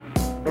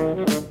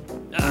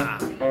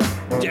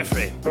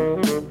Jeffrey,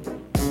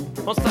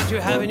 what's that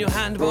you have in your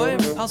hand, boy?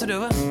 Pass it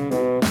over.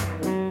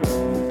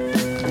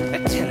 A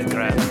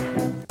telegram.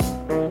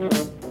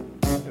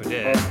 Oh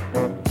dear.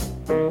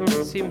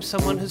 Seems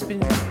someone has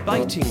been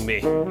biting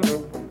me.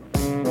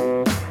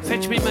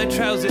 Fetch me my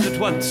trousers at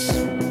once.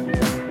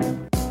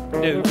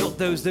 No, not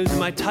those. Those are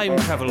my time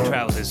travel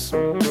trousers.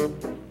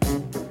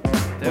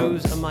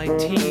 Those are my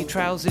tea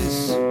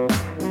trousers.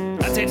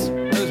 That's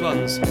it. Those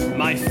ones.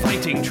 My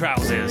fighting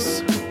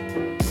trousers.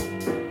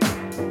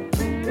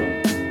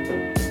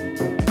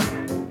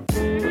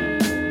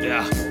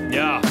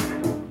 Yeah.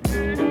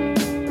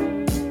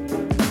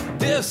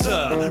 Dear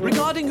sir,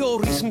 regarding your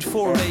recent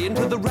foray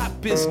into the rap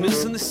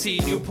business and the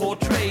scene you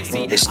portray...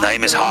 His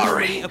name is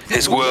Hari.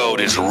 His world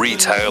is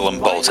retail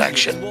and bolt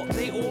action.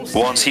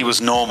 Once he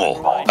was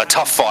normal, a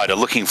tough fighter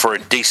looking for a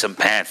decent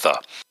panther.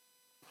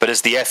 But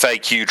as the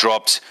FAQ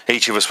dropped,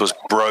 each of us was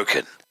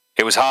broken.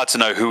 It was hard to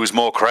know who was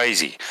more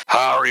crazy,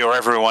 Hari or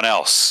everyone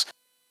else.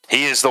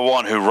 He is the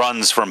one who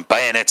runs from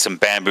bayonets and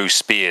bamboo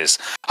spears,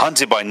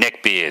 hunted by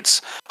neckbeards,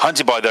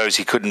 hunted by those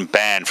he couldn't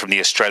ban from the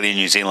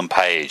Australia-New Zealand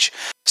page.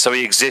 So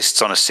he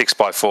exists on a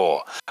 6x4,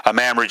 a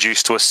man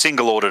reduced to a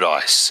single ordered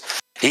ice.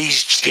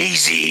 He's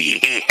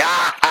cheesy.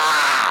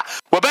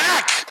 We're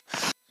back!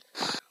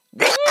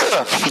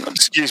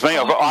 Excuse me,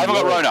 I haven't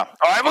got Rona.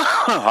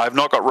 I have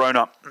not got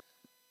Rona.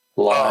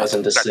 Lies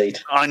and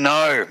deceit. I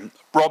know.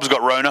 Rob's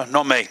got Rona,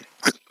 not me.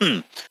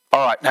 All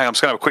right, hang on, I'm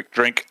just going to have a quick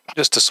drink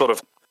just to sort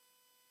of...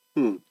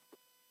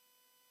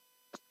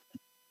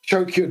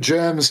 Choke your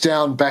germs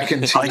down back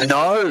into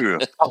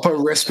the upper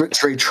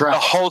respiratory tract.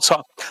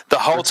 The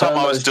whole time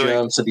I was doing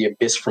germs to the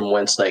abyss from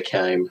whence they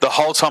came. The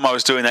whole time I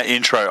was doing that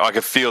intro, I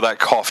could feel that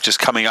cough just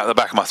coming out the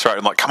back of my throat.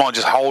 I'm like, come on,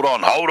 just hold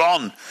on.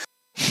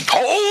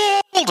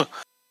 Hold!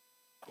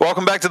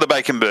 Welcome back to the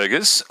Bacon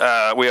Burgers.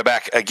 We are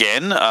back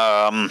again.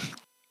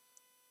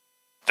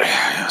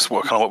 It's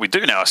kind of what we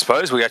do now, I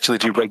suppose. We actually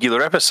do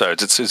regular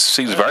episodes. It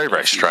seems very,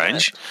 very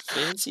strange.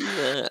 Fancy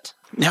that.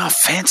 No,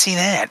 fancy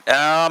that.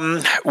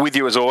 With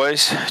you as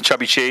always,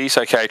 Chubby Cheese,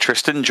 aka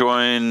Tristan.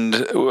 Joining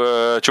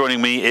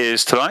me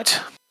is tonight.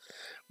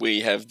 We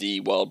have the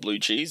Wild Blue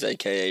Cheese,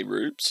 aka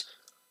Rubes.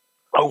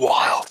 Oh,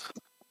 wild.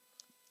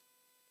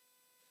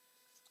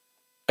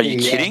 Are you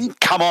kidding?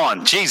 Come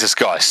on, Jesus,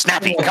 guys,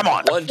 Snappy, come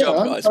on. One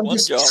job, guys. I'm One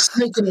just job.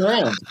 sneaking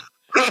around.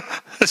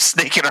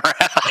 Sneaking around.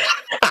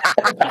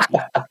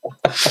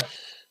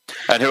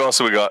 And who else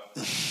have we got?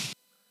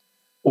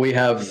 We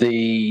have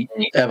the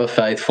ever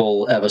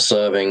faithful, ever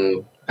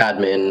serving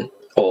admin,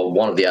 or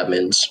one of the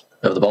admins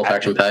of the Bolt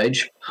Action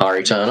page,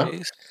 Hari Turner.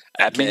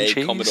 Admin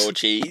cheese? Commodore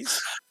Cheese.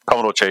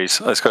 Commodore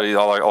Cheese. I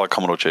like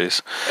Commodore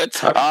Cheese.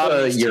 It's your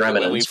when we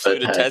eminence, flew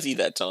to but Tassie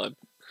that time.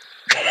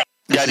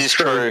 That is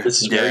true.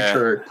 This is very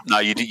true. No,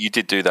 you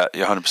did do that.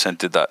 You 100%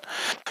 did that.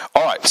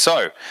 All right,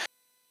 so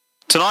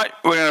tonight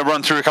we're going to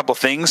run through a couple of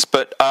things,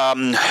 but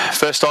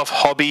first off,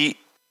 hobby,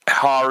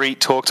 Hari,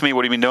 talk to me.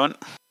 What have you been doing?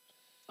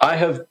 I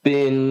have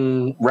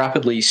been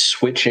rapidly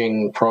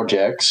switching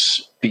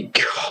projects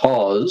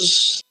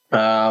because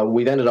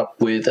we've ended up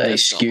with a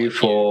SKU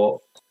for...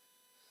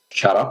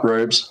 Shut up,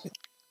 Rubes.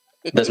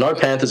 There's no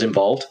Panthers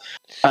involved.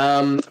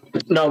 No,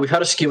 we've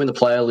had a SKU in the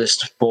player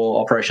list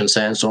for Operation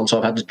Sandstorm, so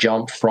I've had to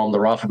jump from the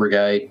Rifle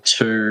Brigade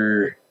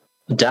to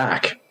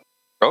DAC.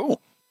 Oh.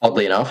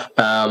 Oddly enough.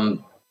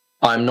 I'm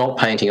not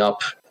painting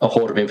up a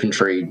Horde of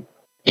Infantry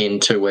in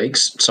 2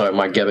 weeks, so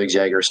my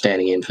Gebirgsjäger is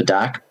standing in for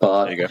DAC,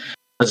 but There you go.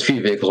 there's a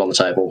few vehicles on the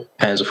table.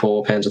 Panzer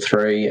IV, Panzer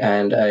III,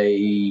 and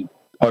a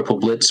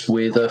Opel Blitz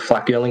with a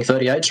Flak Girling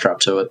 38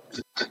 strapped to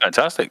it.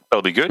 Fantastic.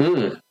 That'll be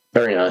good.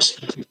 Very nice.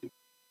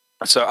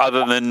 So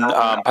other than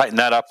painting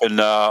that up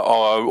and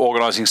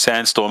organising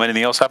Sandstorm,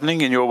 anything else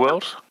happening in your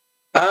world?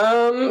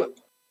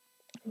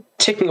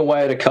 Ticking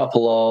away at a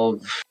couple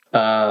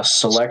of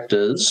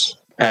selectors,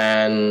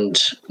 and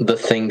the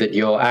thing that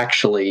you're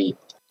actually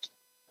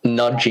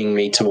nudging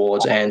me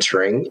towards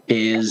answering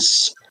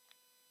is,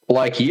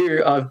 like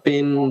you, I've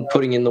been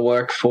putting in the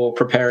work for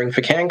preparing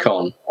for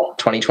CanCon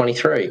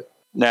 2023.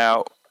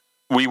 Now,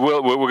 we're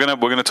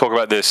gonna talk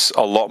about this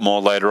a lot more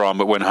later on,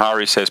 but when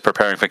Hari says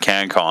preparing for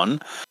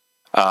CanCon,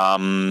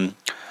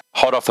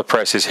 hot off the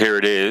presses, here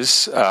it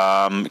is.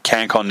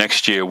 CanCon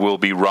next year will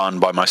be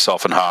run by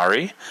myself and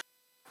Hari.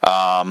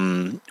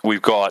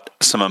 We've got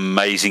some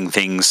amazing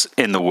things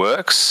in the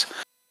works.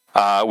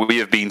 We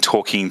have been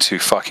talking to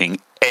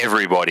fucking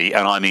everybody,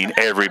 and I mean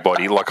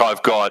everybody. Like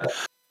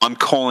I'm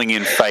calling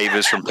in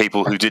favors from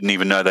people who didn't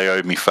even know they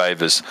owed me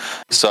favors.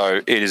 So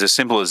it is as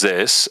simple as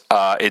this.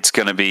 It's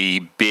going to be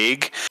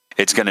big.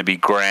 It's going to be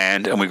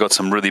grand, and we've got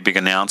some really big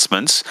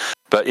announcements.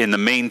 But in the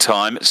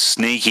meantime,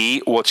 Sneaky,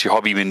 what's your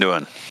hobby been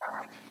doing?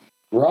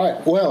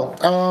 Right. Well,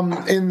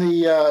 in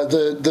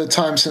the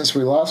time since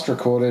we last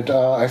recorded,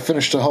 I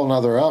finished a whole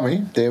nother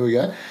army. There we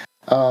go.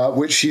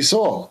 Which you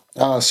saw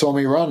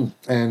me run.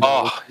 And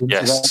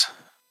yes.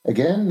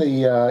 Again,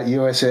 the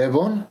US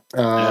Airborne.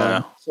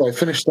 So I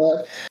finished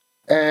that.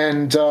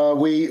 And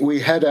we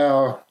had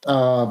our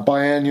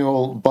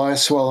biannual buy,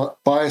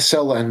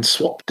 sell, and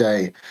swap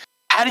day.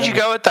 How did you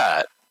go at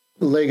that?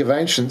 League of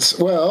Ancients.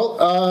 Well,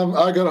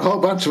 I got a whole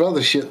bunch of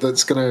other shit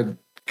that's gonna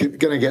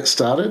get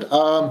started.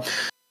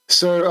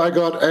 So I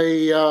got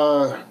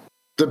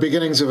the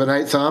beginnings of an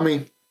 8th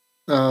Army.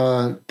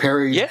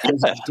 Perry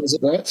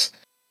Desert Rats.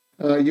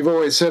 You've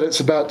always said it's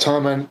about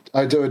time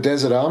I do a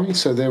Desert Army,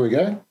 so there we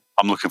go.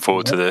 I'm looking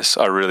forward to this.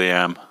 I really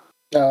am.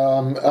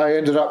 I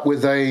ended up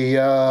with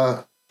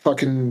a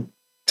fucking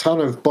ton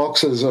of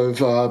boxes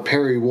of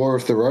Perry War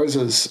of the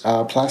Roses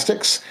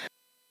plastics.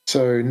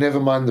 So never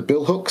mind the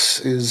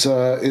billhooks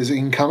is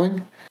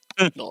incoming.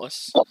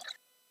 Nice.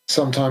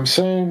 Sometime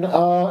soon.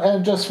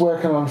 And just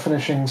working on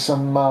finishing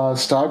some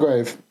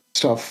Stargrave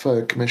stuff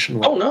for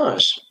commission. Oh,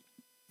 nice.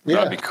 Yeah.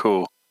 That'd be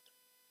cool.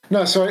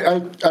 No, so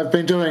I've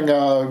been doing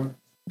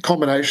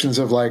combinations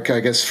of, like, I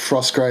guess,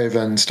 Frostgrave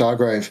and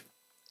Stargrave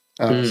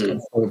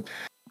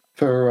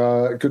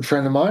for a good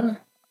friend of mine,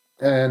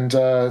 and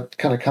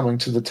kind of coming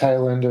to the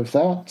tail end of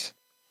that.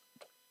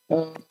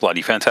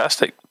 Bloody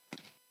fantastic.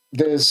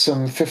 There's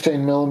some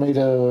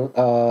 15mm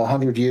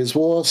 100 Years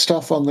War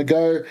stuff on the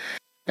go,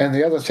 and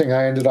the other thing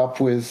I ended up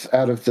with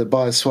out of the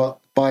buy,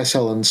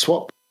 sell, and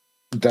swap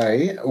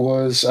day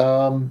was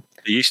The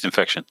yeast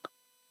infection.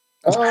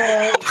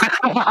 kind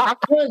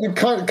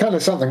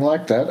of something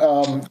like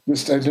that.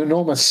 Just an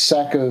enormous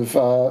sack of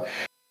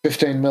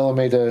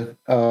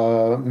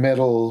 15mm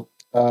metal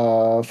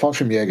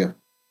Fallschirmjäger.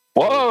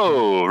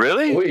 Whoa,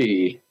 really?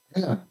 Wee.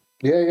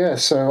 Yeah.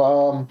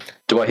 So,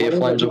 do I hear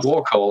Flames of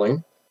War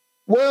calling?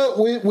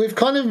 well, we've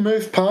kind of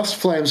moved past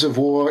Flames of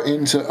War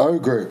into O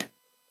Group,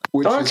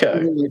 which is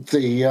kind of like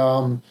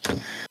the.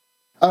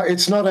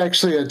 It's not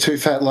actually a Two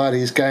Fat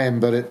Ladies game,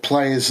 but it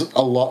plays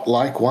a lot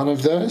like one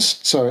of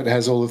those. So it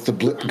has all of the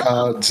blip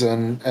cards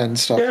and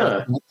stuff.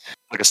 Yeah.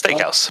 Like a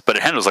steakhouse, but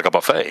it handles like a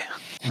buffet.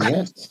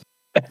 Yes.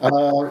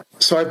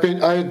 So I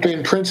had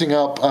been printing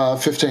up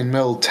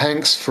 15mm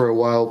tanks for a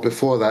while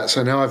before that.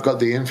 So now I've got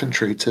the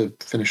infantry to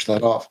finish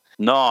that off.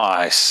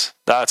 Nice.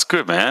 That's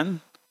good,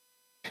 man.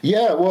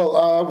 Yeah, well,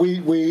 I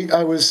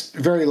was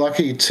very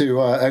lucky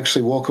to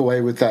actually walk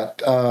away with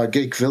that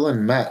Geek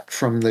Villain mat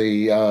from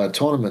the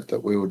tournament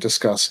that we will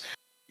discuss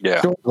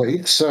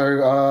shortly.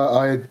 So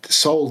I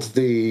sold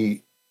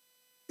the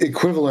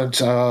equivalent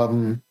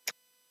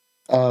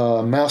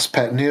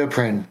Mousepad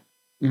neoprene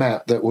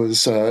mat that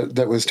was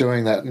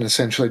doing that, and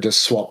essentially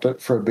just swapped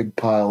it for a big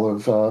pile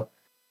of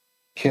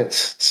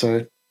kits. So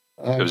it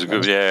was a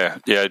good,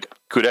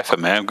 good effort,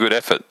 man. Good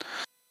effort.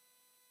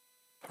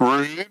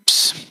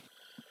 Rubes.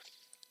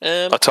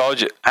 I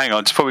told you. Hang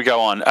on, before we go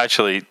on,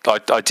 actually,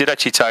 I did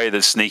actually tell you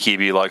that Sneaky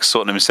be like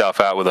sorting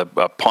himself out with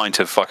a pint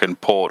of fucking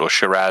port or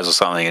Shiraz or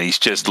something, and he's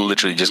just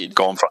literally just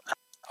gone for it.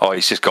 Oh,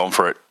 he's just gone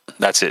for it.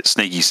 That's it.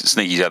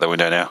 Sneaky's out the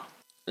window now.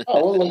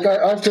 Oh, well, look,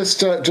 I've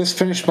just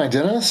finished my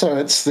dinner, so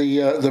it's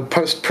the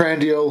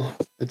postprandial.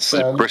 It's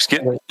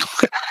brisket.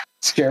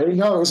 Scary.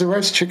 No, it was a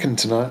roast chicken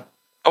tonight.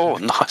 Oh,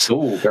 nice.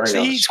 Oh, very nice.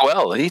 He eats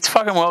well. He eats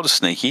fucking well to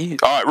Sneaky.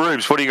 All right,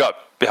 Rubes, what do you got?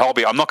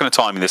 Hobby. I'm not going to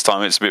time you this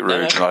time. It's a bit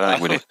rude. No. I don't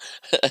think we do.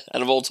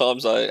 And of all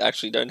times, I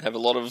actually don't have a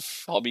lot of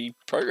hobby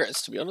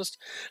progress, to be honest.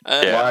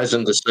 Lies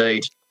in the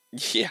seed.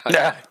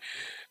 Yeah.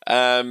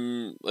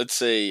 Let's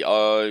see.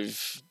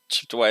 I've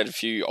chipped away at a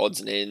few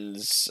odds and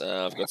ends.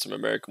 I've got some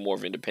American War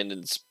of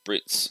Independence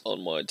Brits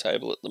on my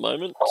table at the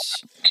moment.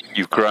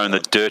 You've grown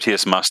the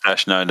dirtiest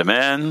mustache known to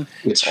man.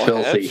 It's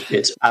filthy.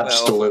 It's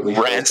absolutely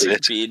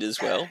rancid. Beard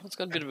as well. It's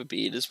got a bit of a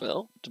beard as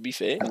well, to be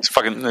fair. It's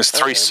fucking. There's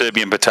 3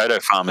 Serbian potato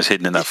farmers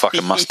hidden in that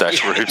fucking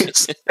mustache,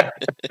 Rubes.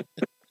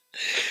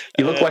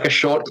 You look like a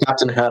short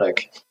Captain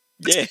Haddock.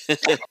 Yeah.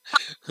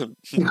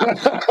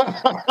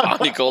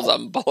 He calls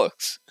them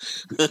bollocks.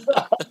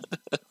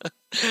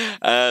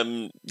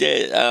 I've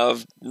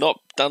not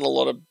done a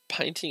lot of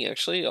painting,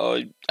 actually.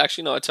 No, I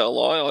tell a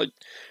lie. I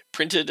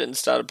printed and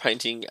started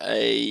painting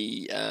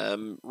a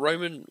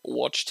Roman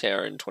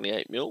watchtower in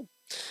 28mm.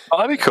 Oh,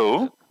 that'd be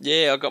cool.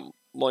 Yeah,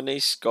 my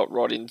niece got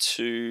right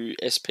into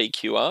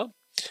SPQR.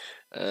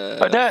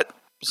 Like that.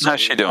 How's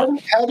she doing?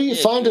 How do you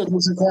find it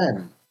as a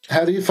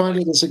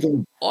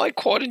game? I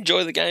quite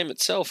enjoy the game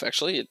itself,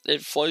 actually.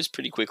 It flows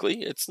pretty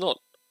quickly. It's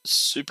not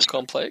super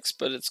complex,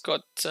 but it's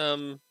got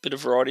a bit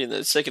of variety in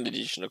the second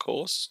edition, of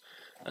course.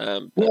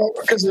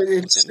 Because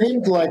it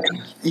seemed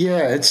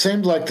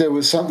like there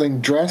was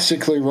something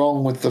drastically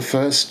wrong with the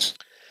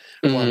first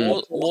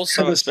one. More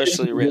so,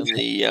 especially around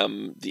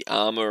the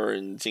armor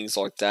and things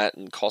like that,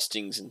 and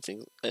costings and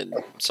things and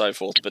so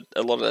forth. But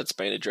a lot of that's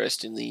been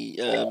addressed in the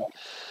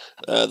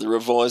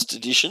revised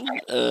edition,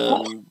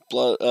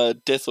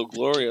 Death or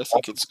Glory, I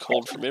think it's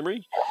called from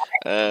memory.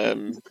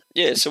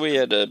 So we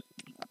had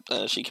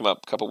she came up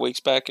a couple of weeks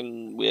back,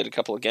 and we had a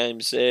couple of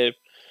games there.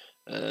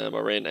 I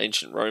ran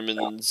Ancient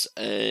Romans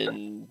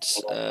and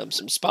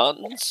some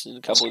Spartans in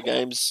a couple of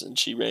games, and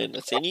she ran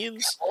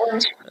Athenians.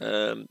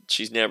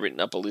 She's now written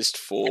up a list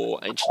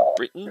for Ancient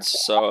Britons,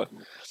 so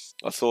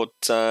I thought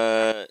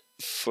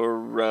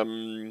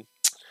for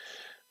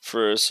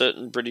a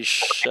certain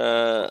British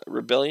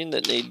rebellion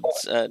that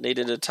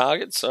needed a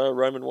target, so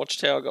Roman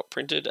Watchtower got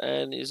printed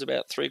and is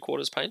about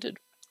 3/4 painted.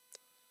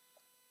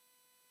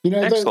 You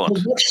know, Excellent.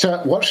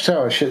 the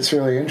Watchtower shit's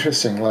really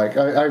interesting. Like,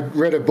 I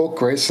read a book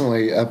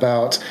recently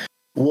about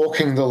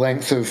walking the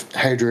length of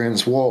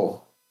Hadrian's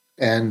Wall,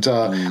 and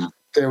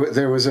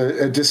there was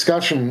a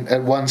discussion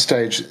at one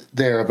stage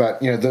there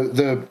about, you know,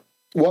 the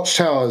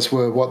watchtowers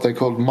were what they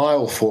called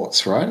mile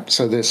forts, right?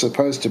 So they're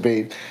supposed to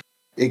be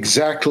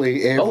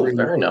exactly every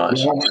very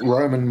nice.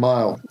 Roman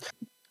mile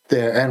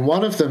there, and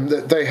one of them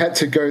that they had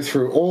to go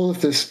through all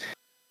of this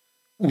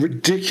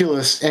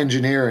ridiculous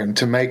engineering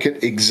to make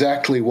it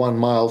exactly 1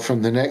 mile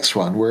from the next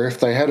one, where if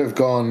they had have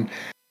gone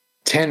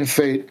 10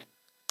 feet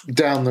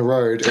down the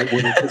road, it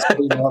would have just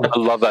been I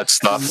love that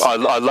stuff. I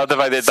love the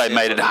fact that they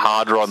made it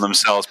harder on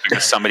themselves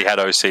because somebody had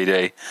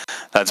OCD.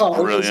 That's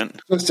brilliant.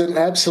 Just an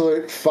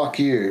absolute fuck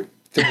you.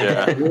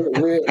 Yeah.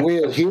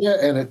 We're here,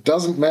 and it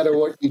doesn't matter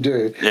what you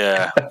do.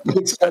 Yeah.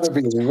 It's got to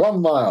be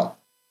 1 mile.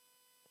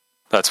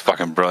 That's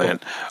fucking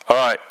brilliant. All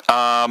right.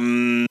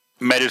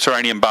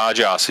 Mediterranean bar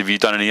jars. Have you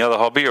done any other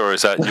hobby, or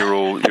is that you're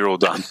all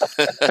done?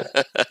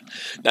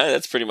 No,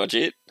 that's pretty much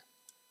it.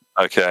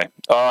 Okay.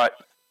 All right.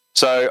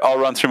 So I'll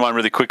run through mine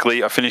really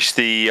quickly. I finished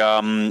the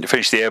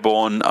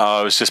Airborne.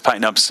 I was just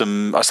painting up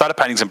I started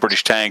painting some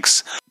British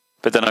tanks,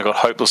 but then I got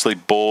hopelessly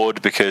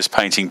bored because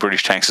painting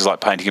British tanks is like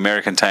painting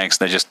American tanks,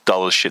 and they're just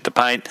dull as shit to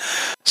paint.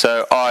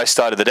 So I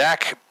started the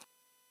DAC.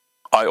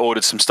 I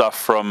ordered some stuff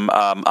from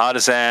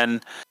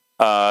Artisan.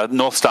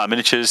 North Star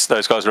Miniatures,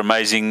 those guys are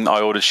amazing. I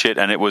ordered shit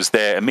and it was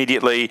there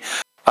immediately.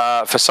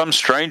 For some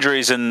strange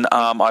reason,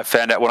 I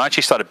found out when I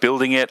actually started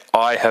building it,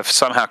 I have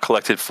somehow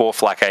collected 4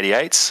 Flak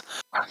 88s.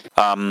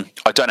 I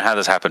don't know how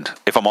this happened,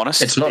 if I'm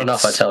honest. It's not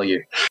enough, I tell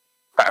you.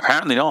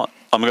 Apparently not.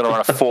 I'm going to run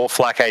a 4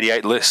 Flak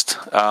 88 list.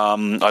 I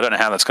don't know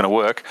how that's going to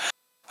work.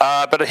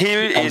 But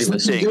here is the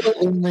thing.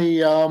 In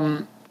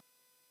the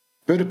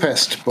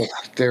Budapest book,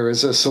 there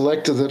is a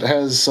selector that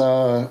has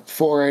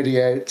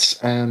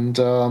 488s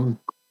and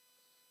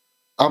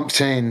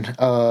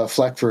umpteen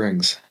flak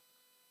rings.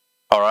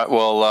 All right.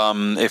 Well,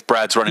 if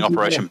Brad's running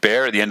Operation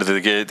Bear at the end of the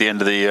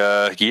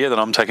year, then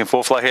I'm taking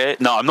 4 Flak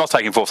 88. No, I'm not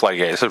taking 4 Flak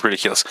 88. That's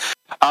ridiculous.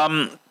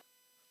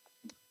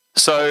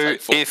 So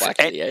if Flak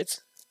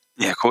 88s.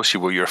 Yeah, of course you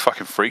will. You're a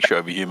fucking freak show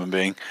of a human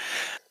being.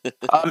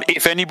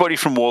 If anybody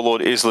from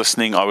Warlord is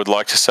listening, I would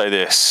like to say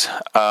this.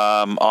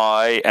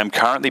 I am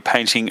currently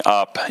painting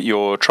up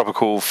your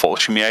Tropical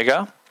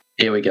Fallschirmjäger.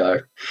 Here we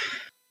go.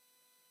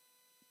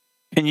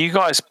 Can you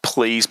guys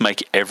please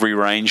make every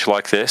range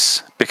like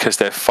this? Because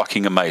they're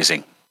fucking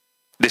amazing.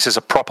 This is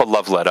a proper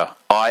love letter.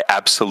 I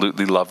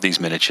absolutely love these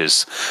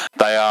miniatures.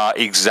 They are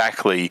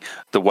exactly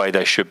the way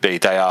they should be.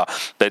 They're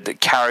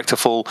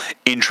characterful,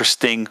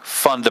 interesting,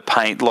 fun to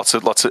paint. Lots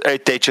of.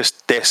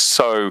 They're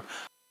so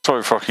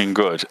fucking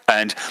good.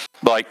 And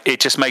like,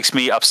 it just makes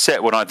me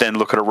upset when I then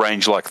look at a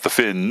range like the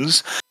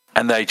Finns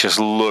and they just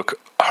look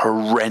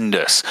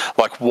horrendous.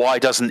 Like, why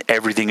doesn't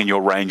everything in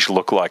your range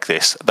look like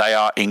this? They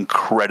are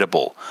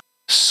incredible.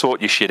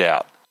 Sort your shit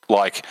out.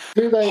 Like,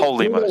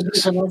 holy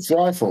Moses. Enough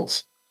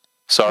rifles.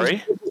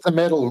 Sorry? It's a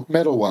metal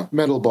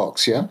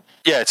box, yeah?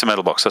 Yeah, it's a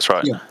metal box, that's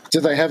right. Yeah. Do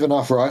they have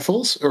enough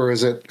rifles, or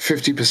is it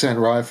 50%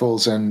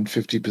 rifles and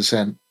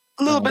 50%?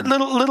 A little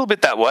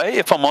bit that way,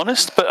 if I'm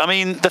honest. But I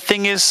mean, the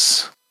thing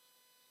is,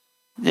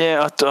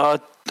 yeah,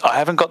 I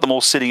haven't got them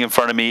all sitting in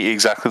front of me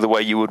exactly the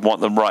way you would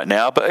want them right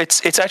now. But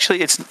it's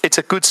actually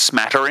a good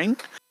smattering.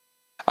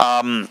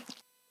 I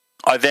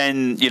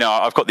then,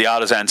 I've got the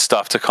Artisan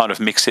stuff to kind of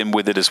mix in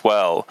with it as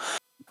well.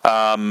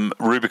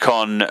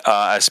 Rubicon,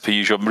 as per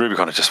usual,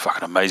 Rubicon are just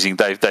fucking amazing.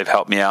 They've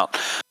helped me out.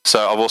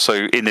 So I've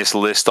also, in this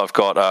list, I've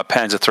got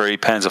Panzer 3,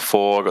 Panzer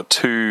 4, I've got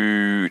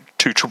two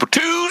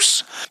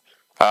 222s,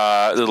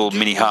 little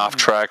mini half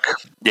track.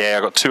 Yeah,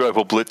 I've got 2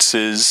 Opel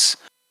Blitzes.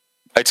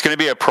 It's going to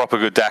be a proper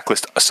good DAC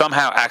list.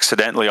 Somehow, I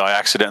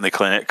accidentally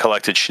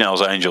collected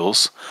Schnell's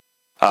Angels.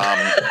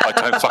 I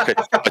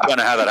don't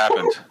know how that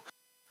happened.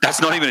 That's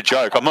not even a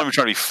joke. I'm not even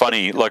trying to be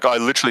funny. Like, I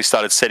literally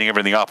started setting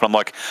everything up, and I'm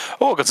like,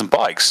 oh, I got some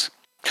bikes.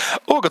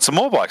 Oh, I got some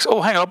more bikes.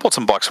 Oh, hang on, I bought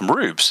some bikes from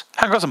Rubes.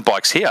 I got some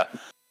bikes here.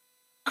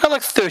 I got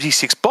like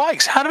 36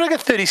 bikes. How did I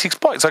get 36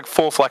 bikes? Like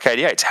 4 Flak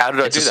 88s. How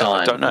did I do that?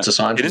 I don't know. It's a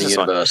sign from the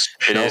universe.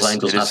 Schnell's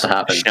Angels has to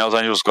happen. Schnell's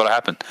Angels got to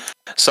happen.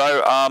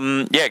 So,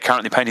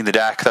 currently painting the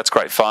DAC. That's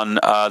great fun.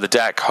 The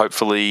DAC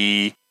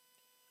hopefully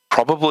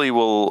probably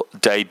will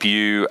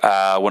debut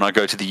when I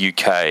go to the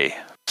UK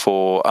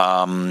for,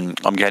 I'm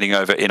getting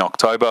over in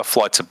October.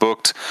 Flights are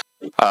booked.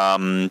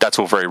 That's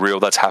all very real.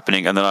 That's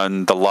happening. And then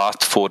on the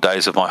last 4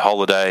 days of my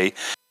holiday,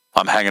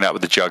 I'm hanging out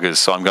with the Juggers.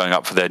 So I'm going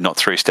up for their Not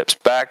 3 Steps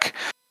Back.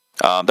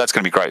 That's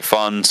going to be great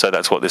fun. So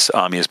that's what this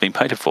army has been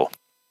painted for.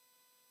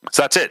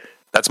 So that's it.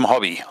 That's my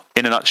hobby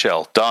in a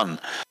nutshell. Done.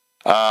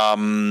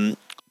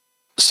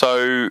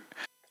 So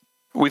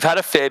we've had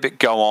a fair bit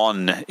go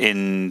on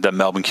in the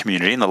Melbourne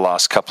community in the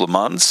last couple of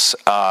months.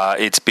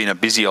 It's been a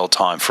busy old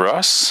time for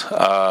us.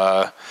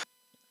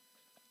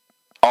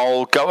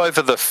 I'll go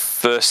over the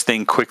first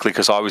thing quickly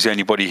because I was the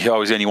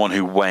only one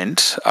who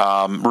went.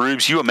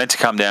 Rubes, you were meant to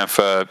come down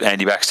for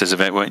Andy Baxter's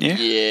event, weren't you?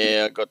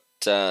 Yeah, I got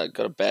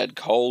a bad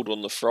cold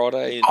on the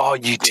Friday. Oh,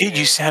 you did?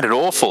 You sounded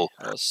awful.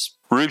 Yeah,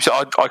 Rubes,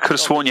 I could have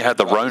sworn you had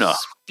the Rona.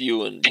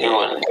 Spewing.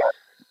 I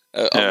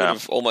would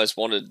have almost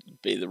wanted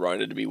the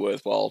Rona to be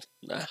worthwhile.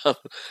 Yeah.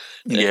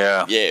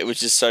 Yeah, it was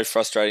just so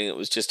frustrating. It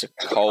was just a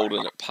cold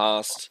and it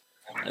passed.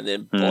 And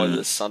then by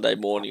the Sunday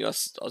morning, I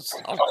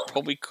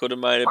probably could have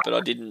made it, but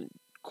I didn't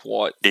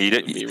quite Eat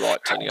it. be right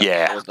turning up.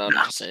 Yeah. I wasn't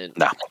 100%.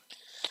 No.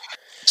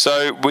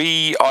 So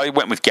I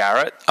went with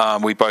Garrett.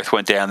 We both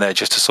went down there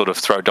just to sort of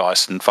throw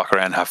dice and fuck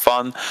around and have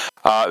fun.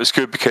 It was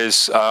good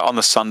because on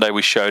the Sunday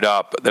we showed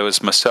up. There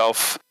was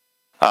myself,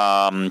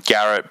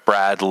 Garrett,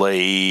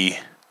 Bradley,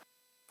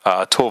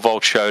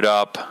 Torvald showed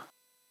up.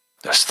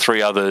 There's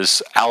 3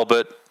 others.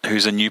 Albert,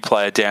 who's a new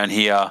player down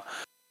here,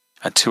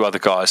 and 2 other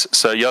guys.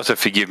 So you have to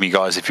forgive me,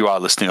 guys, if you are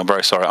listening. I'm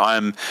very sorry. I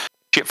am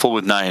shitful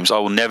with names. I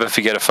will never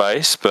forget a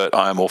face, but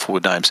I am awful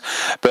with names.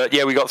 But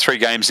yeah, we got 3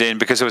 games in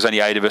because there was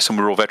only 8 of us and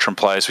we were all veteran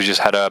players. We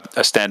just had a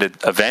standard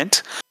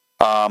event.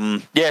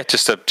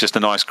 Just a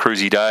nice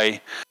cruisy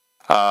day.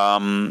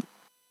 And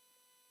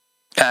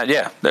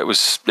yeah, that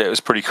was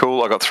pretty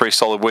cool. I got 3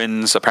 solid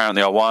wins.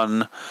 Apparently, I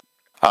won.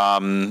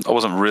 I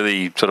wasn't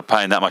really sort of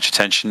paying that much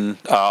attention.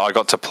 I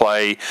got to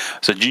play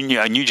a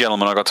new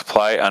gentleman. I got to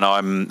play, and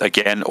I'm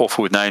again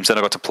awful with names. Then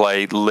I got to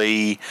play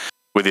Lee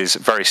with his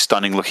very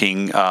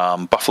stunning-looking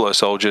Buffalo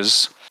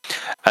Soldiers.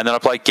 And then I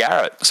played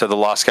Garrett. So the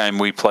last game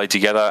we played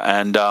together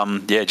and,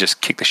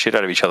 just kicked the shit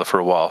out of each other for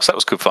a while. So that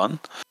was good fun.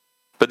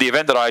 But the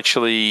event that I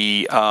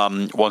actually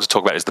want to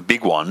talk about is the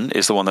big one,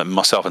 is the one that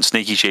myself and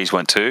Sneaky Cheese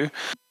went to,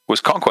 was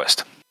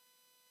Conquest.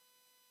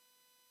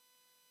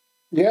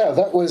 Yeah,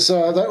 that was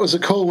a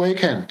cool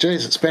weekend.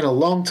 Jeez, it's been a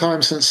long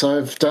time since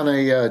I've done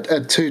a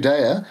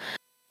 2-dayer.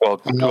 Well,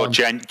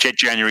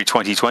 January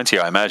 2020,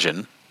 I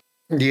imagine.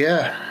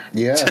 Yeah.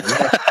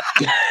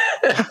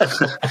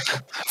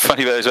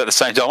 Funny, but it was at the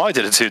same time I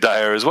did a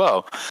 2-dayer as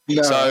well.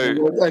 No, so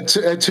a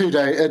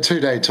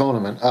 2-day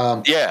tournament.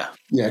 Yeah,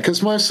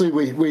 because mostly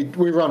we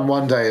run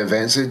 1-day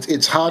events.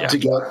 It's hard to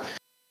get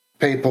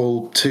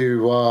people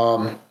to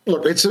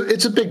look. It's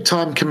a big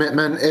time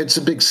commitment. It's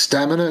a big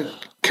stamina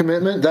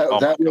commitment.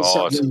 That was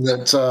something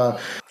that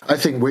I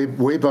think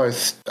we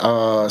both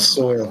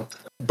saw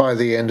by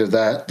the end of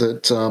that.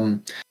 That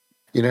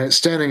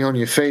standing on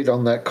your feet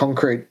on that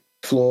concrete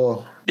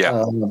floor.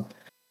 Yeah.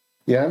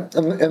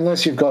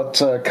 Unless you've got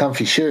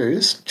comfy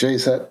shoes,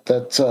 geez, that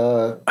takes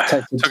a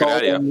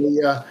toll on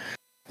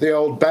the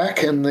old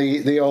back and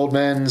the old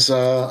man's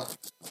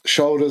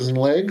shoulders and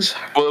legs.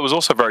 Well, it was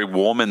also very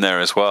warm in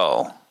there as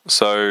well.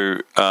 So,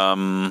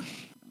 and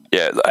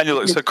you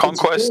look. So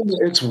Conquest,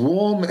 it's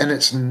warm and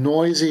it's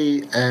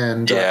noisy,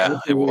 and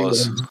it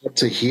was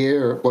to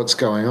hear what's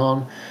going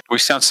on. We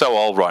sound so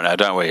old right now,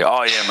 don't we?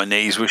 Oh yeah, my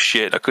knees were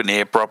shit. I couldn't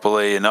hear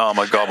properly, and oh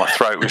my god, my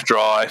throat was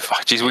dry.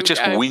 Jeez, we're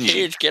just whinging.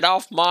 Kids, get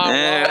off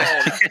my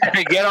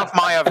get off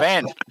my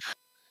event.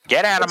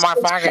 Get out of my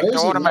fucking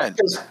tournament.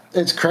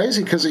 It's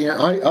crazy because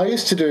I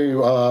used to do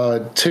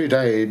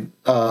 2-day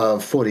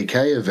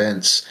 40K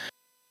events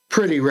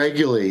pretty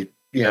regularly.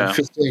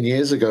 15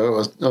 years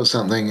ago or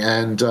something,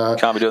 and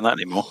can't be doing that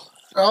anymore.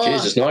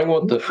 Jesus, knowing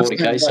what the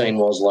 40K scene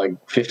was like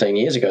 15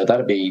 years ago,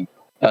 that'd be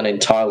an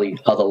entirely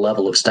other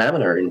level of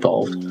stamina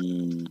involved.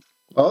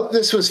 Oh,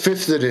 this was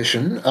 5th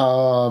edition.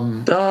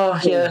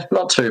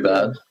 Not too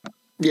bad.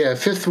 Yeah,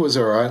 5th was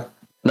all right.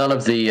 None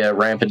of the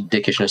rampant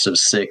dickishness of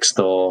 6th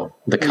or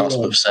the cusp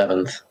of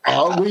 7th.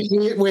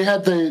 We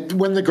had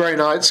when the Grey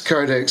Knights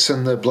Codex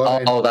and the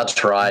Blood. Oh,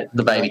 that's right,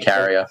 the baby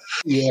carrier.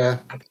 Yeah.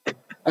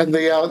 And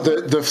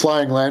the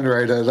Flying Land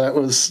Raider, that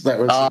was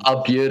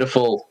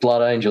beautiful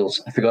Blood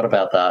Angels. I forgot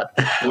about that.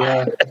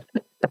 Yeah.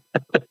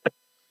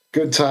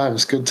 Good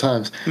times.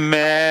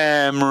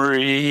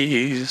 Memories.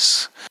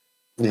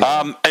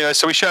 Yeah. Anyway,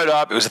 so we showed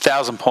up. It was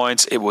 1,000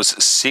 points. It was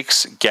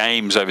 6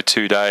 games over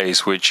 2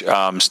 days, which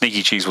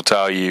Sneaky Cheese will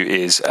tell you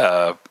is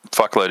a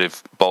fuckload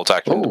of bolt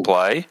action to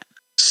play.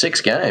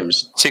 6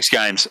 games. 6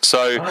 games.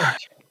 So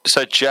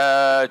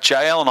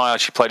JL and I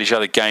actually played each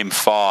other game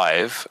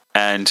 5,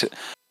 and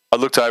I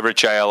looked over at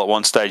JL at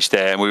one stage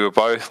there, and we were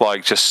both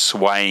like just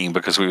swaying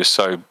because we were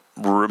so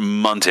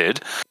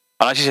munted.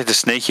 And I actually said to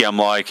Sneaky, I'm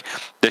like,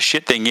 the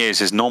shit thing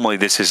is normally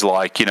this is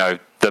like,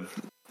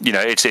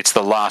 it's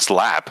the last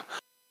lap.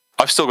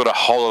 I've still got a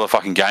whole other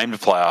fucking game to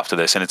play after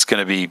this, and it's going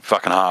to be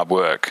fucking hard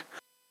work.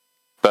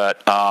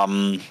 But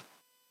so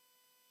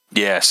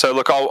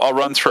look, I'll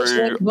run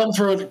through. Run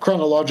through it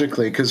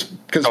chronologically because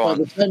by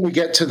the time we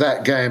get to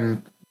that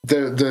game,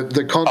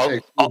 the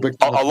context. A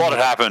lot had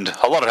happened.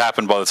 A lot had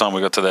happened by the time we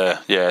got to there.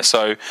 Yeah.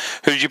 So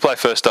who did you play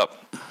first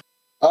up?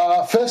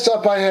 First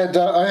up, I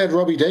had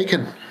Robbie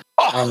Deacon.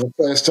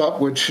 First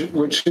up, which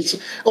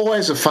is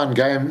always a fun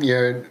game.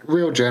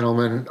 Real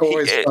gentleman.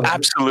 Always. He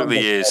absolutely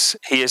is.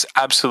 He is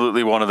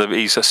absolutely one of the.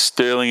 He's a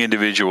sterling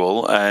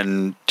individual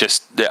and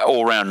just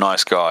all round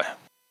nice guy.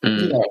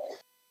 Mm. Yeah.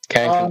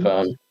 Can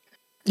confirm.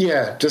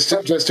 Yeah, just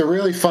a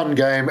really fun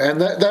game,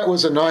 and that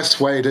was a nice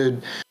way to.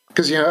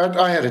 Because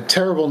I had a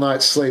terrible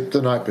night's sleep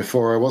the night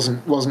before. I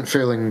wasn't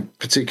feeling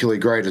particularly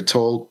great at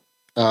all.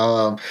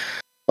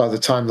 But by the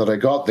time that I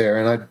got there,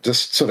 and I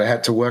just sort of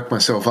had to work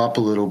myself up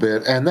a little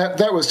bit. And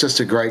that was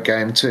just a great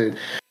game to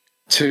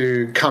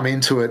come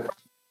into it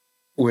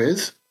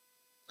with.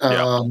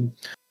 So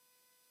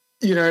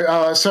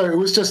it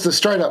was just the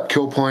straight up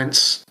kill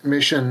points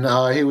mission.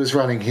 He was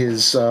running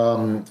his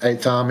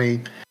 8th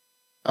Army.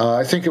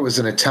 I think it was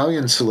an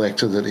Italian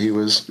selector that he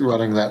was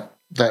running that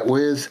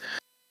with.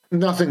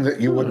 Nothing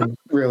that you wouldn't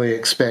really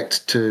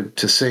expect to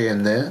see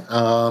in there.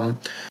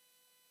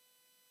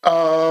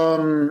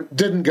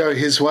 Didn't go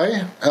his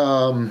way.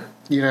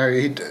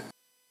 He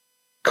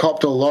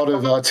copped a lot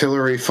of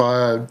artillery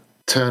fire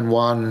turn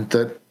one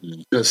that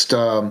just,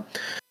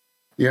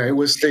 it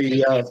was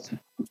the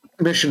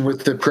mission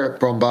with the prep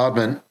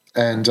bombardment,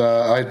 and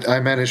I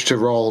managed to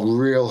roll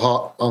real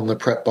hot on the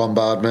prep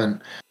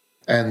bombardment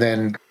and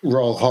then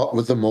roll hot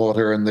with the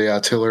mortar and the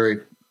artillery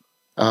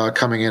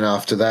coming in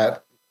after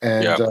that.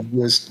 And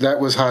that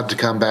was hard to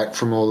come back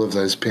from all of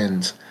those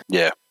pins.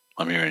 Yeah,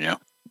 I'm hearing you.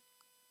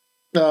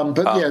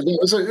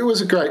 It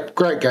was a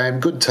great game,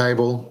 good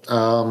table.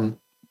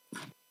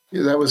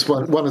 That was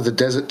one of the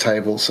desert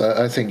tables.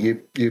 I think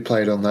you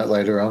played on that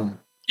later on.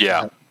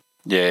 Yeah.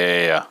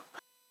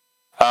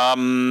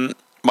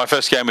 My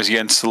first game was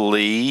against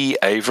Lee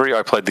Avery.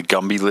 I played the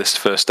Gumby list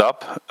first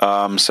up.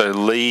 So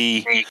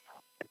Lee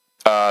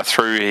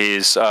threw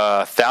his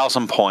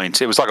 1,000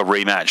 points. It was like a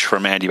rematch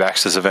from Andy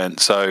Baxter's event.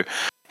 So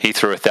he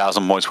threw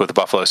 1,000 points worth of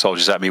Buffalo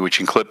Soldiers at me, which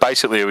included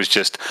basically it was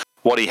just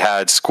what he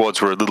had.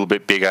 Squads were a little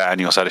bit bigger, and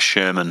he also had a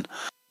Sherman.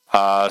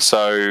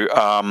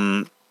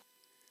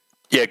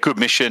 Good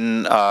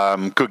mission,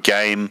 good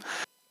game.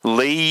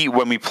 Lee,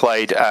 when we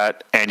played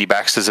at Andy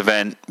Baxter's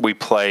event, we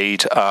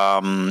played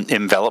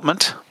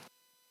Envelopment.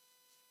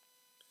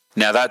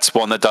 Now, that's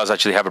one that does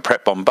actually have a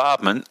prep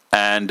bombardment,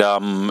 and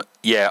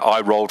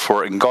I rolled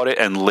for it and got it,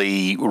 and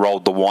Lee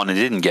rolled the one and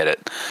didn't get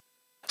it.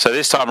 So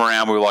this time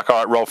around, we were like, all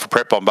right, roll for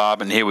prep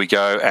bombardment, here we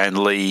go, and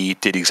Lee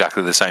did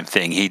exactly the same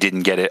thing. He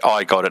didn't get it,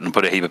 I got it, and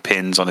put a heap of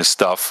pins on his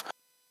stuff.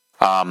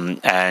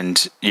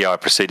 I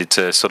proceeded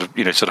to sort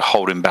of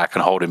hold him back,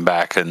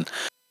 and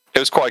it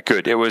was quite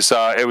good. It was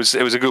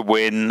a good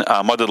win.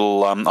 I had a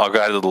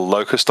little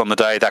Locust on the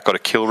day that got a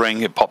kill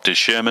ring. It popped his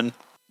Sherman.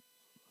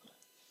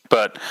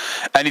 But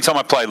anytime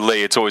I play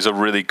Lee, it's always a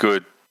really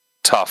good,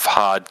 tough,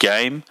 hard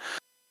game.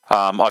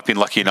 I've been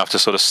lucky enough to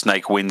sort of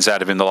snake wins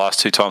out of him the last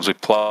 2 times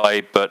we've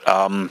played, but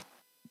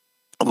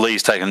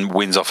Lee's taken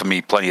wins off of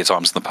me plenty of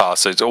times in the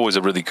past, so it's always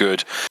a really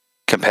good,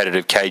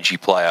 competitive, cagey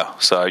player.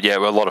 So, yeah, a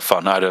lot of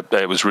fun.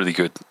 It was really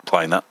good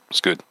playing that. It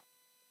was good.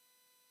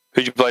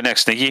 Who'd you play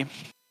next, Nicky?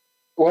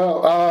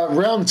 Well,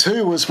 round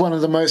 2 was one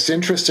of the most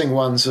interesting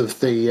ones of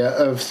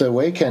the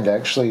weekend,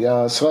 actually.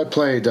 So I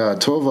played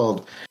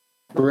Torvald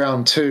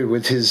round 2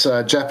 with his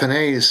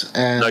Japanese.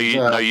 And No,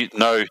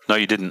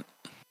 you didn't.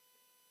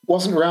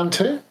 Wasn't round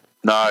 2?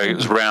 No, it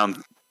was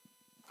round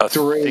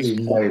 3,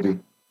 maybe.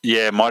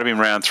 Yeah, it might have been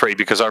round 3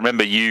 because I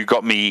remember you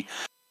got me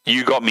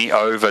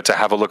over to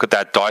have a look at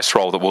that dice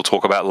roll that we'll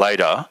talk about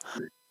later,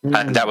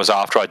 and that was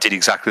after I did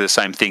exactly the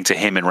same thing to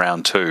him in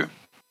round 2.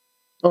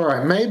 All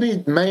right, maybe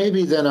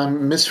then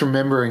I'm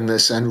misremembering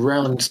this, and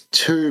round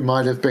 2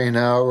 might have been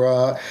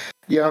our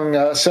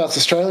young South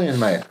Australian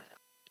mate.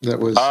 That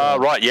was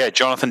right, yeah,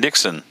 Jonathan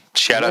Dixon.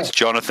 Shout out to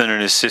Jonathan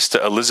and his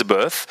sister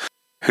Elizabeth,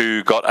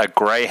 who got a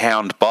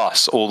Greyhound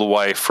bus all the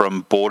way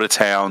from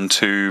Bordertown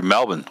to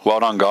Melbourne. Well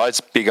done, guys.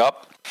 Big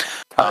up.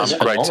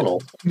 Great.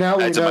 Now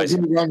we know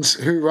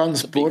who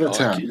runs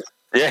Bordertown.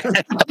 Yeah.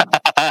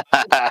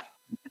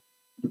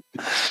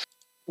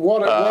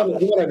 What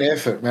an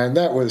effort, man!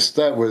 That was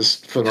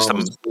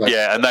phenomenal.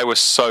 And they were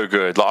so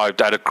good.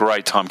 Like, I had a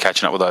great time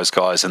catching up with those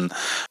guys, and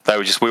they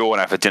were we all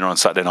went out for dinner on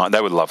Saturday night. They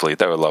were lovely.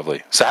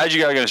 So how'd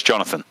you go against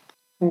Jonathan?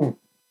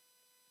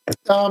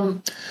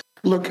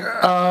 Look,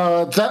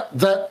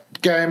 that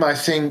game, I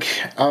think.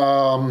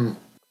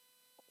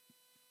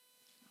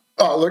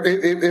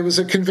 It was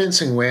a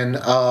convincing win,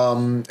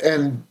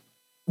 and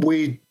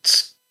we,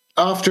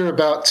 after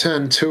about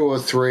turn 2 or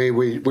 3,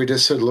 we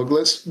just said, look,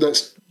 let's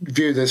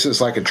view this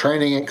as like a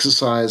training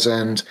exercise,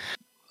 and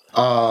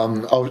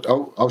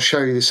I'll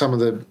show you some of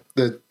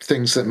the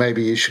things that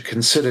maybe you should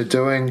consider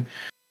doing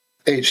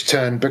each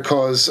turn,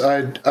 because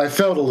I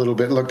felt a little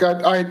bit. Look,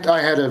 I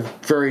had a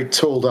very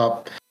tooled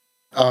up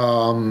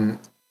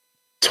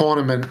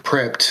tournament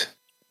prepped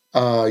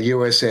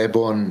US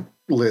Airborne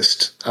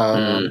list.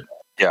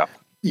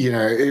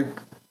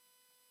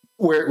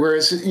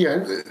 Whereas he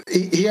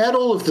had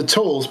all of the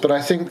tools, but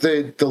I think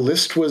the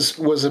list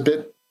was a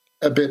bit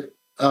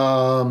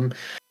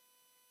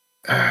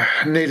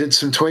needed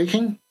some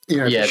tweaking.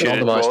 It's not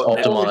the most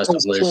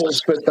optimized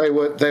list, but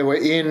they were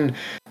in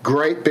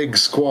great big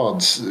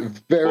squads.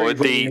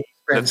 The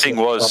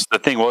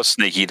thing was,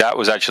 Sneaky, that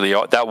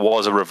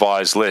was a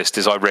revised list.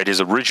 As I read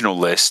his original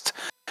list,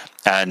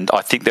 and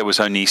I think there was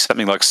only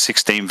something like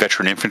 16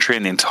 veteran infantry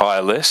in the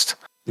entire list.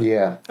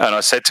 Yeah. And I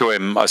said to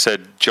him,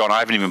 John, I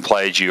haven't even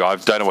played you. I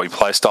don't know what your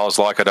play style's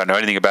like. I don't know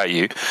anything about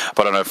you,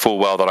 but I know full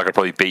well that I could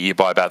probably beat you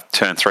by about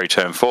turn 3,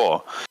 turn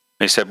 4.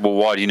 And he said, well,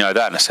 why do you know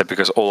that? And I said,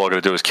 because all I got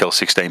to do is kill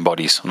 16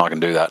 bodies, and I can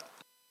do that.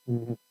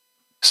 Mhm.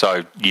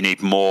 So you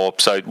need more.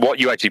 So what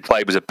you actually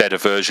played was a better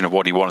version of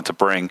what he wanted to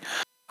bring.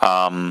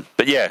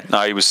 But yeah,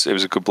 no, it was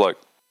a good bloke.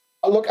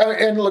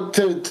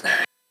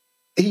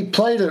 He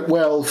played it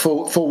well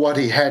for what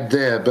he had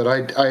there, but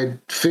I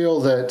feel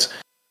that,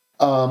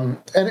 and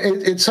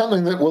it's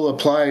something that will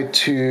apply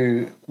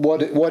to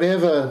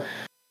whatever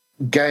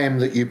game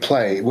that you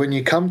play. When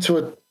you come to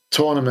a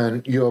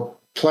tournament, you're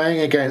playing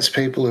against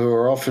people who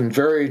are often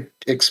very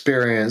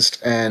experienced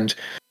and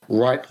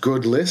write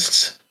good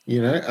lists,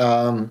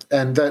 and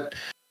that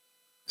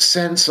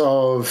sense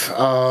of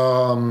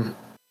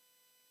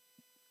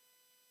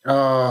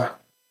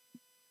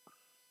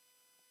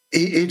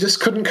he just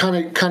couldn't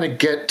kind of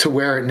get to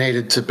where it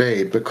needed to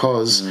be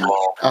because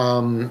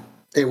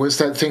it was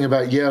that thing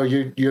about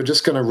you're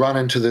just going to run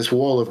into this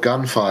wall of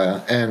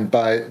gunfire, and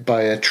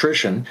by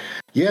attrition,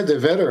 they're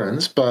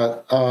veterans,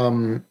 but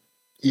the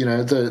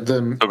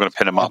They're going to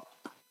pin him up.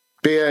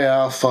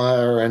 BAR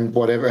fire and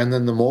whatever, and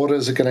then the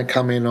mortars are going to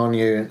come in on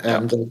you,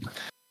 and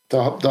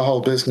the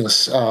whole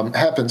business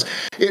happens.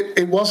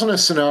 It wasn't a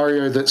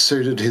scenario that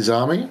suited his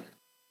army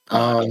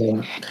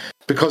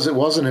because it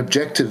was an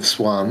objectives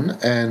one,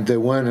 and there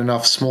weren't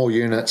enough small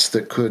units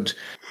that could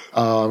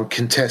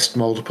contest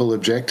multiple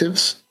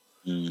objectives.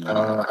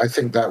 I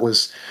think that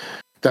was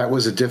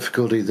a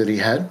difficulty that he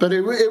had, but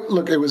it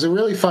was a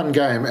really fun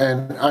game,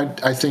 and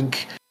I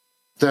think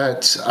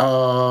that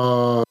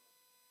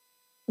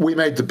we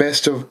made the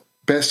best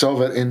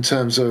of it in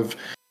terms of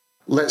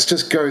let's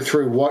just go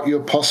through what your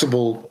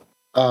possible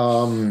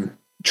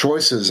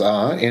choices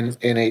are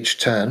in each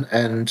turn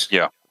and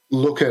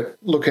look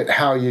at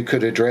how you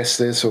could address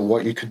this or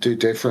what you could do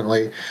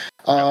differently.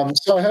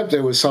 So I hope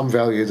there was some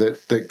value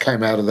that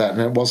came out of that,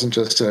 and it wasn't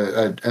just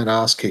an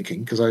ass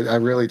kicking, because I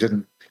really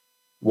didn't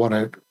want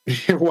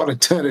to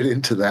turn it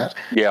into that.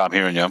 Yeah, I'm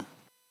hearing you.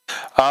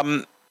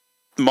 I'm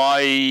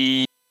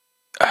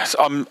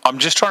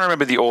just trying to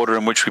remember the order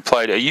in which we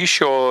played. Are you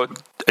sure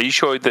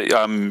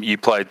that you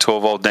played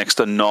Torvald next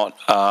and not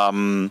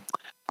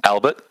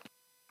Albert?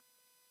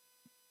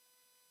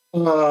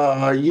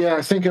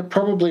 I think it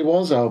probably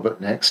was Albert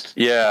next.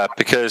 Yeah,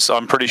 because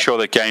I'm pretty sure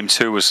that game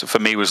 2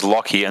 was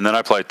Lockie, and then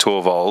I played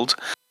Torvald.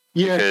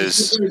 Yeah,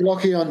 because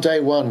Lockie on day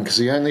 1, because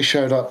he only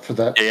showed up for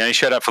that. Yeah, he only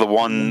showed up for the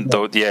one.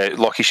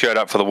 Lockie showed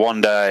up for the one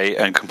day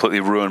and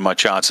completely ruined my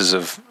chances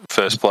of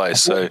first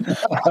place. So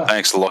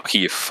thanks, Lockie,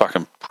 you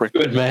fucking prick.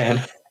 Good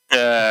man.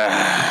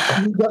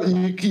 Yeah.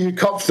 You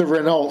copped the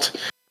Renault.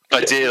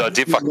 I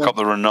did fucking cop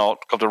the Renault.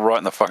 Copped it right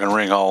in the fucking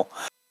ring hole.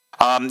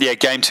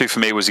 Game 2 for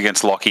me was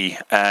against Lockie,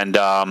 and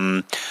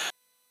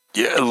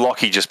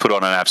Lockie just put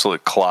on an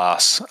absolute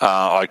class.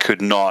 I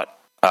could not.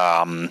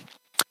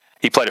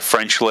 He played a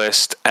French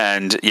list,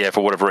 and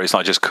for whatever reason,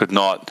 I just could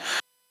not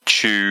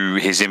chew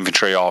his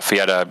infantry off. He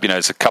had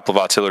it's a couple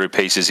of artillery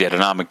pieces. He had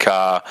an armored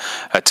car,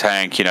 a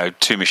tank,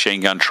 2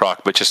 machine gun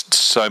truck, but just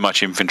so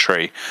much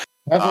infantry.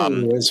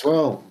 As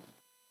well.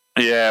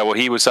 Yeah, well,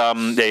 he was.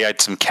 He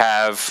had some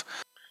cav.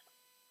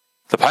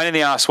 The pain in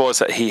the ass was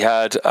that he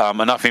had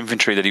enough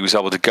infantry that he was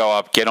able to go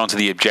up, get onto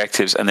the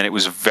objectives, and then it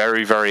was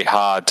very, very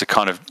hard to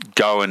kind of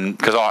go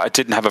because I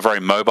didn't have a very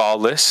mobile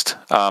list.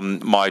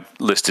 My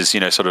list is,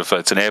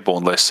 it's an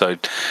airborne list, so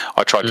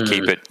I tried to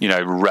keep it,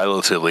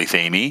 relatively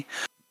themey.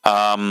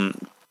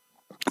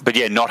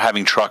 But not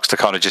having trucks to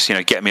kind of just,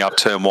 get me up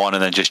turn 1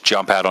 and then just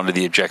jump out onto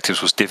the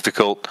objectives was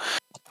difficult.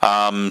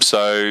 By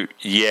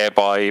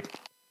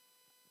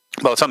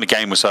the time the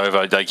game was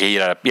over, he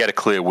had a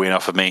clear win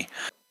off of me.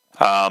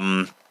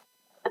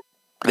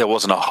 There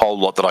wasn't a whole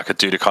lot that I could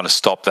do to kind of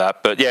stop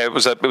that, but it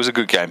was a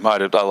good game. I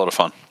had a lot of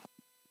fun.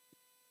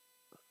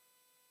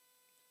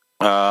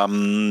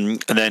 And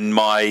then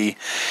my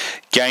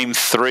game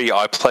 3,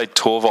 I played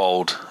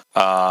Torvald.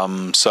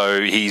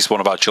 So he's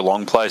one of our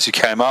Geelong players who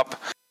came up.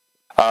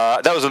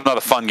 That was another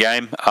fun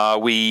game.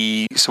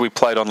 We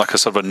played on like a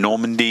sort of a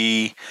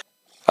Normandy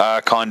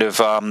kind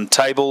of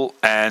table,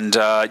 and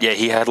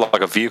he had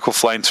like a vehicle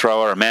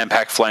flamethrower, a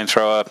man-pack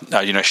flamethrower,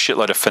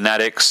 shitload of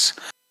fanatics,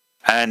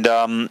 and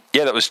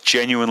that was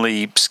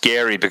genuinely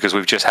scary because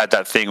we've just had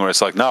that thing where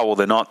it's like, no, well,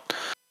 they're not,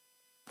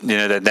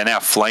 they're now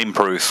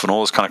flame-proof and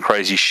all this kind of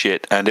crazy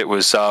shit, and it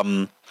was,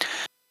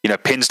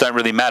 pins don't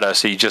really matter,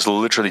 so you just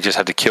literally just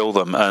had to kill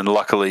them, and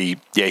luckily,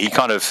 he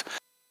kind of,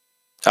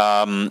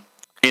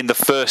 in the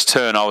first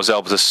turn, I was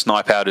able to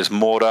snipe out his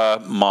mortar.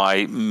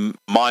 My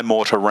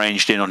mortar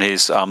ranged in on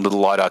his little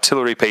light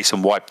artillery piece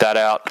and wiped that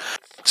out.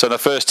 So in the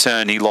first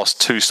turn, he lost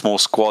 2 small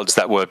squads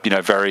that were,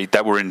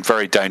 that were in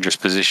very dangerous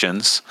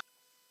positions.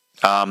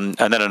 And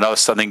then I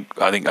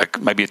think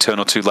maybe a turn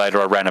or 2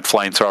 later, I ran a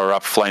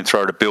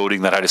flamethrower at a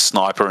building that had a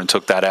sniper and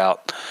took that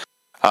out.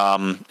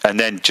 And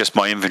then just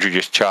my infantry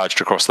just charged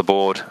across the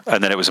board,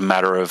 and then it was a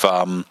matter of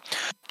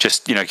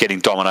getting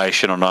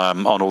domination on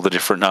all the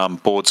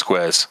different board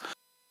squares.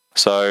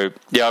 So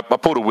I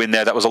pulled a win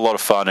there. That was a lot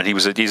of fun, and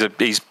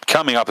he's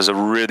coming up as a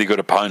really good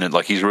opponent.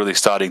 Like, he's really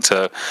starting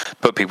to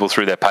put people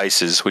through their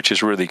paces, which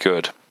is really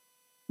good.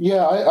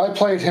 Yeah, I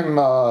played him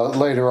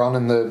later on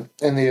in the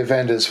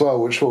event as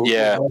well, which we'll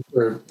go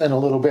through in a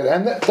little bit.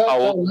 And that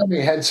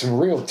army had some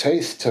real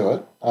teeth to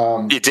it.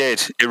 It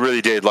did. It really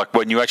did. Like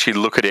when you actually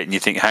look at it and you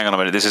think, hang on a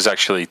minute,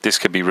 this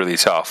could be really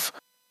tough.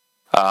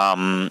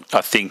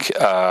 I think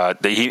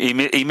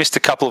he missed a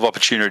couple of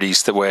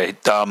opportunities where he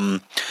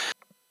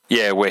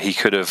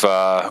could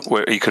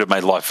have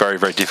made life very,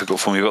 very difficult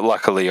for me. But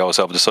luckily, I was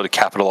able to sort of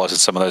capitalize on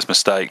some of those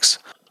mistakes.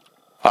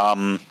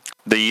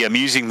 The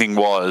amusing thing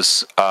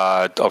was,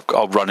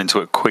 I'll run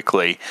into it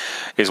quickly,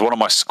 is one of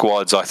my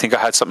squads, I think I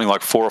had something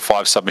like 4 or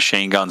 5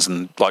 submachine guns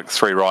and like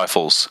 3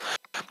 rifles.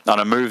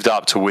 And I moved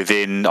up to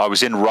I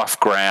was in rough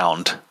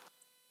ground.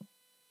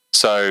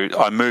 So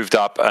I moved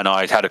up and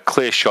I had a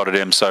clear shot at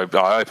him. So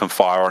I opened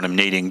fire on him,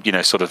 needing, I think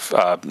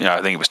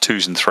it was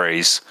 2s and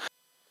 3s.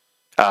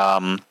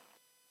 And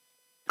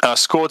I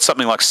scored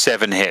something like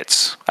 7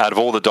 hits. Out of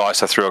all the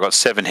dice I threw, I got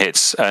 7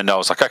 hits. And I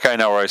was like, okay,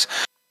 no worries.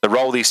 I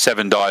roll these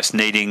 7 dice,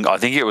 needing, I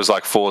think it was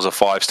like 4s or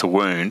 5s to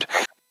wound.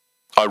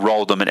 I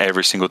rolled them and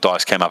every single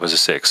dice came up as a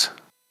 6.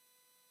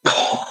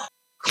 That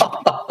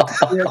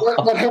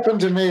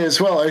happened to me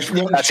as well.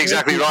 That's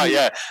exactly right,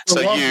 yeah.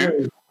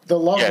 The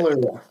love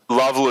lube.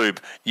 Love lube.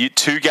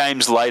 2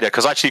 games later,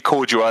 because I actually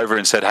called you over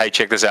and said, hey,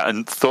 check this out.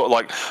 And thought,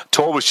 like,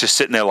 Tor was just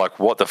sitting there like,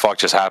 what the fuck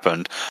just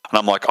happened? And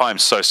I'm like, I'm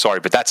so sorry,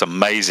 but that's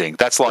amazing.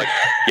 That's like,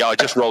 I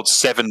just rolled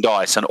 7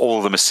 dice and all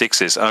of them are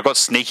 6s. And I got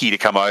Sneaky to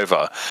come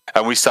over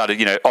and we started,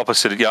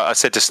 opposite. I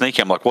said to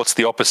Sneaky, I'm like, what's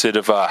the opposite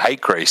of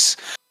hate grease?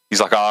 He's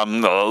like,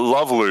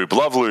 love lube.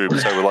 So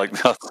we're like,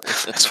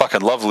 it's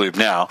fucking love lube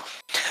now.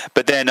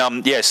 But then,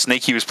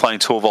 Sneaky was playing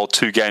Torvald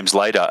 2 games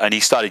later and he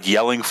started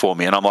yelling for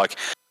me. And I'm like,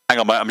 hang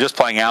on, mate, I'm just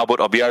playing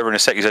Albert. I'll be over in a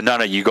sec. He said,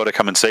 no, you got to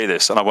come and see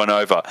this. And I went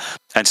over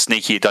and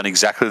Sneaky had done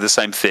exactly the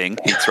same thing.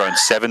 He'd thrown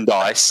 7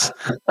 dice.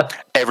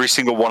 Every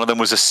single one of them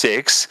was a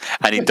 6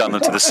 and he'd done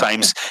them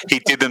to he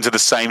did them to the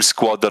same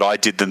squad that I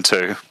did them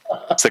to.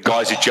 It's the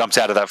guys who jumped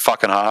out of that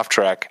fucking half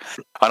track.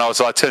 And I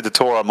turned to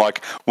Tor, I'm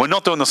like, we're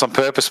not doing this on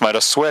purpose, mate. I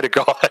swear to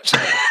God.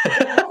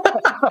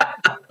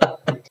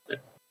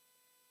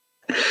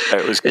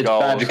 It was It's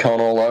Magicon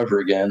all over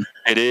again.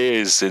 It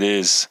is.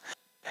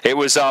 It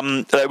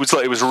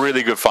was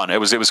really good fun. It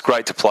was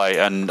great to play,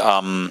 and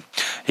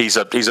he's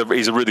a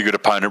really good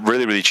opponent,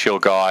 really, really chill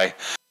guy.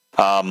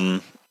 So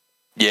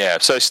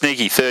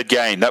Sneaky, 3rd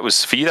game. That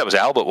was for you. That was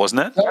Albert,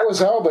 wasn't it? That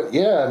was Albert.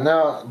 Yeah.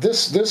 Now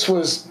this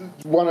was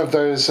one of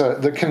those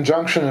the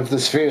conjunction of the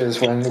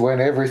spheres when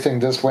everything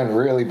just went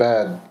really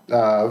bad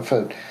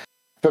for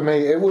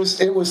me. It was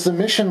the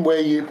mission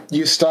where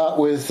you start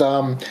with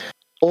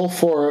all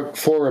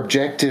four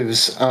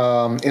objectives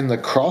in the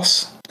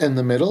cross in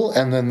the middle,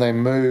 and then they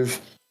move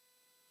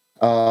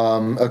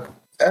some of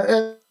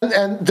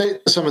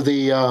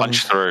the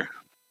punch through.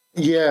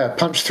 Yeah,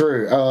 punch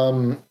through.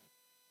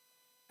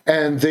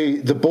 And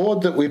the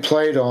board that we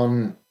played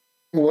on,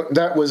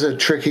 that was a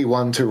tricky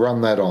one to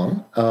run that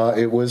on.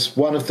 It was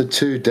one of the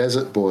 2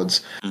 desert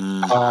boards,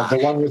 the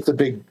one with the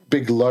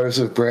big loaves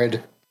of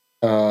bread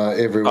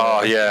everywhere.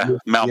 Oh yeah,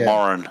 Mount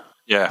Moran.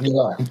 Yeah.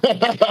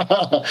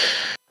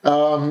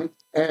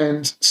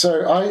 And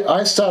so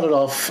I started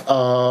off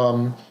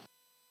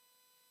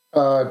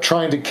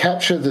trying to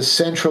capture the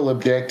central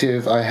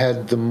objective. I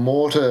had the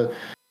mortar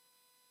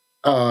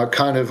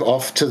kind of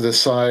off to the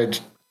side,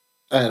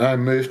 and I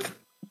moved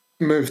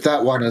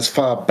that one as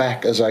far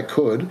back as I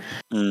could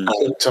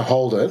to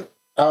hold it.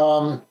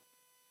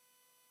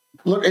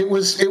 Look, it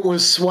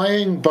was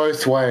swaying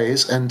both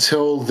ways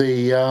until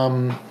the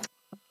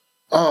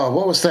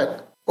what was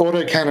that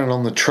autocannon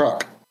on the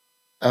truck?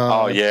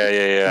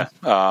 Yeah.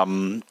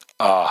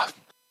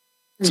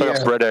 It's like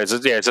a Breda.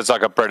 It's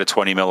like a Breda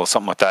 20 mil or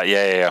something like that.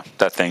 Yeah.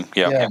 That thing.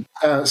 Yeah.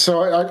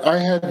 So I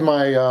had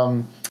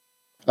my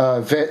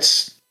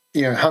vets,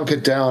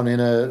 hunkered down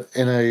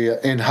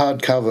in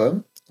hard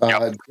cover,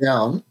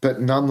 down,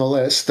 but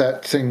nonetheless,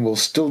 that thing will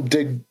still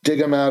dig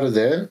them out of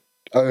there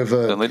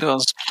over. Certainly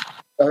does.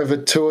 Over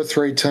 2 or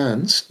 3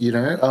 turns.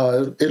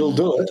 It'll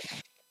do it.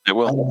 It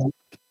will.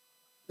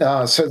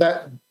 So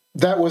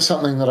that was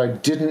something that I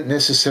didn't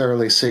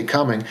necessarily see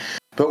coming.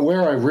 But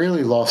where I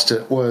really lost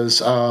it was,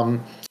 he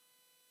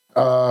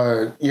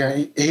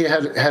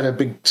had a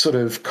big sort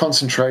of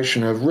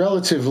concentration of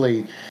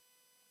relatively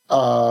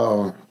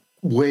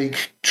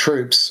weak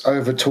troops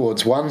over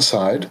towards one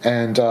side,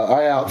 and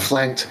I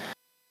outflanked,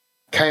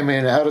 came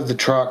in out of the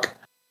truck,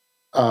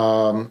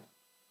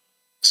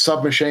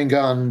 submachine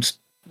gunned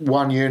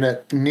one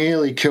unit,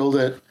 nearly killed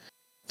it.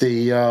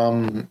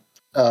 The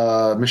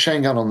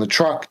machine gun on the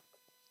truck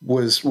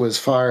was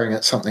firing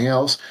at something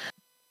else.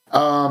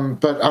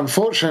 But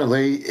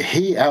unfortunately,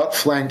 he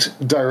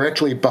outflanked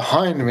directly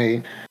behind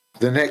me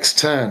the next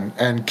turn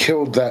and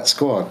killed that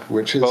squad,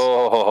 which is...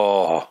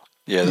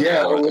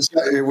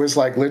 It was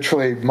like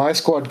literally my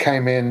squad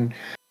came in,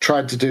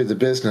 tried to do the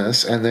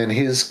business, and then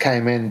his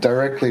came in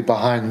directly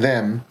behind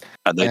them.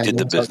 And they did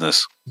the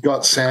business.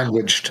 Got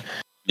sandwiched.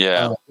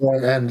 Yeah.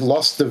 And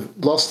lost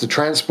the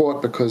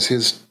transport because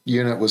his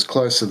unit was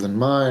closer than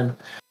mine.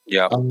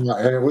 Yeah. And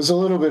it was a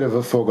little bit of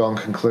a foregone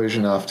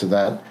conclusion after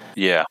that.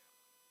 Yeah.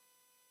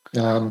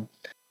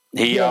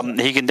 He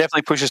can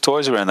definitely push his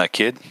toys around, that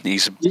kid.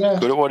 He's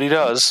good at what he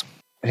does.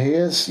 He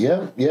is.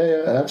 Yeah,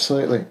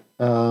 absolutely.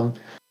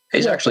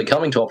 He's actually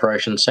coming to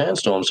Operation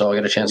Sandstorm, so I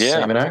get a chance to see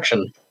him in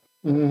action.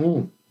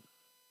 Mm-hmm.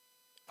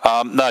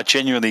 No,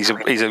 genuinely,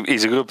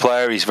 he's a good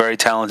player. He's very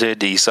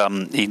talented. He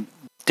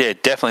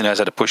definitely knows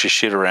how to push his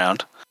shit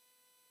around.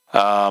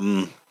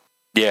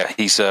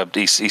 He's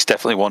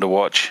definitely one to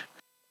watch.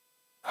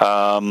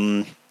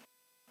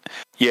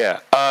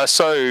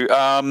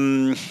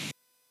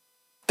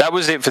 That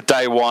was it for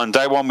day one.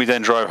 Day one, we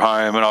then drove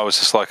home, and I was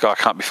just like, I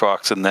can't be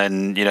fucked. And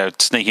then,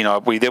 Sneaky and I,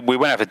 we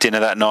went out for dinner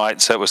that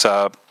night. So it was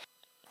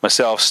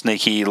myself,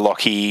 Sneaky,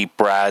 Lockie,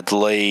 Brad,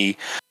 Lee,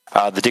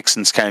 the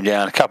Dixons came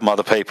down, a couple of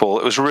other people.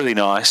 It was really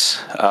nice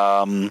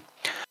to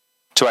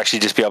actually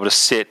just be able to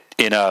sit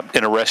in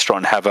a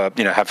restaurant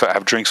and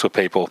have drinks with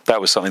people. That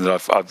was something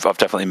that I've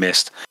definitely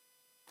missed.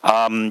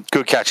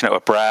 Good catching up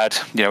with Brad.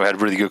 We had a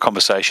really good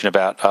conversation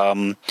about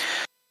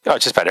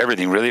just about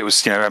everything, really. It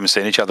was, we haven't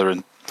seen each other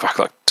in like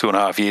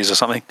 2.5 years or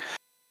something.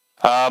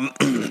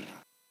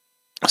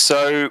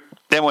 So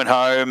then went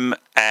home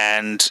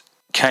and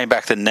came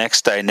back the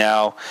next day.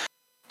 Now,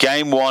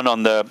 game 4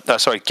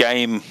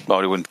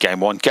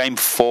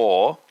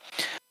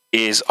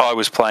 is I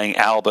was playing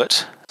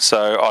Albert,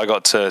 so I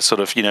got to sort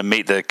of,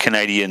 meet the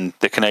Canadian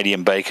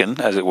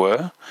bacon, as it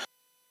were.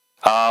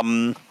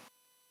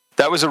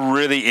 That was a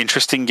really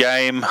interesting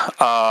game.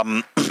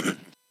 For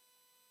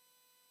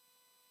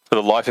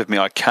the life of me,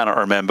 I cannot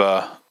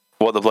remember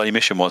what the bloody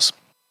mission was.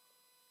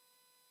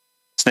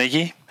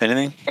 Sneaky,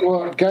 anything?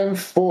 Well, game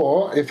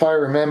 4, if I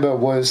remember,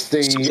 was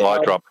the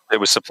supply drop. It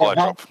was supply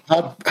drop.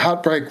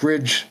 Heartbreak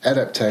Ridge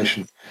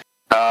adaptation.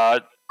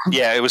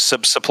 It was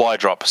supply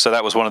drop. So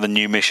that was one of the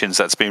new missions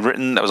that's been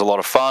written. That was a lot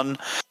of fun.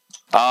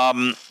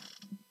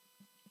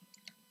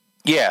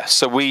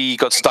 So we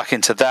got stuck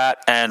into that,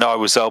 and I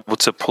was able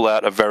to pull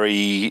out a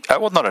very,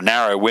 not a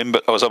narrow win,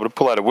 but I was able to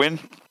pull out a win.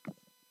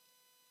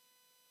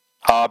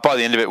 By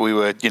the end of it, we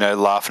were,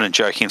 laughing and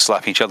joking and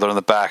slapping each other on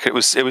the back. It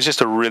was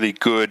just a really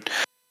good,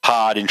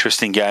 hard,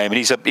 interesting game, and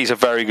he's a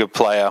very good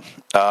player.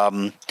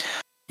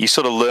 You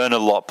sort of learn a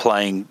lot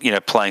playing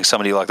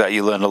somebody like that.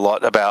 You learn a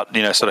lot about,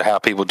 sort of how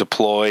people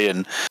deploy,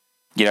 and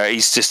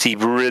he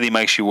really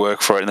makes you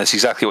work for it, and that's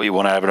exactly what you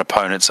want out of an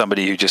opponent,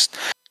 somebody who just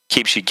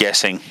keeps you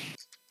guessing.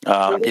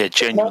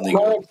 Genuinely.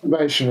 My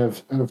observation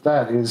of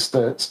that is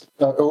that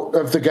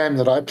of the game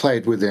that I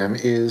played with him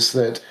is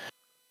that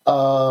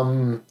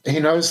he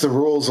knows the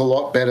rules a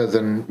lot better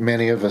than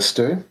many of us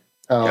do,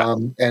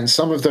 and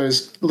some of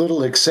those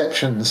little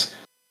exceptions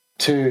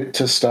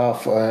to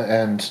stuff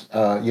and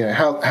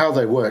how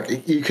they work,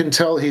 you can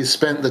tell he's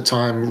spent the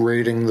time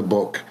reading the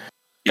book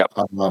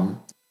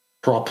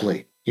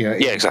properly.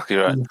 Exactly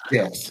right. In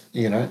depth,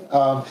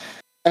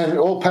 and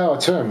all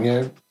power to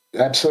him.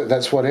 Absolutely,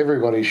 that's what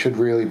everybody should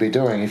really be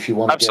doing if you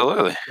want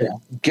to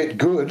get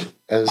good,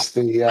 as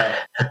the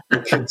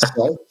kids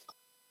say.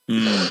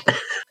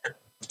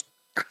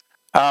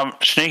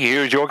 Sneaky,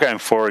 who was your game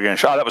 4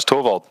 against? Oh, that was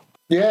Torvald.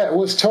 Yeah, it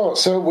was Tor.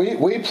 So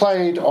we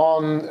played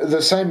on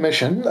the same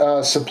mission,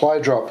 supply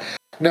drop.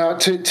 Now,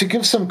 to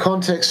give some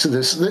context to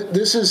this,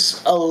 this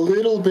is a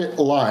little bit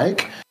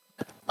like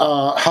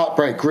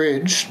Heartbreak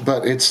Ridge,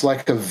 but it's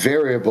like a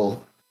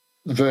variable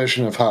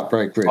version of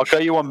Heartbreak Ridge. I'll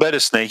tell you one better,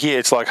 Sneaky.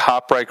 It's like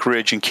Heartbreak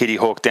Ridge and Kitty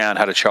Hawk Down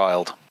had a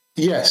child.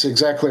 Yes,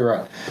 exactly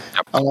right.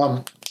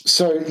 Yep.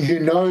 So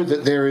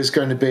that there is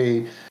going to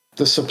be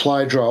the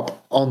supply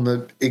drop on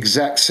the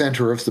exact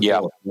center of the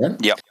board, right?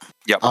 Yep.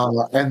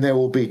 And there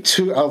will be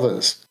 2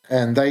 others,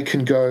 and they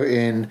can go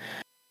in.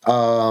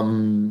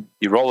 You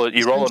roll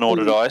an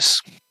order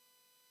dice.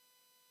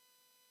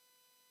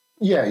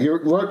 Yeah, you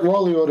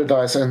roll the order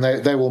dice, and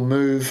they will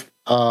move.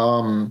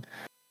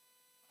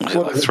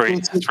 Like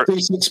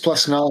 3d6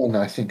 plus 9,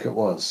 I think it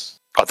was.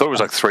 I thought it was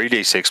like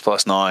 3d6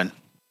 plus 9.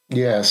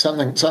 Yeah,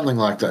 something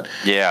like that.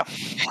 Yeah.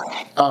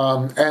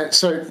 And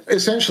so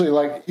essentially,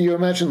 like, you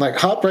imagine, like,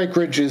 Heartbreak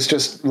Ridge is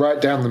just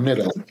right down the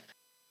middle.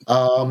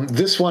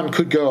 This one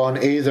could go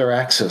on either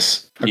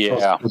axis.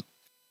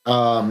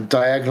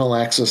 Diagonal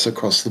axis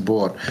across the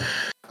board.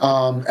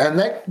 And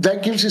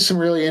that gives you some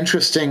really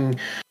interesting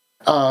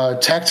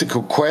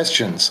tactical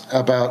questions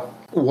about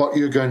what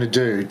you're going to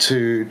do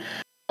to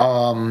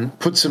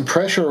put some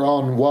pressure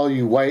on while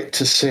you wait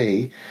to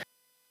see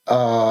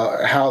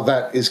how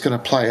that is going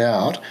to play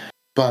out,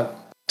 but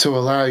to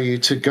allow you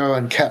to go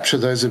and capture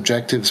those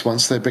objectives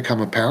once they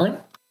become apparent.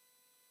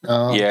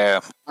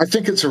 I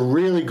think it's a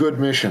really good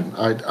mission.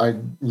 I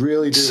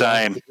really do.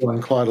 Same. Like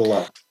it quite a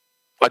lot.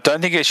 I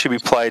don't think it should be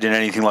played in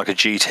anything like a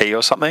GT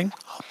or something,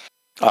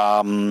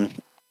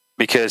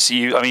 because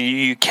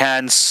you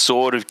can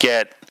sort of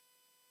get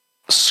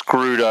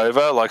screwed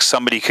over. Like,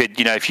 somebody could,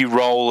 if you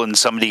roll and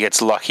somebody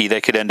gets lucky,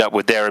 they could end up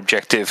with their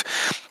objective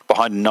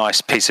behind a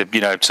nice piece of,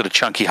 sort of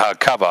chunky hard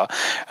cover,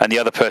 and the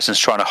other person's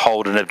trying to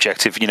hold an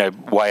objective,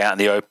 way out in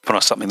the open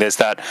or something. There's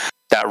that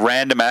that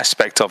random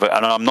aspect of it,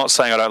 and I'm not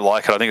saying I don't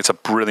like it. I think it's a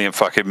brilliant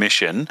fucking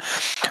mission,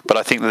 but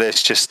I think that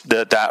there's just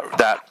the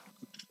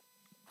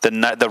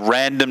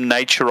random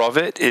nature of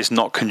it is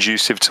not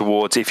conducive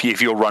towards if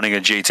you're running a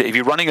GT. If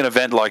you're running an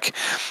event like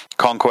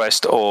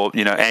Conquest or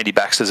Andy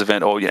Baxter's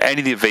event or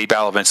any of the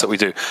V-Bal events that we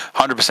do,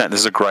 100%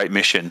 this is a great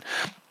mission.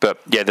 But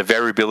yeah, the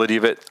variability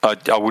of it,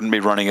 I wouldn't be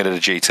running it at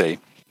a GT.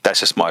 That's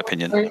just my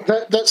opinion.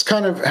 That's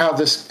kind of how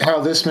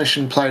this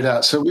mission played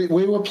out. So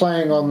we were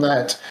playing on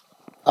that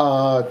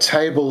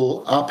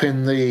table up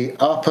in the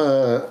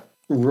upper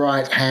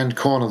right-hand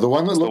corner, the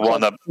one that looked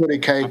like a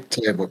 40K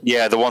table.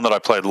 Yeah, the one that I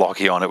played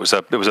Lockie on. It was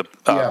a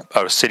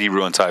city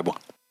ruin table.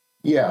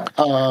 Yeah.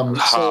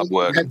 Hard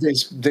work. It had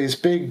these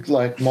big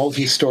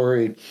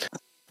multi-story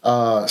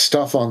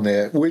stuff on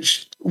there,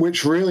 which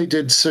really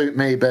did suit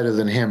me better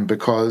than him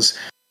because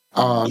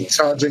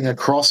charging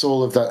across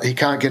all of that, he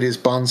can't get his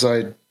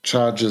bonsai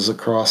charges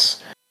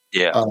across.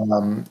 Yeah.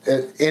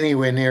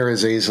 Anywhere near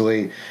as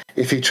easily.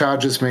 If he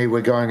charges me,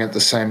 we're going at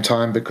the same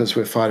time because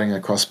we're fighting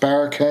across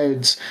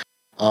barricades.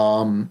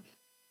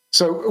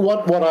 So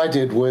what I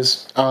did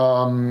was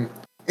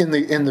in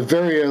the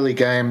very early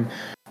game,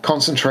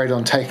 concentrate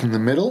on taking the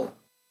middle.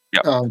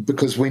 Yep.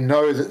 Because we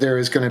know that there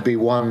is going to be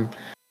one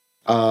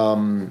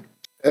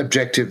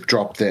objective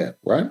drop there,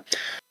 right?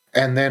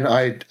 And then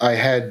I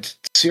had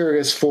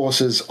serious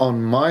forces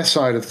on my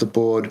side of the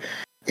board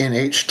in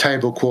each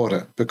table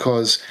quarter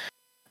because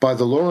by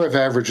the law of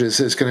averages,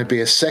 there's going to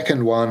be a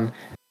second one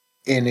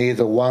in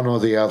either one or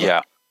the other.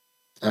 Yeah.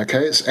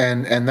 Okay.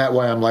 And that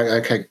way I'm like,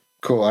 okay,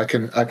 cool. I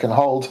can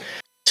hold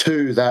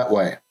two that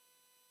way.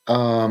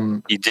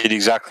 You did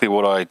exactly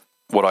what I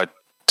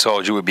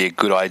told you would be a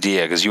good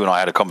idea because you and I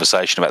had a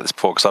conversation about this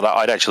before. Because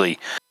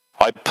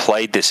I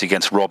played this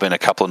against Robin a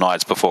couple of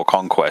nights before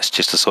Conquest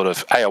just to sort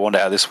of, hey, I wonder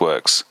how this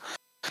works.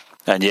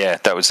 And yeah,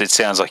 it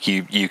sounds like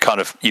you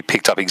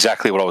picked up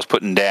exactly what I was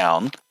putting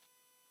down.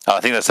 I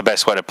think that's the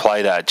best way to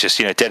play that. Just,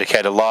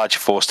 dedicate a large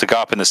force to go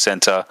up in the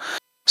center,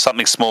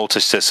 something small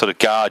to sort of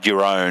guard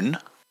your own,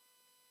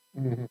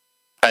 and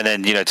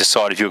then,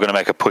 decide if you're going to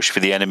make a push for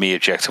the enemy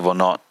objective or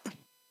not.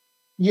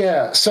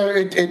 Yeah, so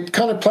it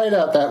kind of played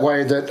out that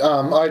way that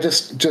I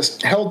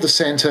just held the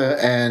center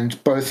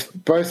and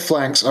both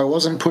flanks. I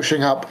wasn't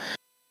pushing up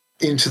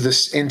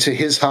into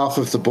his half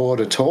of the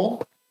board at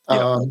all.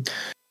 Yeah.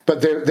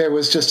 But there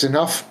was just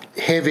enough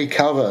heavy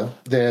cover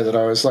there that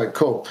I was like,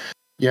 cool,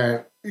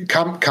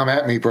 come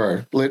at me,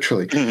 bro,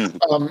 literally.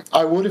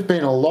 I would have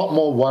been a lot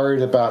more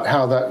worried about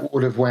how that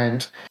would have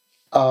went,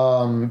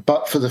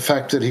 but for the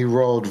fact that he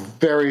rolled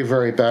very,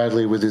 very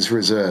badly with his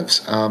reserves.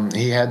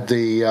 He had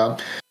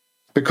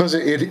because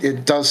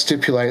it does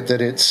stipulate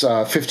that it's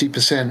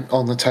 50%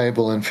 on the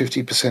table and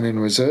 50% in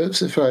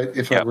reserves, if I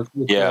recall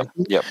correctly.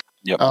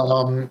 Yep.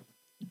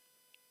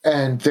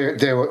 And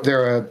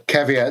there are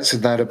caveats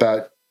in that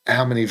about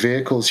how many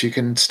vehicles you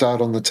can start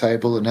on the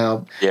table and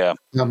how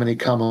many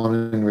come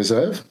on in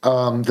reserve.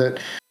 That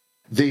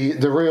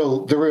the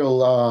real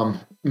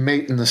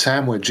meat in the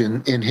sandwich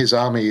in his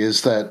army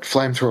is that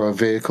flamethrower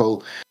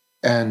vehicle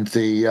and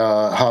the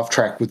half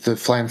track with the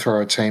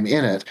flamethrower team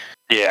in it.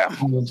 Yeah,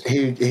 and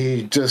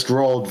he just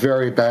rolled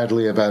very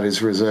badly about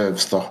his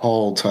reserves the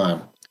whole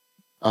time.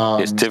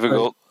 It's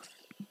difficult.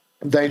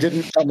 They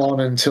didn't come on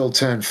until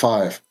turn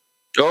 5.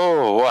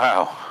 Oh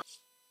wow!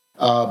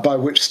 By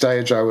which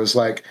stage I was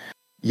like,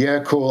 "Yeah,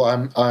 cool.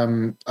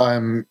 I'm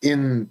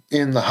in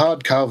the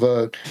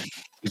hardcover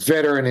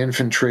veteran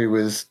infantry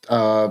with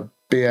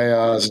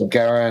BARs and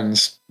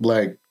Garans.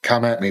 Like,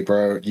 come at me,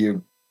 bro.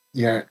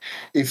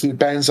 If you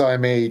banzai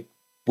me,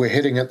 we're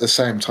hitting at the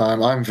same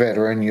time. I'm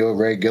veteran, you're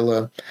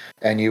regular,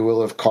 and you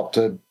will have copped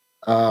a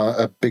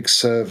big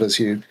serve as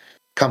you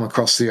come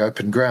across the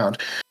open ground."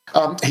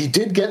 He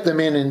did get them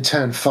in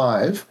turn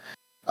 5.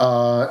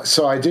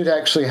 So I did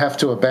actually have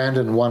to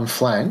abandon one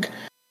flank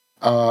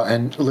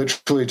and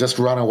literally just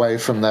run away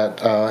from that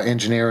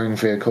engineering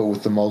vehicle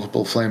with the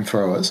multiple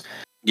flamethrowers.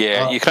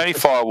 Yeah, you can only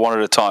fire one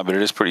at a time, but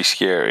it is pretty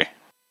scary.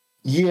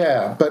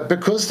 Yeah, but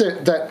because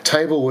that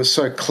table was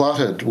so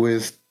cluttered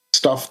with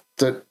stuff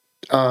that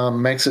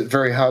makes it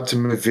very hard to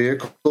move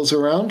vehicles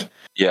around.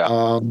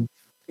 Yeah.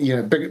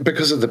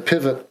 Because of the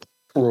pivot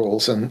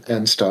rules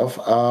and stuff,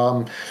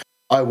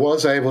 I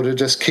was able to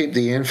just keep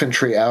the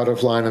infantry out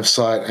of line of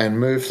sight and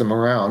move them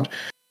around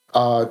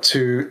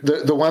to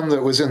the one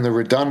that was in the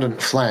redundant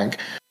flank.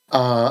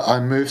 I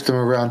moved them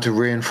around to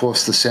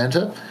reinforce the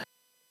center.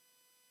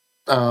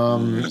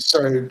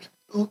 So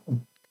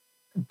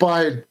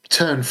by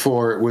turn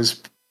 4, it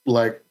was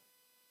like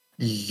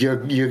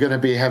you're going to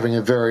be having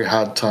a very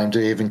hard time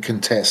to even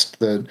contest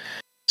the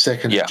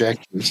second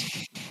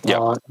objectives.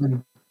 Yeah.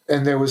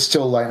 And there was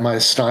still like my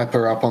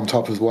sniper up on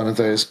top of one of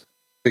those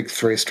big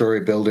 3-story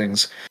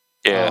buildings,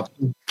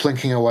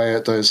 plinking away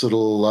at those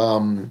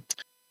little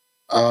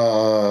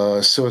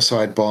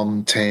suicide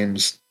bomb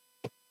teams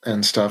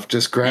and stuff.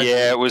 Just grabbing.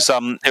 Yeah, it was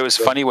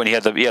funny when he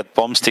had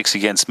bomb sticks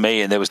against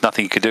me, and there was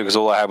nothing he could do because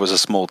all I had was a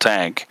small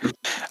tank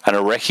and a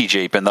recce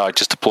jeep, and I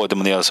just deployed them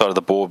on the other side of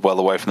the board, well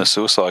away from the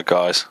suicide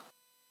guys.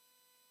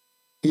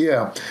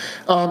 Yeah.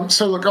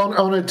 So look,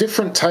 on a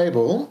different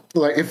table,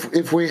 like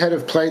if we had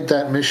have played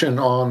that mission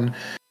on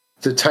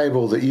the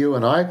table that you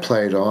and I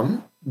played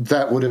on,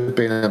 that would have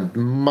been a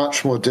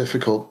much more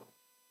difficult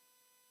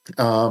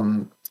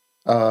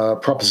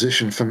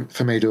proposition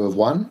for me to have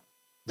won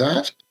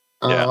that.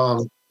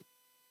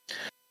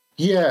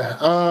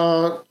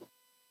 Yeah.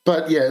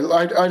 But yeah,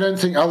 I don't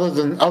think other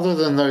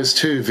than those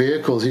two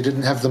vehicles, he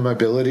didn't have the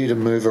mobility to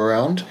move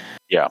around.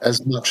 Yeah.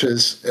 As much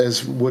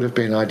as would have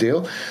been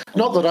ideal.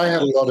 Not that I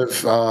had a lot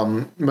of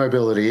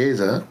mobility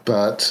either,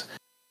 but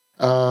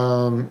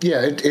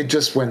it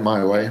just went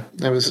my way.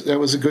 It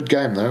was a good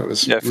game though. It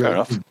was fair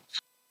enough.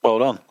 Well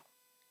done.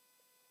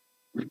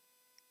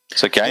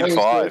 So game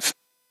 5.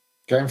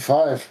 Game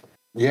 5.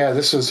 Yeah,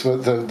 this was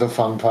the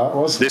fun part,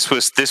 wasn't it?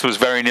 This was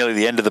very nearly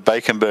the end of the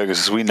bacon burgers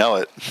as we know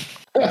it.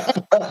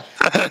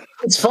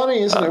 It's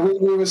funny, isn't it?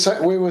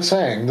 We were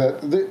saying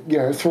that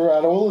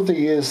throughout all of the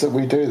years that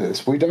we do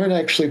this, we don't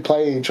actually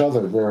play each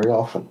other very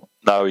often.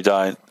 No, we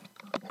don't.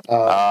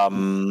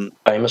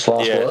 Famous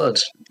last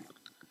words.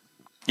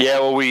 Yeah,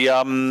 well, we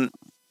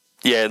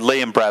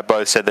Lee and Brad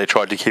both said they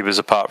tried to keep us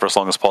apart for as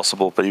long as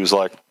possible, but he was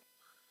like,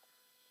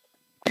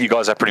 "You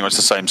guys have pretty much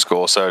the same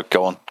score, so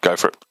go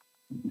for it."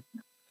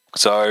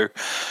 So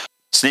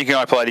Sneaky and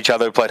I played each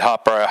other. We played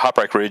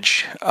Heartbreak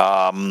Ridge.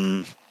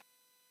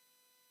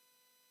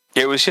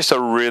 It was just a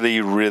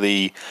really,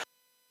 really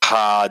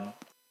hard,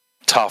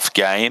 tough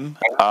game.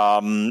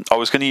 I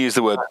was going to use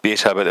the word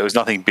bitter, but there was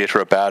nothing bitter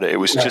about it. It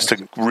was just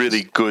a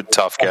really good,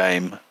 tough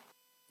game.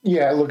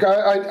 Yeah, look,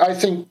 I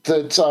think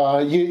that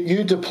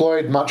you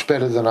deployed much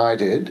better than I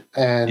did,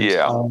 and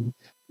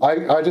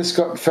I just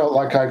felt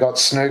like I got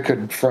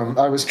snookered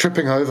I was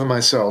tripping over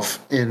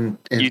myself in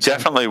You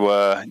definitely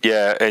were,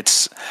 yeah.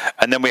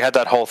 And then we had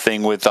that whole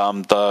thing with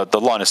the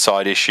line of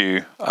sight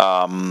issue.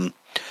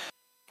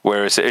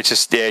 Whereas it's a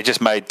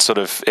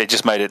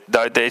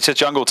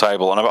jungle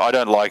table, and I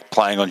don't like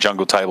playing on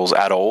jungle tables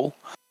at all.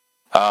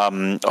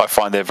 I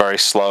find they're very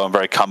slow and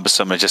very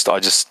cumbersome.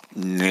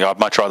 I'd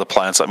much rather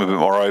play on something a bit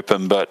more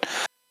open. But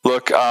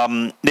look,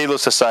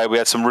 needless to say, we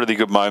had some really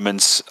good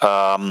moments.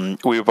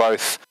 We were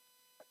both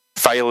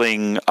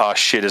failing our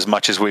shit as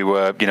much as we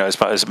were,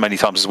 as many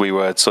times as we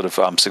were sort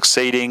of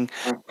succeeding.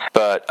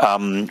 But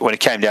when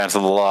it came down to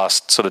the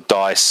last sort of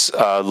dice,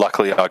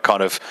 luckily I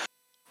kind of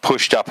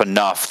pushed up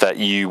enough that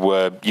you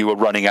were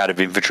running out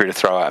of infantry to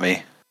throw at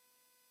me.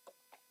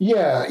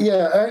 Yeah.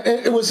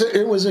 It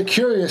was a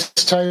curious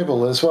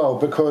table as well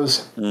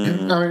because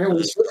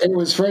it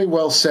was very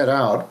well set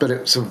out, but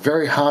it was a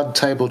very hard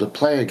table to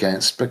play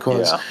against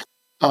because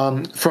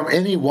from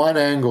any one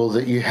angle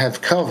that you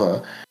have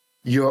cover,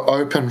 you're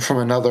open from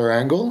another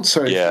angle.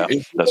 So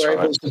if you're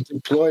able to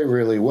deploy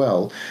really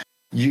well,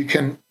 you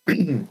can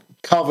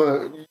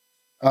cover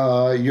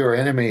your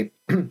enemy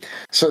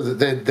so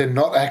that they're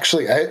not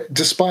actually,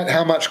 despite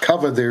how much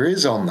cover there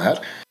is on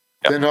that,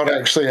 they're not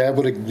actually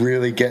able to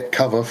really get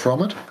cover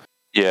from it.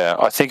 Yeah,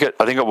 I think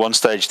at one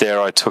stage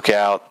there I took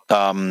out,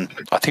 I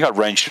think I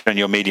ranged on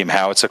your medium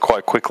howitzer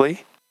quite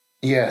quickly.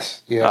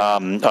 Yes, yeah.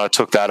 I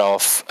took that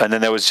off, and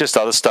then there was just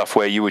other stuff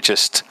where you were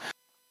just,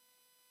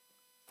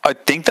 I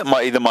think that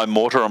either my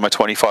mortar or my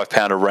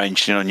 25-pounder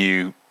ranged in on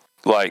you,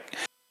 like,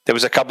 there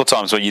was a couple of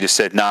times where you just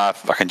said, "Nah,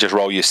 I can just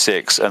roll you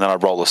 6," and then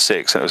I'd roll a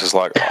 6, and it was just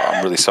like,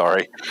 I'm really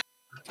sorry.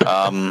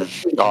 All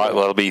right,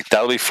 well,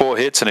 that'll be 4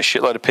 hits and a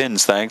shitload of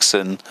pins, thanks.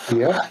 And it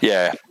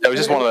was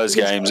just one of those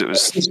games. It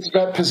was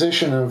that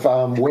position of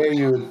where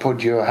you would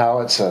put your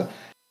howitzer,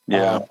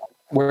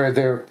 where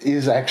there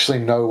is actually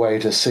no way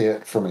to see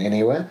it from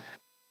anywhere.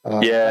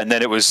 And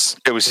then it was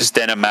just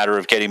then a matter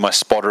of getting my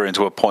spotter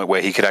into a point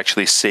where he could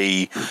actually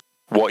see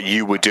what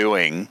you were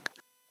doing.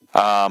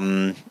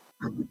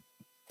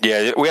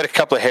 Yeah, we had a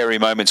couple of hairy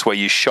moments where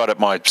you shot at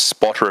my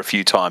spotter a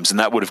few times, and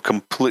that would have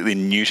completely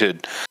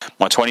neutered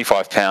my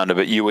 25-pounder,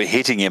 but you were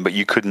hitting him, but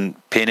you couldn't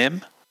pin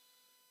him.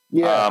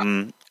 Yeah.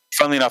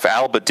 Funnily enough,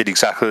 Albert did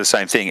exactly the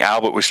same thing.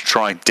 Albert was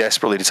trying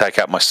desperately to take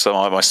out my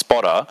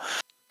spotter,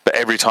 but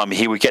every time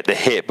he would get the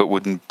hit, but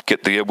wouldn't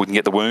get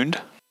the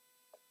wound.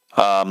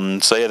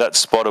 That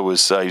spotter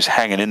was he was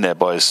hanging in there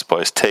by his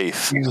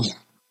teeth.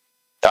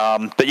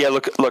 But yeah,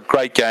 look,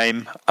 great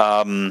game.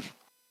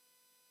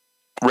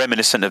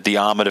 Reminiscent of the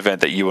Armoured event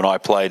that you and I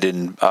played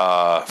in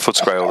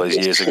Footscray all those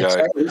years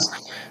ago.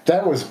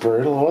 That was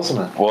brutal,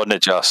 wasn't it? Wasn't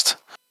it just?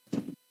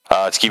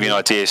 To give you an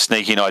idea,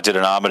 Sneaky and I did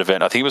an Armoured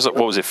event. I think it was,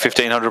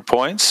 1,500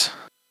 points?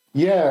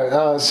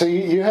 Yeah, so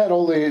you had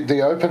all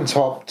the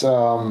open-topped...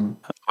 Four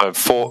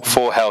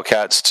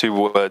Hellcats,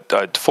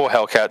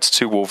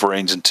 2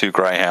 Wolverines, and 2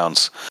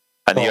 Greyhounds.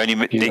 And the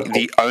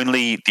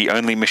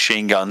only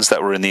machine guns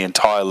that were in the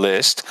entire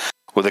list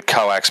were the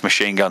coax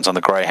machine guns on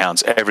the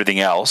Greyhounds. Everything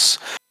else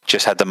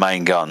just had the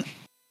main gun.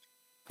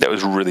 That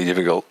was really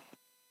difficult.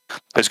 It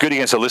was good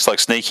against a list like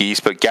Sneaky's,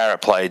 but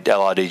Garrett played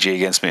LRDG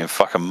against me and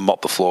fucking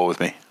mopped the floor with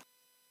me.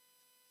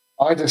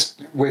 I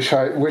just wish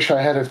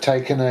I had have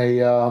taken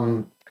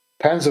a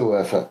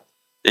Panzerwerfer.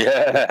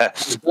 Yeah,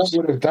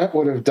 that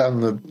would have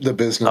done the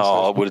business.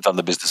 Oh, it would have done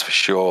the business for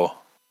sure.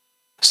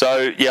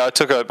 So yeah, I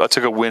took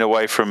a win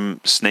away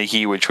from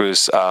Sneaky, which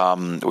was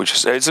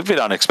it's a bit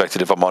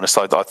unexpected, if I'm honest.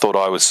 I thought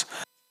I was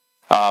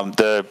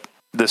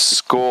the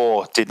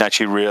score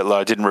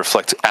didn't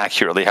reflect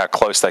accurately how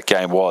close that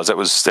game was. That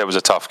was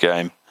a tough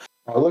game.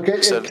 Look,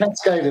 it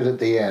cascaded at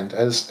the end,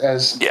 as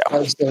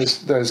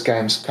those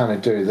games kind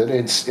of do. That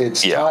it's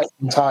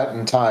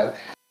tight,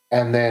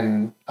 and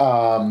then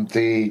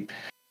the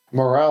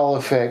morale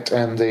effect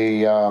and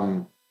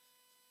the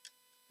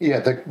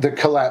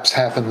collapse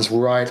happens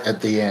right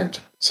at the end.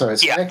 So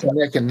it's neck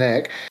and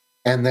neck,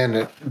 and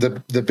then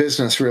the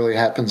business really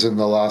happens in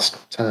the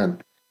last turn.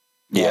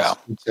 Yeah.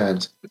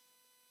 Turns.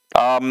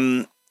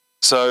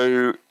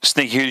 So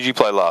Sneaky, who did you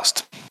play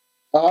last?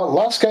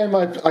 Last game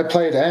I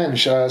played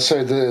Ange, so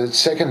the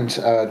second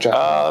Japanese.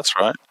 That's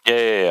right.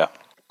 Yeah.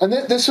 And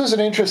this was an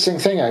interesting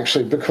thing,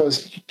 actually,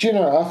 because,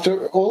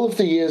 after all of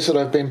the years that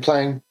I've been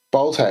playing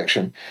Bolt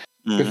Action,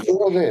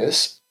 before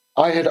this,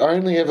 I had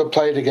only ever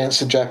played against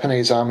the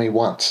Japanese army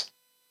once.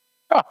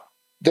 Oh.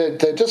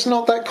 They're just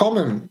not that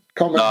common.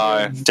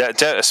 No,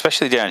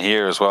 especially down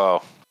here as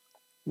well.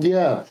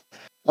 Yeah.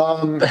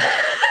 I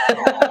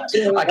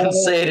can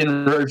see it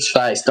in Rube's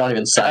face. Don't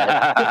even say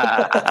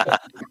it.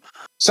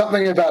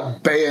 Something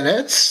about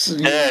bayonets.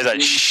 Yeah,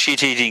 that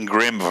shit-eating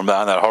grim from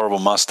behind that horrible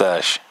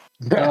mustache.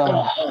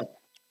 Oh,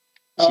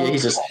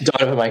 Jesus,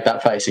 don't ever make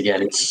that face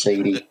again. It's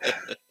seedy.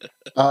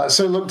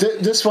 So look,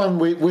 this one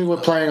we were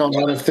playing on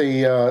one of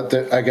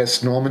the I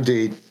guess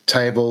Normandy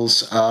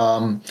tables,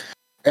 and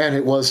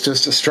it was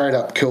just a straight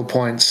up kill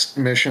points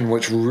mission,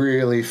 which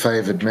really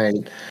favoured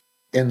me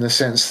in the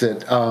sense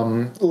that,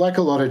 like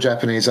a lot of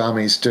Japanese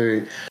armies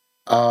do,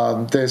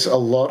 there's a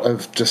lot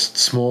of just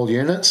small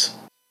units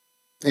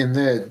in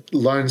there,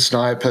 lone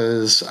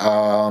snipers,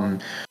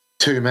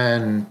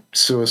 two-man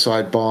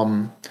suicide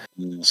bomb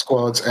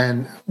squads,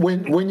 and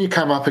when you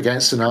come up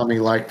against an army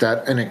like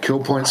that in a kill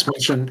points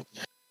mission,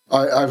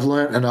 I've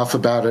learned enough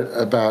about it,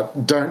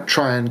 about don't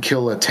try and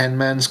kill a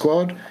 10-man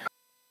squad,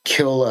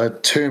 kill a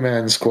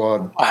two-man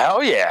squad.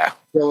 Hell yeah.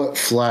 Kill it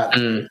flat.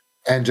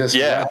 And just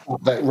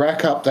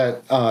rack up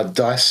that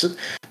dice,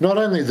 not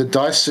only the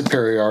dice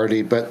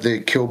superiority, but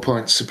the kill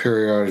point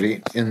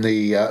superiority in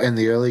the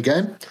early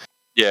game.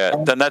 Yeah,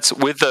 and that's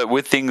with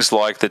things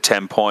like the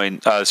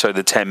 10-man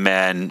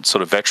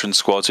sort of veteran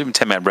squads, even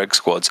 10-man reg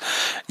squads.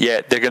 Yeah,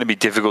 they're going to be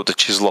difficult to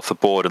chisel off the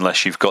board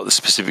unless you've got the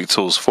specific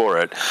tools for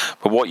it.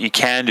 But what you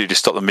can do to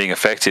stop them being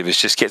effective is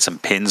just get some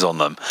pins on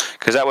them,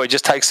 because that way it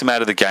just takes them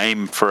out of the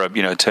game for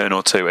a turn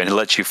or two, and it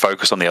lets you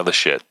focus on the other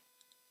shit.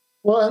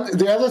 Well,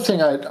 the other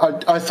thing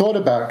I thought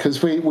about,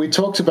 because we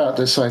talked about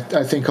this,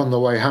 I think, on the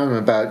way home,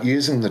 about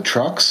using the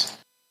trucks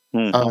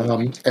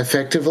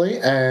effectively,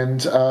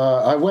 and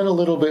I went a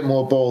little bit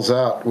more balls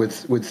out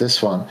with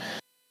this one.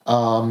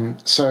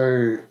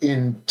 So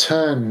in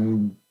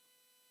turn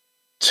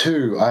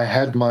 2, I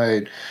had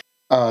my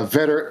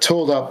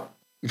tooled up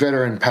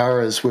veteran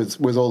paras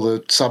with all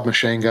the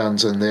submachine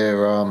guns and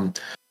their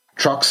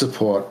truck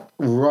support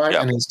right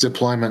in its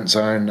deployment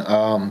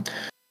zone.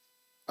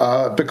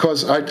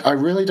 Because I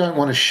really don't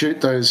want to shoot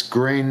those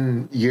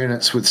green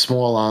units with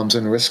small arms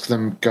and risk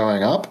them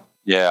going up.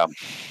 Yeah.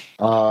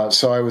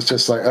 So I was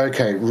just like,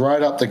 okay,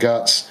 right up the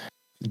guts,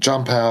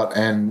 jump out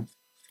and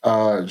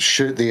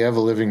shoot the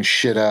ever-living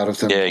shit out of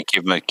them. Yeah,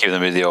 give them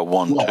the old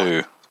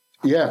 1-2.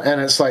 Yeah,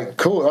 and it's like,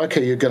 cool,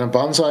 okay, you're going to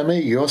bonsai me?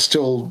 You're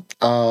still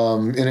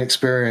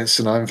inexperienced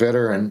and I'm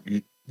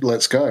veteran.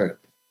 Let's go.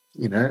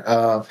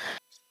 And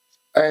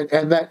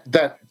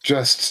that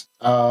just...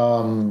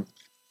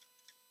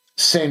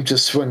 seemed to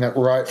swing it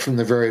right from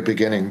the very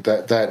beginning.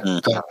 That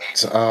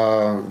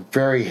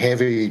very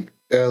heavy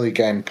early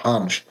game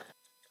punch,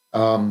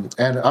 and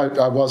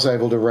I was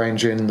able to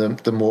range in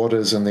the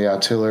mortars and the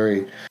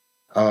artillery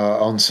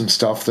on some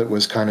stuff that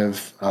was kind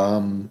of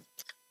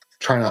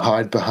trying to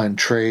hide behind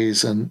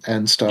trees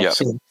and stuff. Yep.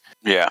 So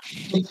yeah,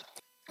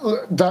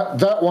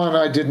 that one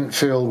I didn't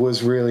feel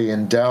was really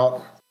in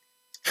doubt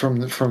from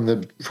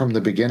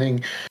the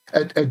beginning.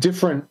 A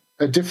different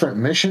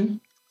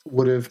mission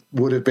would have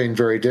been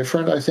very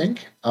different, I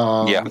think.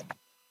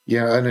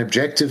 An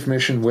objective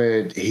mission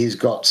where he's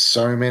got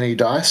so many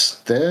dice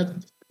there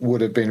would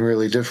have been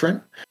really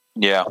different.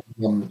 Yeah.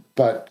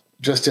 But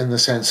just in the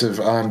sense of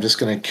I'm just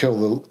going to kill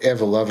the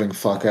ever-loving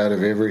fuck out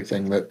of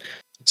everything that...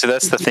 So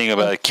that's the thing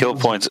about kill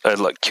points.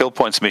 Kill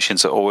points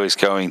missions are always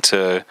going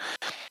to...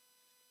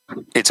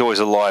 It's always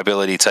a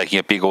liability taking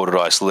a big order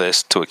dice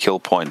list to a kill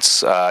points,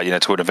 to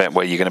an event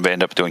where you're going to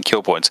end up doing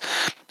kill points.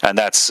 And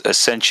that's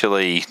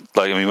essentially,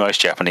 most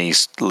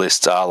Japanese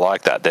lists are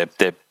like that.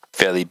 They're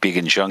fairly big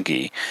and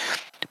chunky,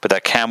 but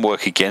that can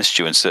work against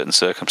you in certain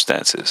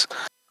circumstances.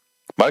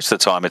 Most of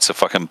the time, it's a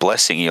fucking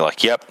blessing. You're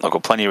like, yep, I've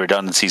got plenty of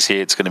redundancies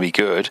here. It's going to be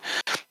good.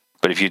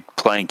 But if you're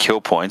playing kill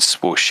points,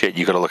 well, shit,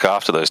 you've got to look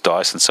after those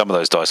dice, and some of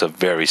those dice are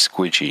very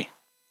squidgy.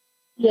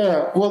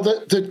 Yeah, well,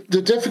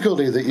 the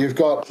difficulty that you've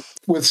got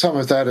with some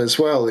of that as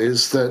well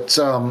is that,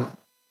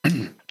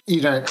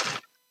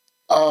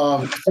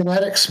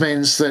 fanatics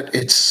means that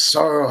it's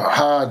so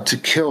hard to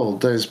kill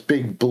those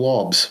big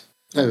blobs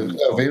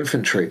of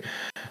infantry.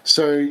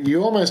 So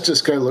you almost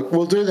just go, look,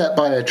 we'll do that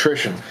by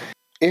attrition.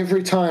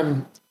 Every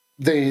time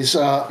these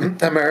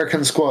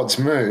American squads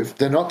move,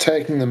 they're not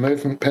taking the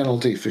movement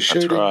penalty for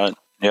shooting. That's right.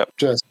 Yep.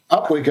 Just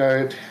up we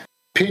go,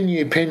 pin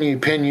you, pin you,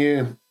 pin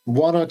you.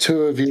 One or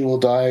two of you will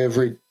die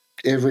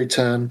every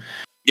turn.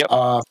 Yep.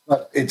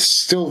 But it's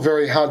still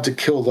very hard to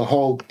kill the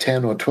whole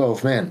 10 or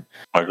 12 men.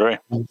 I agree.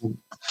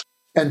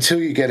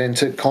 Until you get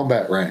into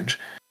combat range.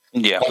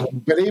 Yeah.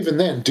 But even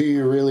then, do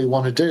you really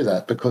want to do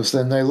that? Because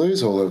then they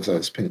lose all of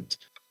those pins.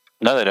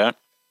 No, they don't.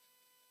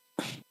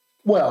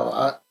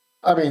 Well,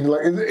 I mean,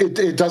 like,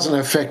 it doesn't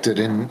affect it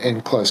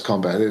in close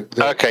combat.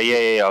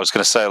 Okay, yeah. I was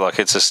going to say, like,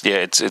 it's just,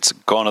 it's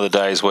gone are the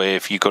days where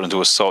if you got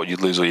into assault,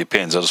 you'd lose all your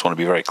pins. I just want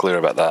to be very clear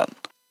about that.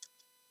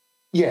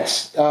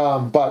 Yes,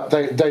 but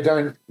they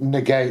don't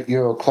negate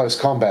your close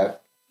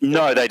combat.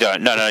 No, they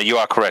don't. No, you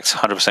are correct.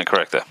 100%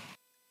 correct there.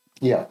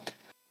 Yeah.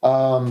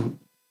 So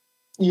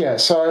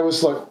I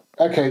was like,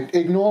 okay,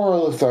 ignore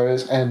all of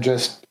those and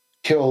just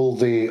kill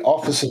the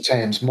officer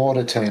teams,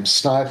 mortar teams,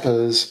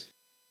 snipers,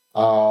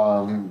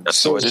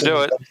 that's the way to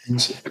do it.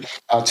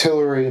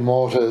 Artillery,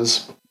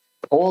 mortars,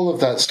 all of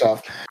that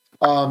stuff.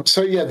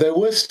 There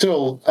were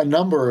still a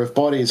number of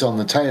bodies on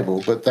the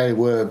table, but they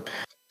were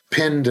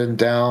pinned and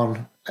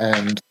down.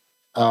 And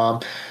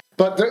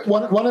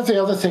one of the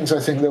other things I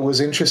think that was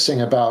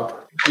interesting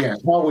about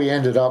how we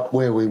ended up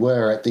where we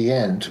were at the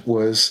end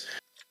was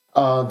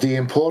the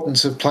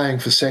importance of playing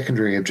for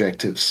secondary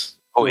objectives.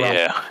 Oh,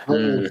 yeah.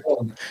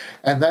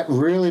 And that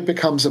really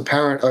becomes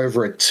apparent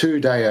over a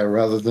 2-dayer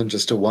rather than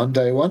just a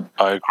 1-day one.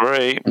 I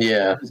agree.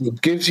 Yeah.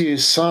 It gives you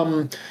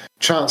some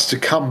chance to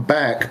come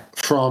back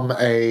from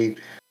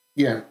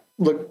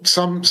look,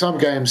 some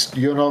games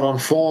you're not on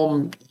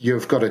form,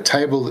 you've got a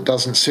table that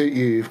doesn't suit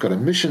you, you've got a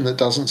mission that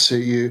doesn't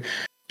suit you,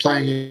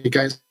 playing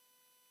against...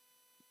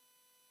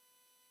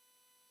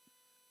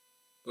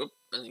 I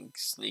think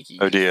Sneaky...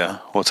 Oh,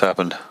 dear. What's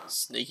happened?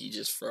 Sneaky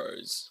just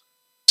froze.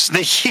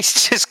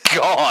 Sneaky's just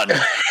gone.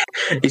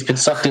 He's been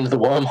sucked into the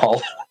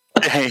wormhole.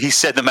 He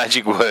said the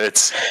magic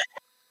words.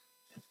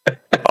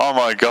 Oh,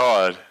 my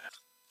God.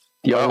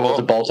 The overlords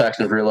of Boltax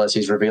have realised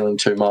he's revealing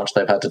too much.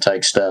 They've had to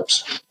take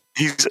steps.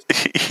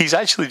 He's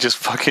actually just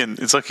fucking...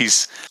 It's like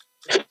he's...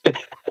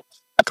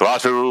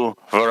 Klaatu,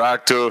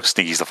 Varaktu.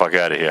 Sneaky's the fuck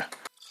out of here.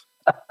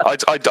 I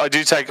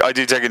do take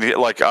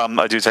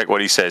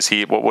what he says.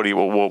 What he's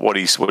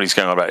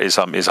going on about is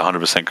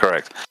 100%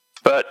 correct.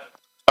 But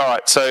all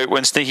right, so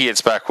when Sneaky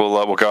gets back,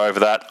 we'll go over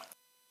that.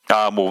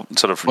 We'll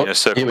sort of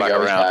circle back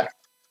around. Back.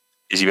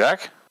 Is he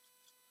back?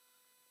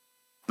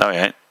 No, he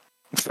ain't.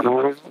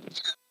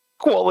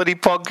 Quality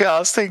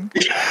podcasting.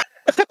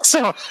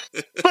 So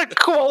the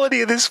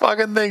quality of this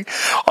fucking thing.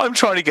 I'm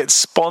trying to get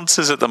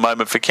sponsors at the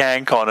moment for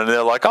CanCon, and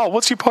they're like, "Oh,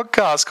 what's your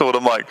podcast called?"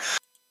 I'm like,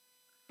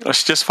 I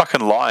should just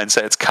fucking lie and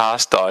say it's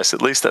Cast Dice.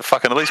 At least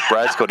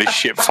Brad's got his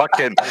shit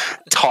fucking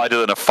tighter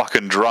than a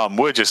fucking drum.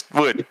 We're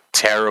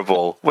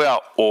terrible. We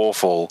are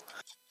awful.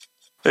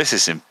 This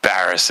is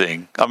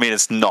embarrassing. I mean,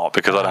 it's not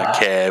because I don't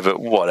care, but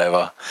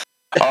whatever.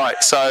 All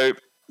right, so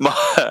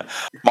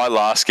my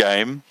last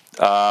game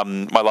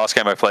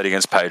I played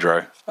against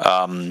Pedro.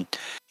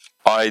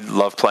 I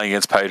love playing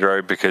against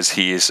Pedro because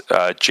he is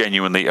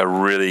genuinely a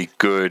really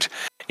good,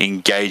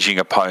 engaging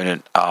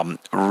opponent.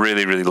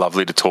 Really, really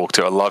lovely to talk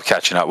to. I love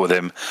catching up with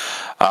him.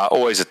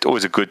 Always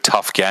a good,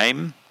 tough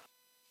game.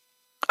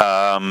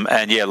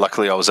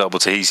 Luckily I was able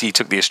to. He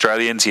took the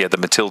Australians. He had the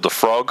Matilda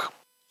Frog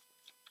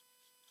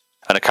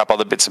and a couple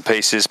other bits and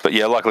pieces. But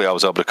yeah, luckily I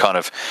was able to kind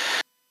of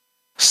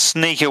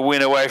sneak a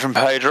win away from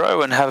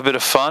Pedro and have a bit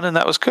of fun, and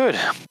that was good.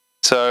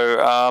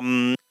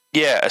 So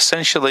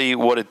essentially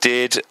what it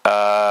did,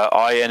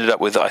 I ended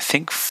up with, I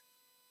think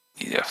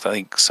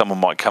someone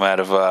might come out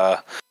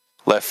of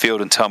left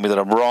field and tell me that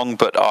I'm wrong,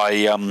 but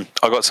I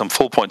got some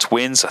full points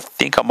wins. I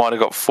think I might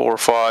have got 4 or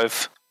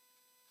 5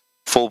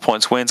 full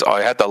points wins.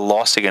 I had the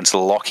loss against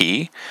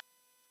Lockie,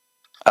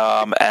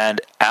 and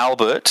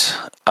Albert,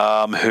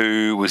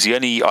 who was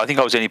I think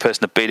I was the only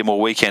person to beat him all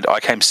weekend. I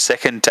came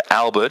second to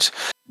Albert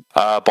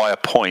by a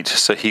point,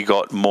 so he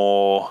got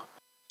more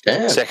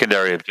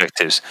secondary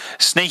objectives.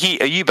 Sneaky,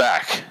 are you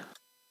back?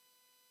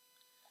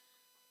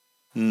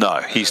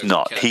 No, he's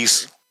not.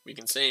 We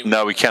can see him.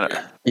 No, we cannot.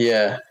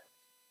 Yeah.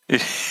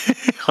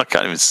 I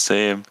can't even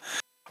see him.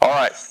 All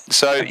right,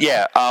 so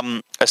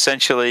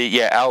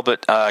essentially,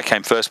 Albert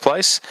came first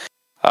place.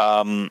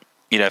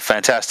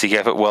 Fantastic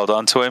effort, well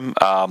done to him.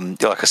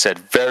 Like I said,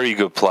 very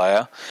good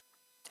player.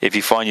 If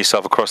you find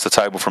yourself across the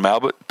table from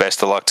Albert,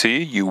 best of luck to you.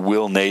 You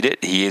will need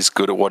it. He is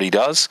good at what he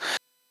does.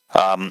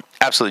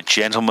 Absolute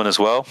gentleman as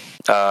well.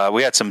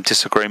 We had some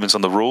disagreements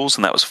on the rules,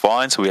 and that was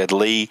fine. So we had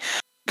Lee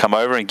come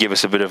over and give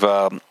us a bit of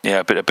a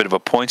bit of a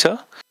pointer.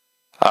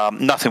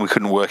 Nothing we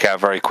couldn't work out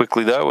very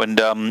quickly though, and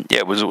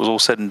it was all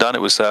said and done.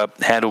 It was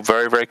handled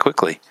very, very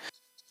quickly.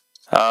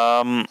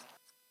 I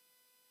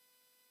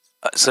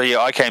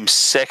came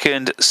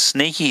second.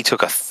 Sneaky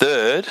took a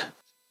third.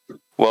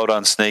 Well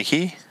done,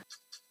 Sneaky.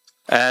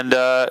 And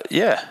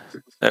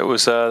it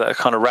was that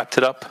kind of wrapped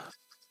it up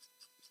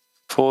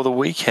for the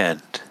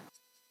weekend.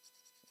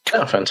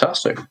 Oh,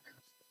 fantastic!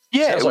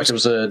 Yeah, Sounds like it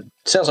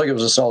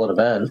was a solid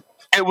event.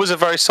 It was a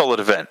very solid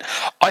event.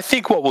 I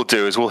think what we'll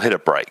do is we'll hit a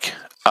break.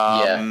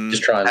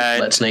 Just try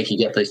and let Sneaky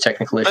get these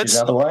technical issues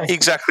out of the way.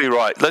 Exactly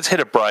right. Let's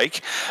hit a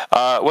break.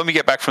 When we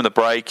get back from the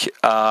break,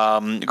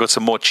 we've got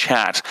some more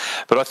chat.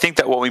 But I think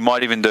that what we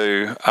might even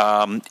do,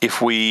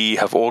 if we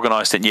have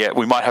organised it yet,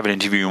 we might have an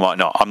interview, we might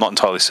not. I'm not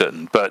entirely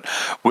certain. But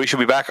we shall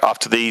be back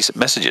after these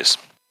messages.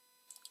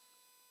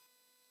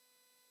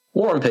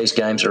 War and Peace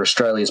Games are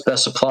Australia's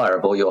best supplier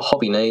of all your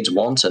hobby needs,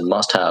 wants and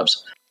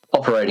must-haves.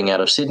 Operating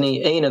out of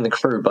Sydney, Ian and the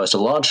crew boast a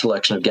large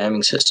selection of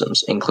gaming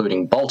systems,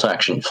 including Bolt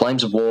Action,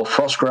 Flames of War,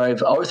 Frostgrave,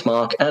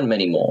 Oathmark, and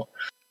many more.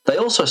 They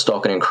also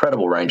stock an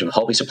incredible range of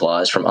hobby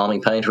supplies from Army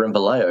Painter and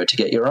Vallejo to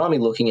get your army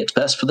looking its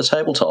best for the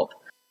tabletop.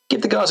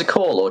 Give the guys a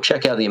call or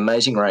check out the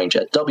amazing range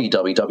at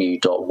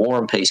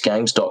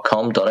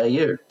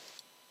www.warandpeacegames.com.au.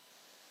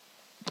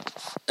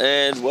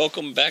 And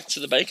welcome back to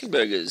the Bacon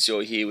Burgers.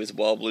 You're here with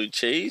Wild Blue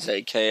Cheese,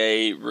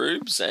 aka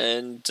Rubes,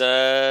 and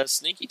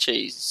Sneaky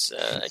Cheese,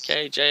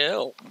 aka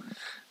JL.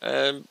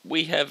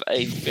 We have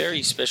a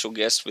very special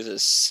guest with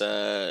us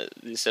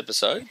this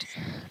episode,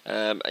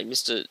 a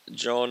Mr.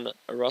 John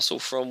Russell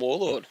from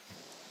Warlord.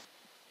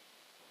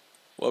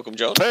 Welcome,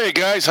 John. Hey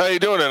guys, how you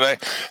doing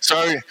tonight?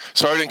 Sorry,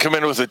 I didn't come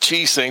in with a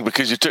cheese thing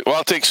because you took. Well,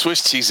 I'll take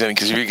Swiss cheese in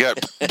because if you got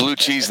blue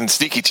cheese and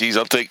Sneaky cheese,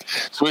 I'll take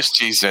Swiss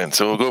cheese in.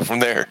 So we'll go from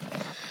there.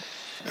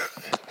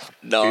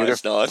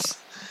 Nice. John.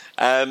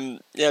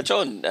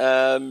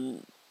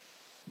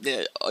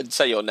 I'd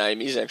say your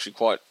name is actually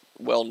quite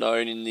well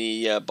known in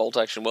the bolt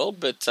action world,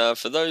 but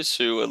for those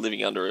who are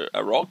living under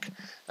a rock,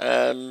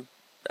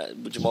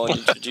 would you mind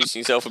introducing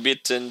yourself a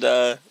bit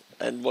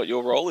and what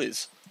your role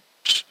is?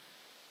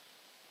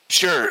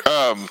 Sure.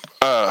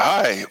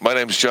 Hi, my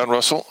name is John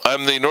Russell.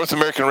 I'm the North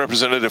American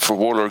representative for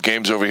Warlord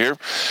Games over here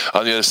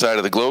on the other side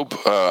of the globe.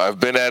 I've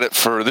been at it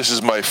this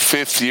is my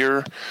 5th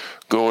year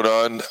going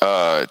on,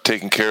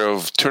 taking care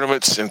of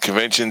tournaments and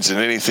conventions and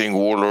anything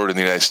Warlord in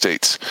the United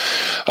States.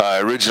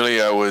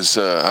 Originally, I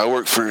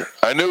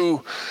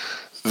knew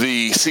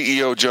the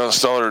CEO, John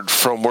Stollard,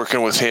 from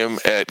working with him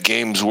at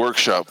Games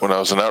Workshop when I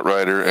was an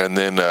Outrider, and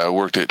then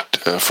did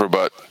that for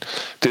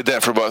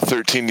about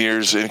 13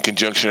 years in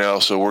conjunction. I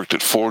also worked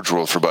at Forge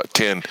World for about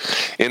 10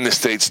 in the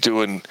States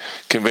doing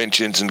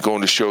conventions and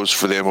going to shows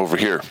for them over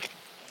here.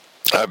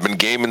 I've been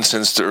gaming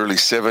since the early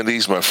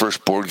 70s. My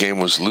first board game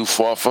was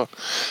Luftwaffe,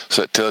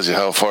 so that tells you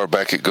how far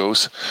back it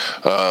goes.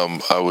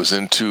 I was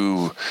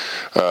into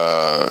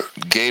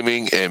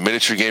gaming and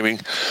miniature gaming.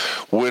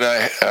 When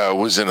I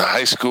was in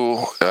high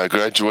school, I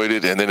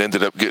graduated and then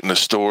ended up getting a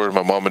store in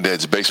my mom and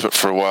dad's basement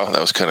for a while.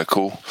 That was kind of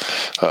cool.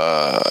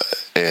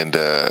 And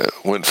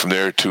went from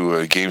there to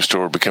a game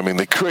store, becoming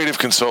the creative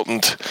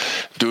consultant,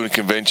 doing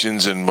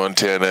conventions in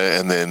Montana,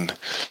 and then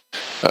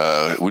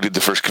we did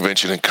the first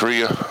convention in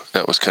Korea.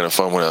 That was kind of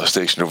fun when I was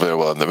stationed over there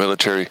while in the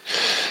military.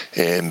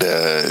 And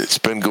it's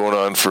been going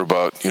on for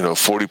about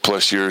 40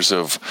 plus years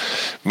of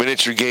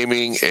miniature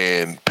gaming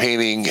and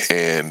painting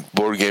and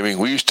board gaming.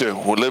 We're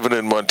living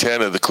in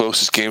Montana. The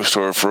closest game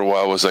store for a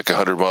while was like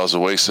 100 miles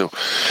away.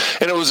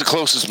 And it was the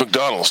closest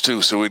McDonald's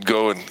too. So we'd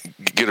go and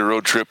get a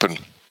road trip and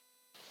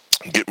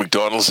get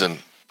McDonald's and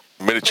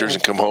miniatures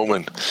and come home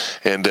and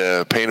paint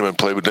them and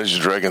play with Dungeons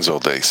and Dragons all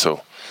day.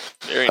 So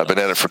I've been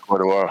at it for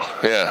quite a while.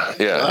 Yeah.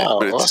 Wow,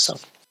 awesome.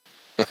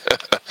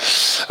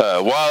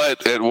 While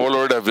at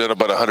Warlord, I've done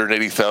about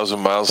 180,000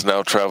 miles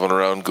now, traveling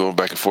around, going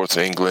back and forth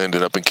to England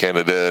and up in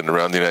Canada and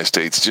around the United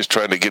States, just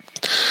trying to get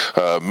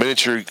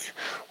miniature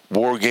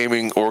war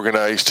gaming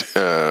organized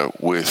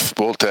with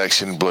Bolt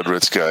Action, Blood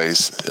Red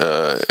Skies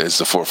as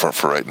the forefront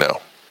for right now.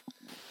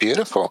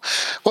 Beautiful.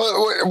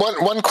 Well,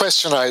 one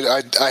question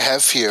I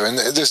have here, and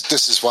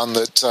this is one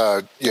that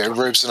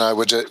Rubes and I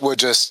were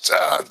just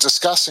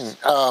discussing,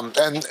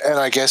 and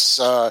I guess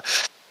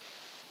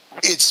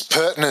it's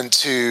pertinent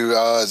to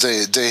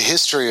the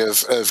history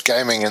of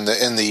gaming in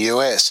the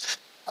US.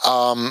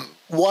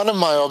 One of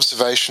my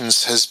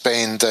observations has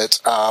been that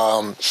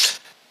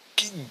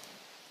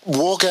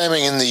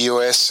wargaming in the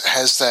US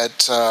has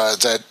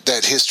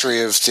that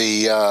history of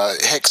the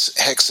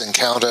Hex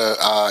Encounter,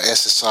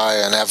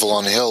 SSI, and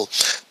Avalon Hill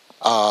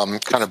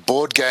kind of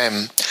board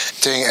game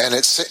thing, and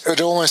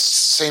it almost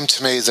seemed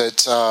to me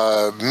that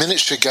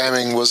miniature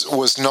gaming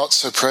was not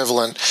so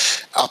prevalent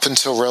up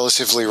until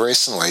relatively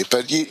recently.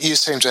 But you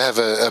seem to have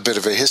a bit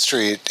of a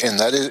history in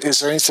that. Is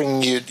there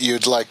anything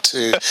you'd like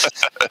to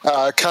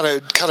kind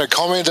of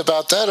comment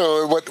about that,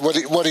 or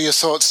what are your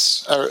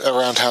thoughts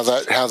around how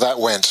that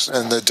went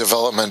and the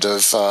development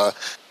of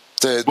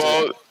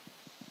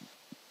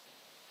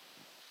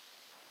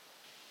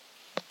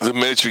the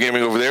miniature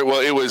gaming over there? Well,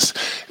 it was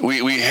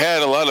we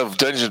had a lot of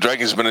Dungeons and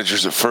Dragons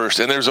miniatures at first,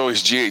 and there's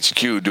always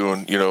GHQ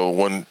doing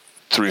one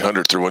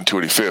 300th or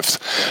 125th.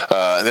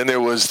 And then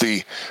there was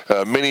the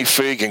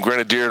minifig and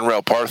Grenadier and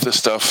Ralpartha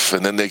stuff,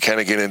 and then they kind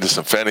of get into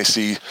some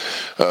fantasy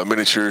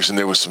miniatures, and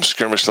there was some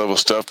skirmish level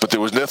stuff, but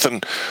there was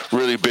nothing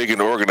really big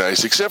and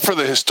organized except for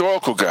the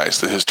historical guys.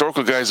 The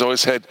historical guys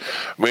always had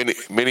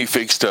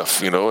minifig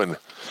stuff, and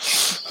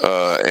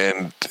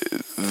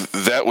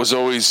that was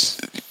always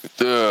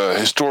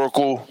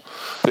historical.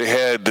 They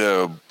had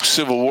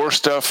Civil War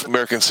stuff,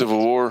 American Civil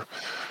War,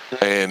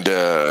 and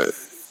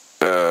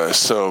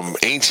some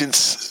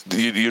ancients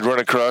you'd run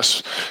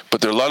across.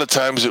 But there a lot of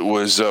times it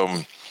was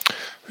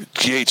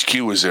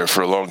GHQ was there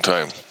for a long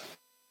time.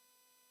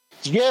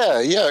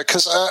 Yeah,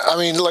 because I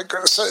mean, like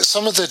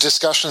some of the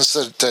discussions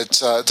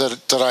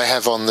that I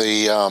have on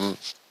the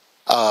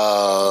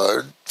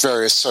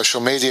various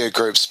social media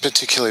groups,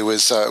 particularly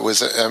with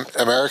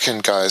American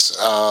guys.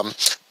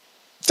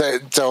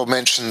 They'll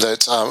mention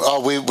that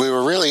we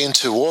were really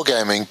into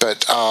wargaming,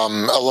 but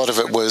a lot of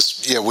it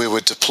was we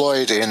were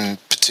deployed in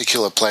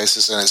particular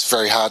places, and it's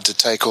very hard to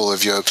take all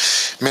of your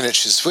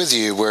miniatures with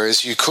you.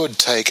 Whereas you could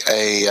take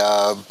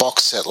a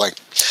box set like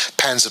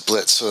Panzer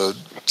Blitz or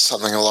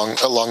something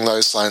along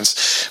those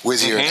lines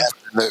with you in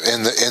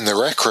the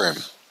rec room.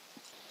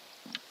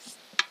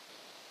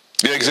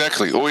 Yeah,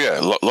 exactly. Oh, yeah.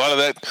 A lot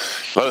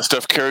of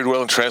stuff carried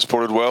well and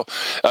transported well.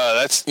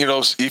 That's,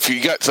 if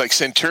you got like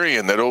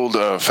Centurion, that old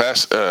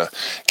fast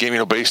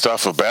game, based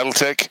off of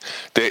BattleTech,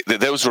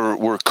 those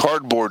were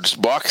cardboard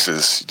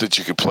boxes that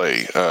you could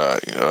play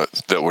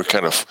that were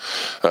kind of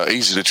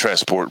easy to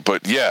transport.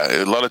 But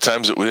yeah, a lot of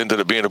times it would end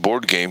up being a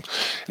board game,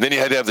 and then you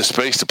had to have the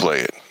space to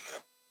play it.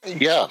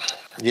 Yeah.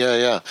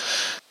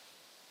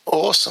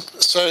 Awesome.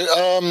 So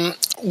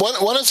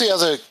one of the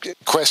other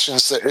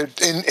questions that,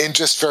 in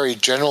just very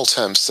general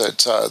terms,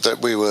 that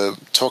we were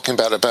talking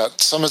about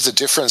some of the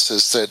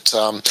differences that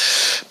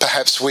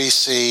perhaps we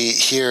see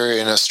here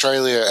in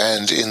Australia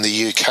and in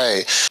the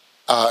UK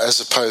as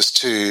opposed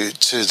to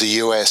the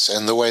US,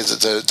 and the way that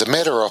the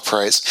meta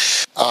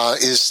operates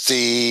is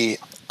the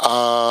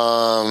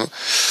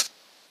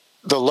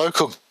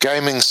local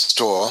gaming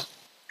store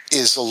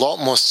is a lot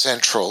more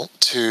central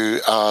to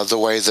the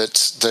way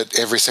that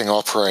everything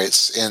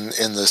operates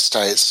in the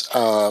States.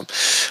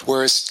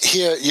 Whereas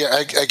here,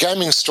 a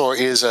gaming store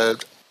is the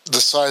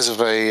size of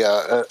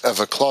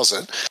a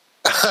closet,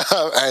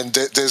 and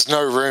there's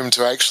no room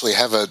to actually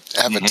have a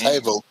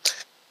table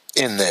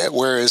in there.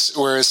 Whereas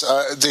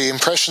the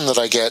impression that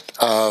I get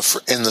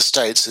in the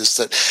States is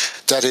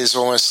that is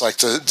almost like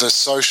the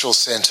social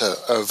center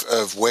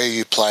of where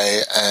you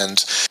play,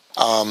 and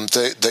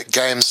that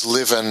games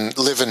live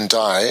and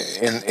die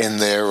in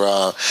their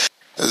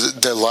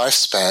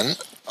lifespan,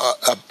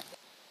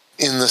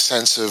 in the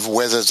sense of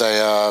whether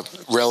they are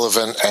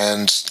relevant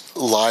and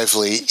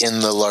lively in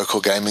the local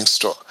gaming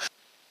store.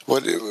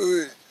 What do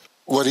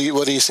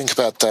you think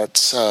about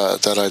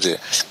that idea?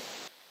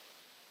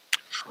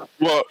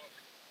 Well,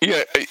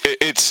 yeah,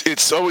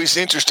 it's always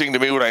interesting to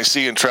me when I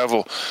see and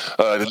travel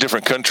to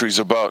different countries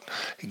about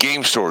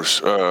game stores.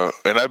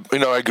 And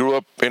I grew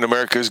up in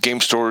America's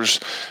game stores,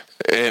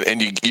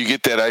 and you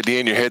get that idea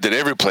in your head that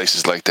every place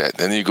is like that.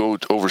 And then you go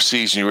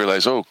overseas and you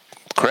realize, oh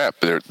crap,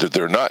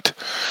 they're not.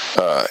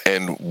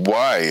 And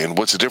why? And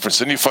what's the difference?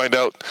 Then you find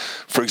out,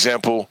 for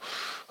example,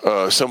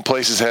 some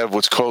places have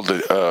what's called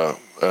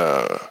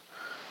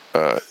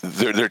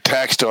they're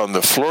taxed on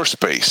the floor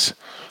space.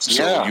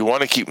 So you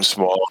want to keep them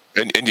small,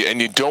 and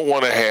you don't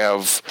want to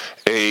have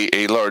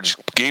a large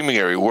gaming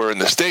area. Where in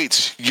the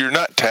States, you're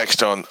not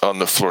taxed on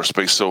the floor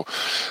space. So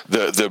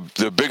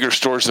the bigger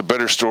stores, the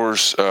better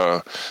stores,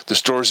 the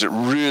stores that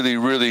really,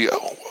 really,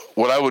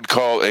 what I would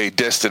call a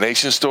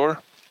destination store,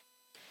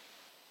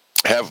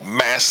 have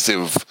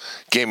massive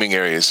gaming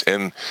areas,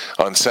 and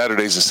on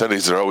Saturdays and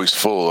Sundays they're always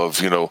full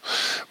of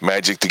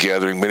Magic the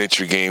Gathering,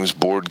 miniature games,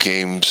 board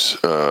games,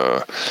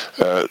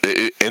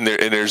 and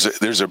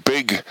there's a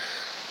big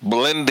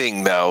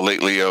blending now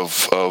lately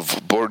of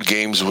board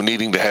games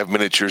needing to have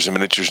miniatures and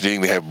miniatures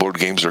needing to have board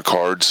games or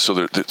cards, so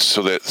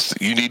that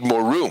you need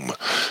more room.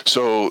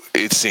 So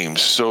it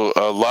seems. So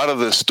a lot of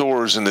the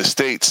stores in the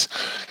States,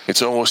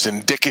 it's almost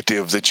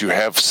indicative that you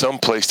have some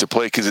place to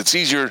play, because it's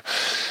easier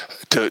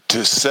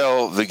to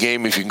sell the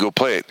game if you can go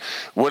play it.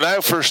 When I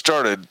first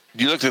started,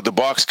 you looked at the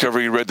box cover,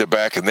 you read the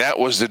back, and that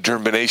was the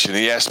determination.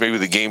 And you asked maybe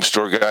the game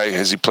store guy,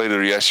 has he played it,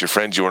 or you asked your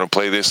friend, you want to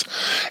play this?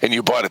 And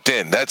you bought it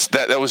then.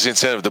 That was the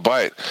incentive to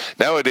buy it.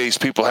 Nowadays,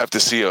 people have to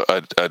see a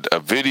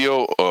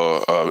video,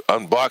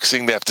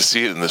 unboxing. They have to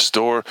see it in the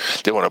store.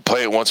 They want to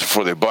play it once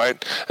before they buy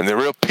it. And they're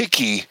real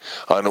picky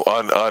on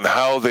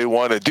how they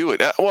want to do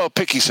it. Well,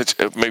 picky is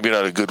maybe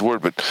not a good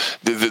word, but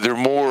they're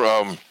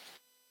more...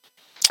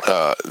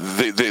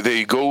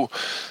 They go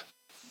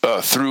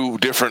through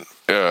different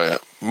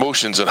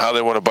motions on how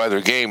they want to buy their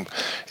game,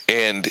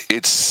 and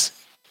it's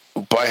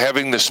by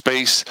having the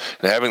space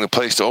and having the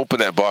place to open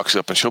that box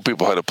up and show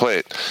people how to play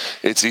it,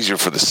 it's easier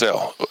for the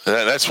sell.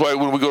 And that's why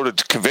when we go to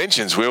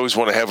conventions, we always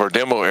want to have our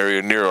demo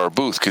area near our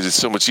booth, because it's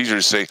so much easier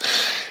to say,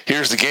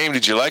 here's the game,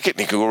 did you like it?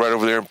 And you can go right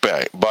over there and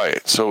buy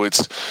it. So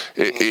it's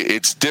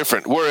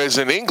different. Whereas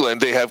in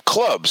England, they have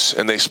clubs,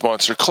 and they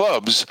sponsor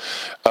clubs,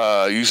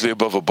 usually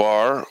above a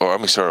bar, or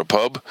a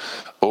pub,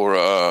 or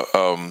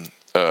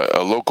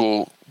a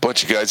local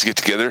bunch of guys get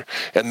together,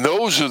 and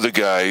those are the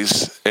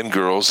guys and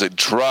girls that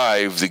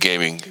drive the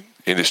gaming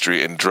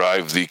industry and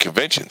drive the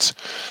conventions.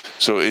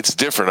 So it's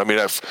different. I mean,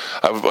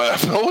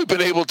 I've only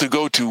been able to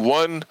go to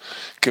one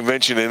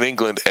convention in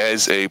England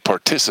as a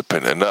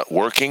participant and not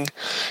working,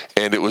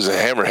 and it was a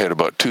Hammerhead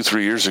about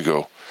 2-3 years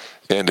ago,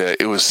 and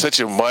it was such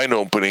a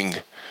mind-opening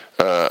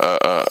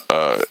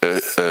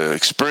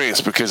experience,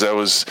 because I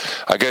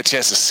got a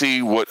chance to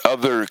see what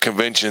other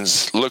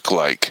conventions look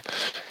like,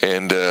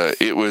 and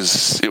it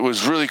was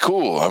really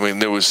cool. I mean,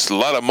 there was a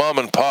lot of mom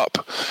and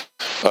pop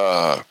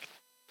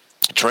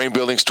terrain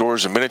building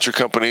stores and miniature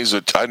companies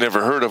that I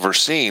never heard of or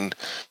seen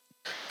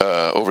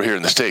over here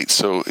in the States.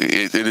 So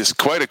it is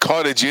quite a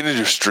cottage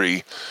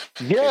industry.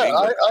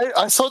 Yeah,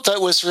 I thought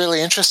that was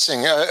really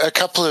interesting. A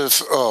couple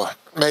of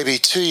maybe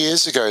 2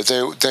 years ago,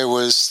 there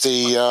was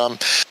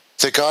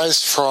the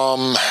guys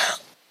from,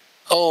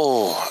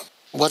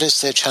 what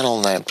is their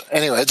channel name?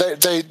 Anyway,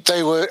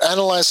 they were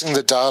analysing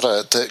the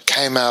data that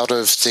came out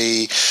of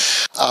the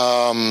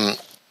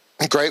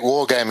Great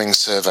Wargaming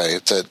Survey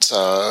that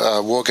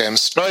War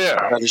Games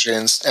Strategy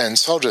and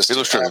Soldiers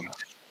Illustrated.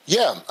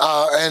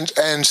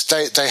 And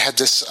they had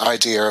this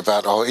idea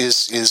about,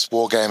 is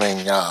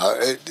wargaming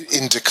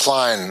in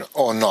decline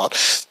or not?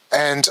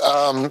 And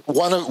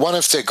one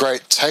of their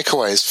great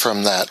takeaways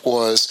from that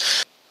was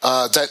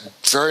that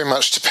very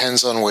much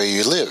depends on where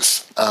you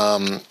live.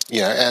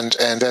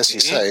 And as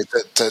you say,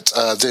 that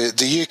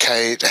the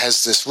UK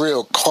has this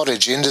real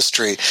cottage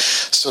industry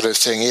sort of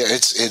thing.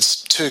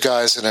 It's two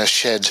guys in a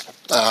shed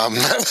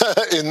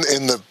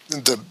in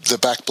the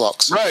back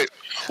blocks. Right.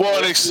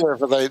 Well,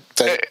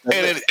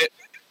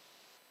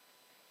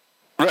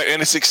 right,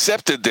 and it's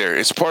accepted there.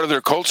 It's part of their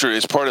culture.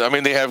 It's part of. I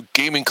mean, they have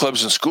gaming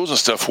clubs and schools and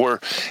stuff. Where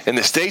in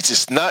the States,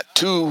 it's not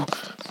too.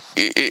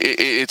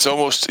 It's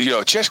almost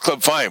chess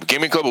club fine,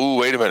 gaming club. Ooh,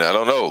 wait a minute, I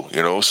don't know.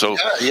 So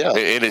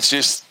and it's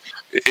just.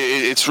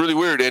 It's really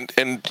weird,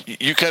 and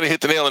you kind of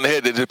hit the nail on the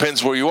head. It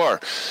depends where you are.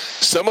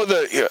 Some of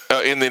the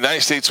in the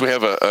United States, we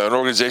have an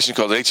organization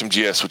called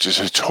HMGS, which is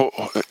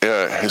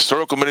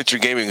Historical Miniature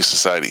Gaming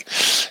Society,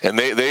 and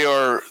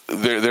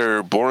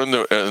they're born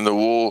in the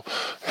wool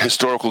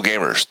historical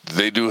gamers.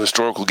 They do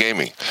historical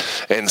gaming,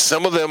 and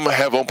some of them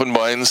have open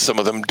minds, some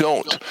of them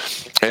don't.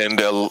 And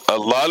a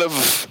lot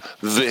of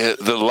the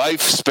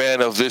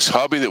lifespan of this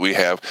hobby that we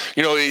have,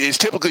 it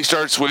typically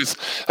starts with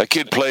a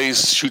kid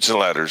plays Chutes and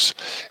Ladders,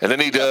 and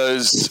then he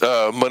does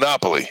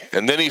Monopoly,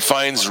 and then he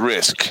finds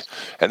Risk,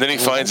 and then he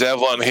finds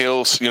Avalon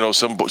Hills,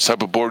 some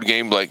type of board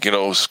game like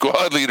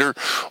Squad Leader,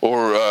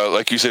 or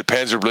like you said,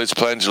 Panzer Blitz,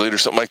 Panzer Leader,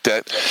 something like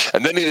that.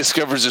 And then he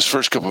discovers his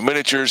first couple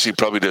miniatures. He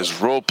probably does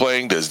role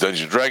playing, does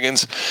Dungeons and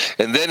Dragons,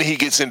 and then he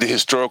gets into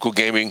historical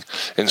gaming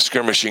and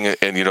skirmishing,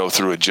 and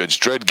through a Judge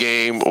Dredd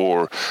game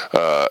or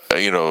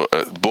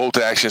bolt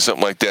action,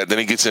 something like that. Then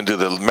he gets into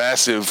the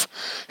massive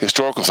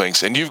historical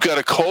things, and you've got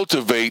to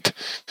cultivate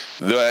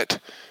that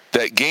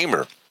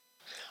gamer.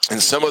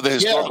 And some of the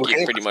historical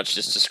you pretty much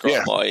just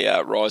described my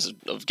rise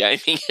of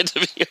gaming,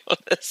 to be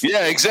honest.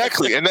 Yeah,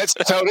 exactly, and that's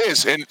how it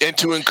is. And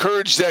to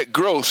encourage that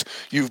growth,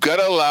 you've got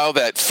to allow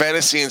that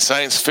fantasy and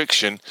science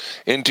fiction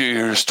into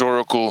your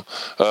historical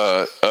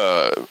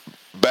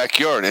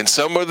backyard. And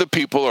some of the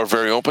people are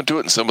very open to it,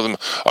 and some of them,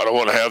 I don't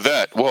want to have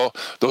that. Well,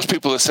 those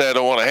people that say I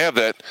don't want to have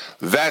that,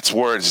 that's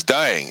where it's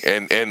dying.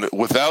 And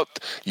without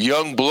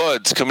young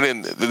bloods coming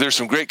in, there's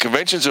some great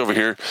conventions over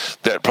here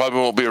that probably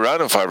won't be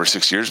around in 5 or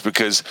 6 years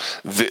because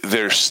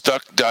they're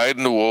stuck, dyed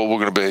in the wool. We're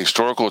going to be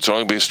historical. It's only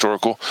going to be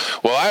historical.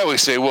 Well, I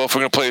always say, if we're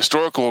going to play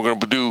historical, we're going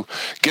to do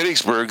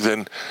Gettysburg,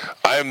 then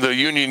I'm the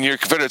Union, you're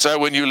Confederates. I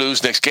win, you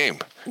lose, next game.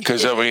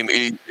 Because,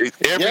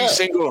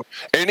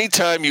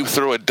 anytime you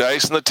throw a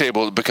dice on the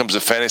table, it becomes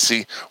a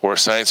fantasy or a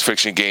science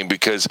fiction game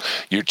because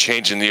you're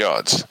changing the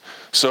odds.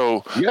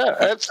 So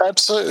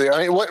absolutely.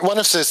 I mean, one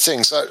of the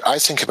things I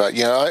think about,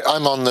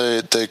 I'm on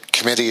the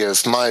committee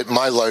of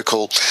my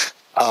local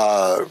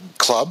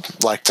club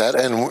like that,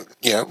 and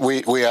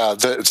we are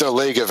the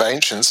League of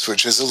Ancients,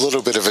 which is a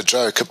little bit of a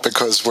joke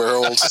because we're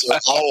all so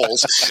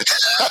old.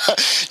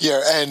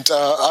 I'm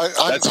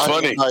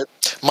funny. In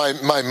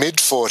my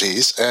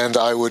mid-40s, and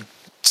I would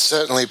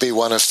certainly be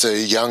one of the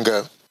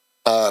younger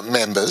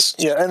members.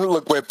 And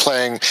look, we're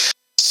playing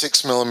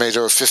 6mm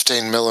or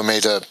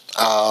 15mm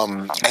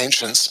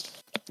Ancients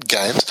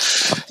games.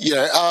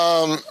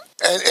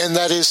 And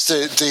that is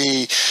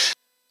the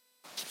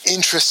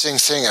interesting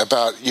thing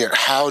about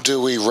how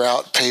do we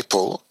route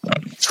people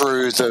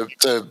through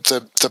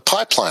the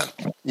pipeline.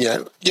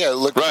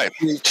 Look, right.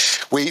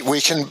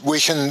 we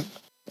can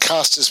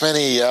cast as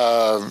many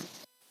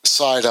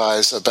side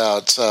eyes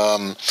about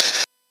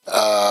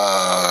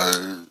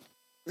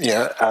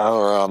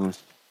our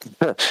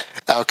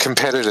our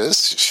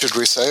competitors, should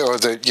we say, or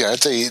the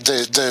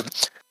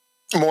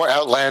more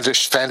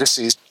outlandish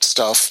fantasy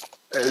stuff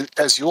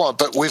as you want.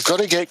 But we've got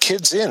to get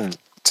kids in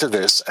to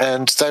this,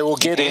 and they will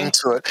get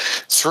into it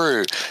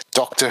through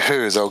Doctor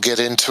Who. They'll get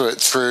into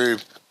it through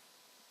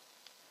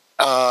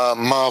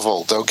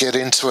Marvel. They'll get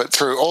into it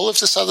through all of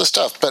this other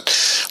stuff. But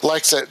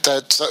like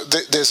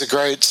there's a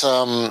great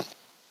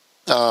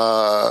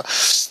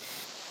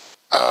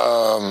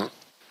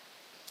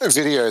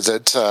video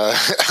that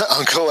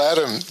Uncle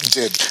Adam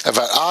did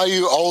about, are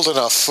you old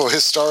enough for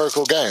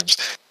historical games?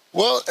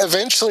 Well,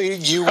 eventually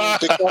you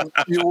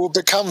will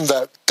become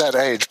that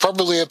age,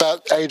 probably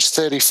about age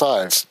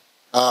 35.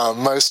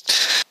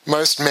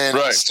 Most men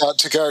start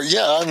to go,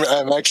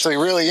 I'm actually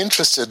really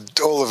interested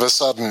all of a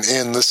sudden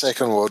in the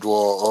Second World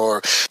War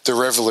or the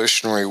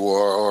Revolutionary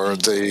War or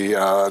the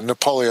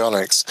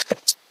Napoleonics,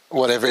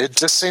 whatever. It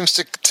just seems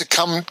to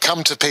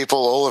come to people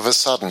all of a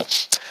sudden.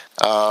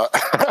 Around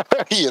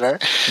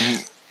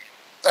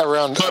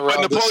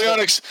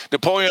Napoleonics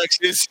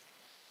is.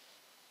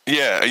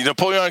 Yeah,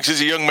 Napoleonics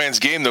is a young man's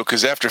game, though,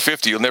 because after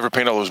 50, you'll never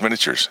paint all those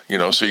miniatures,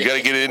 so you got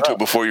to get into it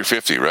before you're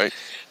 50, right?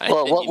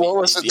 Well, what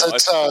was it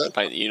that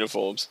paint the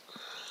uniforms?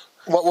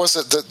 What was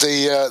it that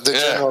the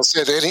general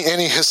said?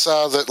 Any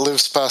hussar that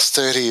lives past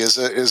 30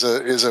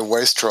 is a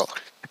wastrel.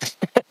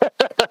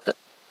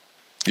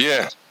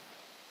 Yeah,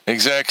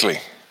 exactly.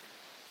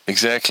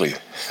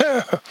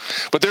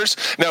 But there's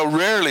now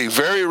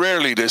very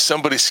rarely does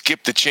somebody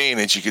skip the chain,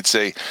 as you could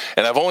say.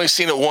 And I've only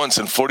seen it once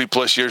in 40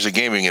 plus years of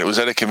gaming. And it was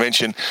at a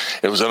convention.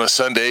 It was on a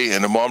Sunday,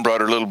 and the mom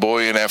brought her little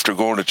boy in after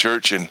going to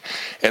church, and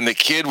the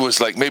kid was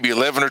like maybe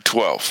 11 or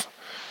 12,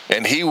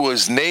 and he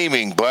was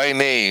naming by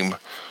name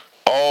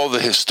all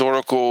the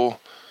historical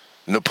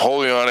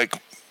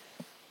Napoleonic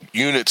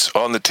units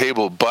on the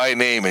table by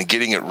name and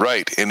getting it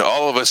right, and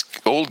all of us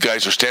old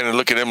guys are standing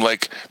looking at him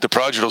like the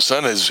prodigal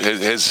son has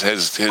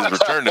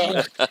returned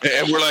him.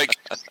 And we're like,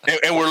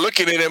 and we're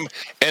looking at him,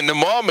 and the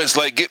mom is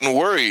like getting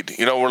worried.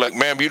 We're like,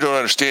 ma'am, you don't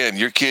understand.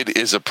 Your kid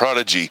is a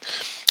prodigy.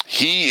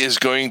 He is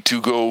going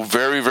to go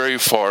very, very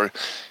far.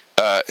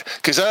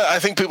 Because I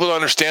think people don't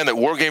understand that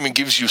wargaming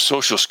gives you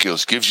social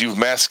skills, gives you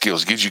math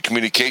skills, gives you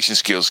communication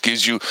skills,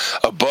 gives you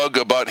a bug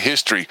about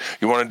history.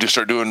 You want to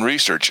start doing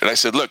research. And I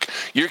said, look,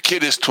 your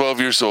kid is 12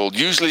 years old.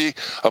 Usually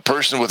a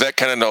person with that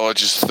kind of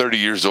knowledge is 30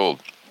 years old.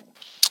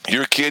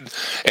 Your kid,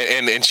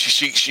 and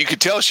she could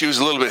tell she was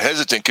a little bit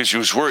hesitant because she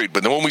was worried.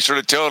 But then when we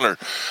started telling her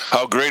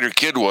how great her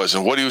kid was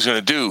and what he was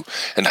going to do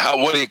and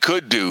what he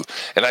could do,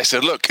 and I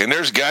said, look, and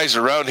there's guys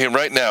around him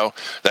right now.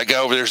 That guy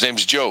over there's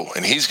name's Joe,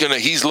 and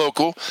he's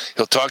local.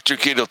 He'll talk to your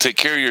kid. He'll take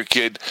care of your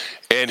kid,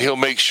 and he'll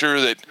make sure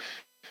that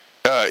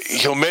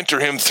he'll mentor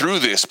him through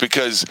this,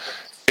 because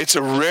it's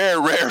a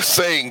rare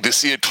thing to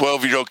see a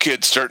 12-year-old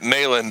kid start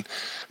nailing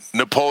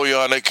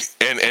Napoleonic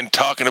and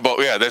talking about,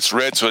 that's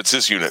red, so it's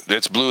this unit.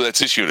 That's blue, that's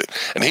this unit.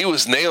 And he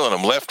was nailing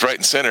them left, right,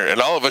 and center. And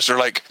all of us are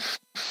like,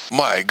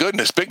 my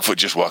goodness, Bigfoot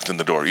just walked in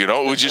the door. It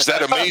was just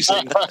that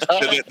amazing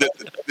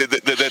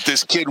that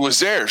this kid was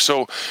there.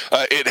 So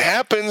it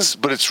happens,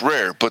 but it's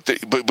rare.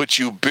 But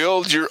you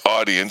build your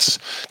audience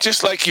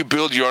just like you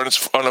build your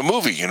audience on a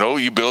movie.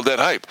 You build that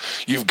hype.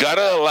 You've got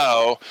to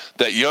allow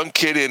that young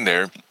kid in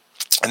there.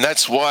 And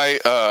that's why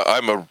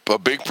I'm a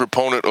big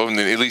proponent of,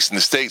 at least in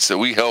the States, that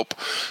we help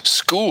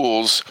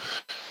schools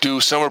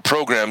do summer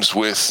programs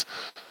with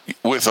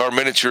our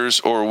miniatures,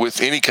 or with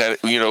any kind of,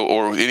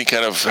 or any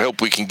kind of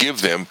help we can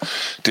give them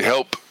to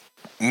help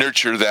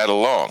nurture that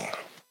along.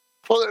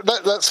 Well,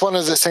 that's one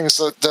of the things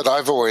that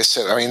I've always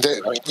said. I mean,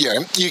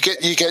 you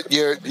get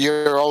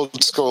your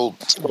old school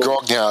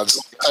grognards.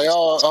 They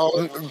are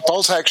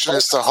bolt action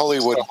is the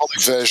Hollywood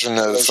version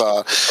of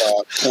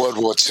World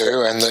War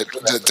II, and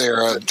that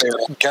there are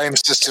game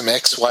system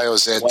X, Y, or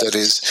Z that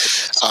is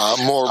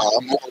more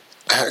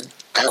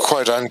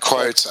quote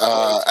unquote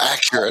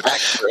accurate.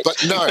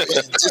 But no,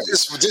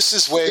 this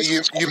is where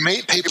you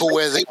meet people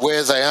where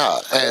they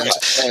are. And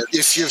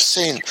if you've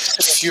seen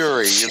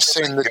Fury, you've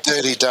seen the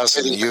Dirty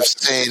Dozen, you've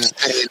seen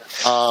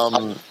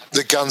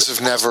the Guns of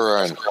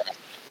Navarone,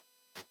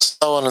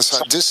 so on and so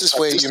on. This is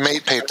where you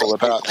meet people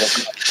about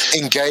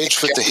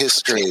engage with the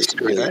history.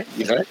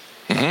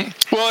 Mm-hmm.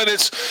 Well, and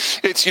it's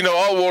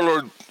all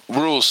Warlord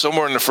rules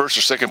somewhere in the first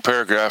or second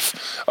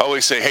paragraph. I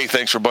always say, hey,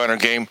 thanks for buying our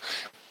game,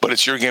 but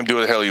it's your game. Do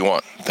what the hell you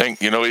want.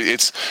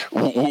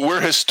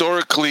 We're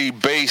historically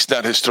based,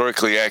 not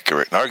historically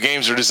accurate. Our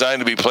games are designed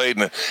to be played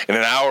in an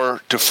hour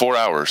to 4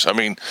 hours. I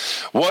mean,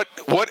 what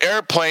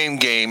airplane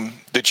game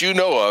that you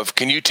know of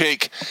can you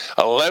take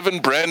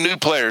 11 brand new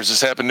players?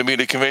 This happened to me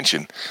at a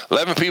convention.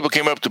 11 people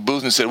came up to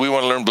booth and said, we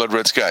want to learn Blood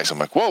Red Skies. I'm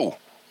like, whoa,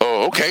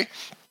 oh, okay.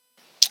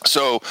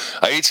 So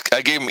I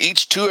gave them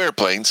each 2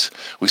 airplanes.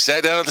 We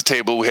sat down at the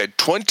table. We had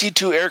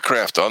 22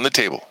 aircraft on the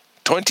table.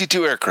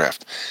 22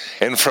 aircraft.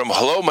 And from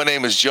hello, my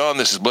name is John,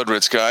 this is Blood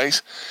Red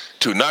Skies,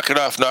 to knock it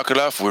off,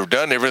 we're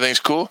done, everything's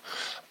cool,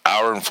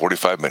 hour and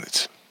 45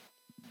 minutes.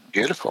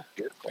 Beautiful.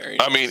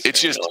 I mean,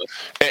 it's just,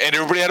 and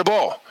everybody had a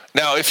ball.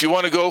 Now, if you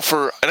want to go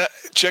for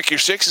Check Your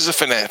Six is a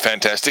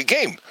fantastic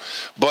game,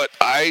 but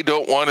I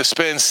don't want to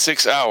spend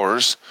 6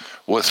 hours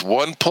with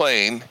one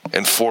plane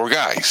and 4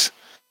 guys.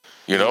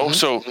 You know,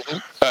 so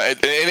and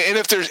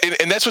if there's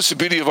and that's what's the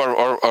beauty of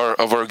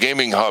our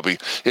gaming hobby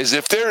is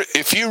if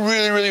you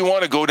really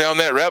want to go down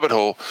that rabbit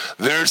hole,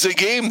 there's a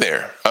game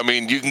there. I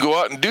mean, you can go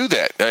out and do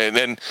that, and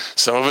then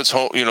some of it's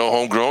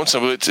homegrown,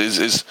 some of it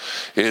is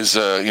there's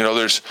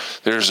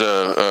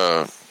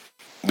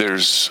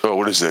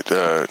what is it?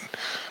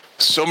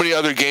 So many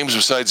other games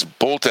besides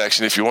bolt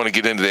action if you want to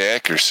get into the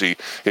accuracy,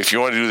 if you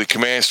want to do the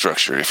command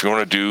structure, if you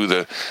want to do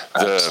the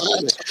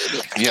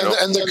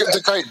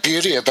the great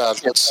beauty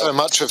about so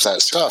much of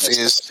that stuff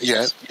is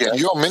your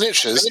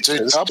miniatures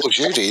do double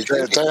duty.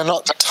 They're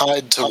not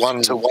tied to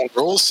one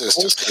rule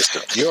system.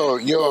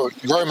 Your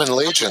Roman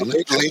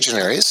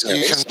legionaries,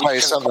 you can play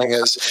something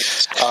as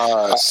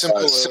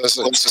simple as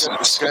a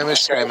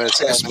skirmish game as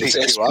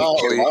SPQR,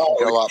 or you can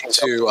go up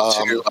to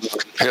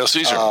Hail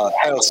Caesar.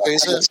 Hail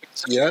Caesar,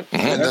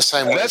 in the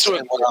same way. That's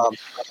what.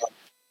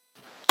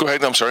 Go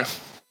ahead. I'm sorry.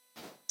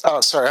 Oh,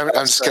 sorry.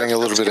 I'm just getting a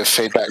little bit of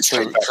feedback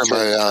from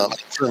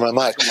my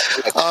mic.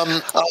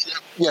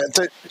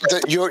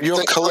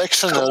 Your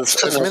collection of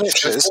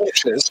miniatures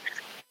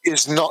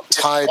is not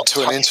tied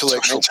to an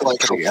intellectual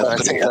property, and I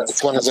think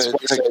that's one of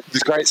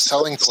the great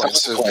selling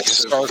points of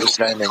historical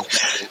gaming,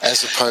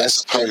 as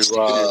opposed to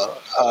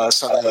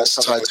something that's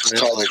tied to an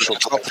intellectual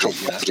property.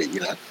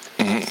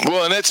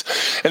 Well, and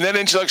that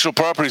intellectual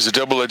property is a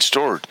double-edged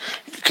sword,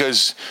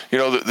 because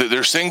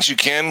there's things you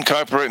can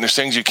copyright and there's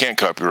things you can't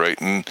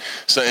copyright, and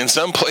so in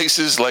some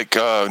places like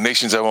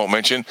nations I won't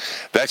mention,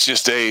 that's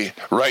just a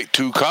right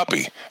to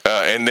copy,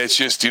 and it's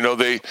just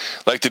they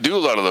like to do a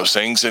lot of those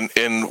things, and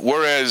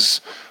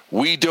whereas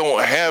we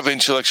don't have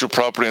intellectual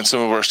property on some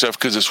of our stuff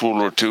because it's World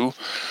War II.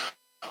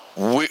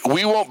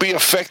 We won't be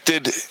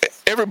affected.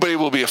 Everybody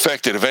will be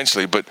affected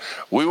eventually, but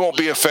we won't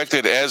be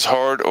affected as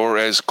hard or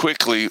as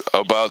quickly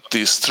about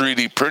this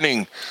 3D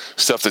printing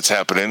stuff that's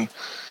happening,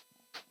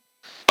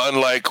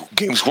 unlike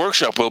Games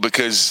Workshop will,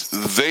 because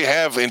they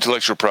have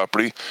intellectual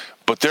property,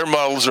 but their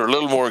models are a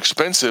little more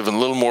expensive and a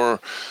little more,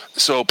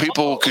 so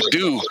people could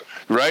do,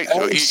 right?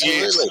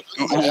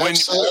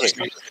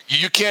 Absolutely.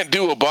 You can't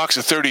do a box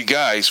of 30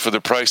 guys for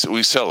the price that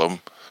we sell them,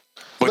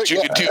 but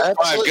you could do 5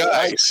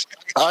 guys.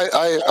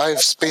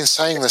 I've been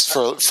saying this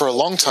for a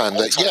long time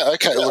that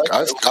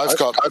I've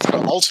got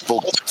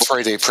multiple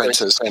 3D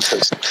printers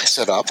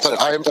set up, but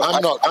I'm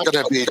not going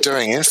to be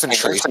doing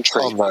infantry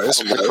on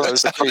those,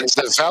 because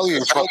the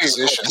value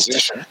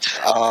proposition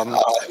of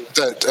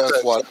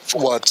what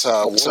Ward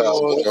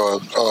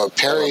or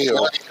Perry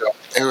or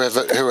who at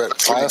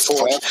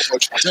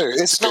Fireforge do,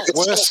 it's not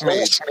worth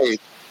me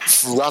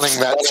running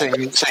that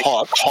thing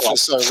hot for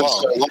so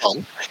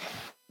long.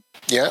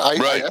 Yeah, I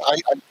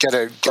get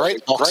a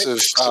great box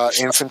of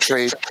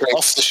infantry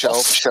off the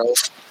shelf,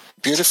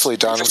 beautifully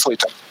done.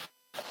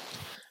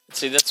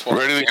 See, that's one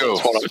ready to go.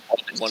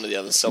 One of the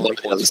other selling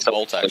points of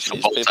bolt action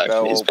is people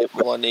go,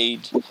 well, I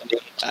need,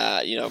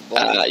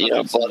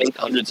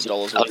 hundreds of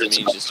dollars worth of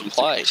miniatures to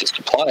play.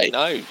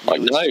 No, you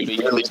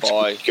really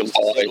buy just a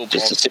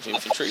box of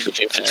infantry,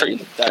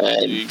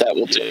 and that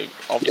will do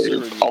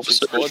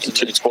officer and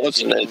 2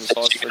 squads, and then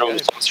for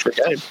a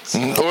game.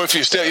 Or if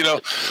you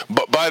still,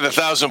 buy the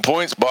 1,000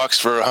 points box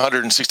for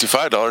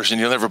 $165 and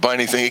you'll never buy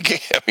anything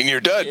again. I mean,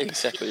 you're done. Yeah,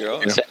 exactly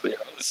right.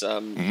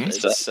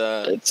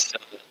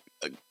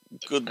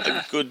 It's good.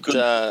 I think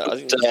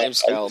the game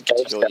scale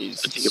particularly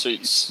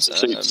suits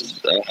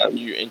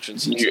new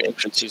entrants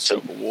into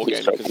historical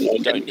wargaming, because you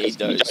don't need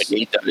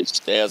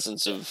those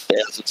thousands of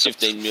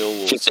 15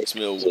 mil or 6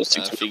 mil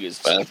figures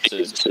to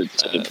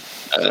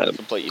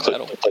complete your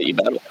battle.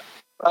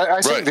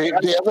 I think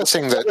the other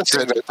thing that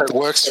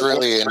works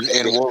really in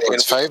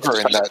Warlord's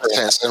favour in that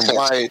sense, and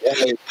why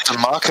the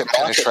market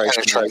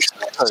penetration is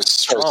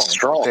so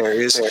strong there,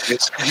 is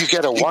you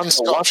get a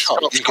one-stop shop.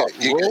 You get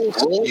rules,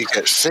 you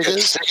get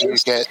figures, you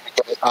get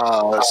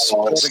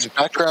supporting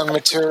background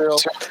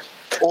material,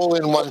 all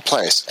in one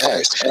place.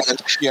 And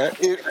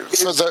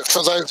for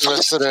those of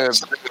us that are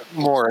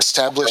more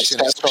established in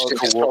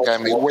historical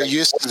wargaming, we're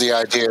used to the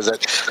idea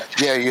that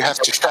you have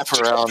to shop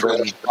around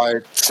and buy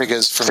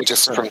figures from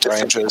different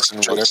ranges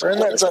and whatever, and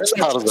that's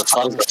part of the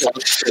fun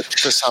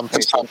for some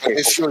people.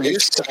 If you're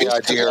used to the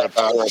idea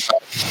about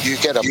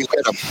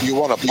you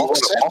want a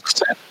box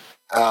set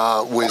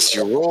with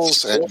your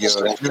rules and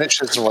your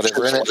miniatures and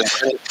whatever in it,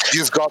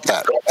 you've got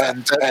that,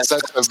 and that's a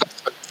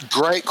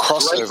great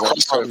crossover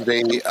from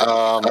the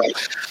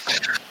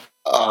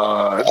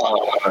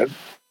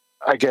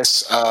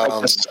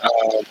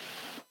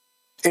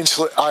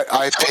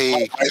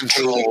IP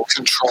control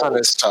kind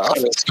of stuff.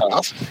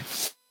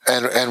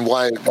 And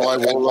why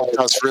Warlord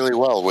does really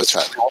well with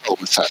that.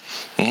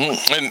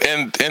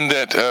 Mm-hmm. And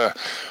that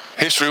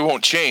history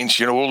won't change.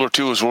 World War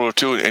II is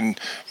World War II, and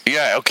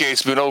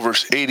it's been over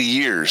 80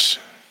 years,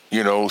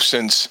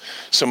 since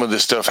some of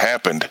this stuff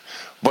happened.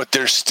 but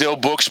there's still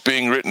books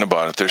being written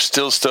about it. There's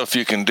still stuff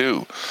you can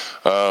do.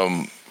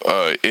 And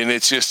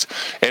it's just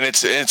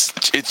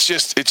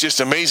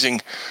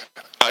amazing.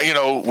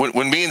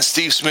 When me and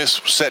Steve Smith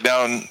sat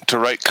down to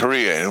write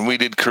Korea, and we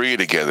did Korea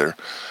together,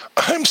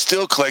 I'm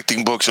still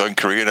collecting books on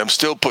Korea, and I'm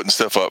still putting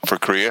stuff up for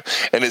Korea,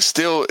 and it's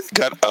still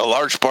got a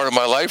large part of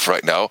my life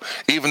right now.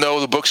 Even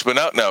though the book's been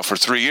out now for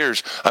 3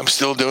 years, I'm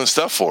still doing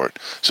stuff for it.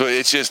 So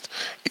it's just,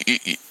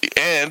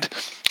 and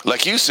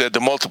like you said, the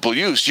multiple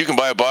use. You can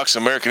buy a box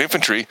of American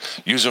Infantry,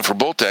 use them for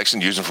bolt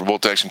action, use them for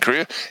bolt action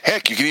Korea.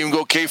 Heck, you can even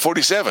go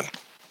K-47.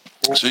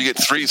 So you get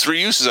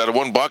three uses out of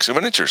one box of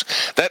miniatures.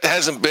 That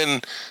hasn't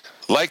been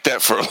like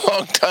that for a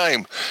long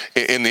time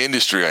in the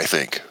industry, I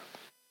think.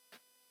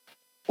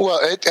 Well,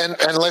 and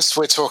unless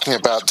we're talking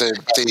about that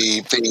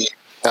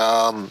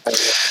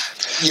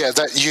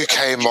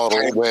UK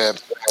model where,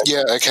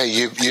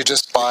 you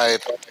just buy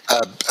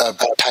a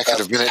packet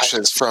of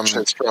miniatures from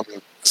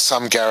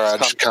some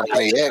garage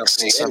company X,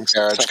 some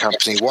garage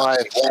company Y,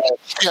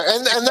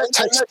 and that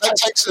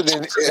takes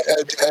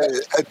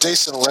a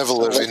decent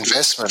level of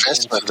investment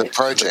into the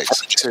project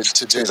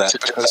to do that,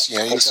 because you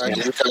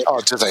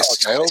go, do they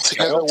scale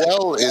together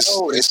well? Is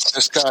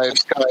this guy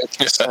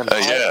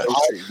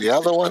the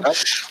other one?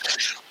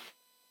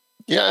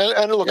 Yeah,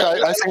 and look,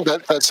 I think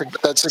that's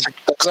a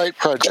great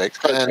project,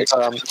 and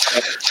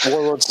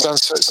Warlord's done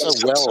so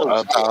well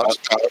about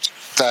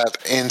that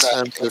in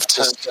terms of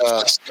just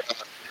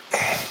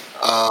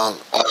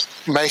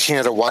making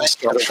it a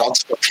one-stop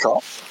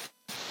shop.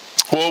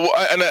 Well,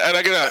 and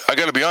I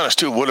gotta be honest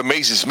too. What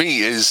amazes me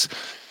is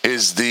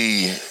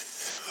the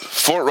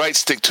forthright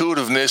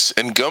stick-to-itiveness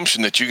and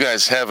gumption that you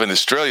guys have in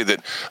Australia.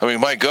 That, I mean,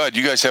 my God,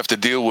 you guys have to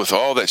deal with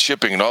all that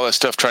shipping and all that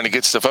stuff trying to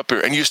get stuff up here,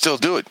 and you still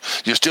do it.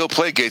 You still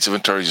play Gates of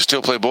Antares, you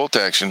still play bolt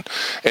action,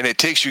 and it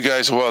takes you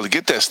guys a while to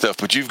get that stuff,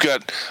 but you've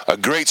got a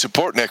great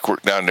support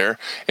network down there,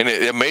 and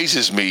it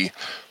amazes me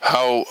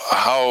how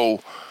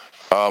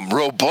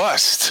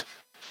robust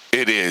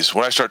it is.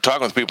 When I start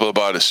talking with people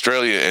about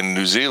Australia and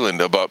New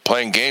Zealand about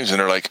playing games, and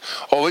they're like,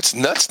 oh, it's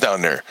nuts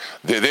down there.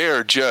 They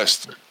are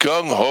just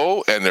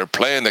gung-ho, and they're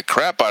playing the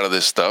crap out of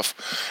this stuff,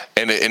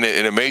 and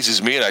it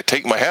amazes me, and I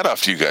take my hat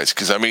off to you guys,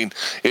 because, I mean,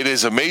 it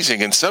is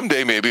amazing, and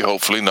someday, maybe,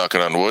 hopefully, knocking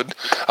on wood,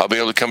 I'll be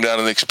able to come down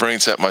and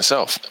experience that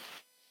myself.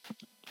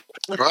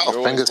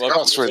 Well, fingers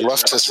crossed. We'd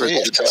love to see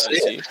it.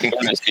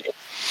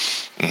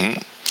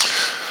 Mm-hmm.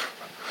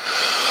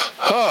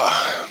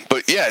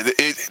 But yeah,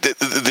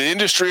 the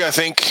industry, I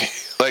think,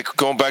 like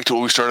going back to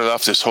what we started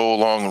off this whole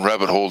long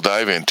rabbit hole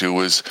dive into,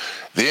 was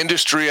the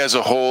industry as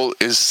a whole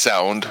is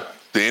sound.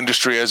 The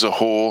industry as a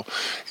whole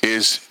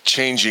is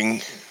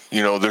changing.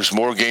 There's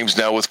more games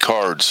now with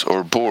cards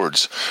or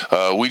boards.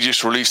 We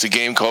just released a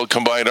game called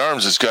Combined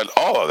Arms. It's got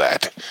all of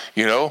that,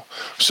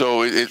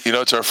 So,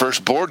 it's our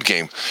first board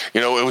game.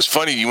 It was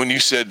funny when you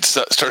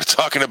started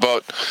talking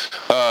about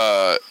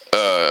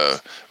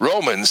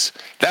Romans.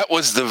 That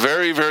was the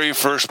very, very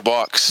first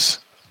box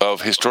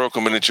of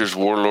historical miniatures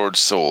Warlords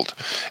sold.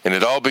 And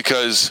it all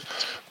because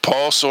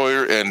Paul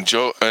Sawyer and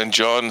John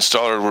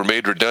Stollard were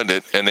made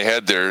redundant, and they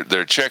had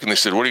their check, and they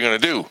said, what are you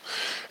going to do?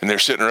 And they're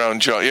sitting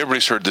around John.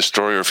 Everybody's heard this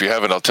story, or if you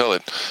haven't, I'll tell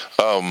it.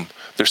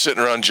 They're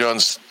sitting around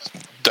John's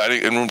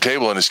dining room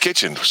table in his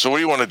kitchen. So what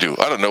do you want to do?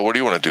 I don't know. What do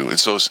you want to do?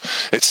 It's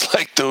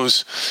like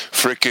those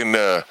freaking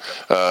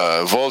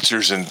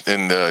vultures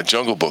in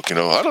Jungle Book.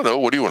 I don't know.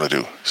 What do you want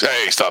to do?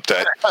 Hey, stop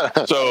that.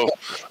 So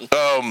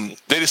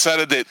they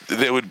decided that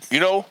they would,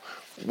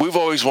 we've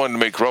always wanted to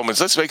make Romans.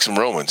 Let's make some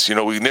Romans.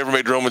 We never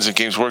made Romans in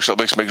Games Workshop.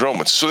 Let's make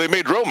Romans. So they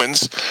made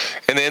Romans,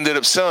 and they ended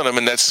up selling them,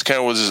 and that's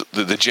kind of was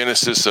the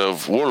genesis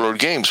of Warlord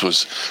Games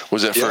was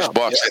that first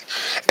box.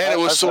 Yeah. And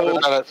it was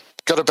sold.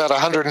 Got about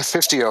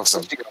 150 of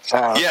them.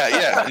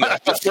 Yeah.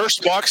 The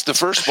first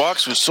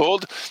box was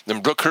sold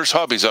in Brookhurst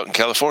Hobbies out in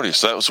California.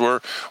 So that was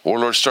where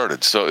Warlord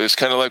started. So it's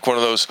kind of like one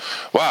of those,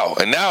 wow.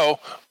 And now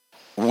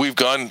we've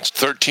gone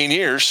 13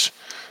 years.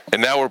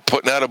 And now we're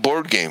putting out a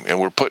board game, and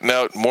we're putting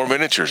out more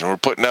miniatures, and we're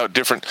putting out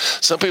different.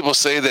 Some people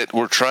say that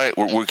we're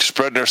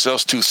spreading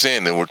ourselves too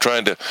thin, and we're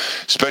trying to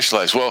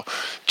specialize. Well,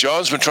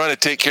 John's been trying to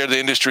take care of the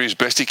industry as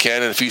best he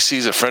can, and if he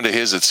sees a friend of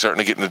his that's starting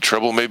to get into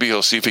trouble, maybe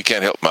he'll see if he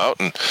can't help him out,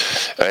 and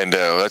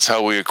that's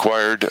how we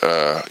acquired,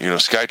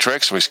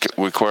 Skytrex.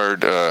 We acquired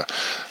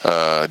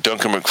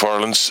Duncan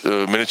McFarlane's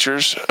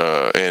miniatures,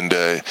 and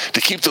to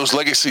keep those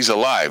legacies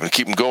alive and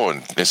keep them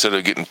going instead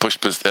of getting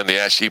pushed on the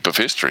ash heap of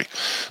history.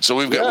 So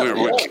we've got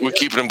we're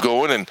keeping them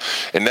going,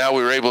 and now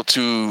we were able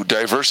to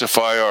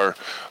diversify our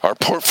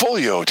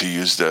portfolio, to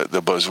use the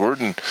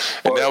buzzword, and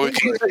now we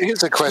can.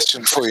 Here's a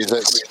question for you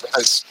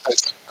that's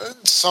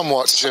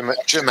somewhat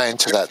germane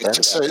to that. Then,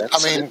 so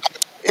I mean,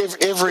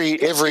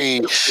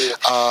 every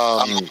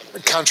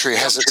country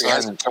has its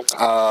own.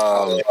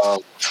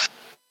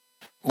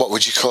 What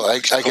would you call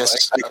it? I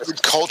guess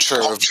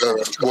culture of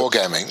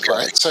wargaming,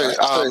 right? So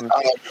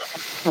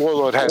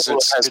Warlord has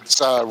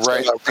its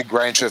big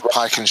range of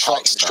pike and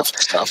shot stuff,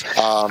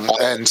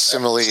 and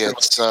similarly,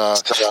 it's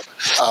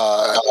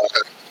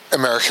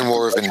American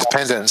War of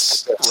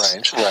Independence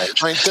range. I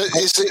mean,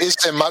 is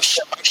there much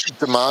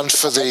demand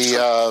for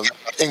the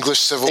English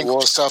Civil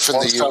War stuff in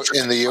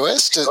the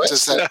US?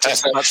 Does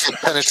that much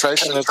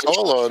penetration at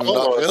all, or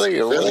not really?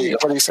 Or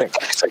what do you think?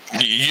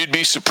 You'd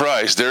be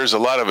surprised. There's a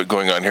lot of it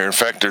going on here. In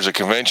fact, there's a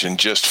convention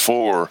just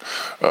for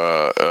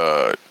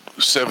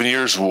 7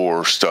 Years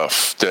War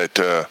stuff.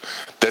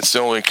 That's the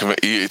only.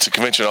 It's a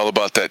convention all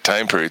about that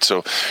time period.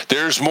 So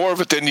there's more of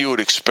it than you would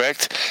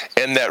expect,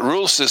 and that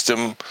rule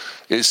system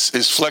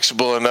is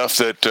flexible enough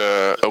that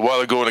a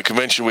while ago in a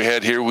convention we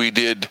had here, we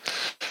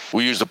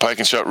used the pike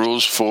and shot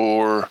rules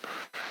for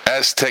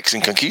Aztecs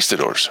and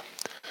conquistadors.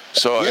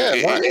 So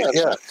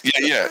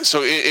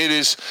So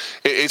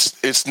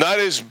it's not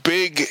as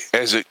big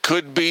as it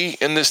could be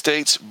in the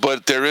States,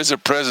 but there is a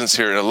presence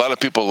here, and a lot of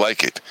people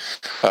like it,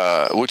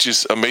 which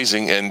is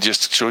amazing and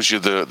just shows you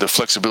the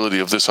flexibility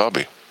of this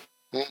hobby.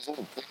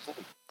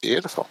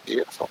 Beautiful.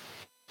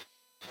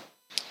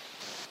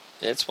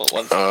 That's one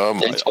thing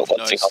I've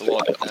noticed a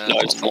lot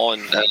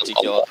online in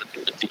particular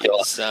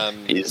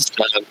is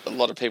a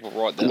lot of people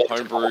write their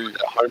homebrew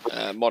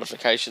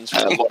modifications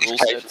for the rule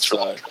sets. So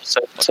like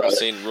I've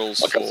seen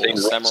rules for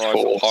Samurai,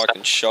 for Pike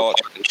and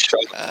Shot,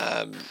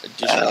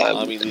 additional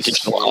army lists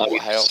for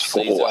House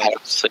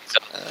Caesar,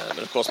 and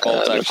of course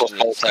Bolt Action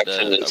has had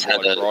a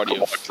wide variety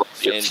of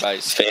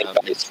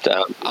fan-based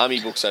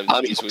army books over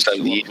the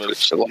years,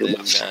 which a lot of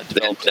them have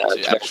then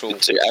developed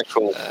into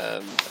actual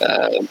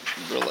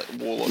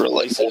warlord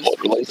releases,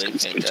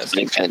 which has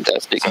been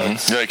fantastic.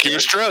 Like you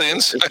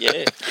Australians.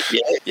 Yeah,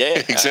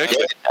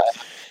 exactly.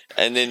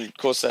 And then, of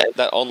course,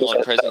 that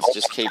online presence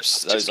just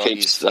keeps those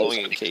ideas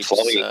flowing and keeps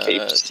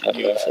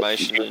new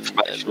information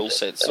and rule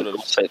sets sort of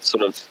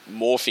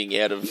morphing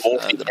out of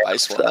the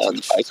base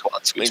ones,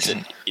 which means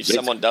that if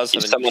someone does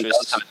have an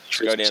interest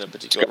to go down a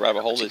particular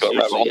rabbit hole,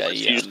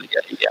 there's usually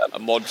a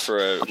mod for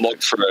a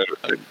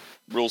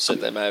rule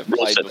set they may have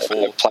played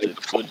before that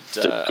could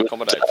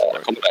accommodate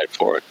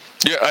for it.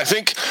 Yeah, I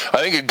think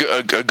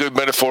a good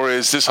metaphor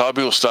is this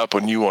hobby will stop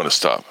when you want to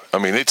stop. I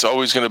mean, it's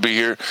always going to be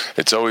here.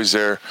 It's always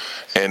there,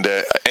 and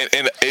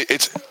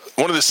it's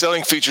one of the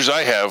selling features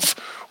I have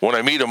when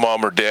I meet a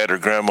mom or dad or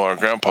grandma or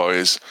grandpa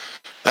is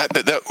that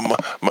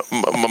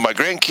my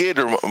grandkid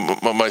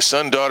or my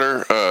son,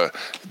 daughter,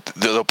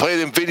 they'll play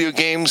them video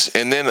games,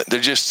 and then they're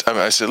just.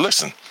 I said,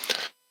 listen.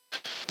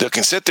 They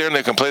can sit there and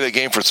they can play that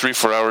game for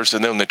 3-4 hours,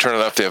 and then when they turn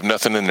it off, they have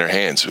nothing in their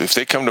hands. If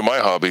they come to my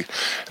hobby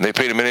and they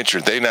paint a miniature,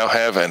 they now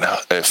have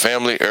a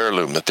family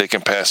heirloom that they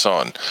can pass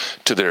on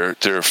to their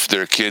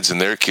kids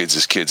and their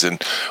kids' kids. And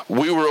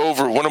we were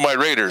over, one of my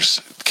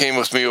raiders came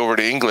with me over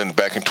to England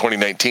back in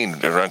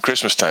 2019 around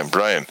Christmas time,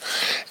 Brian,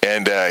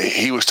 and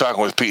he was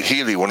talking with Pete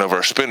Healy, one of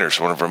our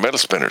metal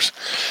spinners,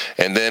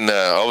 and then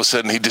all of a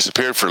sudden he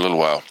disappeared for a little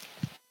while.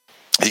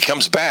 He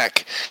comes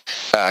back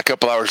a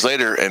couple hours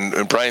later,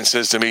 and Brian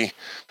says to me,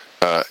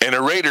 and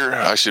a raider,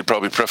 I should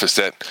probably preface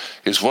that,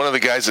 is one of the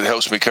guys that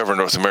helps me cover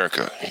North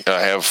America.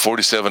 I have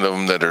 47 of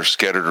them that are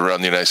scattered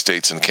around the United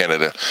States and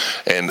Canada,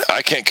 and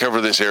I can't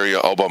cover this area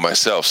all by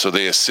myself, so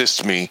they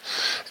assist me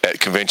at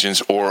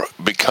conventions or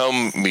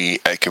become me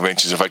at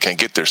conventions if I can't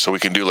get there, so we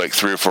can do like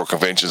 3 or 4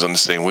 conventions on the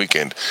same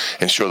weekend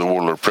and show the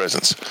Warlord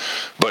presence.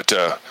 But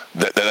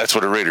that's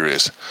what a raider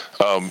is.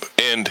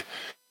 And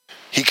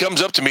he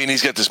comes up to me, and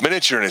he's got this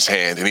miniature in his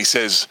hand, and he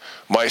says,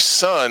 my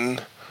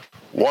son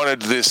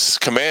wanted this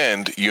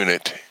command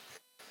unit,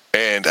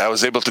 and I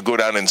was able to go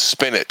down and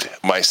spin it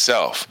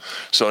myself.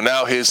 So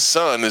now his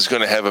son is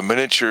going to have a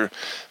miniature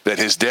that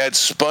his dad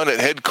spun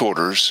at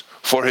headquarters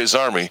for his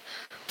army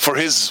for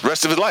his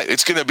rest of his life.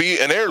 It's going to be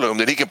an heirloom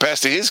that he can pass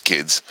to his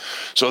kids.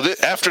 So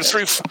after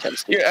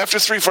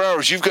 3-4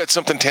 hours, you've got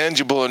something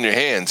tangible in your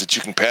hands that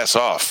you can pass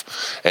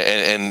off,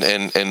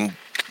 and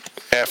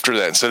after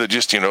that, instead of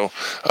just,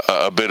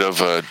 a bit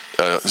of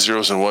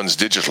zeros and ones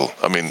digital.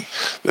 I mean,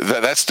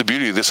 that's the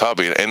beauty of this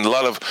hobby. And a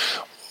lot of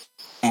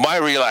my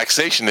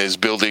relaxation is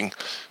building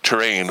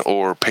terrain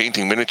or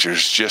painting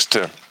miniatures just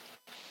to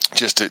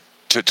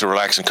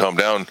relax and calm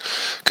down,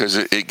 because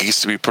it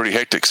gets to be pretty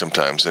hectic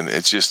sometimes. And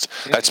it's just,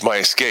 that's my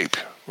escape.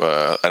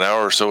 An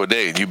hour or so a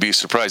day, and you'd be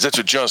surprised. That's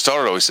what John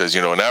Stoddard always says,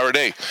 an hour a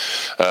day.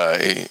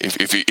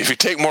 If you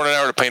take more than an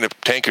hour to paint a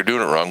tank, you're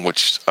doing it wrong,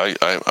 which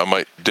I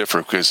might differ,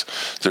 because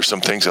there's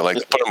some things I like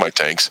to put in my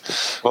tanks.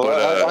 Well,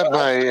 I'm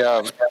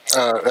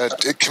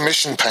a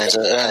commission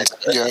painter, and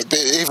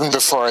even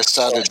before I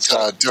started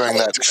doing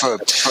that for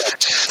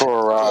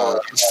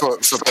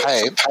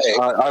pay,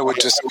 I would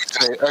just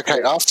say,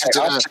 okay, after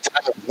dinner,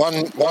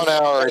 one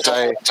hour a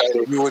day,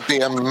 you would be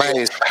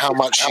amazed how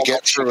much you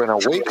get through in a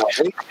week,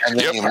 and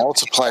then you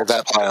multiply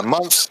that by a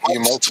month, you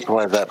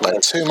multiply that by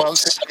 2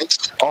 months,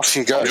 off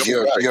you go.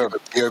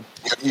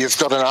 You've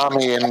got an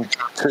army in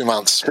 2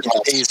 months.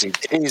 Easy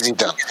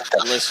done.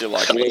 Unless you're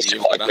like me,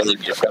 you've got 100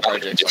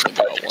 different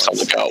projects on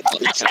the go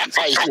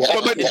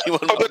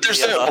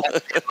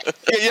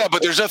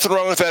but there's nothing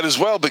wrong with that as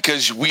well,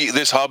 because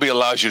this hobby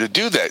allows you to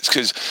do that,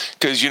 because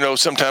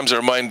sometimes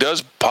our mind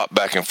does pop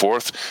back and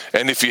forth,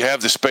 and if you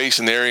have the space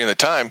and the area and the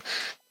time,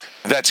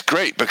 that's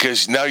great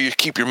because now you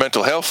keep your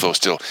mental health though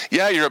still.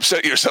 Yeah, you're upset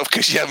at yourself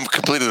because you haven't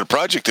completed a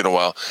project in a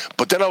while,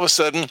 but then all of a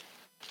sudden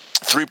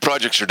 3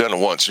 projects are done at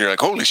once and you're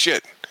like, holy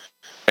shit.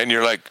 And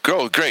you're like,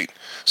 oh, great.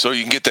 So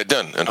you can get that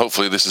done. And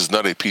hopefully this is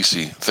not a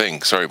PC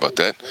thing. Sorry about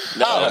that.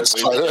 No,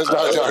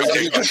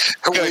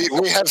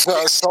 we have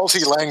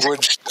salty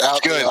language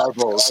out the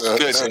eyeballs.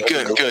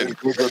 Good.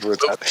 We're good with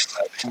that.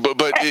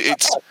 But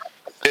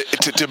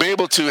to be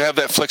able to have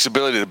that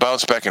flexibility to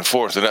bounce back and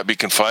forth and not be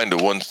confined to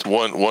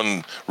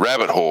one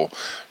rabbit hole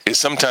is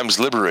sometimes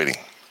liberating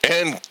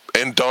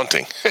and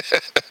daunting.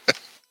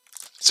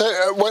 So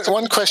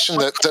one question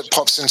that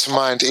pops into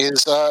mind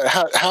is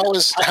how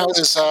is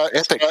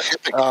Epic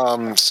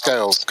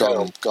scales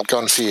gone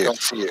for you?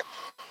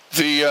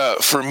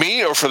 For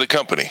me or for the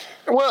company?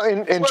 Well,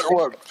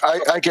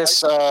 I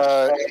guess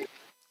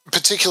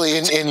particularly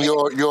in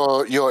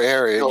your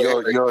area.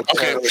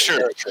 Okay,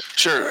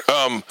 sure.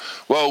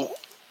 Well,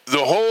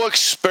 the whole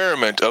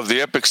experiment of the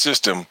Epic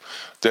system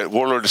that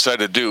Warlord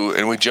decided to do,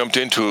 and we jumped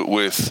into it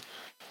with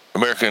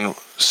American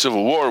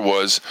Civil War,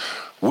 was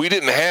we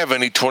didn't have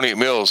any 28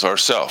 mils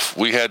ourselves.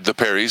 We had the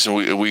Perrys,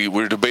 and we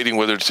were debating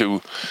whether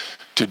to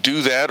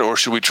do that or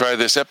should we try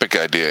this Epic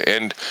idea.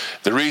 And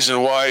the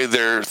reason why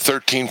they're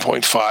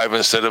 13.5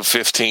 instead of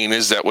 15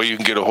 is that way you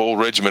can get a whole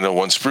regiment on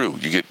one sprue.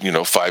 You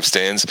get 5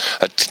 stands,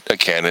 a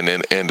cannon,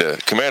 and a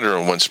commander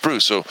on one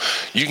sprue. So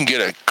you can get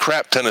a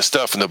crap ton of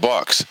stuff in the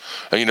box.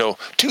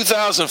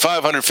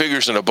 2,500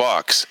 figures in a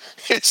box.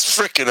 It's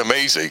freaking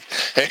amazing.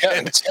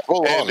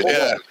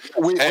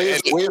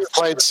 We've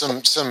played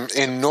some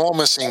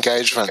enormous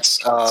engagements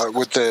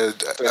with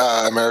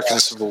the American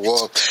Civil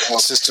War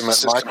system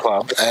at my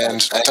club,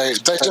 and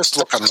they just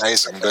look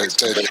amazing.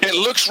 It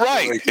looks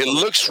right. It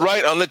looks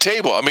right on the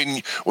table. I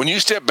mean, when you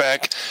step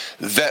back,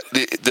 that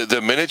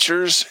the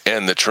miniatures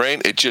and the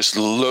terrain, it just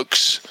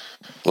looks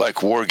like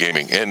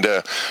wargaming. And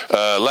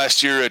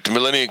last year at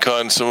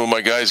MillenniumCon, some of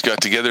my guys got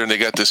together and they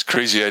got this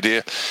crazy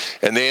idea,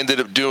 and they ended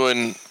up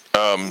doing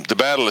the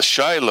Battle of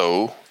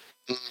Shiloh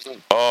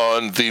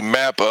on the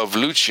map of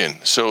Lucian.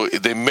 So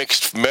they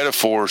mixed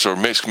metaphors or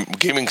mixed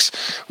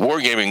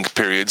wargaming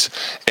periods,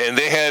 and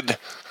they had,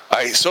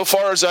 so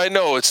far as I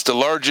know, it's the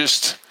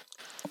largest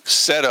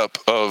setup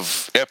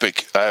of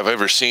Epic I've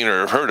ever seen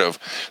or heard of.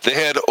 They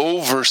had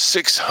over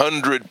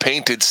 600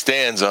 painted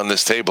stands on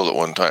this table at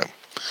one time.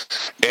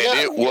 And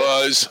it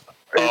was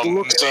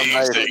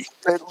amazing.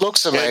 It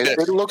looks amazing.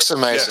 It looks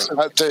amazing.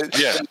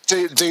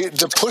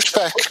 The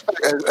pushback,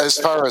 as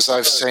far as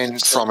I've seen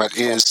from it,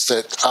 is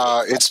that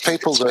it's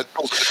people that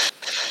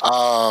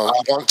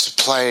want to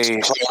play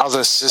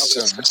other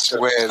systems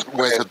where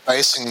the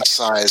basing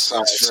size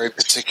is very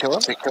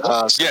particular.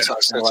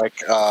 Something like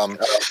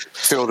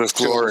Field of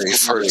Glory,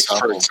 for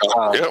example,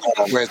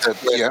 where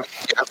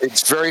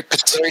it's very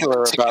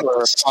particular about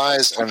the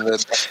size and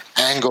the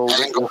angle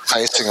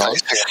facing on.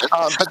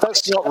 But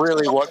that's not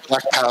really what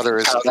Black Powder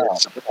is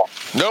about.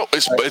 No,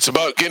 it's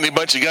about getting a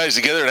bunch of guys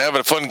together and having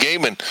a fun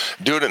game and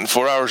doing it in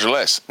 4 hours or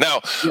less.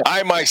 Now,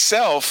 I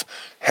myself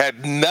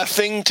had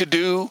nothing to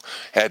do,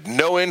 had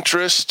no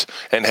interest,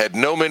 and had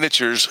no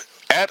miniatures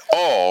at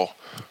all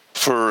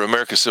for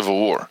American Civil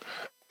War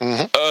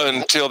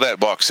until that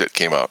box set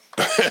came out.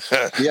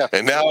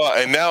 And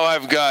now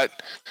I've got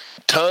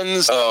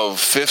tons of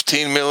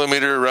 15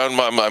 millimeter around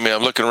I'm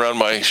looking around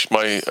my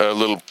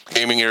little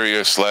gaming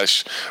area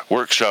 /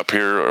 workshop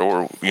here,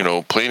 or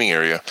planing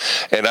area,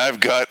 and I've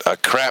got a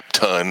crap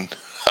ton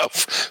of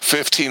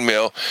 15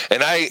 mil,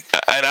 and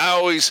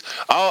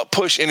I'll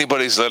push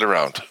anybody's lead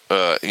around,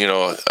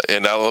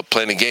 and I'll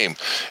play a game.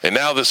 And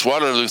now this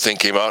Waterloo thing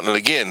came out, and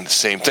again,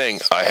 same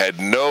thing. I had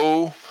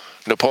no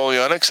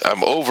Napoleonics.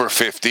 I'm over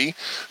 50,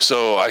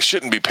 so I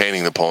shouldn't be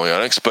painting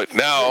Napoleonics, but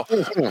now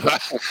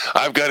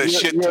I've got a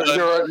shit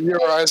ton.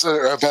 Your eyes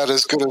are about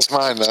as good as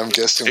mine, I'm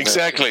guessing.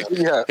 Exactly.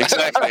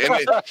 Exactly.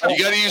 And you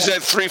got to use that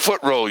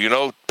 3-foot roll,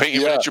 paint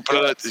your miniature,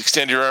 put it,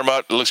 extend your arm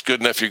out, it looks good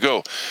enough, you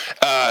go.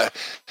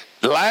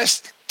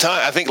 Last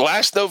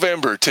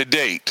November to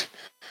date,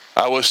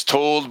 I was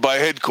told by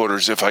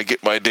headquarters, if I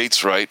get my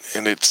dates right,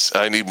 and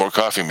I need more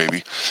coffee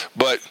maybe,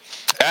 but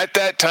at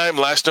that time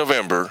last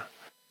November,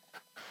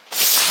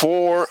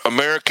 for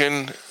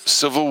American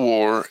Civil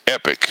War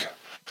Epic,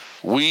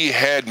 we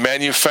had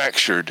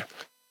manufactured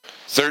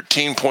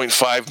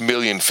 13.5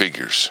 million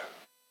figures.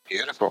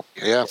 Beautiful.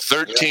 Yeah.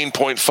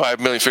 13.5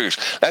 million figures.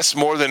 That's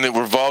more than it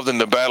were involved in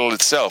the battle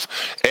itself.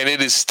 And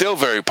it is still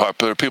very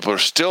popular. People are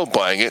still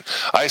buying it.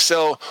 I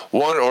sell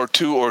 1 or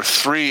 2 or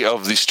 3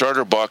 of the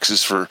starter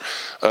boxes for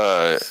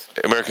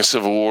American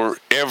Civil War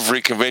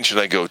every convention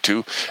I go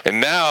to.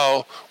 And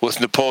now with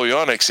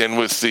Napoleonics and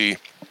with the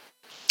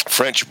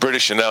French,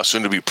 British, and now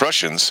soon to be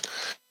Prussians,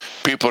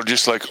 people are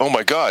just like, oh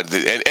my God.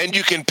 And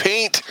you can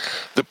paint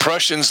the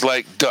Prussians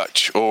like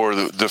Dutch or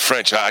the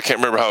French. I can't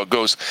remember how it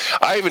goes.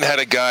 I even had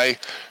a guy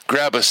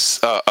grab a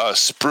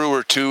sprue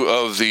or 2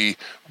 of the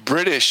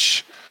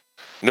British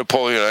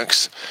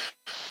Napoleonics,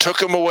 took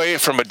them away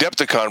from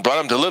Adepticon, brought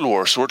them to Little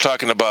War. So we're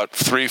talking about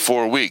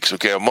 3-4 weeks,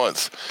 a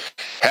month.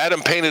 Had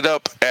them painted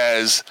up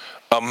as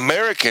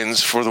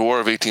Americans for the War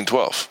of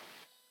 1812.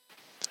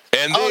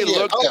 And they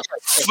looked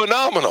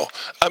phenomenal.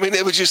 I mean,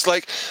 it was just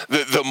like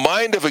the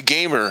mind of a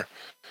gamer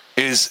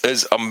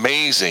is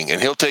amazing,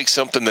 and he'll take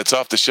something that's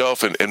off the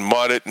shelf and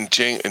mod it and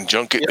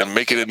junk it and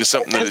make it into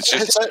something that it's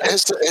just.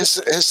 Has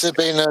there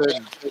been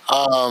a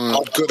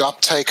good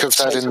uptake of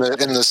that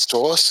in the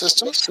store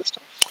system?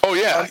 Oh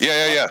yeah.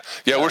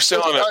 We're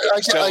selling it. I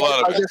guess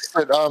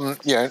that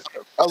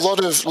a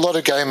lot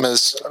of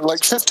gamers,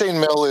 like 15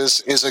 mil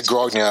is a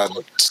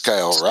grognard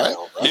scale, right?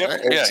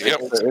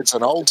 It's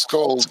an old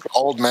school,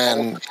 old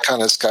man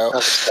kind of scale.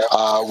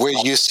 We're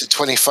used to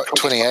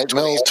 28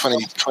 mil,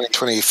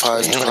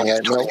 25,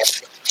 28 mil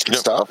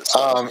stuff.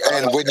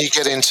 And when you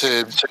get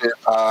into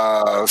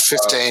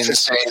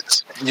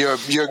 15s, you're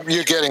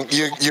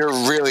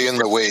really in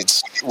the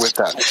weeds with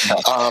that.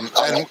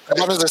 And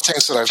one of the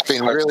things that I've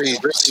been really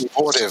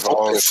supportive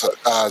of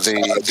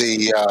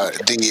the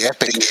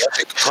Epic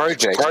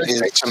project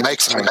is to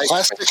make them in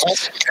plastic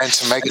and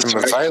to make them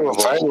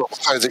available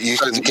so that you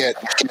can get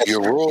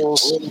your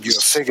rules,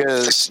 your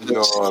figures,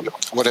 your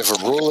whatever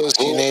rulers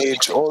you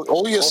need,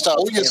 all your stuff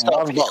in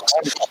one box.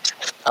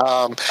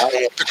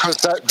 Because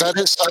that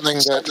is something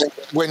that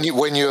when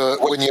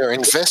you're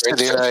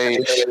invested in a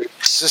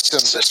system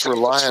that's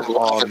reliant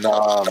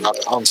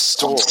on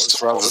stores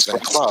rather than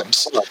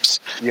clubs,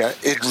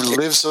 it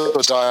lives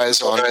or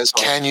dies on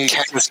can you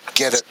just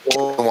get it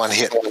all in one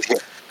hit.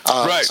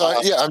 Right. So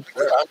I'm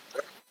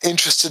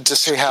interested to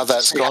see how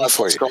that's gone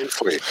for you.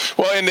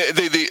 Well, and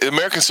the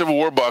American Civil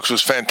War box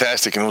was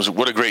fantastic, and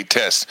what a great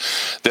test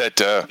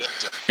that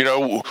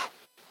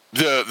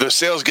The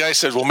sales guy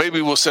said, well,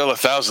 maybe we'll sell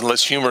 1,000.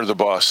 Let's humor the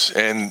boss.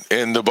 And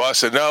the boss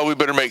said, no, we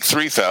better make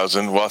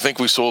 3,000. Well, I think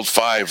we sold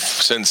 5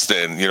 since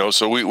then,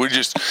 so we're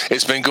just,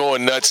 it's been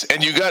going nuts.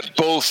 And you got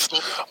both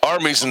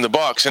armies in the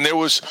box, and there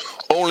was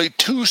only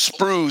 2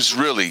 sprues,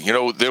 really.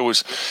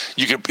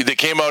 They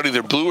came out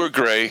either blue or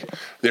gray.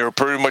 They were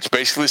pretty much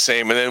basically the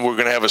same. And then we're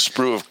going to have a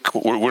sprue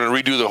we're going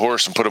to redo the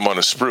horse and put them on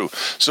a sprue.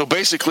 So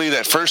basically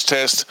that first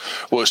test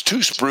was 2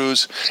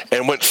 sprues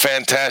and went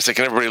fantastic,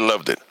 and everybody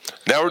loved it.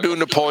 Now we're doing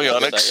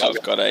Napoleonics.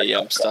 I've got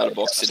a starter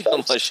box sitting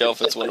on my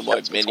shelf. It's one of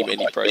my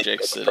many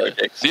projects that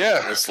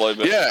are slow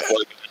burn. Yeah.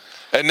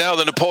 And now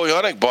the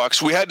Napoleonic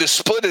box, we had to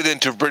split it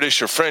into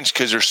British or French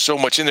because there's so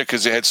much in there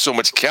because they had so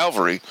much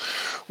cavalry.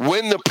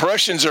 When the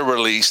Prussians are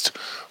released,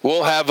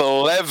 we'll have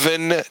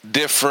 11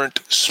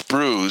 different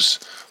sprues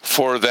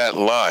for that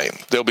line.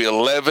 There'll be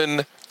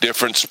 11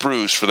 different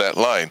sprues for that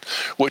line,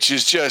 which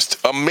is just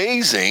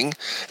amazing.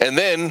 And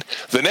then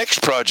the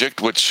next project,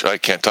 which I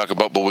can't talk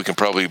about, but we can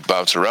probably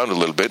bounce around a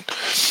little bit,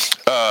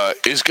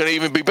 is going to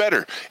even be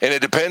better. And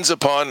it depends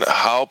upon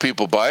how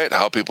people buy it,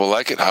 how people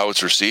like it, how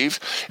it's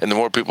received. And the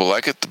more people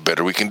like it, the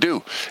better we can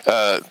do.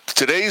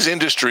 Today's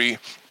industry,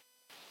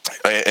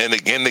 and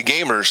again, the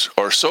gamers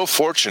are so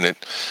fortunate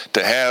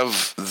to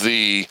have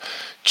the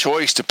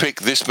choice to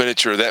pick this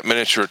miniature or that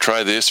miniature, or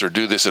try this or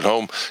do this at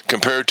home,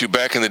 compared to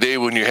back in the day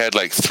when you had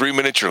like 3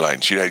 miniature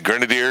lines. You had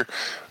Grenadier,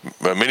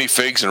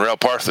 Minifigs, and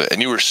Realpartha,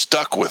 and you were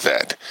stuck with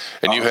that,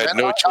 and you had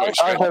no choice.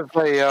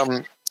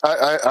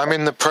 I'm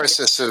in the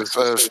process of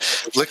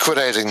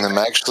liquidating them,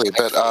 actually,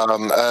 but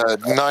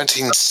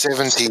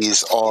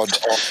 1970s odd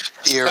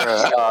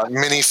era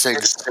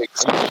minifigs,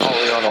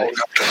 Napoleonic.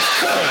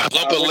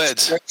 Lump of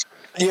leads.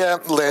 Yeah,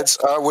 leads,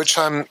 which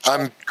I'm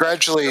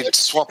gradually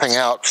swapping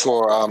out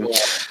for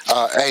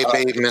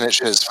AB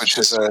Miniatures, which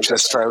is an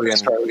Australian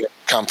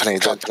company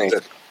that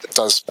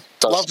does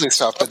lovely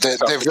stuff, but they're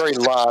very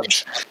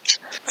large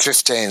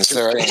 15s.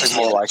 They're actually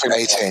more like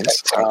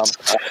 18s.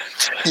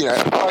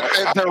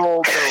 They're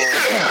all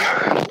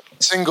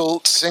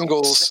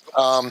singles.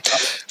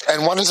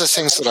 And one of the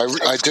things that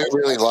I do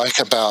really like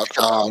about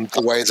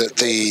the way that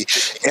the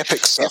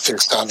Epic stuff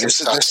is done is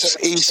that they're so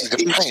easy to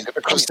paint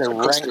because they're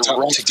ranked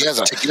up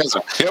together.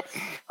 Yep.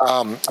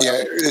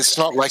 It's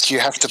not like you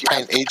have to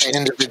paint each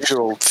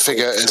individual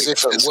figure as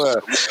if it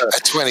were a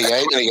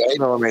 28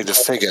 millimeter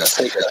figure.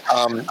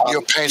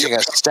 You're painting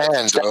a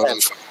stand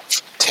of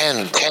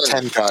 10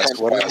 guys,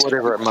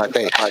 whatever it might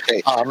be.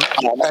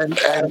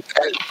 And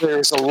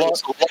there's a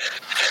lot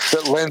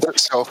that lends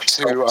itself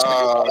to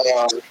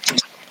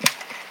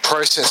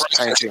process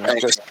painting.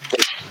 Just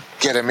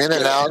get them in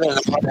and out, and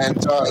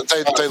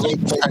they look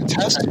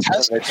fantastic.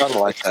 They're done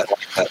like that.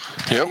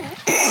 Yep.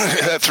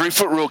 That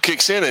 3-foot rule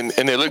kicks in,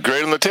 and they look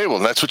great on the table.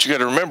 And that's what you got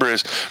to remember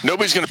is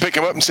nobody's going to pick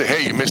them up and say,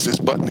 hey, you missed this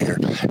button here.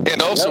 And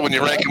also when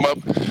you rank them up,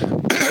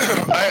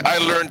 I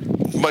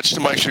learned, much to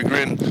my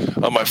chagrin,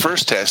 on my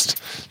first test,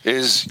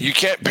 is you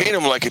can't paint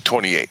them like a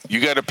 28.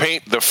 You got to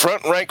paint the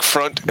front rank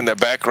front and the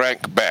back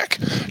rank back.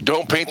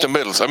 Don't paint the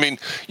middles. I mean,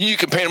 you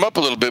can paint them up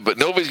a little bit, but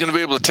nobody's going to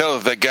be able to tell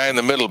if that guy in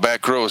the middle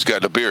back row has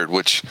got a beard,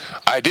 which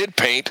I did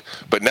paint,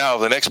 but now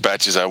the next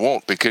batches I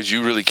won't because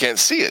you really can't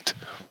see it.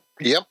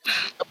 Yep.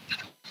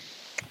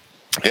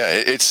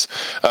 Yeah,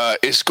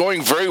 it's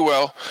going very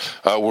well.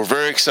 We're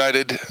very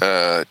excited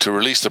to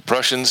release the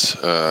Prussians,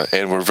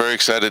 and we're very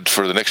excited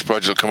for the next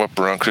project to come up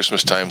around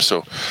Christmas time.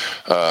 So,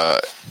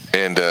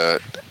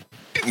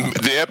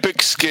 The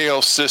epic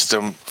scale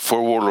system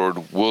for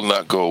Warlord will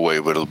not go away,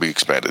 but it'll be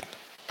expanded.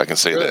 I can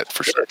say that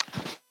for sure.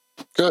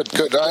 Good.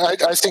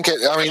 I think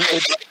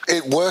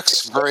it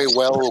works very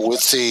well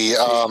with the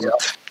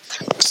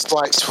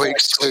slight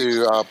tweaks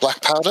to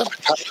Black Powder.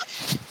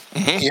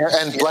 Mm-hmm. Yeah,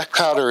 and Black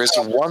Powder is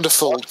a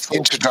wonderful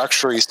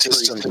introductory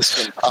system to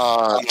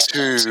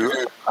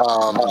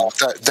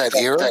that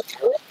era.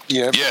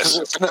 Yeah, yes.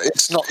 Because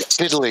it's not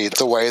fiddly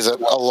the way that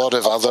a lot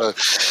of other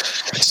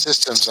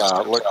systems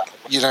are. Like,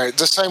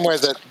 the same way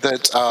that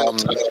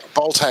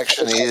bolt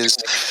action is.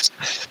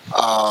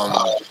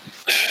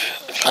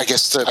 I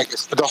guess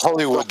the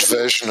Hollywood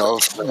version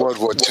of World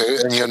War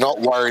II, and you're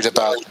not worried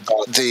about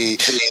the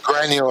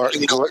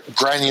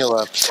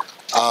granular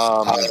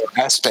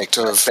aspect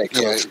of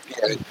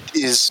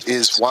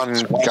is one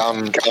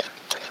gun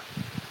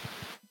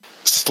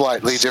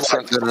slightly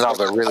different than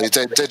another. Really,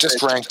 they're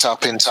just ranked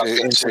up into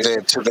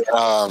their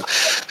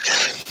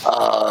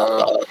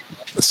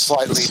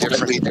slightly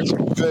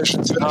different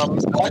versions.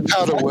 Black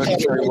Powder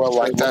works very well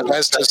like that,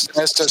 as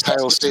does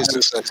Hail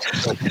Caesar.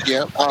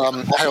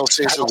 Hail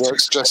Caesar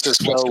works just as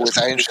well with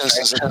Ancients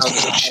as it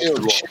does with Shield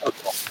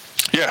Wall.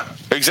 Yeah,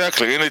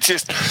 exactly. And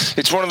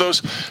it's one of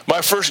those, my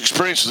first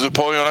experience with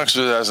Napoleonics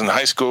was I was in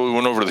high school. We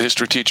went over to the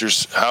history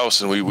teacher's house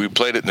and we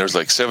played it, and there's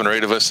like 7 or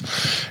 8 of us,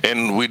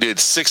 and we did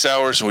 6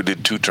 hours and we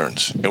did 2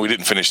 turns, and we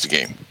didn't finish the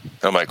game.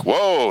 I'm like,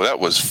 whoa, that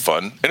was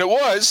fun. And it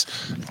was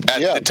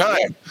at the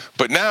time.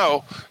 But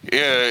now,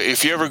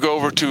 if you ever go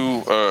over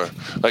to,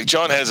 like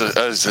John has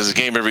a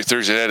game every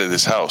Thursday night at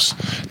his house,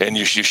 and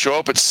you show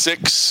up at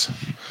 6,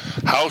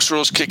 house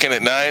rules kick in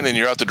at 9, and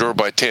you're out the door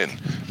by 10.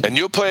 And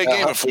you'll play a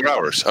game in 4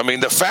 hours. I mean,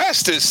 the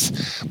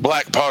fastest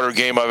Black Powder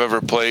game I've ever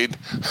played,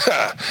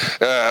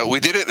 we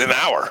did it in an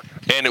hour.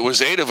 And it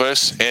was 8 of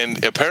us,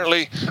 and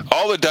apparently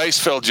all the dice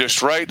fell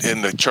just right,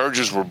 and the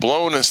charges were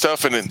blown and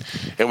stuff, and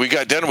we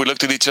got done, and we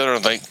looked at each other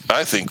and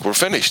I think we're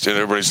finished. And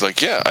everybody's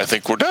like, yeah, I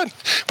think we're done.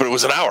 But it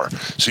was an hour.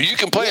 So you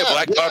can play a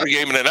Black Powder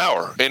game in an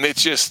hour, and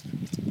it's just...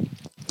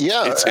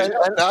 Yeah, and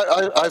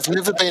I've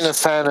never been a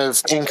fan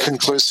of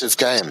inconclusive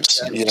games.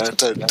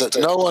 That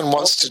no one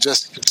wants to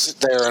just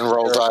sit there and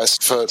roll dice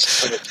for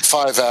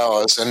 5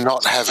 hours and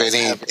not have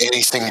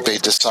anything be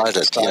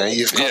decided.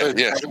 You've got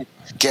to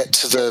get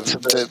to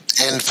the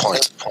end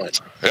point.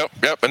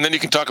 Yep, and then you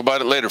can talk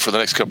about it later for the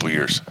next couple of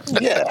years.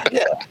 Yeah.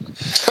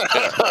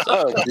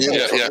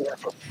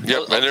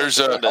 Yep, and there's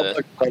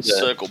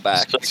circle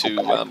back to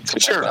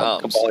sure.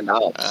 Arms.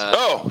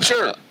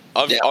 Sure.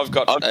 I've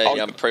got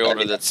a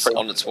pre-order that's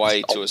on its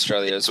way to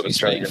Australia as we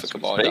speak for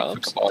Combined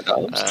Arms.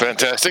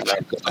 Fantastic.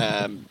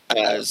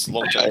 As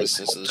long-term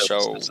listeners to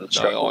the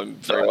show know, I'm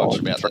very much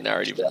about the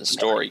narrative and the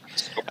story.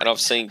 And I've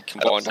seen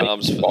Combined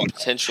Arms for the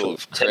potential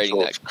of creating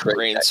that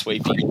grand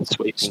sweeping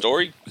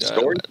story.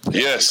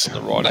 Yes. The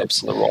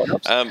write-ups.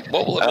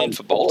 What will it mean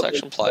for bolt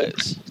action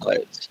players?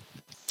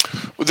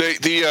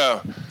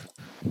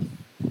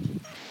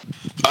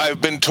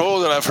 I've been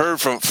told, and I've heard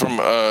from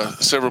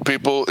several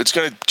people, it's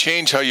going to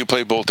change how you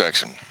play bolt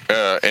action,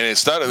 and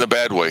it's not in a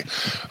bad way.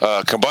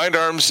 Combined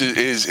Arms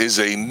is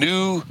a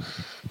new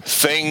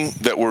thing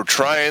that we're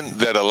trying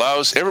that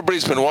allows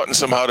everybody's been wanting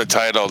somehow to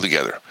tie it all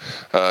together,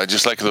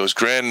 just like those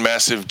grand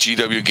massive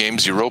GW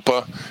games.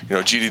 Europa,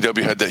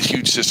 GDW had that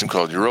huge system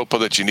called Europa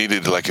that you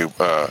needed like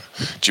a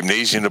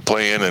gymnasium to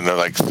play in and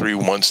like 3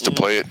 months to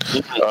play it.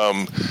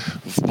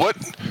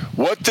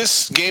 What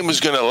this game is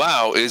going to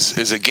allow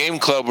is a game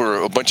club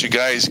where a bunch of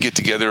guys get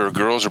together, or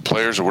girls or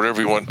players or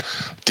whatever you want,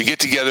 to get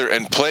together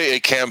and play a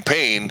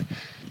campaign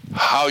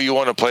how you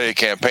want to play a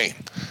campaign.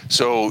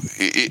 So,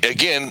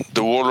 again,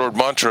 the Warlord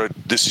mantra,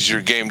 this is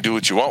your game, do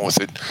what you want with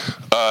it.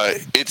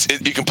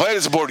 You can play it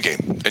as a board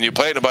game, and you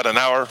play it in about an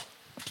hour,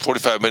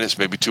 45 minutes,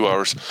 maybe 2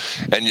 hours.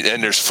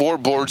 And there's 4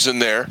 boards in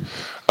there.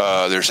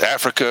 There's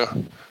Africa,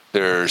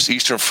 there's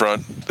Eastern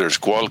Front, there's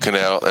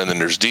Guadalcanal, and then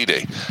there's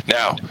D-Day.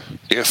 Now,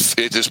 if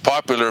it is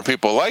popular and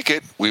people like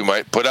it, we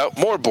might put out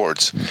more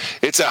boards.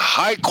 It's a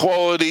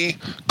high-quality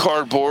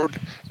cardboard.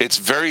 It's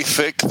very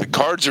thick. The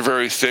cards are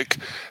very thick.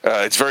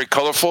 It's very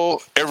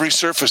colorful. Every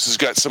surface has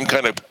got some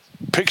kind of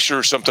picture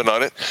or something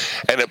on it,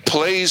 and it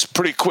plays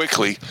pretty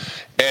quickly.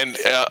 And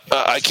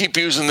I keep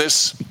using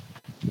this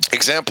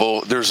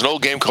example. There's an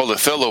old game called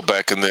Othello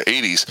back in the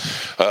 80s.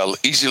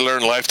 Easy to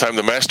learn, lifetime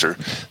to master.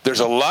 There's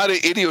a lot of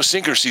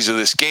idiosyncrasies of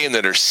this game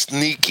that are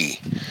sneaky.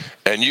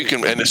 And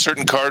a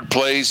certain card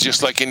plays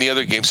just like any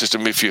other game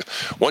system.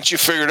 Once you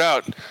figure it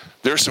out,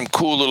 there's some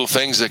cool little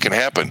things that can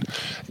happen.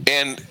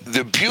 And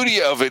the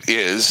beauty of it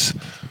is,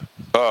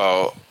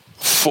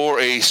 for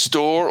a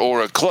store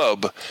or a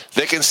club,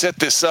 they can set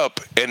this up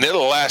and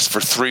it'll last for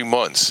 3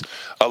 months.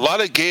 A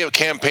lot of game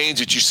campaigns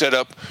that you set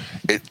up,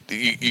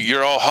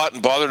 you're all hot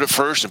and bothered at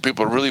first, and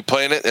people are really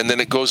playing it, and then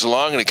it goes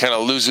along and it kind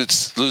of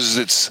loses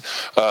its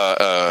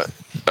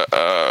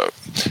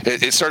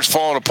it starts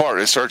falling apart.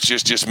 It starts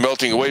just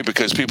melting away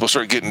because people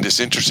start getting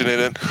disinterested in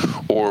it,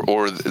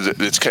 or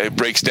it kind of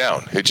breaks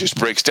down. It just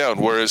breaks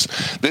down. Whereas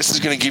this is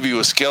going to give you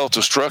a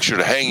skeletal structure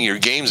to hang your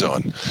games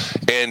on,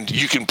 and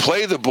you can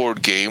play the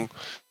board game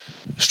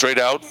straight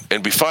out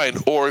and be fine.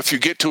 Or if you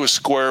get to a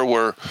square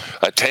where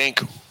a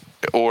tank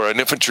or an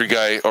infantry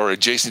guy are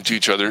adjacent to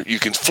each other, you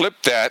can flip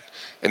that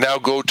and now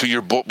go to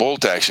your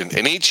bolt action.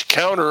 And each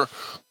counter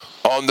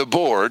on the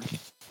board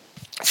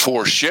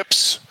for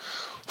ships,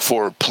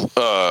 for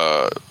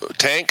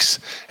tanks,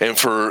 and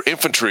for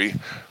infantry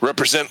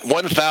represent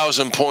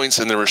 1,000 points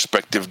in their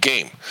respective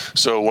game.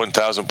 So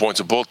 1,000 points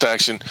of bolt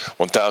action,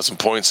 1,000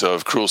 points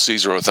of Cruel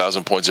Seas, or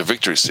 1,000 points of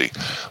Victory Sea.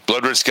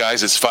 Blood Red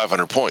Skies, it's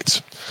 500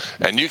 points.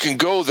 And you can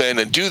go then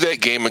and do that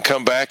game and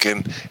come back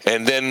and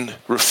then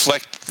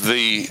reflect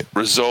the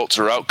results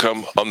or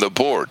outcome on the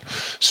board.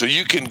 So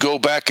you can go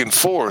back and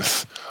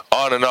forth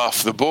on and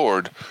off the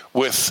board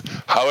with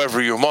however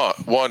you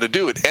want to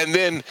do it. And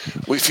then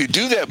if you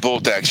do that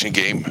bolt action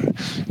game,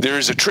 there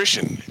is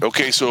attrition.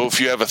 Okay, so if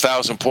you have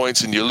 1,000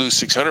 points and you lose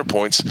 600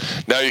 points,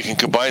 now you can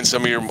combine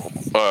some of your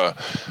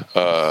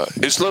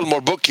it's a little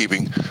more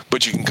bookkeeping,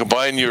 but you can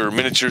combine your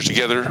miniatures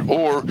together,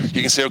 or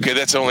you can say, okay,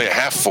 that's only a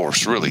half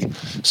force, really.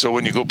 So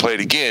when you go play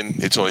it again,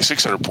 it's only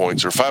 600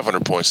 points or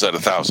 500 points, not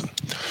 1,000.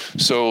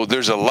 So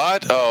there's a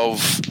lot of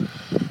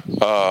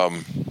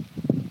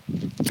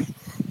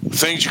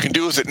things you can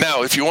do with it.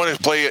 Now, if you want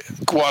to play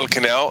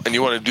Guadalcanal and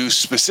you want to do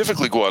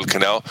specifically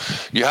Guadalcanal,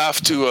 you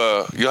have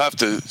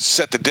to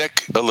set the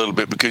deck a little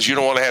bit, because you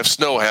don't want to have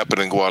snow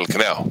happen in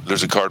Guadalcanal.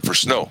 There's a card for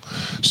snow,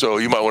 so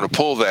you might want to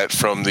pull that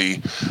from the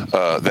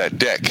that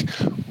deck.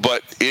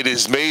 But it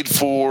is made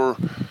for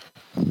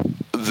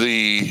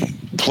the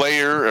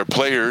player or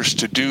players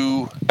to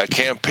do a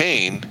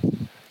campaign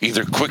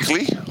either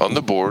quickly on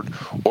the board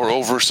or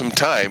over some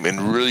time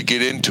and really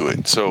get into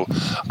it. So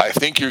I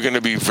think you're going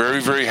to be very,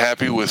 very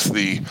happy with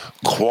the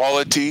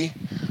quality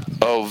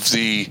of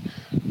the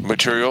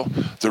material.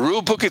 The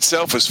rule book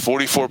itself is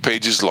 44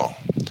 pages long.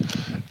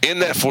 In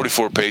that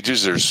 44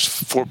 pages, there's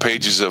 4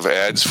 pages of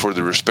ads for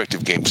the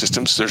respective game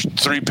systems. There's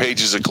 3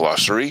 pages of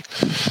glossary.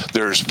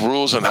 There's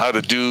rules on how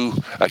to do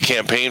a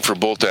campaign for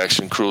Bolt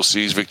Action, Cruel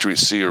Seas, Victory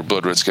Sea, or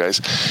Blood Red Skies.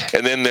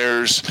 And then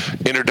there's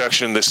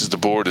introduction, this is the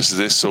board, this is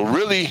this. So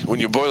really, when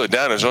you boil it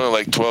down, there's only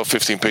like 12,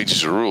 15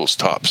 pages of rules,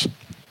 tops.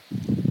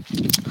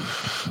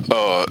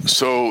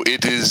 So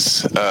it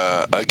is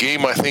a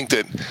game, I think,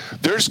 that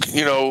there's,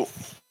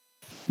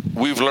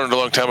 we've learned a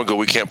long time ago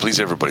we can't please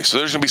everybody. So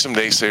there's going to be some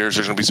naysayers.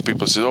 There's going to be some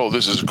people that say, oh,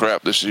 this is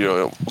crap. This is,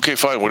 okay,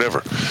 fine,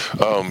 whatever.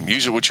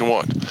 Use it what you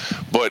want.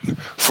 But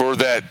for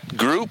that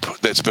group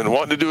that's been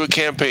wanting to do a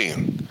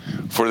campaign,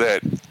 for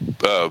that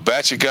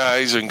batch of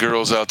guys and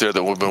girls out there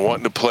that have been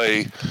wanting to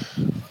play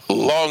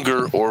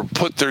longer or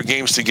put their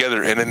games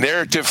together in a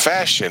narrative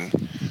fashion,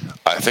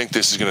 I think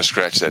this is going to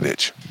scratch that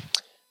itch.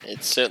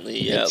 It's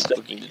certainly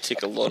looking to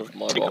tick a lot of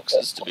my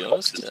boxes, to be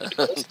honest.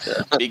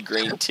 Big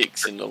green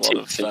ticks in a lot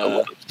of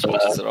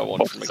choices that I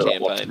want from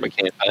a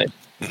campaign.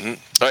 Mm-hmm.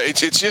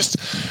 It's just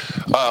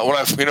when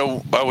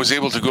I was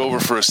able to go over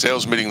for a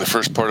sales meeting the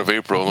first part of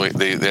April, and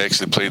they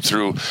actually played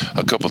through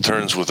a couple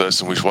turns with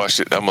us, and we watched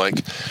it. I'm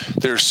like,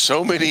 there's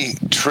so many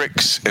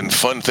tricks and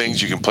fun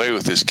things you can play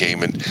with this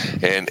game, and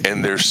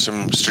there's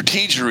some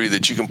strategery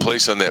that you can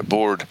place on that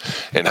board,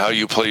 and how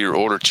you play your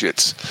order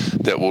chits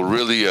that will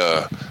really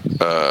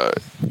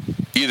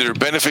either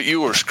benefit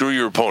you or screw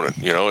your opponent.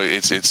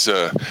 It's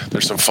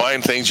there's some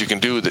fine things you can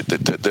do that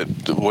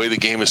the way the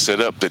game is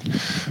set up, that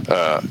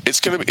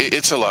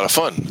it's a lot of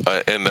fun,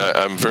 and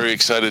I'm very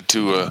excited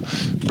to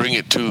bring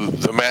it to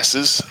the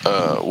masses.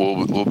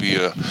 We'll be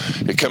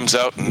it comes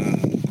out,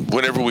 and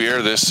whenever we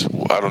air this,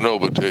 I don't know,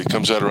 but it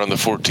comes out around the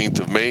 14th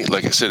of May.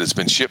 Like I said, it's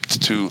been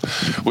shipped to.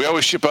 We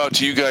always ship out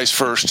to you guys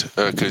first,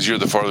 because you're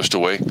the farthest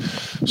away.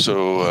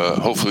 So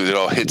hopefully it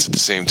all hits at the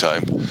same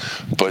time.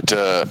 But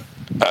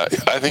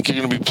I think you're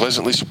going to be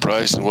pleasantly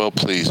surprised and well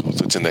pleased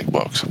with what's in that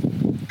box.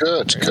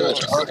 Good.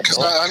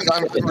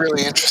 I'm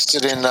really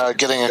interested in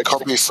getting a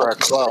copy for our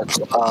club,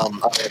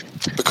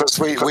 because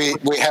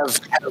we have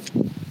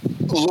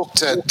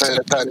looked at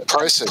that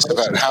process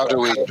about how do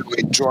we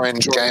join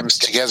games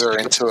together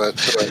into a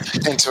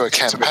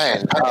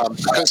campaign.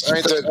 Because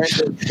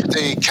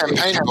the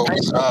campaign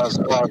books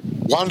are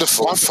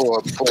wonderful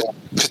for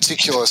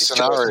particular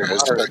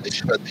scenarios, but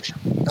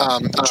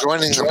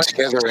joining them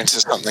together into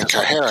something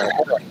coherent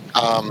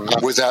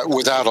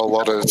without a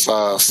lot of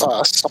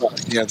fuss,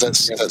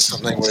 that's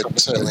something we're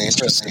certainly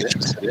interested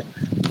in.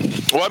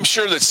 Well, I'm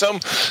sure that some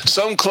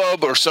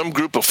club or some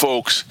group of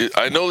folks,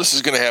 I know this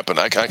is going to happen.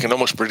 I can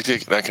almost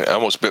predict it. I can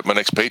almost bet my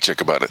next paycheck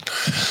about it.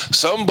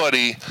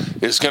 Somebody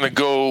is going to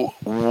go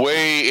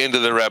way into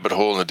the rabbit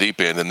hole in the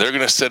deep end, and they're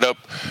going to set up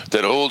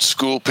that old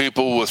school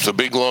people with the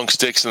big long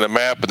sticks and the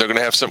map, and they're going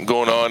to have something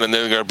going on, and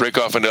then they're going to break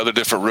off into other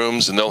different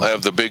rooms, and they'll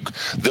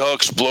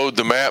explode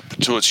the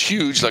map so it's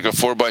huge, like a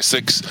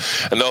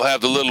 4x6, and they'll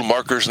have the little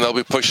markers, and they'll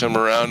be pushing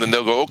them around, and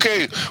they'll go,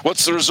 okay,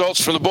 what's the results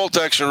from the bolt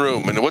action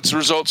room, and what's the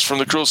results from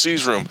the Cruel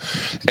Seas room,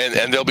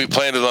 and they'll be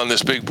playing it on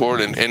this big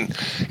board, and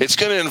it's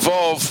going to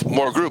involve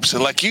more groups.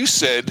 And like you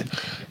said,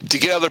 to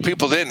get other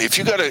people in,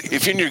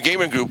 if in your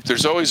gaming group,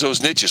 there's always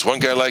those niches. One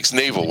guy likes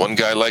naval, one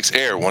guy likes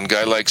air, one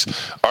guy likes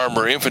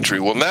armor,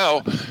 infantry. Well,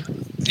 now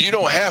you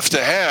don't have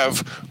to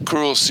have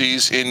Cruel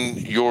Seas in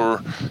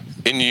your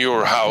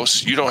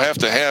house. You don't have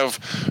to have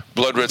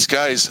Blood Red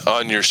Skies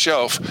on your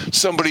shelf.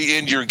 Somebody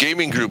in your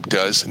gaming group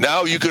does.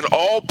 Now you can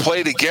all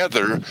play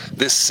together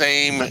the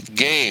same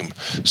game.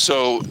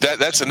 So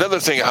that's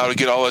another thing, how to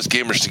get all us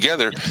gamers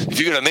together. If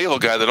you get a naval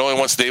guy that only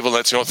wants naval, and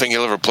that's the only thing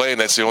he'll ever play,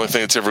 and that's the only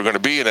thing it's ever going to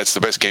be, and that's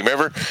the best game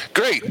ever,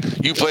 great.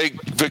 You play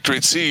Victory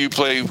at Sea, you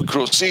play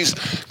Cruel Seas.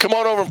 Come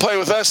on over and play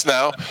with us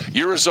now.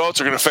 Your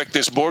results are going to affect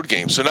this board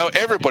game. So now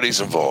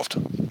everybody's involved.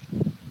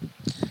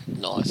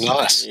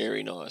 Nice.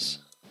 Very nice.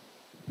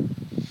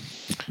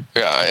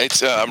 Yeah,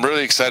 it's. I'm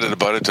really excited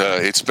about it.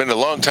 It's been a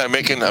long time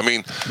making. I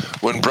mean,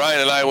 when Brian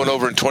and I went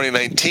over in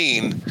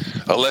 2019,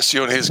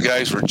 Alessio and his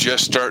guys were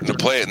just starting to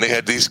play it, and they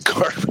had these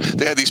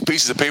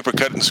pieces of paper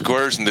cut in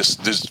squares and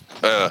this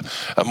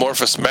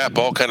amorphous map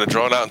all kind of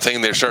drawn out and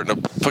thing. They're starting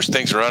to push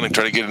things around and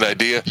try to get an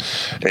idea,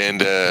 and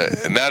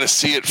now to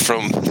see it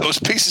from those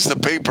pieces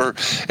of paper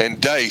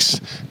and dice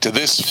to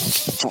this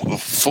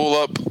full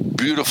up,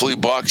 beautifully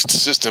boxed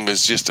system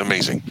is just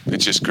amazing.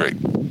 It's just great.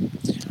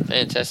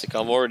 Fantastic.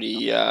 I'm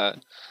already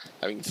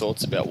having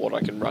thoughts about what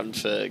I can run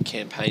for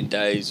campaign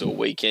days or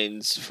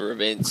weekends for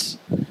events,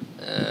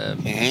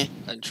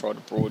 and try to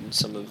broaden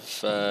some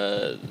of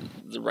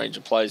the range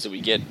of players that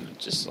we get,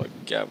 just like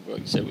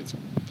you said, with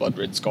Blood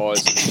Red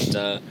Skies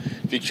and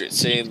Victory at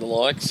Sea and the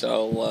like.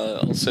 So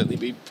I'll certainly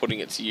be putting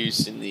it to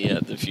use in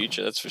the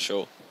future, that's for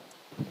sure.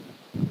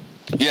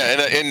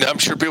 Yeah, and I'm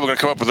sure people are going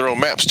to come up with their own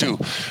maps too.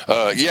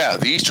 The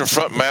Eastern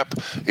Front map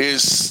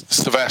is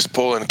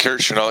Sevastopol and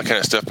Kerch and all that kind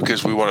of stuff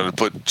because we wanted to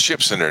put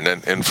ships in there,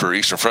 and for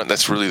Eastern Front,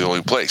 that's really the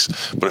only place.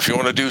 But if you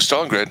want to do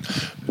Stalingrad,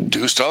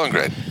 do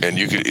Stalingrad, and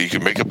you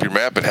can make up your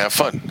map and have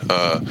fun.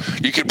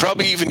 You could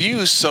probably even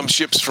use some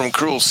ships from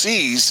Cruel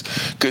Seas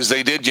because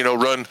they did,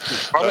 run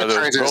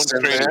the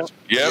traders.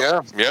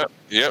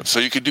 Yeah. So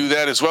you could do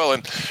that as well.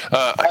 And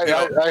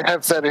I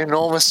have that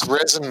enormous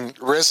resin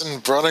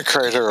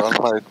Bronacrater on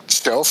my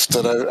shelf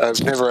that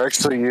I've never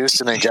actually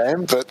used in a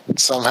game, but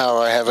somehow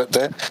I have it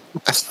there.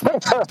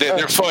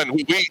 They're fun.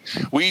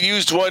 We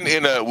used one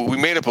we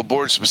made up a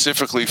board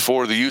specifically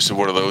for the use of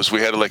one of those. We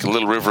had like a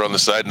little river on the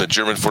side and the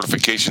German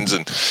fortifications,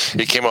 and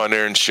it came on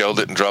there and shelled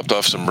it and dropped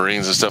off some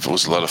Marines and stuff. It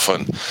was a lot of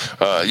fun.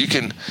 You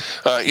can,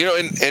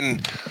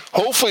 and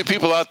hopefully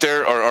people out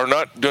there are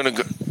not doing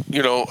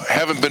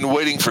haven't been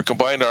waiting for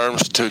Combined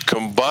Arms to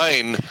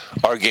combine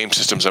our game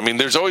systems. I mean,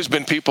 there's always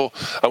been people.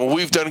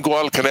 We've done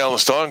Guadalcanal and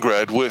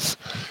Stalingrad with,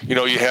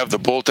 you have the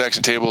bolt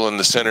action table in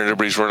the center, and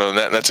everybody's running on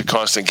that, and that's a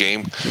constant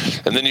game.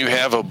 And then you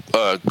have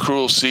a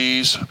Cruel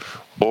Seas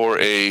or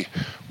a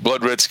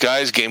Blood Red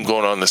Skies game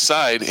going on the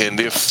side, and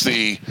if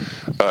the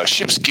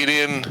ships get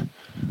in,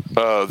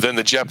 then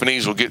the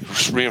Japanese will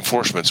get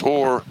reinforcements.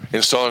 Or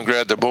in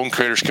Stalingrad, the bone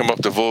craters come up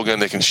the Volga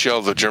and they can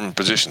shell the German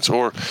positions.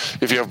 Or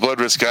if you have Blood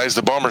Red Skies,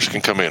 the bombers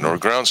can come in, or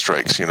ground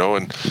strikes,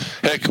 And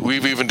heck,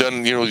 we've even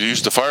done,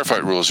 use the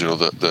firefight rules,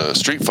 the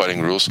street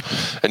fighting rules,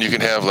 and you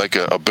can have like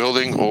a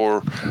building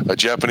or a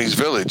Japanese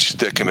village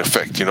that can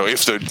affect,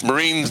 if the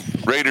Marine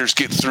raiders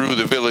get through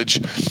the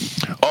village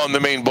on the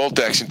main bolt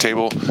action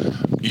table,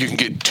 you can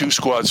get two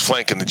squads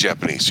flanking the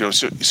Japanese. So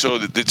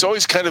it's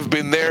always kind of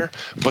been there,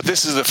 but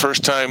this is the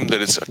first time that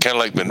it's kind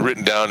of like been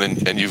written down,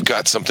 and you've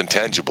got something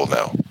tangible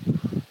now.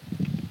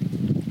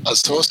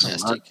 That's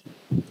awesome.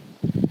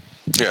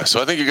 Yeah,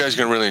 so I think you guys are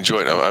going to really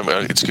enjoy it.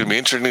 It's going to be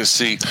interesting to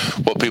see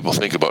what people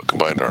think about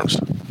Combined Arms.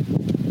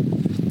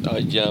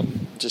 I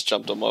just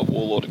jumped on my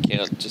Warlord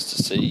account just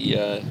to see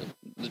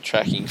the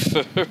tracking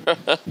for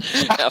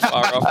how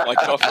far off my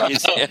coffee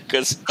is now,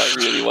 because I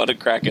really want to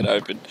crack it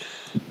open.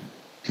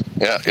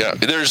 Yeah.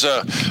 There's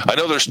I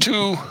know there's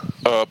two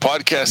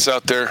podcasts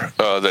out there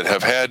that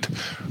have had,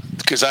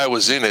 because I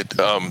was in it,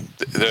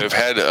 that have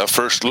had a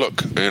first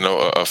look,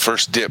 a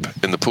first dip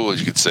in the pool, as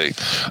you could say.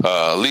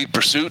 Lead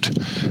Pursuit,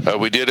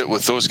 we did it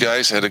with those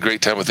guys, had a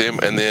great time with them,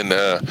 and then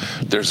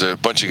there's a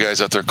bunch of guys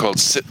out there called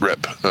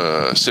SitRep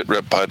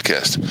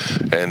Podcast,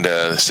 and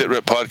the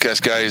SitRep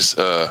Podcast guys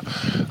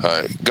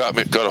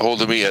got a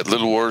hold of me at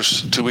Little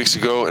Wars 2 weeks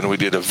ago, and we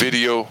did a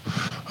video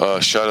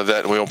shot of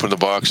that, and we opened the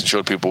box and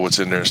showed people what's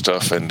in there and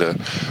stuff, and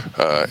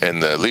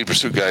the Lead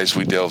Pursuit guys,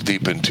 we delve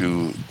deep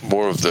into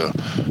more of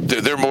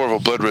they're more of a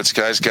Blood Red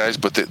Skies guys,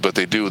 but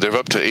they're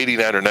up to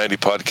 89 or 90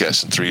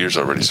 podcasts in 3 years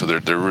already, so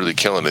they're really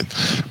killing it.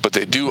 But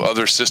they do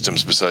other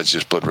systems besides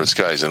just Blood Red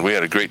Skies, and we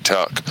had a great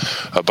talk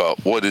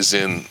about what is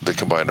in the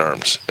Combined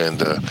Arms, and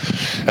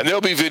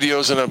there'll be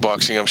videos and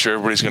unboxing. I'm sure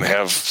everybody's going to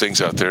have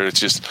things out there. It's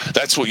just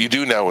that's what you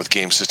do now with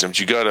game systems.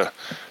 You gotta.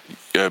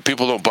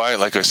 People don't buy it,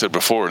 like I said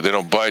before. They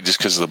don't buy it just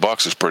because the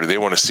box is pretty. They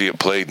want to see it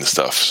played and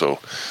stuff. So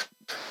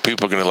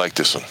people are going to like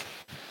this one.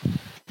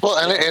 Well,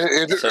 and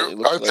it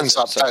opens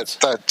up that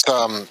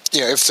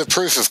if the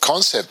proof of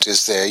concept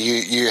is there,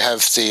 you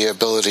have the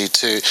ability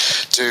to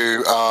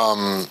do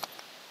a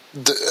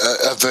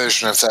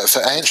version of that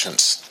for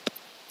Ancients,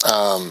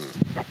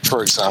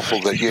 for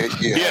example. That you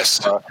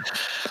yes.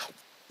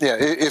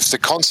 If the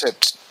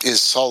concept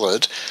is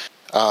solid,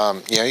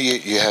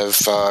 you have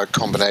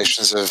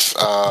combinations of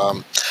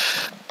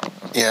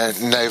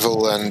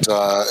naval and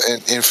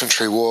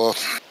infantry war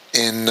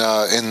in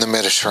the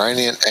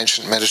Mediterranean,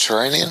 ancient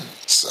Mediterranean.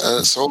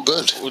 It's all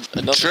good.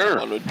 Another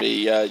one would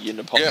be your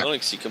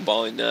Napoleonics. You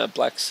combine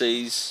Black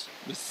Seas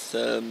with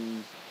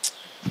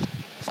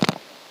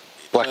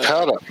Black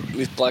powder.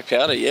 With black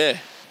powder, yeah.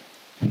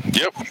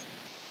 Yep.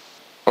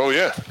 Oh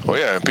yeah.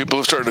 And people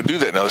have started to do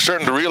that now. They're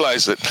starting to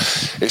realize that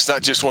it's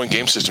not just one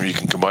game system. You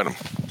can combine them.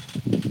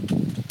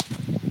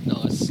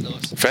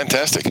 Nice.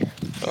 Fantastic.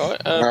 All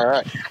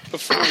right.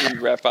 Before we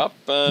wrap up,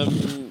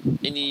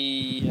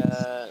 any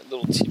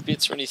little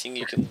tidbits or anything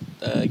you can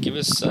give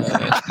us?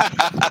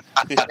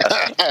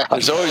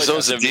 There's always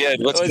those at the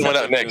end. What's coming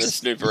out next?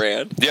 Snoop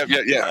around. Yep.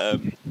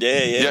 Yep.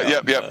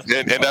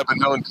 And I've been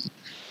known.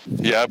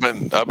 Yeah, I've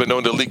been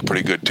known to leak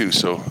pretty good too.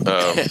 So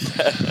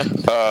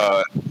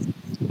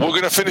we're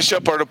going to finish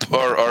up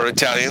our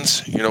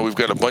Italians. We've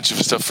got a bunch of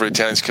stuff for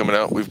Italians coming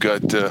out. We've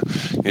got the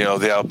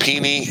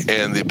Alpini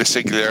and the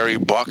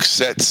Bisiglieri box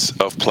sets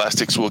of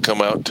plastics will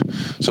come out.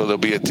 So there'll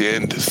be at the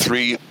end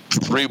three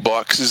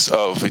boxes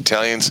of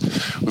Italians.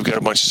 We've got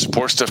a bunch of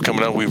support stuff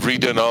coming out. We've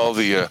redone all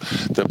the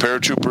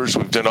paratroopers.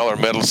 We've done all our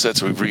medal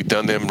sets. We've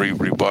redone them,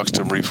 reboxed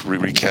them,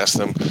 recast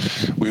them.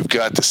 We've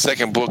got the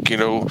second book.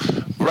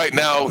 Right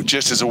now,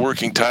 just as a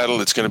working title,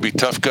 it's going to be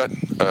Tough Gut.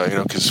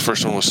 Because the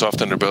first one was Soft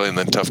Underbelly and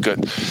then Tough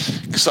Gut.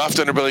 Soft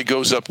Underbelly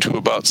goes up to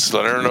about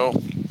Salerno.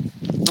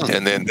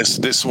 And then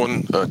this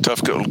one,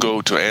 Tough Gut, will go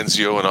to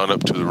Anzio and on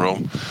up to the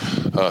Rome.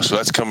 So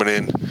that's coming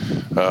in.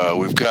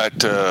 We've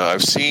got,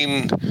 I've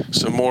seen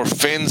some more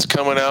fins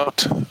coming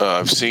out.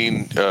 I've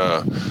seen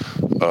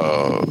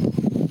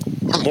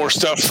more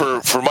stuff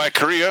for my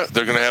Korea.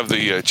 They're going to have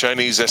the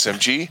Chinese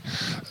SMG.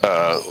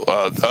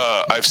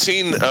 I've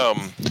seen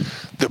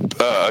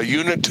a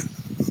unit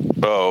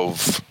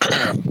of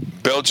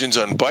Belgians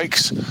on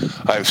bikes.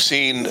 I've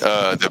seen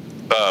the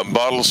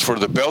models for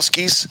the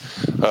Belskis.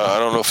 I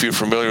don't know if you're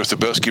familiar with the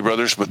Belsky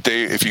brothers, but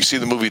if you see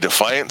the movie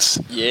Defiance.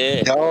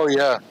 Yeah. Oh,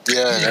 yeah.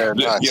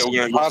 Nice. We're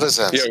gonna,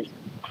 Partisans.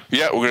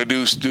 Yeah, we're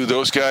going to do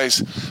those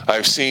guys.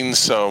 I've seen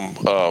some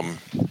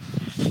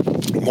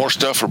more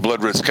stuff for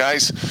Blood Red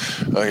Skies,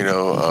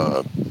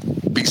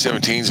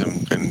 B-17s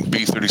and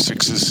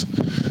B-36s.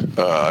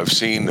 I've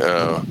seen...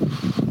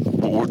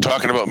 we're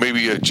talking about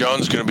maybe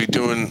John's going to be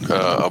doing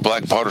a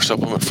black powder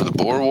supplement for the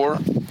Boer War.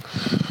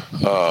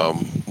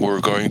 We're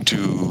going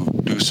to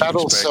do some.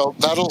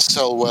 That'll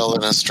sell well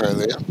in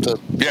Australia. The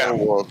Boer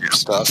War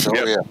stuff.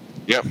 Oh yeah.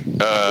 Yep.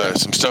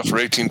 Some stuff for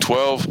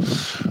 1812.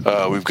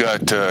 We've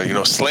got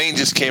Slane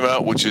just came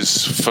out, which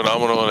is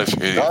phenomenal. And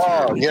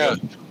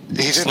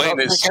He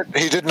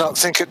did not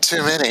think it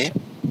too many.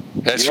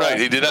 That's right.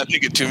 He did not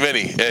think it too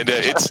many, and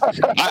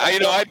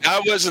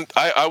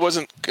I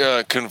wasn't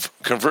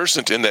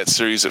conversant in that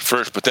series at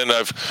first, but then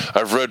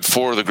I've read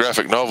 4 of the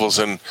graphic novels,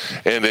 and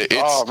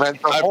it's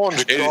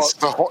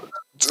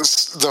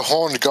the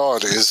Horned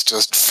God is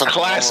just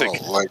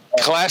phenomenal.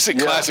 Classic.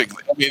 I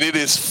mean, it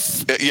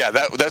is.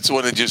 That's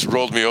one that just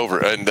rolled me over,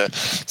 and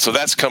so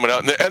that's coming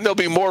out, and there'll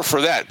be more for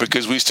that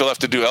because we still have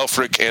to do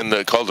Elfric and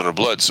the Cauldron of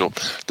Blood, so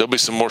there'll be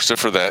some more stuff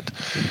for that,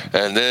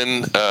 and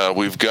then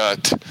we've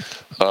got.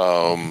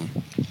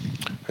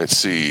 Let's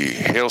see,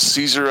 Hail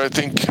Caesar, I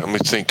think. Let me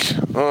think.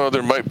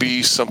 There might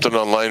be something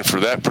online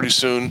for that pretty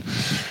soon.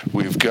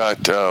 We've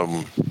got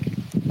a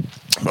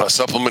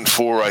supplement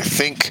for, I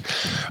think,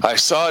 I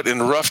saw it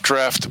in Rough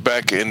Draft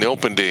back in the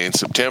open day in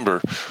September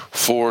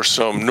for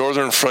some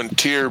Northern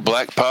Frontier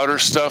black powder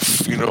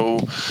stuff,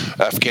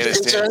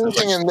 Afghanistan. Is there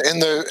anything in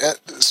the,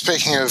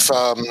 speaking of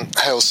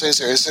Hail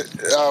Caesar, is it,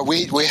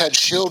 we had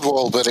Shield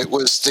Wall, but it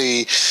was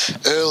the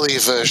early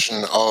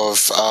version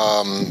of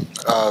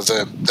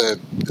the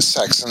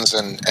Saxons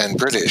and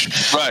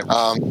British. Right.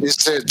 Is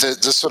there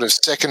the sort of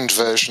second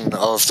version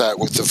of that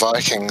with the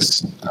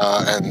Vikings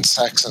and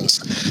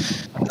Saxons?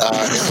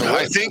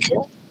 I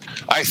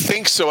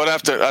think so. I'd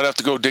have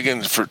to go dig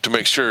in to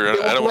make sure.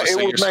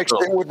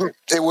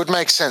 It would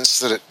make sense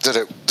that it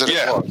was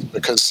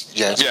because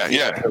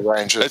the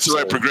range of that's the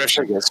right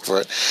progression for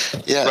it.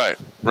 Yeah.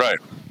 Right.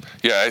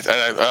 Yeah,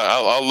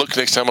 I'll look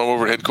next time I'm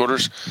over at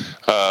headquarters.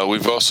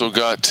 We've also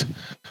got.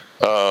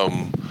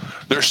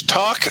 There's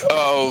talk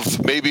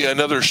of maybe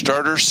another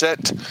starter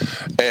set,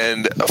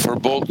 and for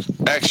bolt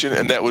action,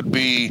 and that would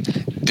be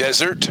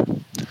Desert.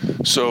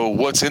 So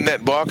what's in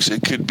that box?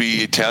 It could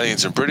be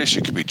Italians and British.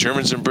 It could be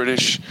Germans and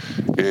British.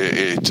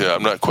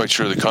 I'm not quite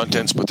sure of the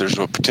contents, but there's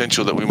a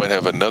potential that we might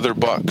have another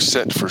box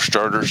set for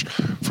starters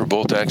for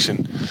bolt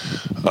action.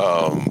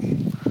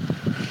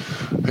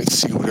 Let's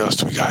see, what else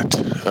do we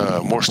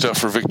got? More stuff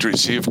for Victory at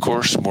Sea, of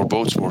course. More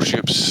boats, more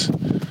ships.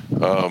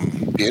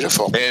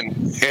 Beautiful.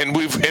 And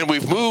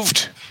we've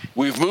moved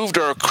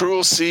our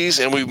Cruel Seas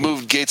and we've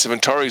moved Gates of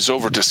Antares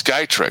over to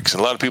Skytrex.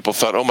 And a lot of people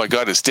thought, oh my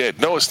God, it's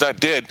dead. No, it's not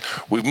dead.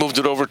 We've moved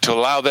it over to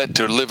allow that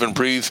to live and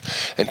breathe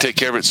and take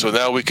care of it. So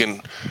now we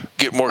can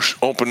get more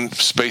open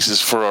spaces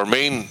for our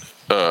main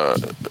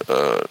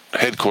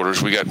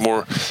headquarters. We got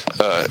more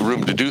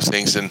room to do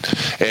things.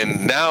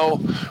 And now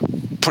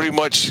pretty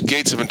much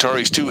Gates of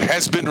Antares 2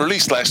 has been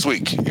released last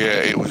week.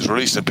 Yeah, it was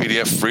released in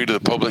PDF, free to the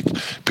public.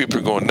 People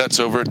are going nuts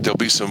over it. There'll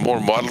be some more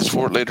models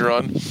for it later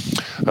on.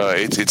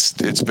 It's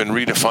been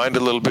redefined a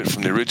little bit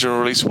from the original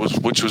release,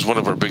 which was one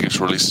of our biggest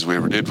releases we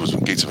ever did, was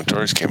when Gates of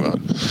Antares came out.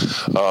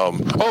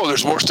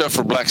 There's more stuff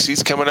for Black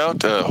Seas coming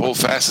out. Hold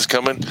Fast is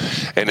coming,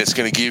 and it's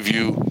going to give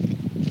you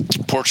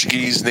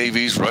Portuguese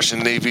navies, Russian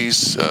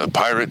navies,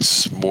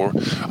 pirates, more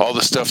all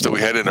the stuff that we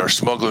had in our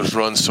Smugglers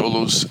Run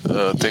solos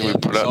thing we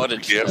put out.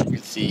 Yeah,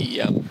 with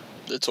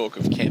the talk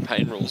of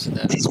campaign rules and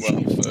that as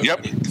well. For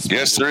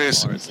Yes, there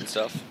is. And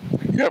stuff.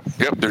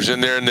 Yep. There's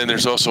in there, and then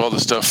there's also all the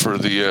stuff for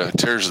the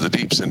Terrors of the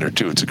Deeps in there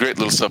too. It's a great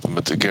little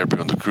supplement that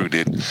Gabriel and the crew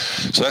did.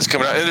 So that's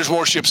coming out, and there's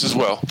more ships as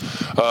well.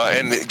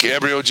 And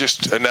Gabriel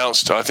just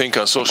announced, I think,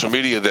 on social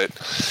media that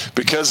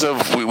because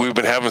of we've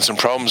been having some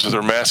problems with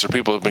our masts, or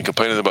people have been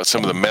complaining about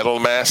some of the metal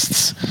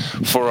masts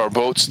for our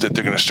boats, that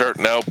they're going to start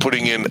now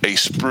putting in a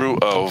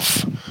sprue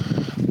of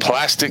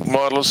plastic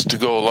models to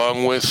go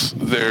along with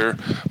their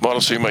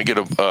models. So you might get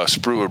a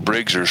sprue of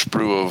brigs or a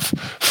sprue of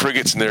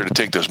frigates in there to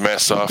take those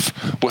masts off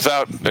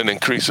without an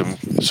increase of,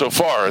 so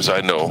far as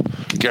I know,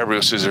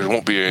 Gabriel says there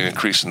won't be an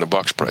increase in the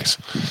box price.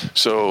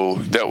 So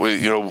that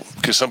way,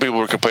 because some people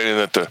were complaining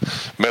that the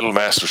metal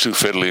masts were too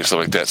fiddly and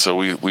stuff like that. So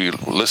we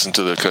listened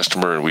to the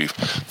customer and we've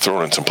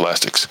thrown in some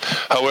plastics.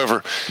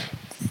 However,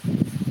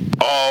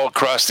 all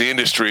across the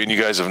industry, and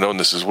you guys have known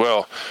this as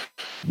well,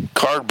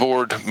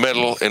 cardboard,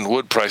 metal, and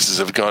wood prices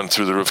have gone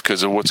through the roof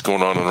because of what's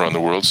going on around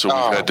the world. So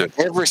we've had to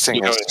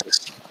everything is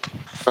just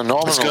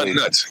phenomenally. It's gone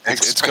nuts.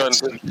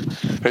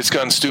 It's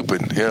gone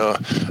stupid.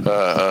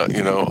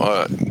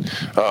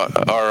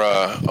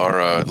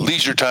 Our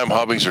leisure time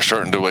hobbies are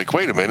starting to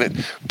wait a minute,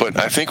 but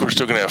I think we're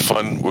still going to have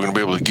fun. We're going to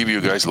be able to give you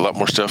guys a lot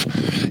more stuff,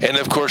 and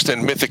of course,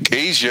 then Mythic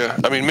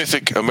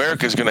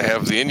America is going to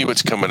have the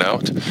Inuits coming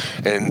out,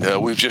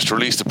 and we've just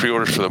released the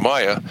pre-orders for the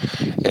Maya,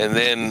 and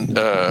then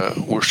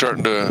we're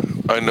starting to,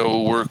 I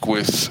know, work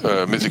with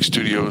Mythic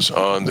Studios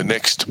on the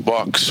next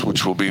box,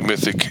 which will be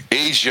Mythic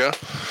Asia.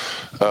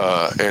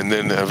 And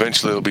then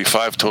eventually there'll be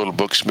 5 total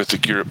books: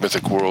 Mythic Europe,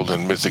 Mythic World,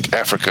 and Mythic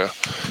Africa,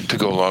 to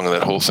go along with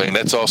that whole thing.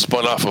 That's all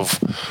spun off of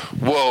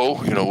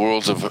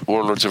Warlords of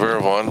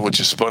Erebon,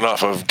 which is spun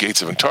off of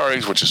Gates of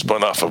Antares, which is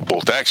spun off of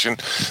Bolt Action.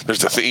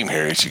 There's a theme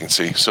here, as you can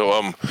see.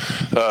 So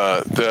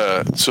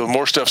so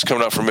more stuff's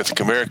coming out from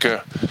Mythic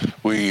America.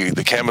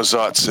 The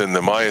Kamazots and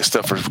the Maya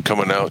stuff are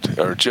coming out,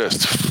 are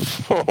just,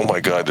 oh my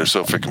God, they're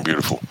so freaking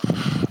beautiful.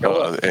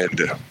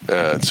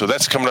 So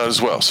that's coming out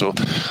as well. So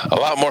a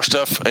lot more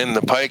stuff in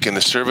the pike and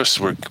the service.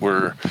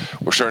 We're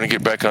starting to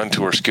get back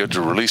onto our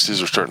scheduled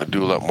releases. We're starting to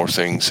do a lot more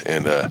things,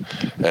 and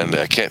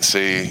I can't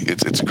say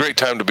it's a great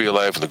time to be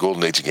alive in the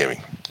golden age of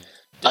gaming.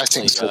 I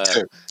think so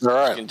too. All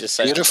right, I can just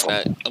say beautiful.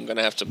 I'm going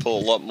to have to pull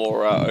a lot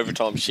more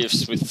overtime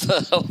shifts with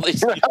all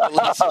these new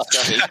releases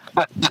coming.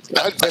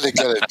 I'd better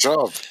get a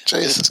job.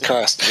 Jesus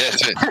Christ.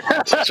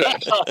 That's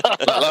right.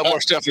 A lot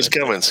more stuff is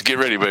coming, so get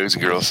ready, boys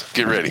and girls.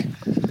 Get ready.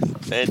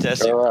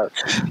 Fantastic. All right.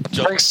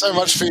 John, thanks so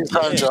much for your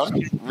time, John.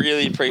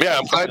 Really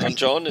appreciate it,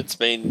 John. It's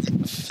been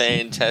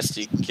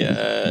fantastic.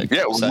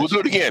 We'll do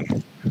it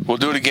again. We'll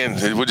do it again.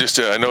 We'll just,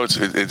 I know it's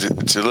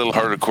a little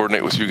hard to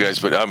coordinate with you guys,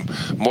 but I'm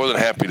more than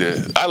happy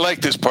to. I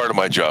like this part of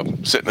my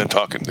job, sitting and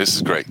talking. This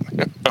is great.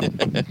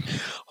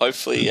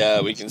 Hopefully,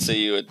 we can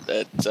see you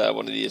at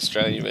one of the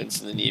Australian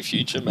events in the near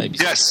future. Maybe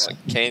something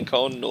like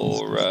CanCon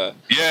or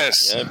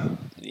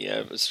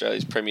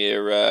Australia's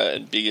premier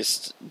and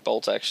biggest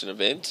bolt action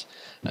event.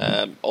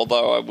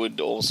 Although I would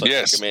also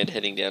recommend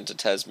heading down to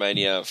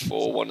Tasmania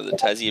for one of the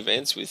Tassie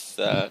events with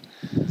a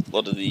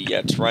lot of the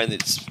terrain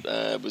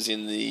that was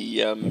in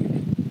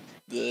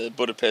the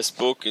Budapest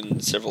book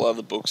and several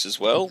other books as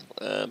well,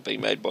 being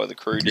made by the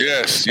crew.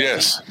 Yes.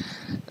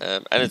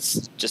 And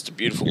it's just a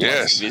beautiful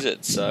place to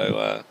visit.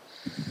 So,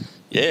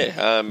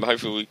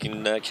 hopefully we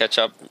can catch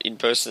up in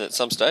person at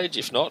some stage.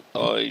 If not,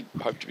 I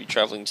hope to be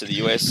travelling to the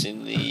US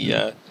in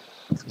the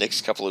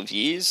next couple of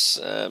years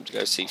to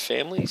go see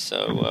family.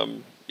 So,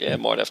 I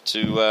might have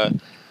to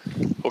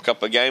hook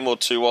up a game or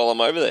two while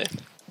I'm over there.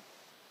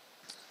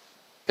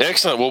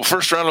 Excellent. Well,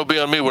 first round will be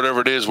on me, whatever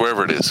it is,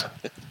 wherever it is.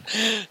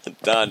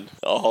 Done.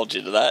 I'll hold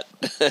you to that.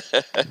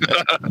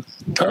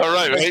 All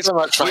right, mate. So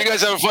much, well, you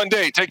guys have a fun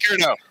day. Take care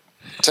now.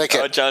 Take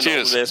care. All right, John.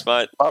 Cheers. All the best,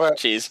 mate. Bye-bye.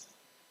 Cheers.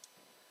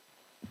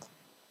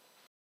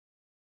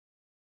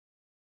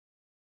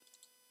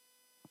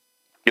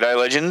 G'day,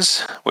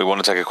 legends. We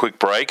want to take a quick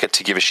break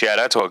to give a shout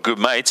out to our good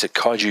mates at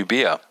Kaiju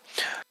Beer.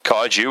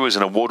 Kaiju is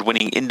an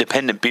award-winning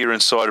independent beer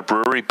and cider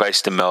brewery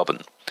based in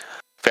Melbourne.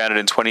 Founded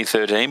in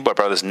 2013 by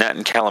brothers Nat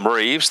and Callum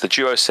Reeves, the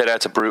duo set out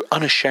to brew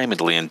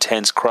unashamedly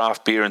intense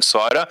craft beer and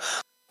cider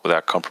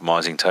without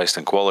compromising taste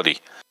and quality.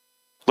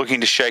 Looking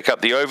to shake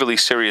up the overly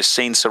serious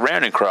scene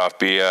surrounding craft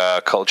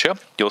beer culture,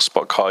 you'll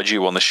spot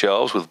Kaiju on the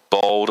shelves with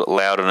bold,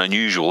 loud and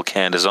unusual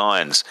can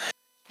designs.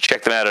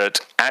 Check them out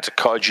at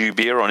Kaiju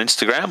Beer on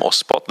Instagram or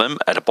spot them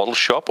at a bottle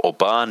shop or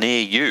bar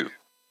near you.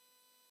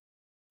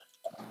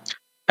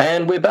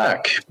 And we're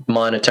back.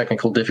 Minor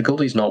technical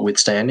difficulties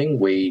notwithstanding,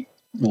 we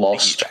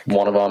lost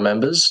one of our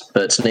members,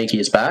 but Sneaky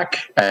is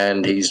back,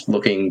 and he's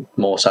looking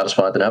more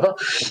satisfied than ever.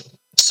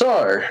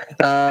 So,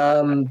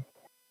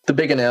 the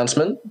big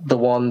announcement, the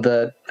one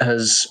that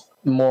has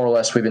more or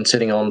less we've been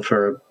sitting on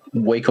for a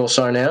week or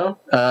so now.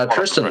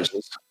 Tristan,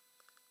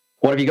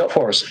 what have you got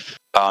for us?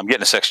 I'm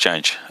getting a sex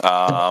change.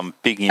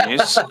 Big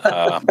news.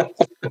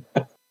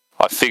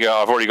 I figure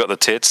I've already got the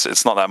tits.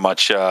 It's not that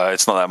much.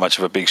 It's not that much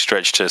of a big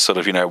stretch to sort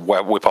of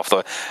whip off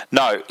the.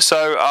 No,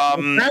 so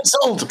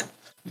Cancelled.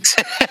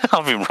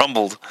 I've been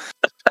rumbled.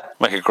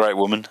 Make a great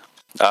woman.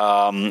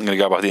 I'm going to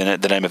go by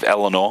the name of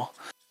Eleanor.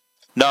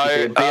 No,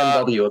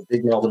 BMW, a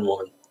big Melbourne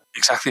woman.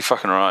 Exactly,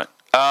 fucking right.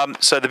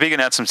 So the big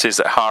announcement is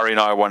that Hari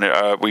and I want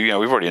to. We've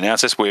already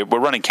announced this. We're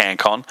running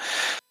CanCon.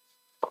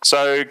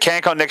 So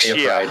CanCon next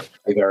year.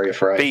 Be very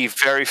afraid. Be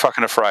very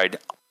fucking afraid.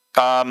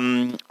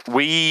 The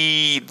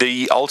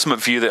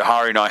ultimate view that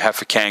Hari and I have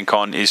for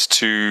CanCon is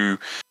to,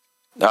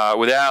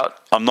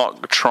 I'm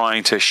not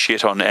trying to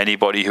shit on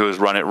anybody who has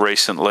run it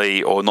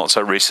recently or not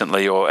so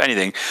recently or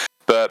anything,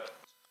 but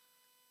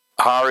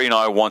Hari and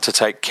I want to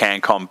take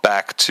CanCon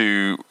back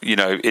to,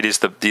 it is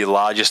the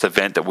largest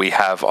event that we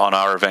have on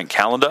our event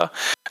calendar,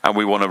 and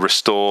we want to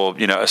restore,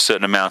 a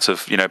certain amount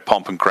of,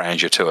 pomp and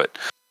grandeur to it.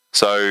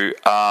 So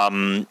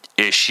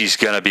she's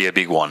going to be a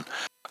big one.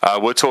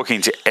 We're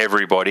talking to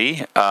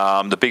everybody.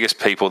 The biggest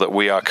people that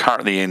we are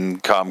currently in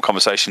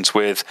conversations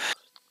with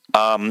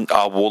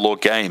are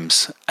Warlord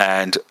Games.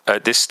 And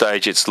at this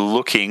stage, it's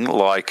looking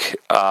like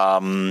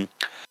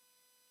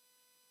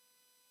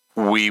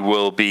we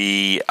will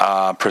be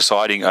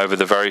presiding over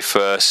the very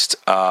first...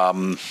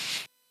 what's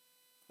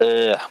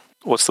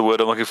the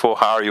word I'm looking for?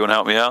 Hari, you want to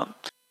help me out?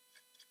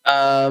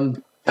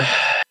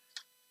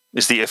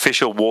 Is the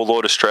official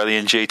Warlord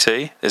Australian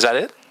GT? Is that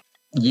it?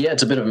 Yeah,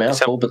 it's a bit of a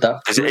mouthful, but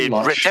that it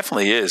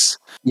definitely is.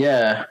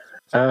 Yeah.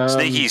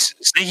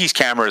 Sneaky's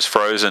camera is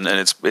frozen, and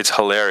it's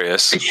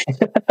hilarious. He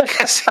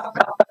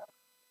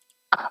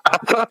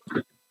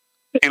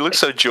looks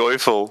so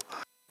joyful.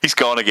 He's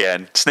gone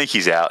again.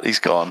 Sneaky's out. He's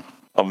gone.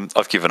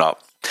 I've given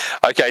up.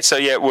 Okay, so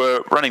yeah,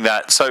 we're running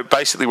that. So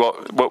basically,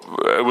 what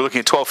we're looking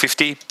at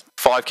 1250,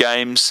 5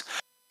 games.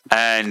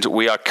 And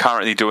we are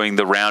currently doing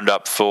the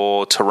roundup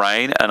for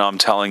terrain, and I'm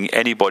telling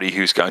anybody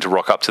who's going to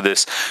rock up to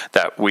this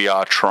that we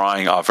are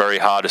trying our very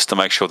hardest to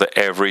make sure that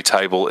every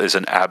table is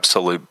an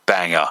absolute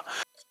banger.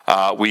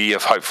 We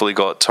have hopefully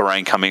got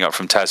terrain coming up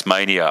from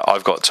Tasmania.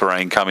 I've got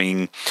terrain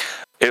coming.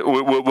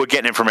 We're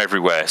getting it from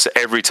everywhere, so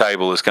every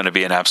table is going to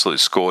be an absolute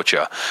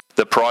scorcher.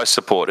 The prize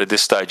support at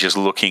this stage is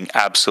looking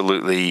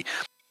absolutely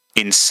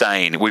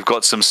insane. We've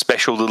got some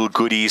special little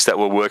goodies that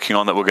we're working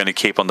on that we're going to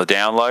keep on the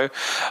down low.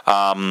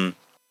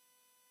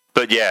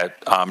 But yeah,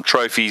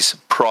 trophies,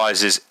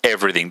 prizes,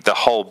 everything. The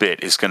whole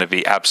bit is going to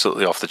be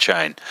absolutely off the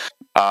chain.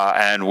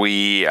 And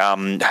we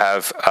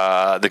have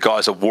the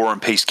guys at War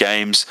and Peace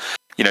Games,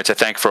 to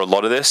thank for a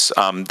lot of this.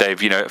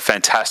 They've,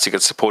 fantastic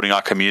at supporting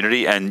our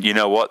community, and you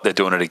know what? They're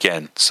doing it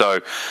again. So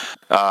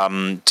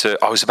I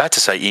was about to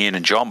say Ian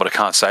and John, but I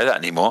can't say that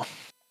anymore.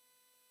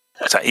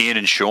 So Ian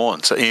and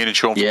Sean. So Ian and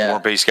Sean from War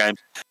and Peace Games.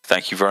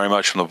 Thank you very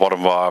much from the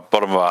bottom of our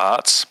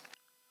hearts.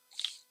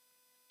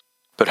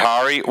 But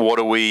Hari, what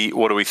are we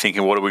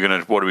thinking? What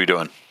are we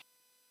doing?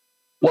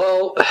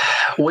 Well,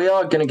 we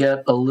are going to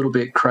get a little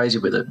bit crazy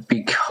with it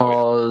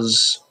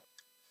because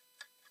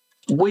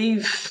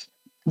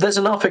there's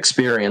enough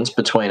experience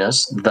between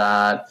us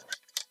that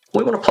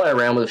we want to play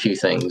around with a few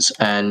things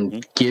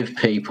and give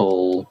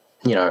people,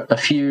 a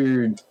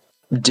few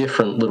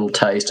different little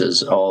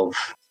tasters of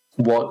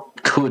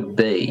what could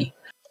be.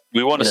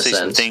 We want to see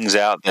some things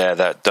out there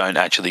that don't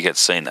actually get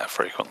seen that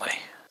frequently.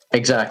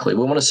 Exactly.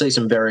 We want to see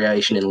some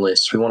variation in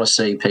lists. We want to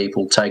see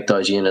people take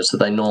those units that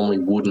they normally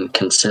wouldn't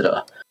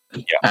consider.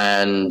 Yeah.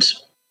 And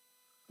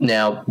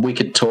now we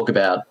could talk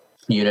about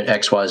unit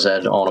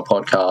XYZ on a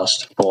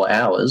podcast for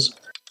hours,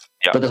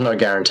 but there's no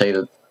guarantee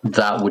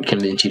that would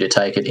convince you to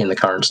take it in the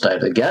current state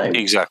of the game.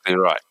 Exactly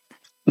right.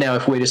 Now,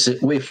 if we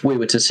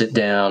were to sit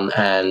down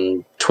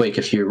and tweak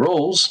a few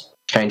rules,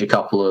 change a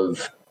couple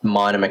of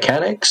minor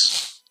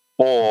mechanics...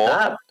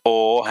 Or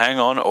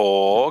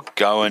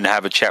go and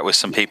have a chat with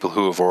some people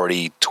who have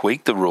already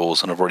tweaked the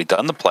rules and have already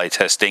done the play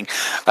testing,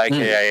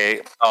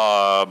 aka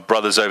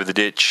brothers over the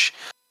ditch,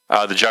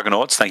 the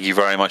Juggernauts. Thank you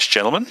very much,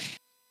 gentlemen.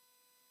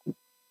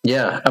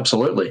 Yeah,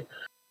 absolutely.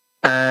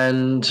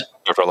 And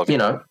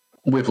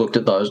we've looked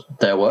at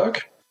their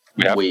work.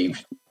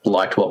 We've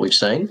liked what we've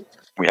seen.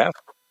 We have.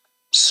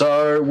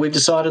 So we've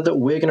decided that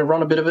we're going to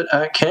run a bit of it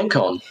at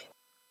CanCon.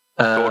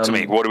 Talk to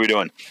me. What are we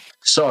doing?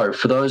 So,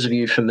 for those of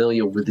you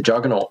familiar with the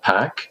Juggernaut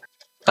pack,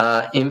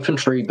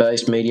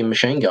 infantry-based medium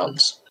machine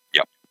guns.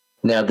 Yep.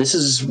 Now, this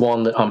is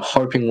one that I'm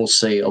hoping we'll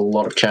see a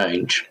lot of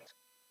change.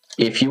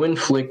 If you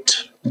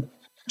inflict...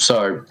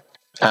 So,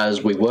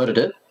 as we worded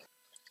it,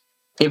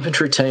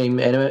 infantry team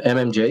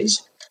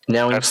MMGs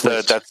now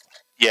inflict... That's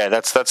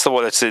the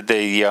one. That's the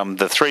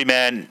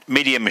 3-man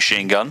medium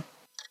machine gun.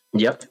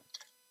 Yep.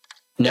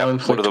 Now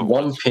inflict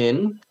 1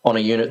 pin on a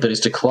unit that is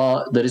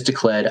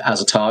declared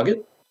as a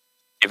target.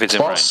 If it's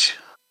in range.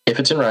 if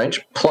it's in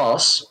range,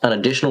 plus an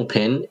additional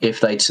pin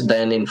if they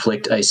then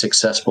inflict a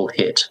successful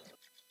hit.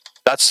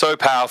 That's so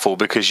powerful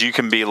because you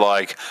can be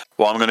like,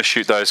 well, I'm going to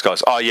shoot those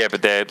guys. Oh, yeah,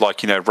 but they're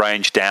like,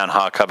 range down,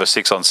 hard cover,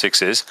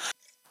 6-on-6s.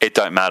 It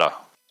don't matter.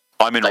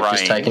 I'm in range.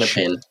 Just taking a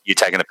pin. You're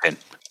taking a pin.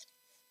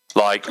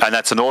 And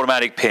that's an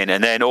automatic pin.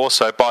 And then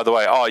also, by the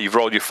way, you've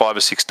rolled your 5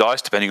 or 6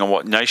 dice, depending on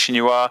what nation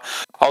you are.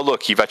 Oh,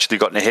 look, you've actually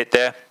gotten a hit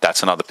there.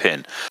 That's another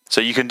pin.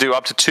 So you can do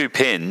up to 2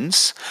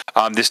 pins.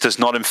 This does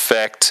not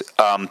infect.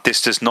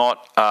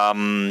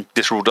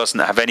 This rule doesn't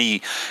have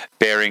any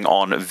bearing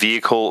on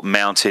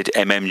vehicle-mounted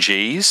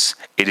MMGs.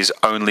 It is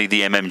only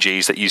the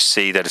MMGs that you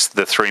see that is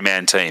the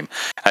 3-man team.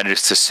 And it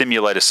is to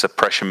simulate a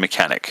suppression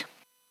mechanic.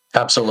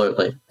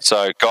 Absolutely.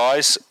 So,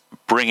 guys,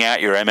 bring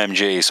out your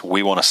MMGs.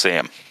 We want to see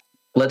them.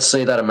 Let's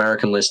see that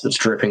American list that's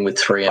dripping with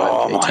 3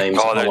 MMG teams.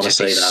 God, I want to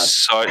see that.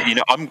 So,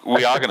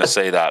 we are going to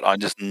see that. I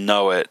just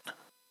know it.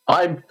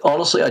 I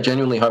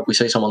genuinely hope we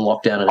see someone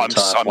lock down an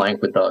entire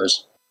flank with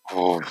those.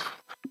 Oh.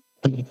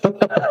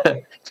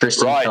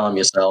 Tristan, right. Calm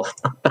yourself.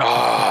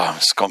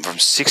 It's gone from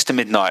 6 to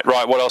midnight.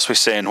 Right, what else are we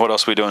seeing? What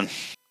else are we doing?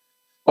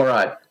 All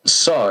right,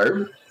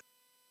 so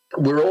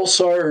we're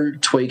also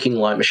tweaking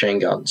light machine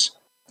guns.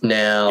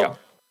 Now,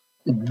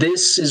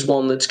 This is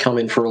one that's come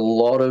in for a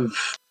lot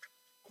of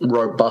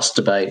robust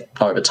debate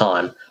over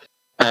time,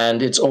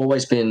 and it's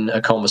always been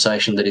a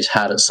conversation that is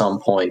had at some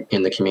point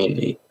in the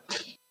community.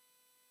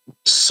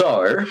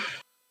 So,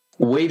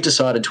 we've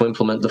decided to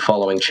implement the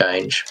following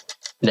change.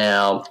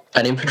 Now,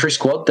 an infantry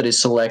squad that is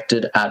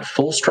selected at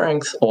full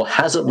strength or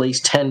has at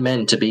least 10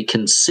 men to be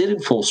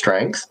considered full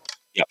strength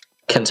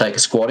can take a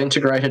squad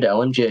integrated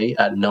LMG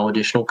at no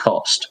additional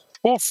cost.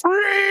 For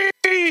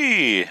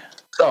free!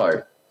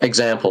 So,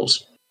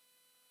 examples.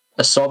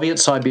 A Soviet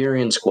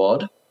Siberian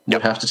squad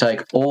would have to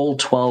take all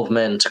 12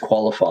 men to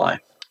qualify.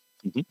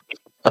 Mm-hmm.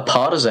 A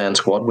partisan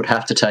squad would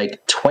have to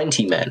take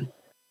 20 men.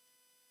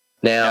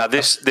 Now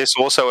this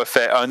also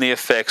only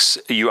affects,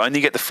 you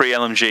only get the free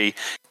LMG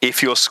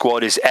if your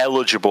squad is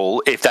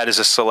eligible, if that is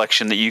a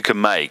selection that you can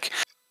make.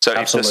 So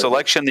If the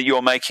selection that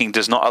you're making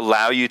does not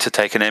allow you to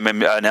take an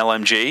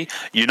LMG,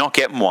 you're not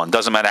getting one.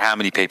 Doesn't matter how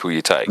many people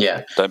you take.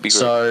 Yeah. Don't be greedy.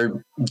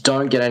 So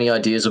don't get any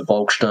ideas of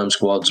Volkssturm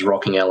squads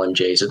rocking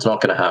LMGs. It's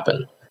not going to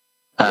happen.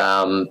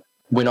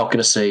 We're not going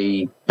to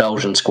see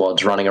Belgian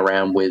squads running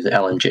around with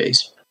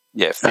LMGs.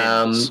 Yeah,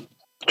 Finns.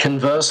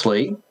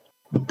 Conversely,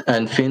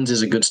 and Finns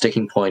is a good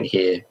sticking point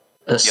here,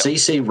 a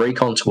CC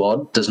Recon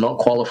squad does not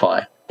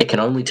qualify. It can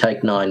only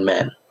take 9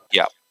 men.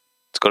 Yeah.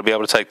 It's got to be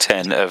able to take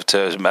 10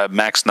 to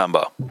max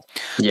number.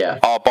 Yeah.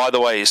 Oh, by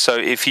the way, so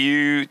if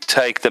you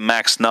take the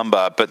max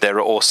number, but there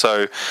are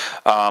also,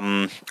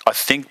 I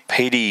think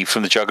PD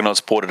from the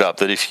Juggernauts brought it up,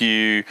 that if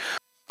you,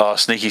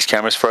 Sneaky's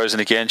camera's frozen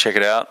again, check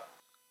it out.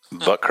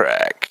 Butt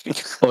crack.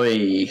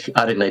 Oi,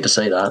 I didn't need to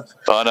see that.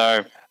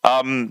 I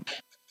know.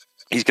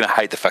 He's going to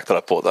hate the fact that I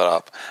brought that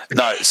up.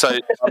 No, so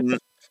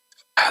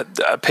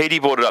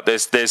PD brought it up.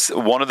 There's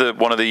one of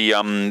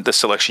the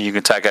selection you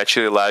can take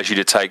actually allows you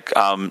to take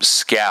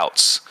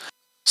scouts.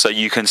 So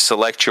you can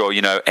select your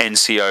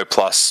NCO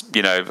plus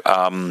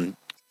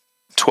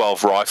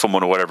 12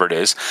 riflemen or whatever it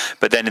is.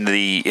 But then in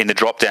the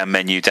drop down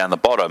menu down the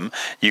bottom,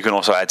 you can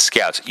also add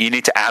scouts. You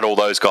need to add all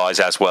those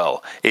guys as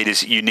well.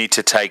 You need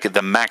to take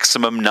the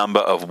maximum number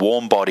of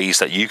warm bodies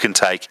that you can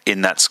take in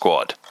that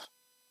squad.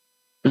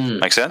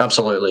 Make sense?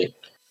 Absolutely.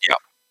 Yeah.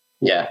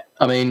 Yeah.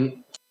 I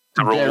mean,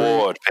 the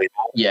reward,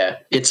 people. Yeah,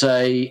 it's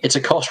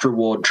a cost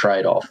reward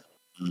trade off.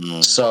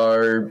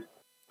 So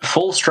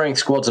full strength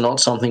squads are not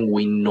something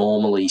we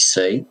normally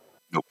see.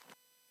 Nope.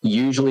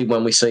 Usually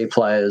when we see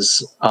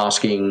players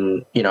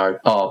asking,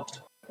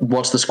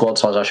 what's the squad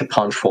size I should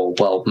punch for?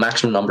 Well,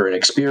 maximum number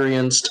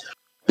inexperienced,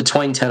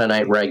 between 10 and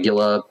 8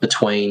 regular,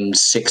 between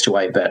 6 to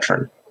 8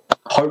 veteran.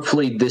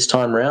 Hopefully this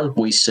time round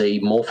we see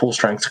more full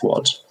strength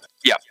squads.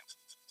 Yeah.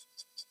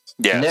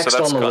 Yeah. Next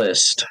on the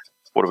list.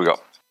 What have we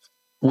got?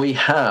 We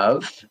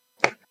have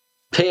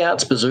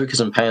Piats, bazookas,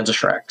 and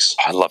Panzerschrecks.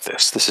 I love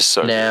this. This is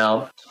so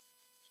Now,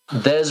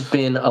 there's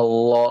been a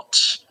lot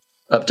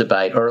of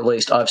debate, or at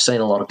least I've seen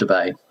a lot of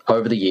debate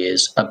over the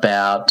years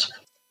about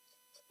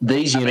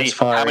these units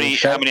firing.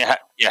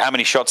 How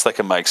many shots they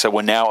can make? So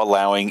we're now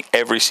allowing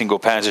every single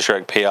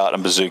Panzerschreck, Piat,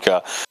 and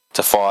bazooka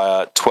to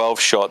fire 12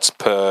 shots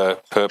per.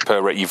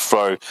 You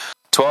throw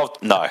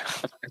 12. No.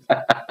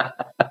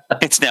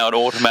 It's now an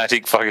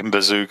automatic fucking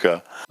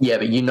bazooka. Yeah,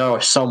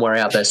 but somewhere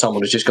out there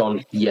someone has just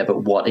gone, yeah,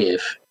 but what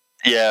if?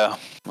 Yeah,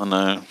 I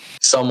know.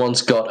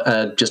 Someone's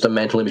got just a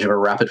mental image of a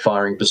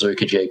rapid-firing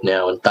bazooka jig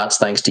now, and that's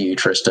thanks to you,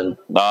 Tristan.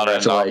 No,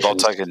 I'll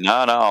take it. No,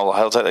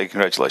 I'll take that.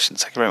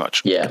 Congratulations. Thank you very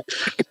much. Yeah.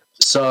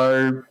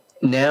 So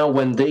now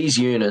when these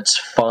units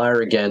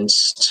fire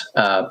against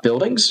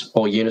buildings,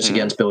 or units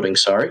against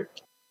buildings,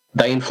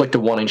 they inflict a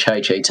 1-inch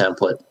HE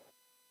template.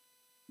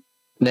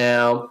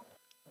 Now,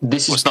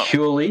 this is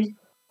purely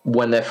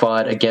when they're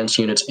fired against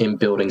units in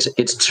buildings.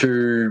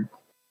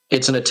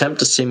 It's an attempt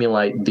to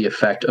simulate the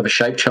effect of a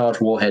shape charge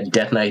warhead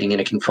detonating in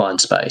a confined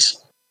space.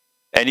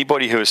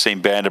 Anybody who has seen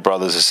Band of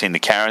Brothers has seen the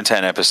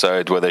Quarantine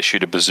episode where they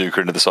shoot a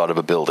bazooka into the side of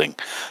a building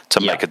to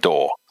make a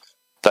door.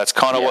 That's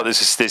kind of what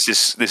this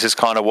is. This is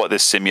kind of what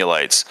this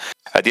simulates.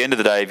 At the end of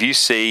the day, if you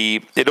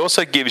see, it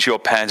also gives your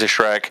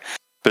Panzerschreck,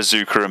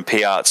 bazooka, and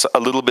P-Arts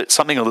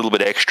something a little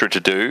bit extra to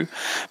do,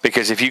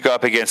 because if you go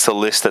up against a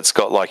list that's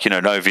got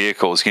no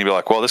vehicles, you can be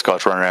like, well, this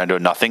guy's running around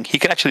doing nothing. He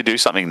can actually do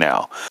something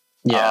now.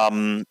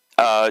 Yeah.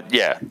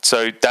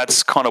 So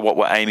that's kind of what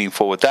we're aiming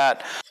for with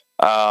that.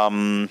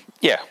 To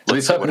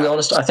be perfectly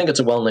honest, I think it's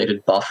a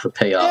well-needed buff for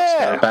PRs. Yeah.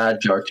 They're a bad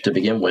joke to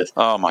begin with.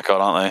 Oh my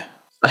god, aren't they?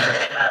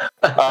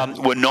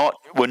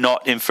 We're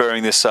not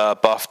inferring this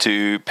buff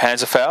to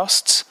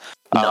Panzerfausts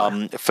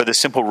for the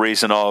simple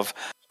reason of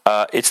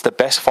it's the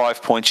best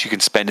 5 points you can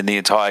spend in the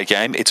entire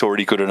game. It's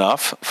already good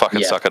enough.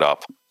 Fucking suck it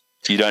up.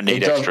 You don't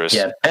need extras.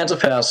 Yeah,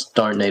 Panzerfausts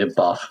don't need a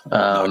buff.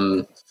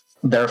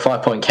 They're a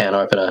 5-point can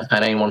opener,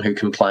 and anyone who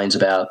complains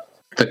about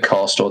the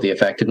cost or the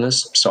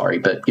effectiveness, sorry,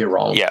 but you're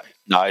wrong. Yeah.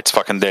 No, it's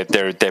fucking.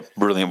 They're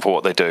brilliant for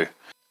what they do.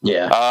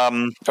 Yeah. All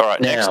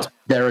right. Now, next,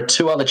 there are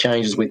 2 other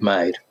changes we've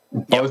made,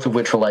 both of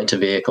which relate to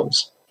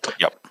vehicles.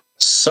 Yep.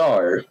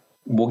 So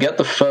we'll get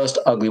the first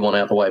ugly one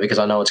out of the way because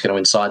I know it's going to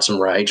incite some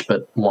rage,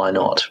 but why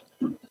not?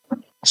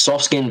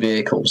 Soft skin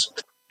vehicles.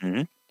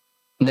 Mm-hmm.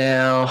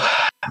 Now,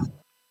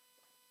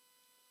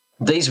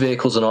 these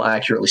vehicles are not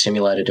accurately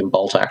simulated in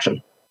bolt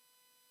action.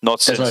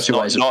 Not in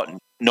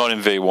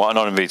V1,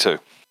 not in V2.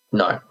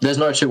 No, there's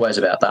no 2 ways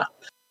about that.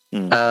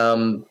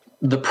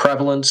 The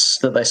prevalence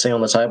that they see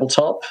on the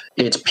tabletop,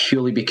 it's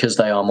purely because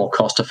they are more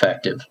cost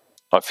effective.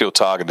 I feel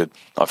targeted.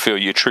 I feel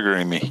you're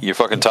triggering me. You're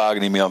fucking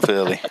targeting me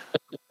unfairly.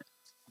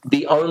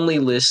 The only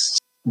lists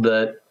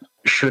that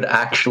should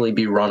actually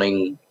be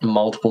running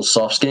multiple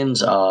soft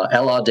skins are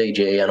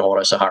LRDG and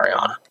Auto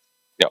Sahariana.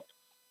 Yep.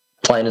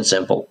 Plain and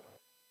simple.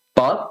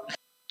 But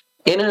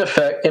in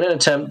an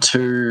attempt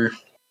to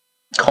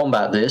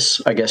combat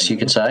this, I guess you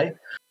could say,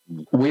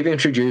 we've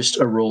introduced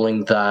a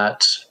ruling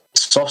that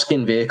soft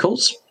skin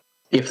vehicles,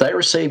 if they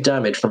receive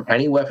damage from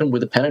any weapon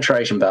with a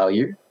penetration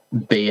value,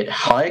 be it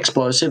high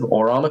explosive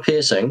or armor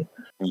piercing,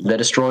 they're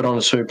destroyed on a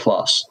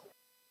 2+.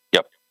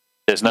 Yep.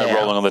 There's no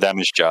rolling on the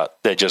damage chart.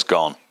 They're just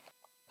gone.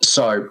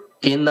 So,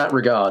 in that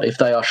regard, if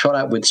they are shot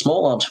at with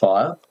small arms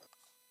fire,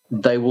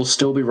 they will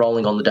still be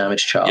rolling on the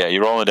damage chart. Yeah,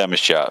 you're rolling the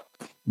damage chart.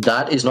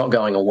 That is not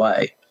going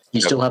away. You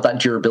still have that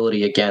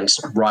durability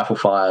against rifle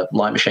fire,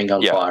 light machine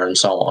gun fire, and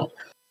so on.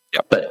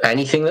 Yep. But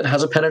anything that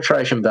has a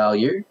penetration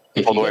value,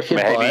 if all you the get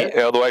hit by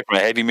it, all the way from a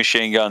heavy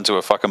machine gun to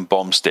a fucking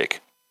bomb stick.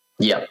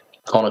 Yep.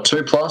 On a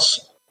 2+,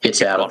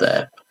 it's out of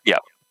there. Yep.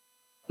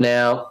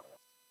 Now,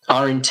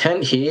 our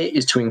intent here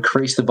is to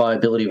increase the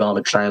viability of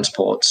armoured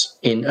transports,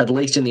 at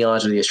least in the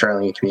eyes of the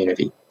Australian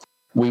community.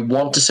 We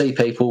want to see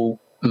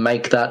people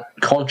make that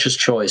conscious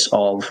choice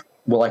of,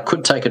 well, I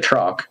could take a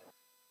truck,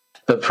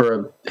 but for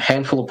a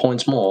handful of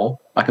points more,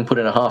 I can put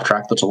in a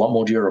half-track that's a lot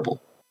more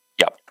durable.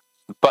 Yep.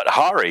 But,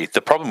 Hari,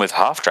 the problem with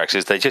half-tracks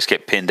is they just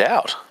get pinned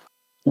out.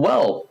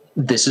 Well,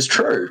 this is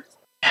true.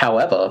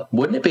 However,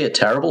 wouldn't it be a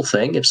terrible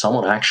thing if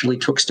someone actually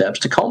took steps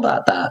to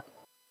combat that?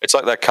 It's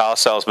like that car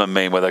salesman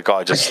meme where the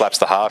guy just slaps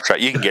the half-track.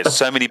 You can get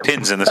so many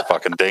pins in this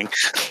fucking thing.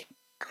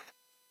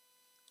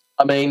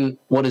 I mean,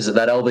 what is it,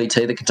 that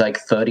LVT that can take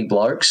 30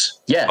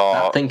 blokes? Yeah,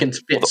 that thing can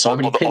fit so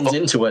many pins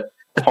into it.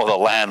 Or the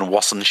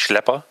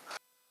Landwasserschlepper.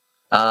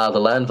 The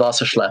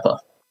Landwasserschlepper.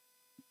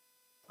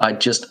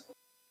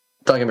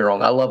 Don't get me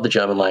wrong, I love the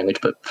German language,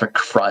 but for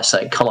Christ's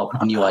sake, come up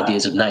with new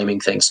ideas of naming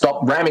things. Stop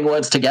ramming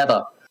words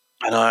together.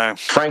 I know.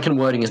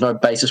 Franken-wording is no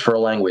basis for a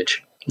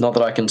language. Not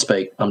that I can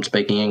speak. I'm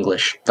speaking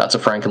English. That's a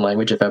Franken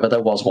language if ever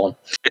there was one.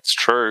 It's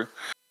true.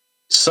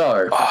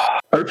 So,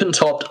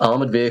 open-topped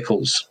armoured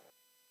vehicles.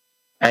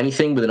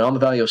 Anything with an armour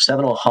value of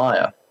 7 or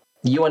higher.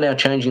 You are now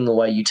changing the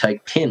way you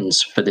take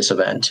pins for this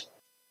event.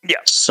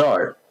 Yeah.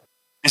 So,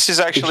 this is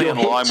actually in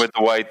line with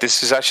the way.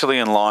 This is actually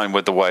in line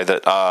with the way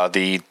that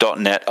the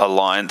 .NET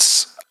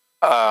Alliance.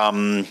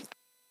 We've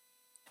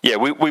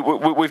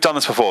done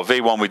this before.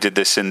 V1, we did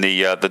this in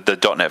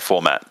the .NET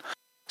format.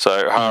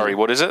 So, Hari,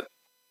 what is it?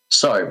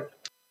 So,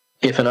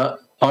 if an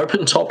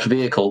open-topped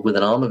vehicle with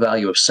an armor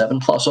value of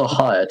 7+ or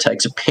higher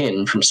takes a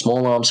pin from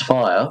small arms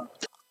fire,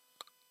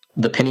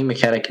 the pinning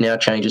mechanic now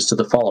changes to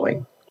the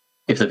following.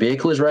 If the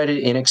vehicle is rated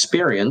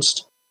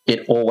inexperienced,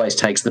 it always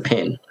takes the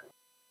pin.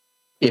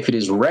 If it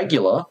is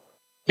regular,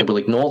 it will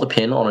ignore the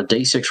pin on a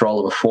D6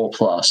 roll of a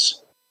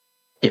 4+.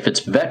 If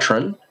it's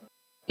veteran,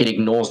 it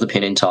ignores the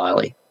pin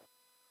entirely.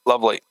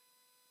 Lovely.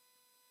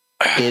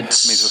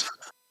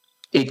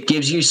 It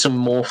gives you some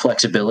more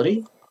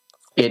flexibility.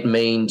 It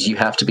means you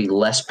have to be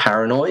less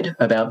paranoid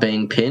about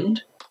being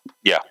pinned.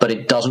 Yeah. But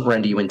it doesn't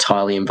render you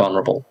entirely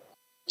invulnerable.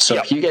 So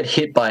if you get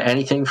hit by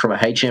anything from a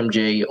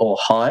HMG or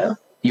higher,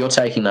 you're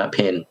taking that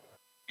pin.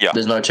 Yeah.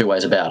 There's no 2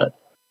 ways about it.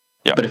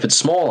 Yeah. But if it's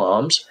small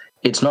arms,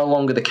 it's no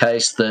longer the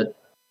case that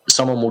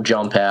someone will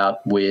jump out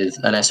with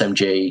an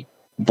SMG,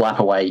 blap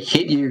away,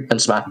 hit you,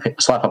 and slap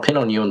a pin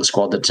on you and the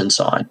squad that's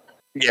inside.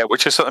 Yeah,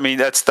 which is, I mean,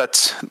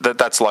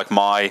 that's like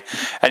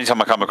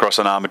anytime I come across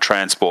an armoured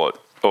transport,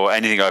 or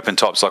anything open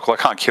top, it's like, well,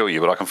 I can't kill you,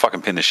 but I can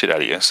fucking pin the shit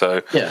out of you.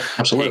 So Yeah,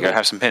 absolutely. Here you go,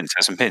 have some pins.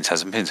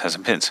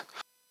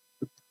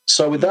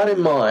 So with that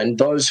in mind,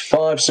 those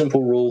 5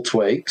 simple rule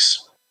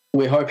tweaks,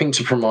 we're hoping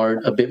to promote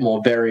a bit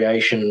more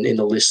variation in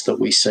the list that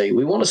we see.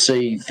 We want to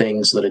see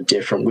things that are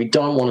different. We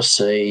don't want to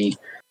see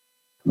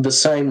the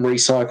same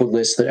recycled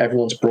list that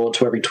everyone's brought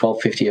to every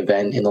 1250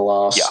 event in the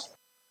last... Yeah.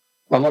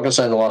 I'm not going to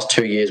say in the last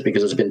 2 years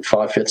because there's been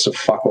 5/5 of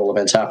fuck all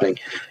events happening.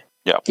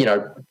 Yeah. You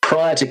know,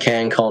 prior to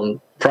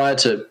COVID,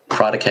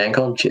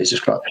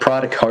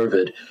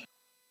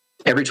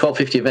 every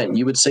 1250 event,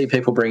 you would see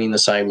people bringing the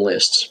same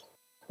lists.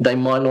 They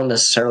might not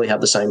necessarily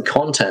have the same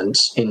content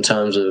in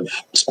terms of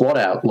squad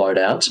out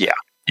loadouts,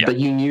 but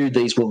you knew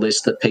these were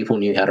lists that people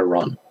knew how to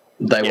run.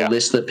 They were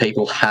lists that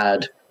people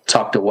had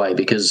tucked away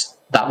because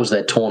that was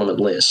their tournament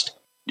list.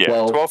 Yeah,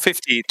 well,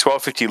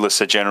 1250 lists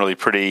are generally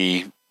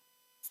pretty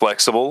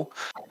flexible.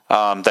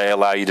 They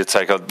allow you to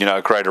take a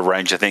greater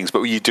range of things,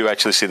 but you do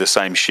actually see the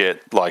same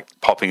shit like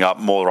popping up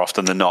more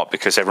often than not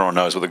because everyone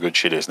knows what the good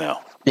shit is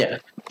now. Yeah,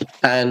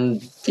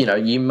 and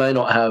you may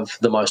not have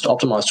the most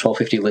optimized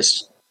 1250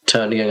 list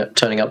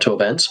turning up to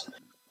events,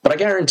 but I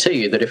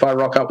guarantee you that if I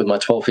rock up with my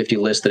 1250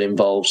 list that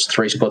involves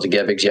 3 squads of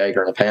Gevigs,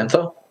 Jaeger, and a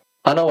Panther,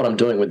 I know what I'm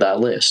doing with that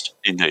list.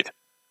 Indeed.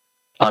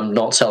 I'm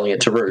not selling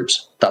it to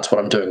Rubes. That's what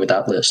I'm doing with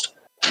that list.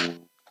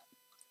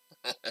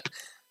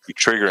 You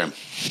trigger him.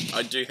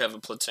 I do have a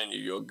platoon of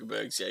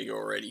Jorgenbergs Jaeger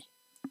already.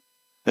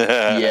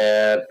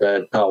 Yeah,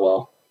 but oh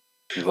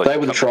well. They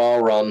were the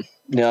trial run.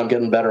 Now I'm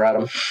getting better at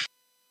them.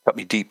 Cut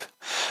me deep.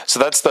 So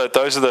those are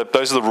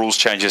the rules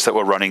changes that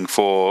we're running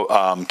for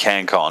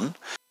CanCon.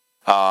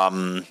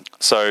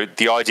 So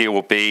the idea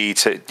will be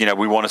to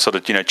we want to sort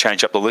of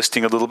change up the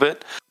listing a little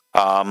bit.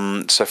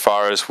 So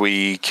far as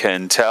we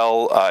can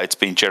tell, it's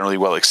been generally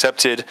well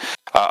accepted.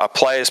 A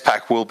players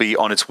pack will be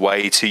on its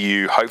way to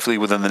you hopefully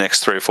within the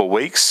next 3 or 4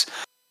 weeks.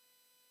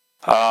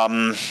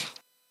 We're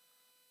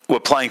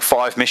playing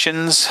 5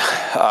 missions.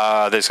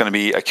 There's going to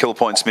be a kill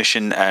points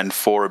mission and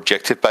 4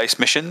 objective based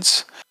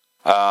missions.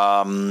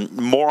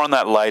 More on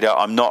that later.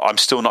 I'm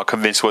still not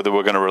convinced whether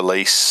we're going to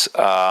release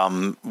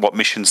what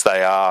missions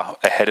they are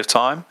ahead of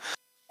time.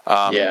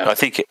 I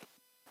think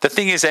the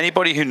thing is,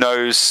 anybody who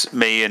knows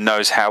me and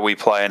knows how we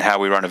play and how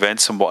we run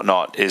events and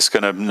whatnot is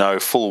going to know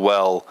full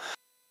well,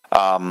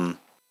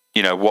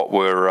 what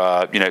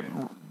we're,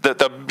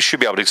 they should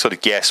be able to sort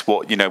of guess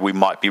what we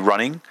might be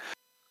running.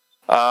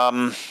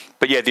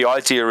 But yeah, the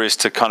idea is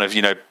to kind of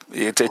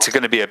it's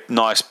going to be a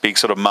nice big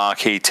sort of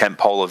marquee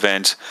tentpole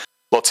event.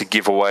 Lots of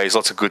giveaways,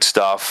 lots of good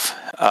stuff.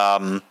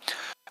 And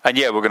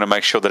yeah, we're going to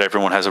make sure that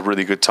everyone has a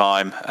really good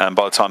time. And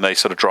by the time they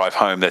sort of drive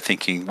home, they're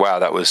thinking, wow,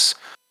 that was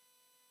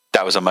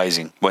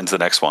amazing. When's the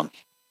next one?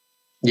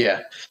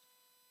 Yeah.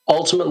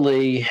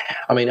 Ultimately,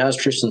 I mean, as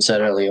Tristan said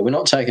earlier, we're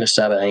not taking a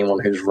stab at anyone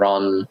who's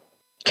run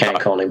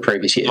CanCon in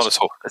previous years. Not at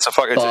all.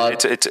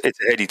 It's a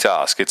heady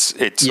task. It's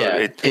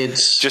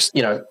just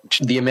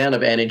the amount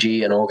of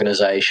energy and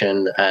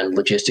organization and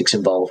logistics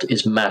involved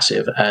is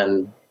massive,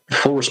 and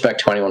full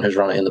respect to anyone who's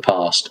run it in the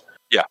past.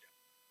 Yeah.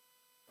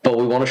 But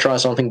we want to try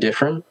something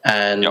different,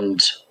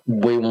 and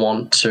we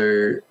want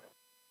to,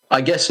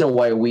 I guess in a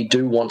way, we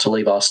do want to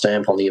leave our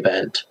stamp on the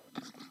event.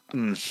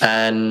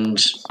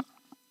 And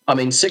I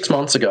mean, 6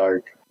 months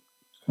ago,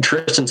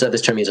 Tristan said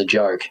this to me as a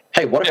joke.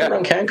 Hey, what if we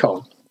run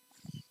CanCon?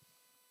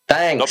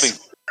 Thanks.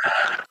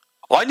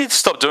 I need to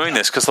stop doing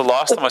this because the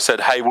last time I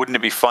said, hey, wouldn't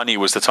it be funny,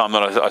 was the time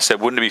that I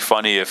said, wouldn't it be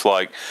funny if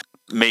like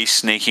me,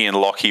 Sneaky, and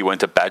Lockie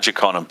went to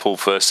BadgerCon and pulled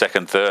first,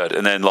 second, third,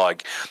 and then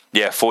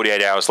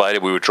 48 hours later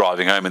we were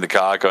driving home in the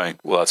car going,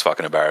 well, that's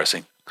fucking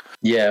embarrassing.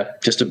 Yeah,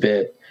 just a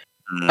bit.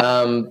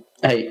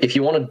 Hey, if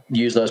you want to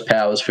use those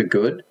powers for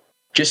good,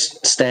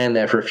 just stand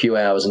there for a few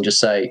hours and just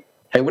say,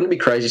 hey, wouldn't it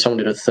be crazy if someone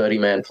did a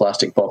 30-man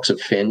plastic box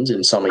of fins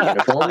in summer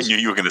uniforms? I knew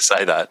you were going to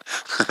say that.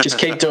 Just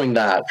keep doing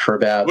that for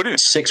about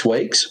 6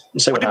 weeks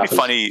and see what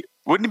happens.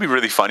 Wouldn't it be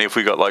really funny if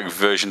we got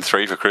version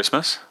 3 for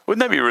Christmas?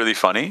 Wouldn't that be really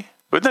funny?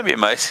 Wouldn't that be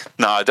amazing?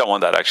 No, I don't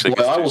want that actually.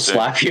 Well, I will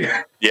slap you.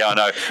 Yeah, I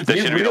know.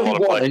 You really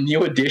want a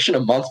new edition a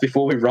month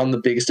before we run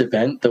the biggest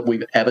event that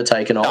we've ever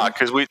taken on? No,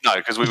 because we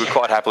would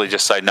quite happily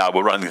just say, no,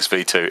 we're running this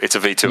V2. It's a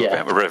V2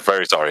 event. We're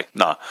very sorry.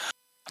 No.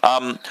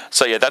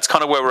 So yeah, that's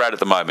kind of where we're at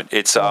the moment.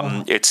 It's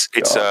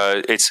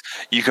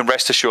you can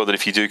rest assured that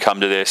if you do come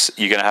to this,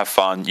 you're going to have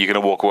fun. You're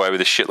going to walk away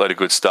with a shitload of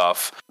good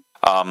stuff.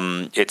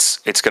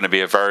 It's going to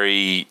be a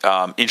very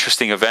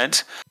interesting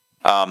event.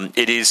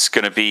 It is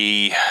going to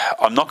be.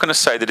 I'm not going to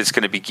say that it's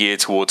going to be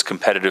geared towards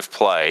competitive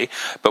play,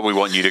 but we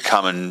want you to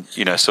come and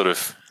sort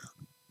of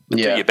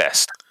do your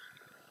best.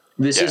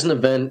 This is an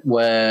event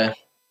where.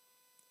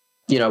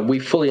 We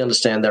fully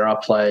understand there are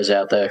players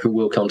out there who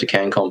will come to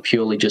CanCon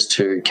purely just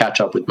to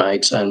catch up with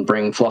mates and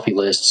bring fluffy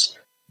lists.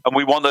 And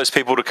we want those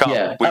people to come.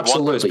 Yeah,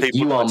 absolutely.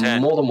 You are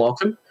more than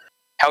welcome.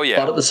 Hell yeah.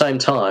 But at the same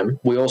time,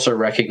 we also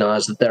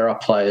recognise that there are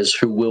players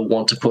who will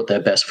want to put their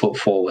best foot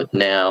forward.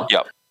 Now,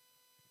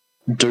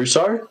 do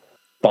so,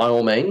 by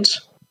all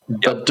means,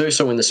 but do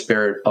so in the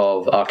spirit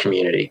of our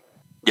community.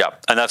 Yeah,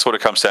 and that's what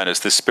it comes down to,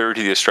 is the spirit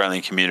of the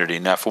Australian community.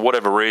 Now, for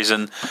whatever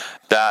reason,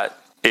 that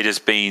it has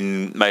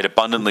been made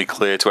abundantly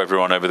clear to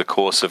everyone over the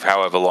course of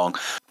however long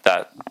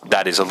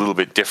that is a little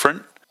bit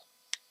different.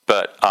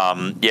 But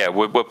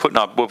we're putting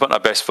our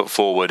best foot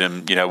forward,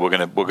 and we're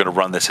gonna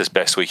run this as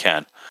best we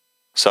can.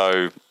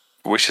 So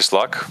wish us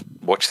luck.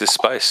 Watch this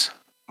space.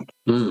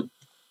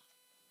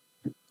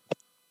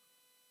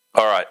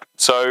 All right.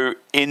 So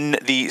in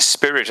the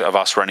spirit of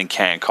us running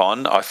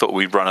CanCon, I thought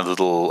we'd run a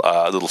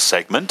little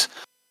segment.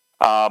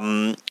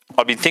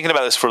 I've been thinking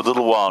about this for a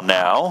little while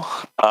now.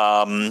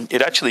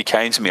 It actually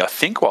came to me, I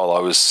think, while I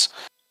was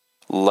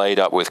laid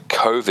up with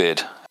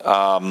COVID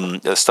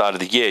at the start of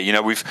the year.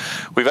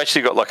 We've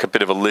actually got like a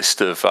bit of a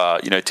list of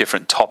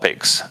different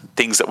topics,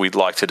 things that we'd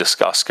like to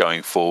discuss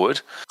going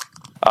forward.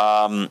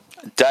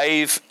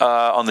 Dave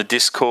on the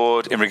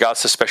Discord, in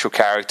regards to special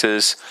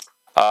characters,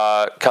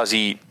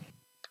 Cuzzy,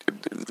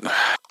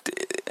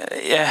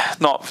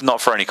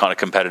 not for any kind of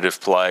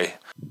competitive play.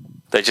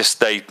 They just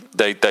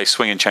they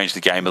swing and change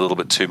the game a little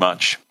bit too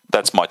much.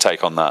 That's my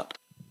take on that.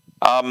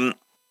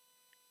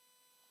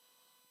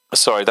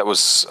 Sorry, that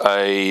was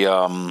a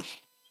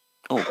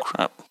oh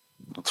crap.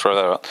 I'll throw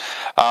that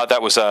out.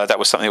 That was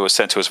something that was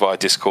sent to us via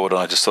Discord,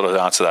 and I just thought I'd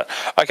answer that.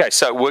 Okay,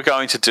 so we're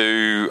going to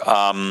do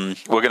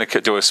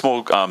a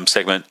small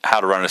segment, how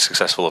to run a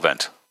successful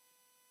event.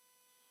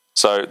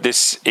 So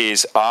this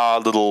is our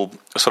little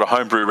sort of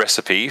homebrew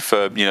recipe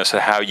for sort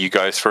of how you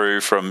go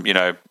through from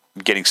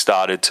getting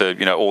started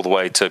to all the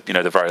way to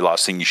the very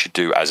last thing you should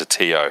do as a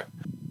TO.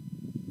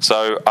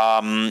 So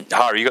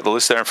Hari, you got the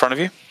list there in front of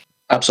you?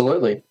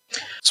 Absolutely.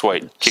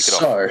 Sweet, kick it off.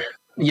 So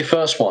your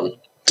first one,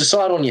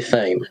 decide on your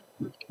theme.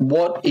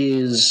 What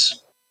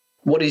is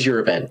your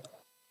event?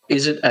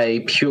 Is it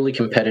a purely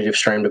competitive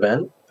streamed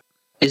event?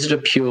 Is it a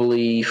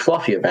purely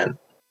fluffy event?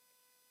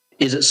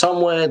 Is it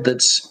somewhere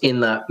that's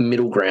in that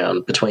middle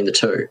ground between the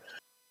two?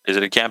 Is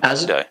it a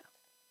campaign day?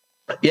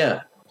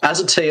 Yeah. As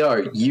a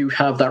TO, you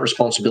have that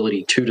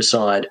responsibility to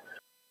decide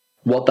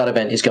what that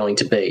event is going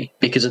to be,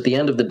 because at the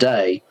end of the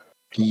day,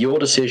 your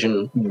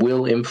decision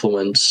will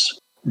influence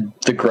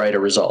the greater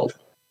result.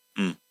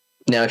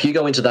 Now, if you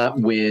go into that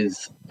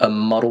with a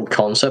muddled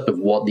concept of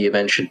what the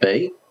event should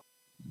be,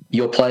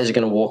 your players are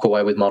going to walk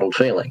away with muddled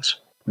feelings.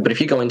 But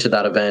if you go into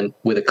that event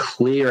with a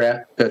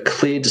clear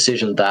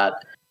decision that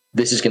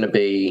this is going to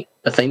be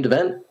a themed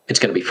event, it's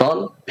going to be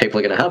fun, people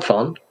are going to have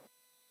fun,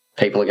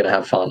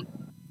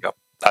 Yep.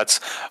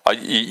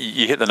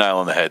 You hit the nail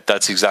on the head.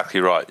 That's exactly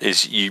right.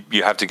 Is you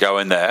have to go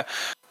in there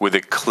with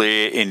a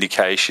clear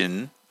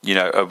indication,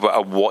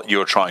 of what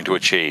you're trying to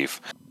achieve.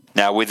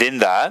 Now, within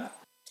that,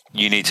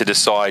 you need to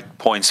decide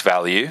points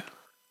value.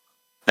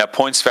 Now,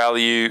 points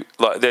value,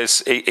 like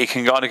it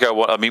can kind of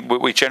go.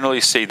 We generally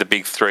see the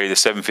big three: the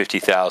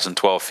 750,000,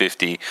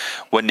 1250.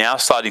 We're now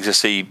starting to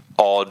see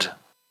odd,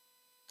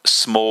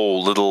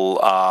 small little,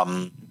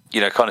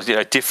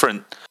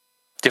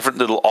 different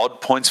little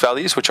odd points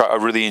values, which I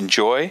really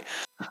enjoy.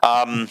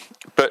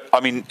 But I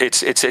mean,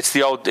 it's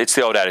the old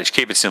adage: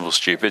 keep it simple,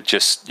 stupid.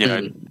 Just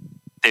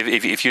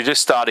if you're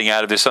just starting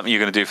out, if there's something you're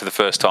going to do for the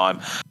first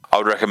time, I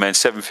would recommend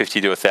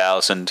 750 to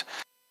 1,000.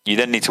 You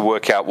then need to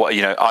work out what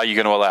are you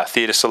going to allow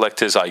theatre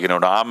selectors? Are you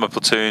going to allow armor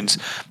platoons?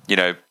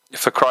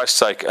 For Christ's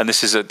sake, and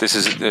this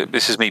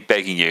is me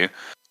begging you,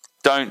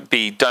 don't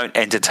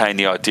entertain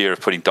the idea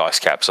of putting dice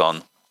caps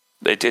on.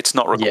 It's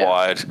not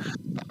required.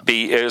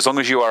 Yeah. As long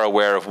as you are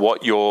aware of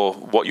what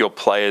your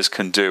players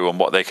can do and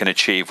what they can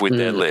achieve with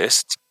their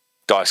list,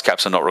 dice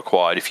caps are not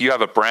required. If you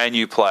have a brand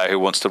new player who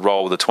wants to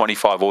roll with a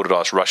 25 order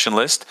dice Russian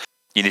list,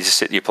 you need to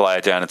sit your player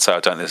down and say,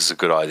 I don't think this is a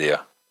good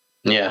idea.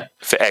 Yeah.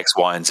 For X,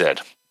 Y, and Z.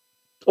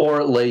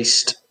 Or at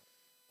least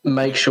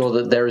make sure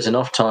that there is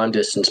enough time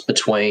distance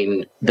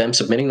between them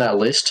submitting that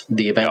list,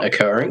 the event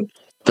occurring,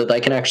 that they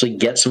can actually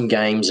get some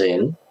games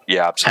in.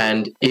 Yeah, absolutely.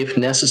 And if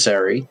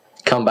necessary,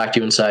 come back to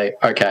you and say,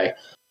 okay,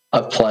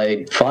 I've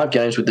played 5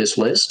 games with this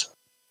list.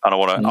 And I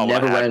want to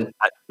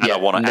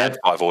add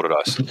 5 order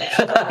dice.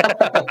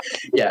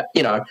 Yeah,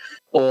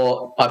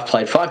 or I've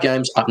played 5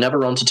 games. I've never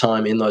run to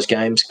time in those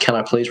games. Can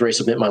I please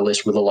resubmit my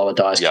list with a lower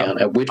dice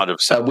count? At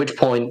which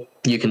point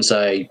you can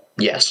say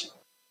yes.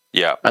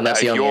 Yeah, and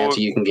that's the only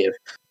answer you can give.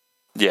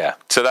 Yeah,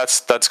 so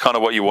that's kind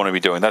of what you want to be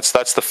doing. That's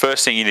the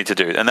first thing you need to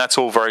do, and that's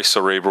all very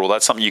cerebral.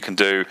 That's something you can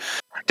do.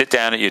 Sit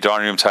down at your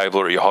dining room table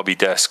or at your hobby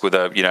desk with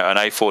an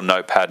A4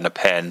 notepad and a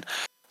pen,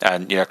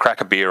 and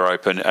crack a beer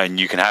open, and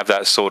you can have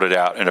that sorted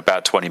out in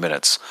about 20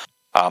 minutes.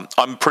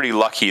 I'm pretty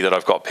lucky that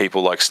I've got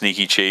people like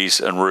Sneaky Cheese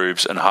and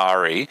Rubes and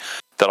Hari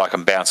that I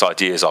can bounce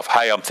ideas off.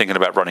 Hey, I'm thinking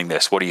about running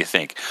this. What do you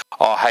think?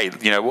 Oh, hey,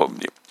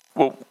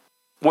 what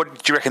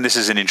do you reckon? This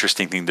is an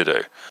interesting thing to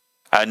do.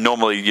 And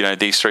normally,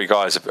 these 3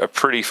 guys are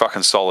pretty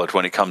fucking solid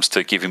when it comes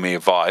to giving me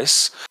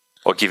advice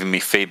or giving me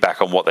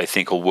feedback on what they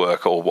think will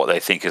work or what they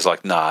think is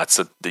like, nah,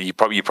 you're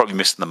probably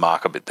missing the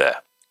mark a bit there.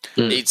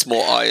 Needs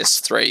more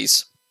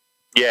IS3s.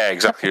 Yeah,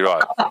 exactly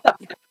right.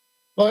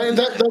 Well,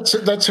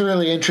 that's a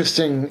really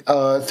interesting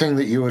thing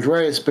that you would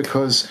raise,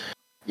 because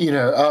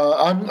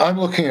I'm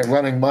looking at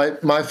running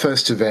my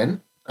first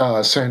event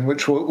soon,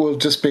 which will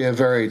just be a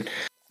very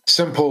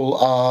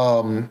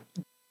simple,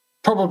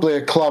 probably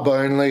a club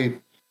only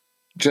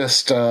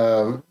just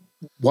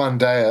one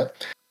day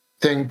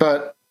thing,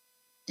 but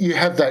you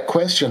have that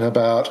question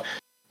about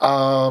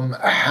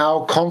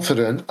how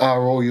confident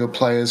are all your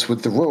players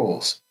with the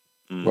rules,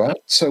 right?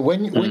 So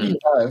when you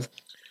have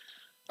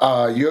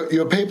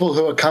your people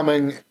who are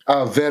coming,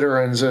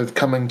 veterans of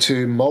coming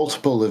to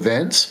multiple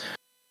events,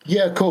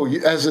 yeah, cool.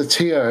 As a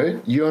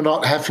TO, you're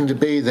not having to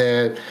be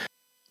there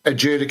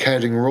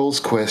adjudicating rules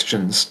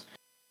questions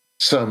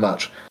so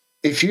much.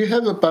 If you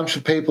have a bunch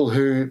of people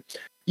who,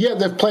 yeah,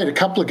 they've played a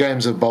couple of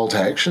games of Bolt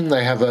Action,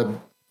 they have a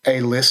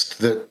list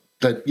that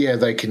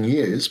they can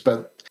use,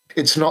 but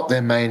it's not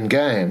their main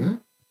game.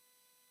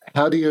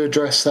 How do you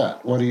address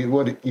that?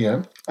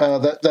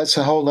 That's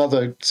a whole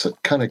other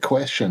kind of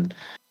question.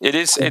 It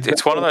is.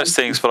 It's one of those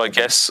things, but I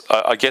guess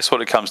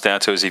what it comes down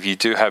to is if you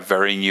do have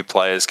very new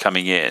players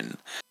coming in,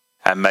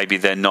 and maybe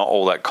they're not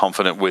all that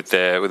confident with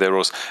their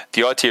rules,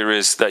 the idea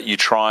is that you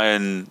try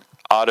and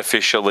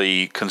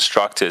artificially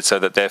construct it so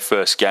that their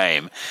first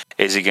game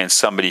is against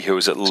somebody who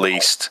is at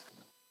least,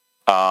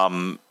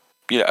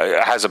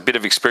 has a bit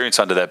of experience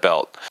under their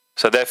belt.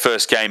 So their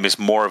first game is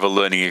more of a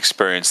learning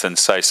experience than,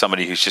 say,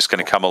 somebody who's just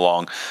going to come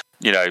along,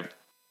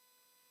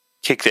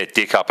 kick their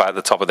dick up at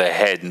the top of their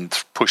head and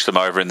push them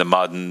over in the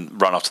mud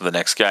and run off to the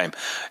next game.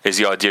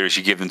 The idea is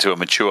you give them to a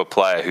mature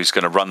player who's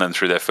going to run them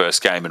through their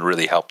first game and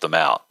really help them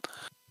out.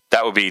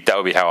 That would be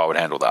how I would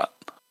handle that.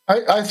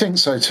 I think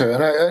so too,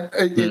 and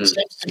it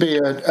seems to be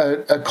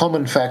a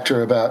common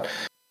factor about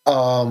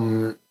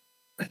how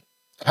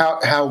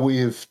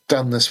we've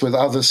done this with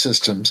other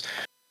systems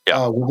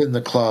within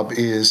the club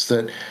is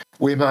that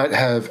we might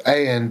have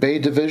A and B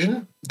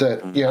division.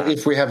 That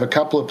if we have a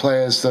couple of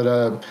players that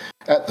are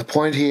at the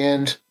pointy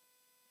end,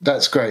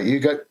 that's great. You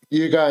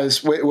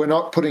guys. We're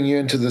not putting you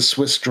into the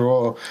Swiss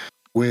draw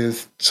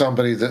with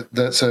somebody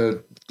this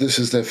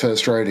is their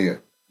first rodeo.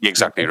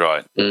 Exactly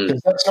right.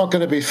 Because that's not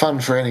going to be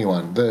fun for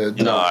anyone.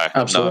 No,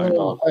 absolutely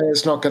not. The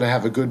player's not going to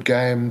have a good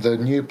game. The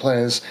new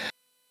players,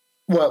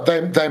 well,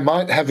 they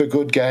might have a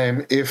good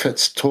game if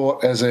it's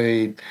taught as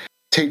a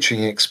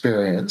teaching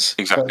experience.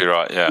 Exactly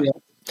right, yeah.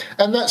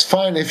 And that's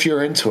fine if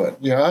you're into it.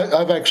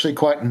 I've actually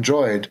quite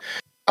enjoyed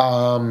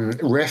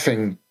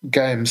reffing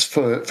games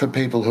for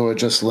people who are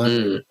just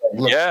learning.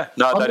 Look,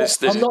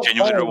 this is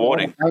genuinely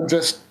rewarding. I'm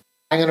just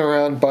hanging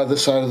around by the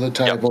side of the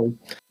table.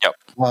 Yep.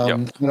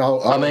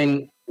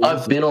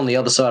 I've been on the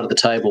other side of the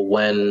table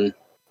when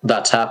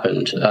that's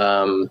happened.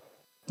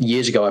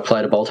 Years ago, I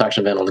played a Bolt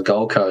Action event on the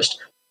Gold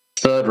Coast.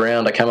 Third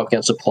round, I came up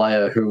against a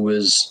player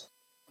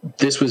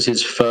this was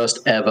his first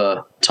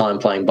ever time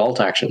playing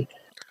Bolt Action.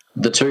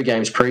 The 2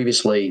 games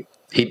previously,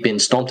 he'd been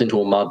stomped into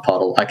a mud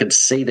puddle. I could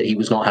see that he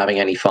was not having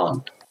any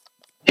fun.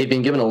 He'd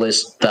been given a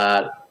list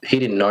that he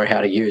didn't know how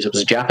to use. It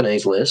was a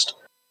Japanese list.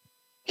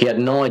 He had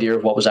no idea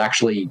of what was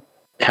actually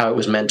how it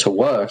was meant to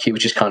work. He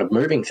was just kind of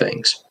moving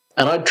things.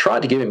 And I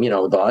tried to give him,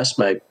 advice.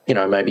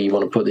 Maybe you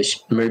want to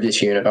move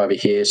this unit over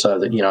here so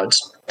that,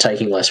 it's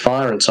taking less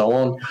fire and so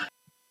on.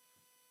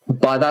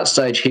 By that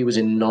stage, he was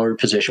in no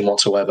position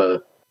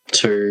whatsoever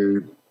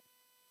to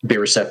be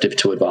receptive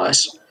to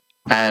advice.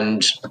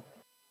 And,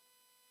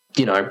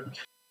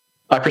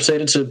 I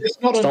proceeded to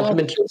stomp him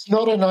into... It's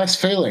not a nice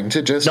feeling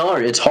to just... No,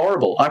 it's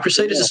horrible. I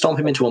proceeded to stomp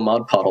him into a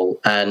mud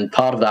puddle, and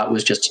part of that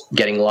was just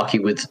getting lucky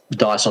with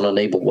dice on a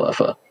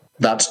Nebelwerfer.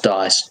 That's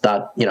dice.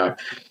 That,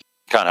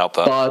 Can't help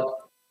that. But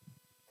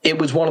it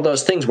was one of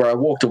those things where I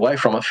walked away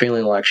from it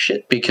feeling like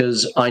shit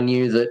because I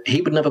knew that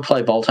he would never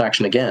play Bolt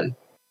Action again.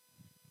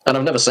 And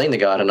I've never seen the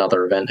guy at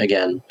another event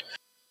again.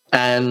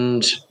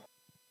 And,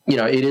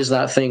 it is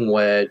that thing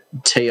where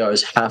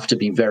TOs have to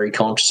be very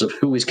conscious of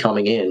who is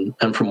coming in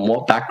and from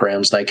what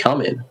backgrounds they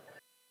come in.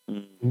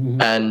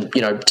 Mm-hmm. And,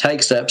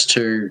 take steps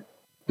to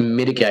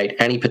mitigate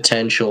any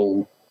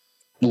potential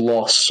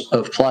loss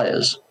of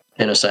players,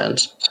 in a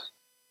sense.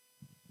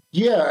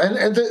 Yeah,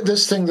 and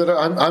this thing that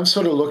I'm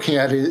sort of looking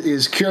at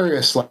is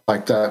curious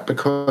like that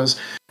because,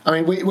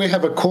 we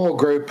have a core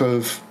group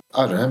of,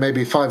 I don't know,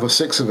 maybe 5 or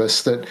 6 of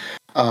us that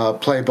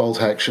play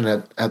Bolt Action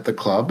at the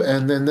club,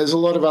 and then there's a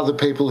lot of other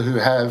people who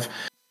have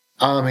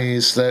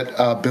armies that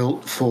are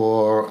built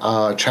for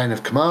chain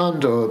of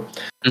command or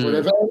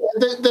whatever.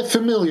 They're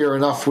familiar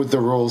enough with the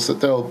rules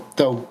that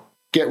they'll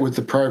get with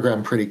the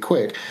program pretty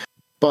quick,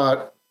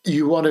 but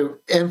you want to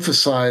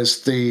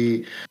emphasize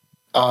the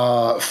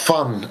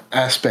fun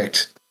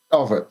aspect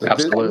of it.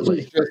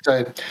 Absolutely.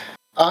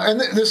 And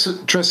this,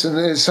 Tristan,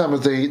 is some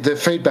of the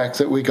feedback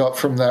that we got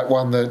from that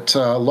one that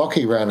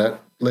Lockie ran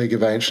at League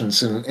of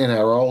Ancients in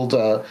our old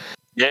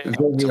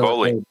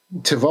Tivoli.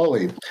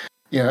 Tivoli.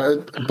 A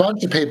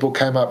bunch of people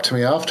came up to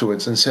me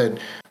afterwards and said,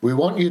 "We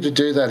want you to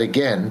do that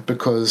again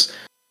because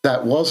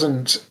that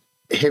wasn't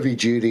heavy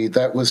duty.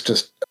 That was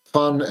just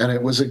fun, and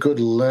it was a good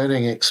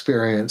learning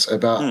experience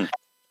about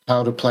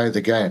how to play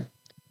the game."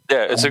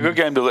 Yeah, it's a good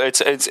game.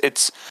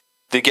 It's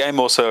the game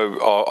also.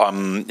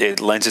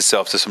 It lends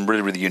itself to some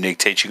really, really unique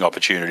teaching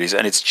opportunities,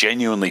 and it's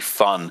genuinely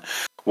fun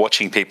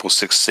watching people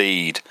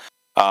succeed.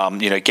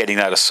 Getting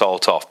that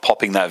assault off,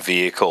 popping that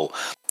vehicle,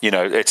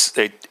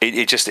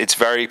 it's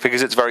very,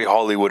 because it's very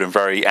Hollywood and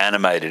very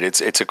animated.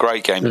 It's a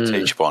great game to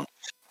teach upon.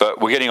 But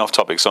we're getting off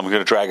topic, so I'm going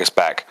to drag us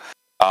back.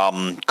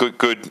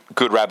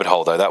 Good rabbit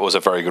hole though. That was a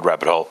very good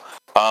rabbit hole.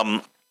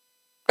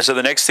 So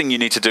the next thing you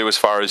need to do as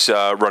far as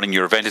running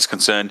your event is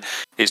concerned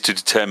is to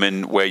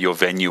determine where your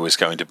venue is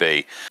going to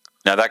be.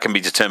 Now that can be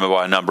determined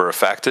by a number of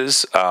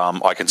factors.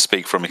 I can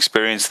speak from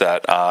experience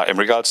that in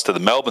regards to the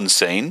Melbourne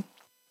scene,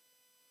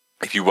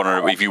 if you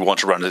want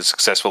to run a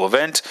successful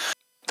event,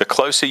 the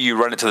closer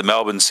you run it to the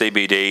Melbourne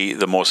CBD,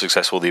 the more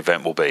successful the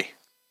event will be.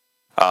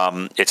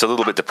 It's a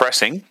little bit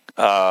depressing,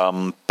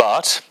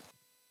 but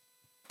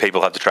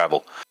people have to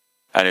travel.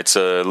 And it's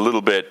a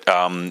little bit,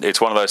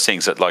 it's one of those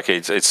things that, like,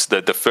 it's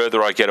the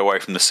further I get away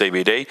from the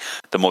CBD,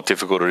 the more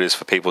difficult it is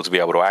for people to be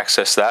able to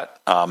access that.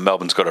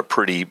 Melbourne's got a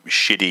pretty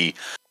shitty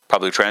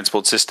public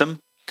transport system,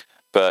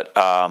 but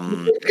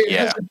the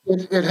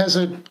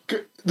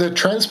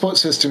transport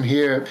system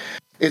here.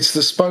 It's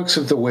the spokes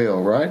of the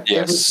wheel, right?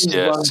 Yes.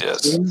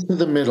 Into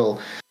the middle.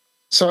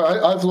 So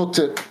I've looked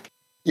at,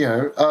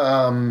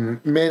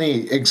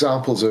 many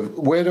examples of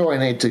where do I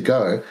need to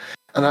go.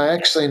 And I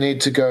actually need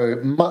to go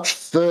much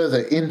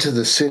further into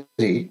the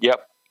city.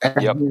 Yep.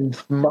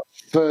 And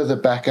much further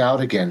back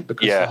out again.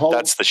 Because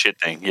that's the shit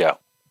thing. Yeah.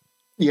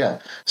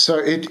 Yeah. So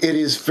it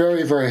is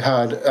very, very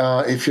hard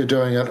if you're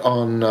doing it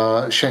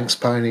on Shanks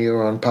Pony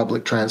or on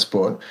public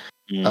transport.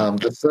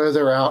 The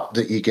further out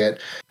that you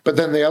get. But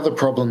then the other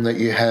problem that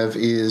you have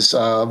is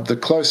the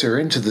closer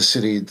into the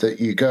city that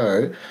you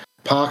go,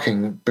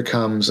 parking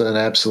becomes an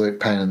absolute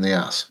pain in the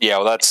ass. Yeah,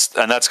 well, that's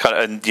kind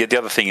of, and the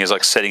other thing is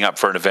like setting up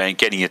for an event,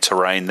 getting your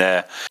terrain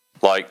there.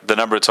 Like the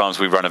number of times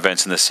we run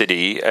events in the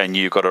city, and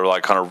you've got to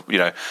like kind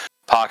of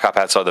park up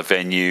outside the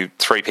venue.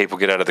 3 people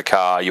get out of the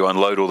car, you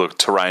unload all the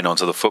terrain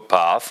onto the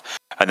footpath,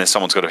 and then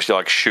someone's got to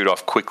like shoot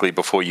off quickly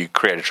before you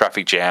create a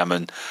traffic jam.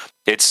 And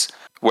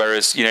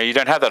whereas you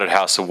don't have that at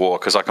House of War,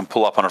 because I can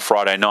pull up on a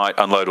Friday night,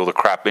 unload all the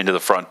crap into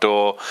the front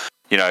door,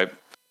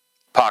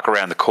 park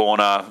around the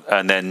corner,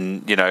 and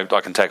then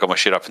I can take all my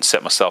shit up and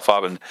set myself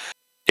up. And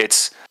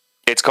it's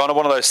kind of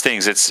one of those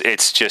things.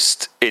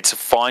 It's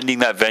finding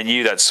that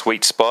venue, that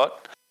sweet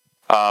spot.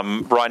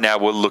 Right now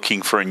we're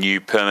looking for a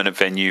new permanent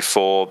venue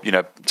for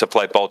to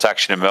play Bolt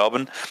Action in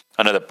Melbourne.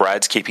 I know that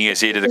Brad's keeping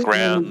his ear to the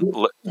ground.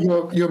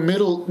 Your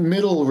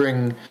middle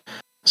ring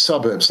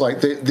suburbs,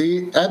 like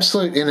the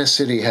absolute inner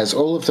city, has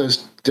all of those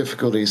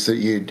difficulties that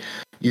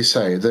you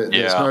say. That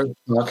there's no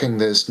parking,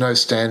 there's no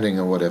standing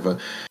or whatever.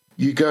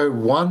 You go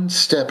one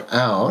step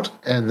out,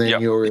 and then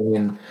you're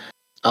in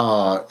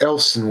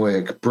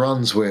Elsternwick,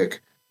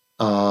 Brunswick,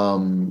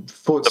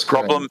 Footscray. The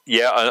problem,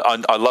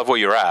 I love where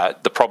you're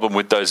at. The problem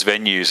with those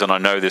venues, and I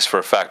know this for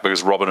a fact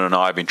because Robin and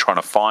I have been trying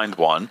to find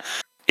one,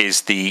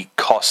 is the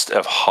cost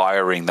of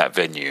hiring that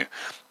venue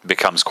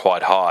becomes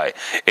quite high.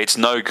 It's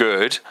no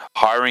good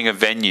hiring a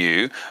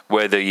venue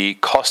where the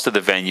cost of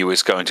the venue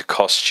is going to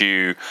cost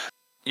you.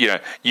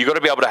 You got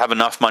to be able to have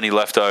enough money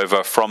left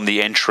over from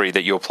the entry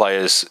that your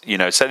players,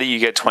 say that you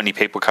get 20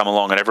 people come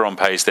along and everyone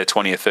pays their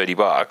 $20 or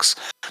 $30.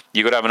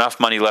 You got to have enough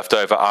money left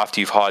over after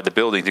you've hired the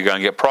building to go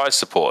and get prize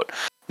support.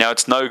 Now,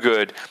 it's no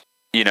good,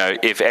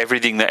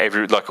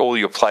 if all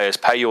your players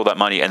pay you all that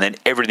money and then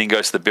everything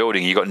goes to the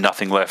building, you got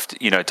nothing left,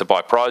 to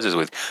buy prizes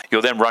with.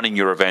 You're then running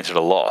your event at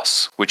a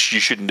loss, which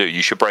you shouldn't do.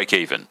 You should break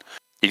even.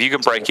 If you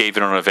can break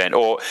even on an event,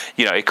 or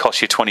it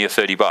costs you $20 or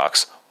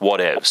 $30,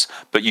 whatevs.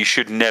 But you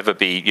should never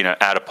be,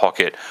 out of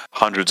pocket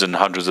hundreds and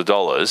hundreds of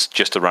dollars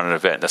just to run an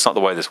event. That's not the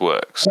way this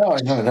works.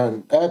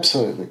 No,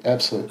 absolutely.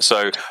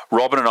 So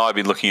Robin and I have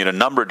been looking at a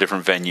number of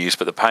different venues,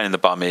 but the pain in the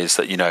bum is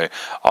that no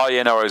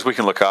worries, we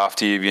can look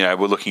after you.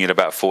 We're looking at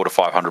about $400 to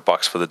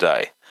 $500 for the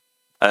day,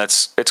 and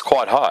it's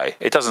quite high.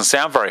 It doesn't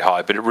sound very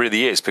high, but it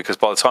really is, because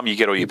by the time you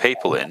get all your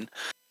people in.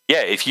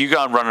 Yeah, if you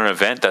go and run an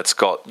event that's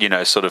got,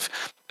 sort of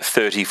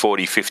 30,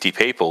 40, 50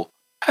 people,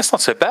 that's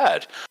not so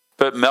bad.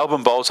 But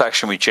Melbourne Bolt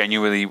Action, we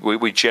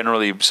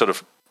generally sort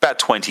of, about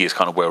 20 is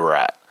kind of where we're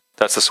at.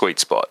 That's the sweet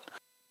spot.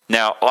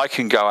 Now, I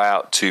can go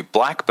out to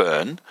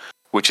Blackburn,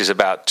 which is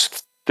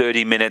about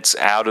 30 minutes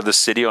out of the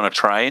city on a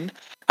train,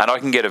 and I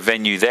can get a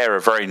venue there,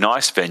 a very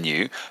nice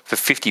venue, for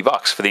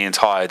 $50 for the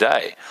entire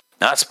day.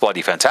 Now, that's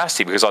bloody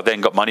fantastic, because I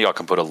then got money I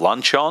can put a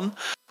lunch on.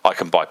 I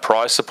can buy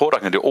prize support. I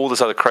can do all this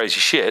other crazy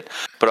shit,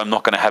 but I'm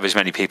not going to have as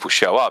many people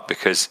show up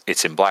because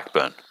it's in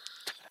Blackburn.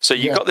 So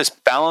you've got this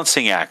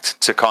balancing act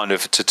to kind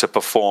of to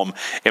perform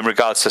in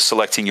regards to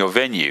selecting your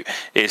venue.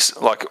 Is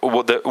like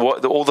all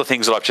the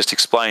things that I've just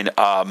explained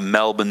are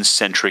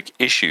Melbourne-centric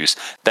issues.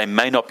 They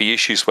may not be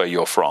issues where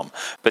you're from,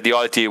 but the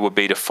idea would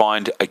be to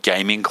find a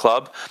gaming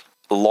club,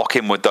 lock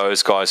in with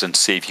those guys, and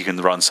see if you can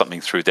run something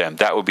through them.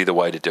 That would be the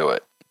way to do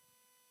it.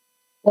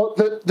 Well,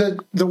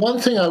 the one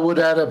thing I would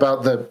add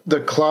about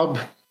the club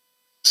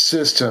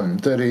system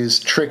that is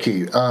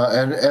tricky,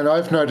 and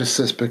I've noticed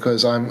this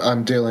because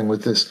I'm dealing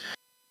with this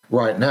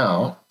right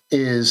now,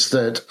 is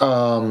that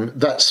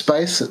that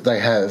space that they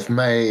have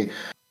may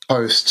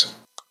host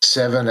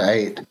 7,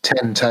 8,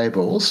 10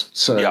 tables,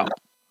 so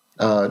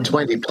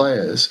 20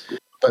 players.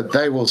 but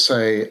they will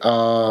say,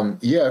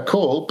 yeah,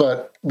 cool,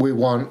 but we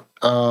want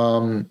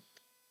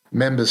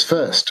members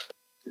first.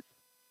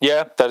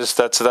 Yeah, that's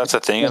a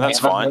thing, and that's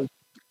fine.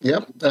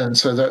 Yep, and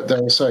so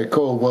they'll say,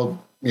 cool,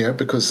 well,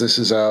 because this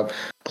is our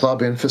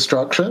club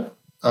infrastructure.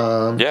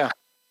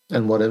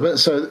 And whatever.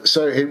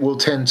 So it will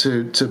tend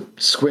to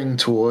swing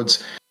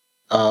towards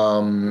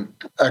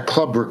a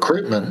club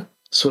recruitment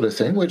sort of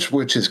thing,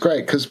 which is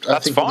great because I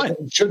think fine.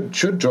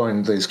 Should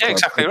join these clubs. Yeah,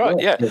 exactly right.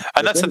 Yeah,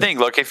 and that's the thing.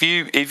 Like if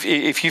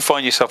you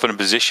find yourself in a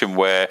position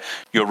where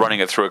you're running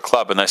it through a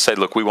club and they say,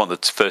 look, we want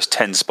the first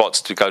 10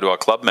 spots to go to our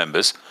club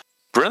members.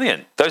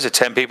 Brilliant. Those are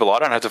 10 people I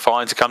don't have to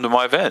find to come to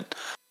my event.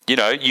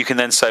 You can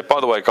then say, by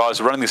the way, guys,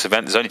 we're running this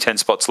event. There's only 10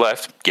 spots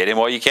left. Get in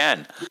while you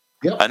can.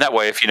 Yep. And that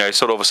way, if,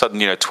 sort of all of a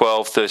sudden,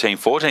 12, 13,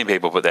 14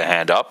 people put their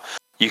hand up,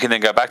 you can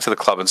then go back to the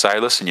club and say, hey,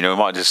 listen, we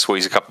might just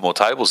squeeze a couple more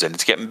tables in.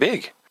 It's getting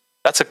big.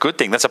 That's a good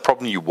thing. That's a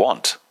problem you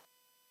want.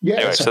 Yeah,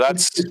 anyway,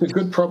 it's a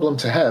good problem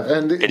to have.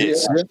 And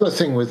the other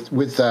thing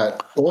with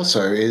that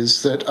also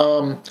is that,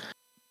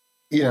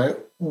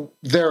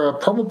 there are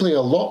probably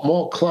a lot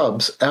more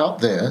clubs out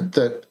there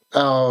that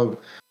our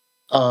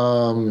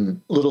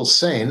little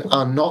scene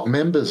are not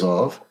members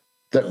of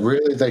that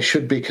really they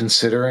should be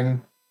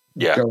considering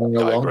going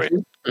along.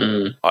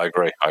 I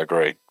agree.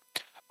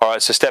 All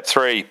right, so step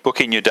 3,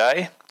 booking your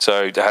day.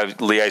 So to have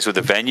liaise with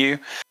the venue.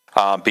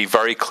 Be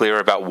very clear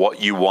about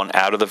what you want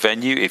out of the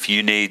venue. If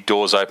you need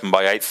doors open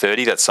by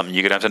 8:30, that's something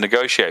you're going to have to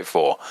negotiate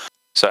for.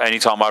 So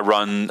anytime I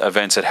run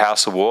events at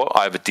House of War,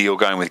 I have a deal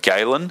going with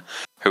Galen,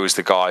 who is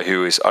the guy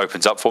who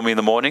opens up for me in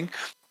the morning.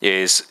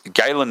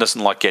 Galen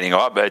doesn't like getting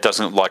up, but it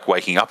doesn't like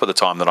waking up at the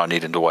time that I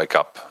need him to wake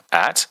up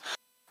at.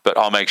 But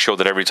I'll make sure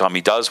that every time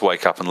he does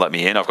wake up and let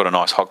me in, I've got a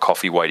nice hot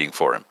coffee waiting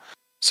for him.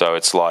 So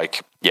it's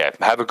like,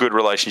 have a good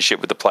relationship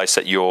with the place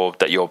that you're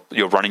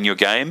running your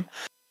game,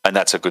 and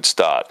that's a good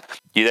start.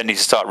 You then need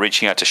to start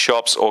reaching out to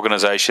shops,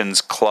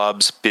 organizations,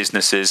 clubs,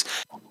 businesses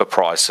for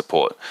prize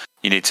support.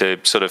 You need to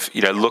sort of,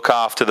 look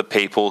after the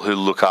people who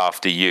look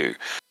after you.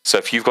 So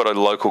if you've got a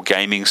local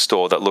gaming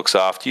store that looks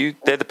after you,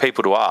 they're the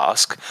people to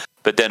ask,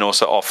 but then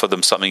also offer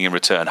them something in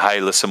return. Hey,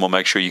 listen, we'll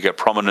make sure you get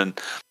prominent,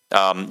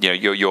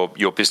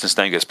 your business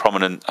name gets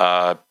prominent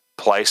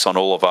place on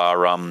all of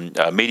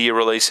our media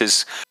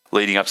releases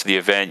leading up to the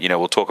event.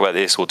 We'll talk about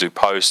this. We'll do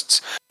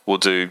posts. We'll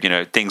do,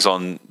 things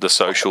on the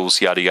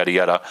socials, yada, yada,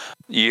 yada.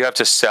 You have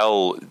to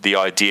sell the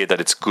idea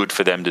that it's good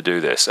for them to do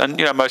this. And,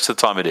 most of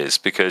the time it is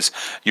because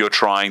you're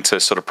trying to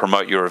sort of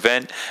promote your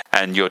event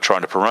and you're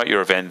trying to promote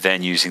your event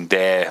then using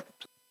their,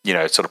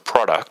 sort of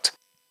product.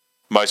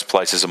 Most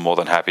places are more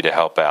than happy to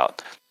help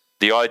out.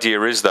 The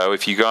idea is, though,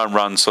 if you go and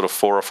run sort of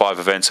 4 or 5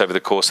 events over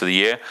the course of the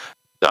year,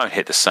 don't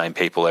hit the same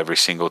people every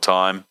single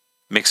time.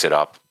 Mix it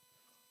up.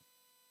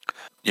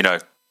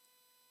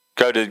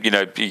 Go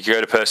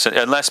to person,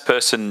 unless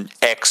person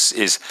X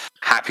is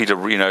happy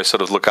to,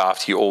 sort of look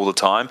after you all the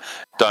time,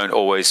 don't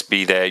always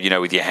be there,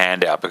 with your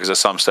hand out, because at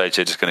some stage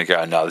they're just going to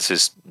go, no,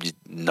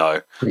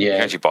 no. Yeah. You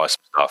can actually buy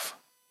some stuff.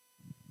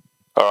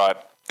 All right,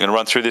 I'm going to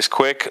run through this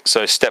quick.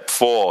 So step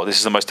 4, this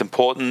is the most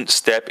important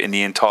step in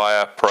the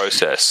entire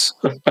process.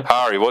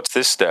 Hari, what's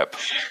this step?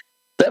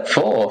 Step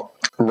 4,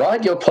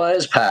 write your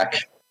players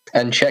pack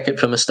and check it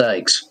for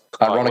mistakes.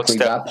 Ironically,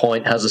 that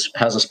point has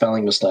a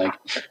spelling mistake.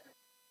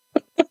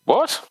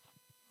 What?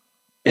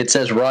 It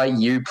says write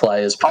you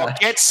players pack. Oh,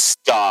 get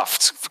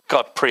stuffed.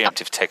 God,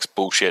 preemptive text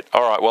bullshit.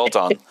 All right, well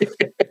done.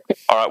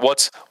 All right,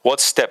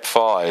 what's step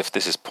 5?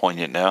 This is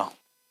poignant now.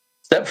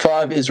 Step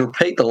 5 is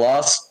repeat the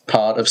last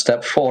part of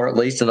step 4 at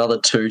least another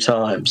 2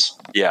 times.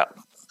 Yeah.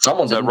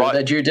 Someone didn't do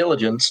their due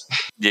diligence.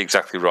 Yeah,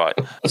 exactly right.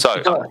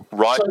 So,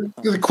 right.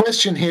 So the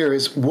question here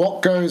is,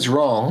 what goes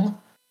wrong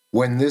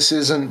when this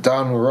isn't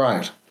done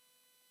right?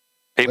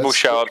 People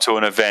show up to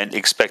an event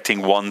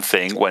expecting one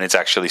thing when it's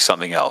actually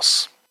something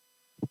else.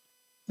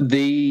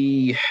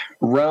 The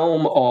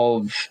realm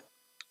of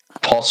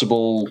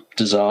possible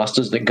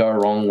disasters that go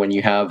wrong when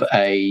you have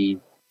a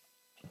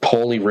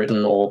poorly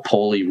written or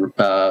poorly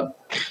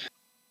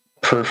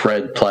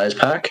proofread players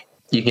pack,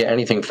 you can get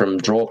anything from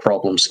draw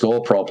problems,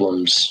 score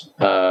problems,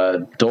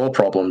 door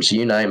problems,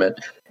 you name it.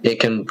 It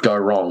can go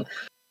wrong.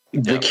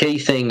 The key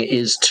thing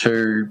is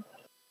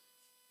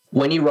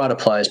when you write a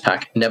players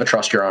pack, never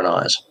trust your own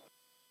eyes.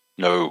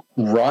 No.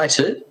 Write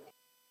it,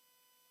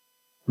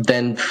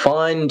 then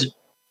find...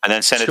 And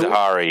then send it to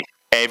Hari.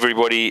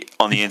 Everybody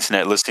on the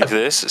internet listening to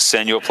this,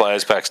 send your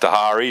players packs to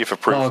Hari for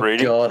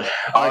proofreading. Oh, God.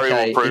 Hari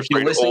will proofread if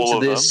you're listening all to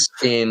of this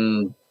them.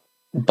 in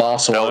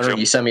Barcelona and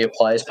you send me a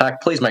players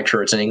pack, please make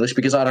sure it's in English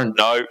because I don't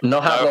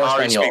know how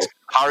to Espanol.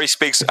 Hari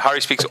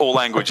speaks all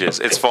languages.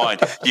 It's fine.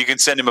 You can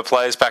send him a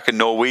players pack in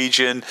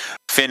Norwegian,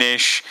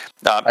 Finnish,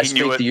 I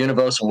speak the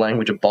universal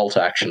language of bolt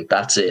action.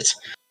 That's it.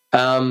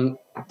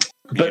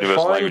 But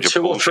find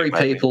 2 or 3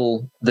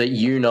 people that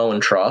you know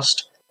and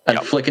trust and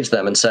flick it to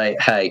them and say,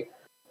 hey,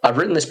 I've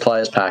written this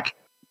players pack.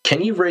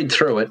 Can you read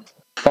through it,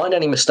 find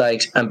any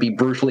mistakes, and be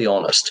brutally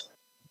honest?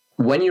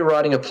 When you're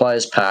writing a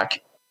players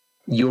pack,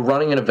 you're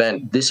running an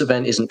event. This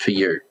event isn't for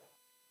you.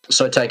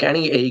 So take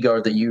any ego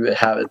that you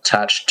have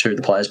attached to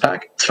the players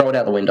pack, throw it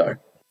out the window.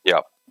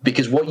 Yeah.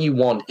 Because what you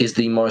want is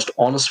the most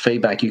honest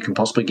feedback you can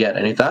possibly get.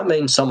 And if that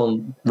means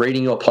someone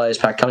reading your players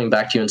pack, coming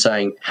back to you and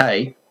saying,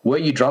 hey, were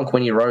you drunk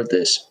when you wrote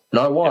this?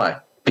 No, why? Yeah.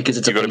 Because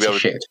it's a piece of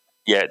shit.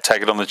 Yeah,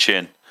 take it on the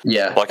chin.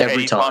 Yeah, like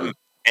every time.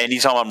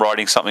 Anytime I'm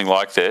writing something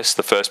like this,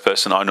 the first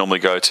person I normally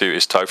go to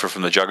is Topher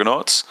from the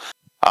Juggernauts.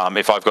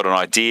 If I've got an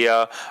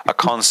idea, a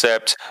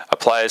concept, a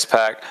players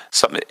pack,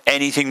 something,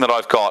 anything that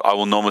I've got, I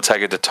will normally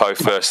take it to Toph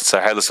first and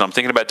say, hey, listen, I'm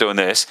thinking about doing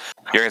this.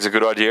 You think it's a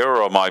good idea,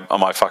 or am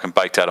I fucking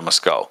baked out of my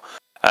skull?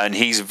 And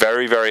he's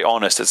very, very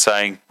honest at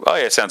saying, oh,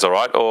 yeah, it sounds all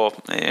right, or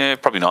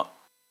probably not.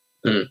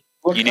 Mm.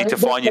 You need to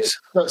find your...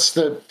 That's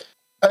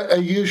a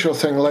usual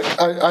thing. Like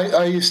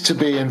I used to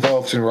be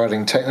involved in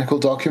writing technical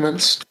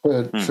documents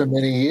for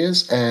many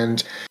years,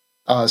 and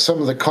some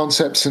of the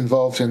concepts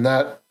involved in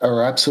that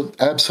are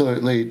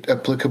absolutely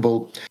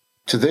applicable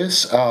to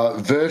this.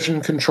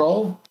 Version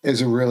control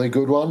is a really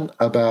good one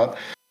about,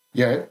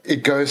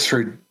 it goes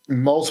through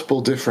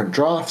multiple different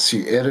drafts.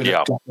 You edit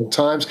it different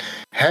times.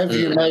 Have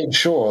you made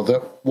sure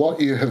that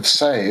what you have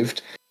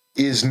saved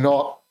is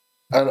not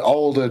an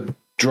older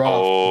draft?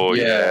 Oh,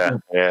 yeah.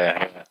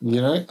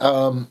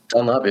 Done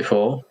that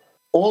before.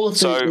 All of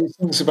these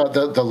things about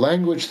the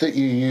language that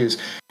you use,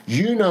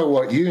 you know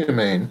what you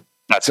mean.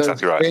 That's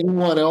exactly right. Does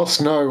anyone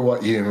else know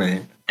what you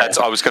mean?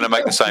 I was going to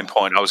make the same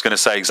point. I was going to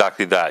say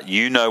exactly that.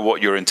 You know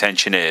what your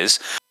intention is.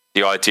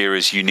 The idea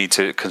is you need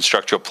to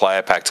construct your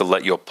player pack to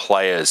let your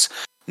players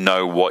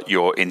know what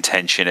your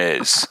intention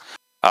is.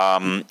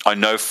 I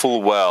know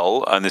full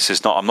well, and this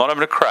is not, I'm not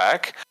having a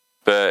crack,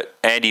 but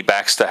Andy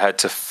Baxter had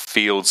to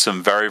field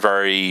some very,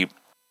 very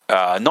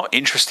not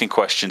interesting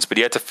questions, but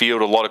he had to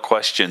field a lot of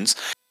questions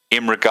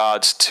in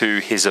regards to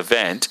his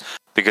event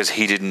because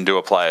he didn't do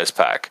a players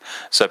pack.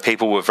 So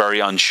people were very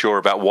unsure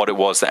about what it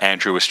was that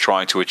Andrew was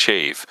trying to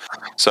achieve.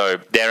 So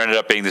there ended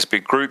up being this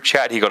big group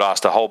chat. He got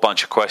asked a whole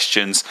bunch of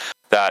questions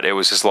that it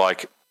was just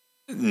like,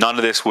 none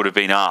of this would have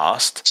been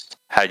asked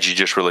had you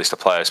just released a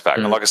players pack.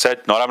 And like I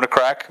said, not having a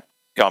crack.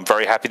 I'm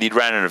very happy that he'd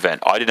ran an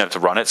event. I didn't have to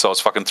run it, so I was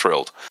fucking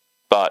thrilled.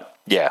 But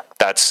yeah,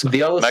 that's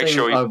the other make thing.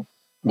 sure you,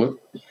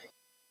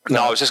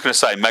 I was just going to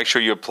say, make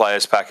sure your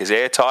players pack is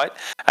airtight,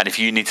 and if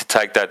you need to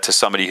take that to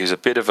somebody who's a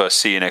bit of a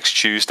see you next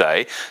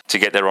Tuesday to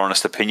get their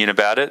honest opinion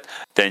about it,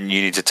 then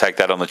you need to take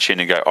that on the chin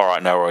and go, all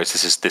right, no worries,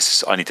 this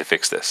is I need to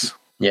fix this.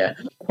 Yeah,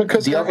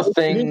 because the other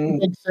thing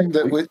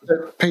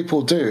that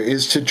people do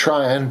is to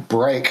try and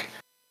break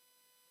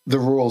the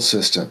rule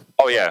system.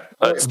 Oh yeah,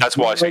 that's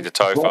why I speak to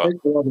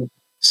Topher.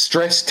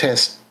 Stress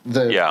test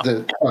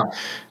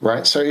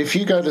right. So if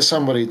you go to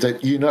somebody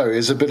that you know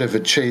is a bit of a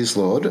cheese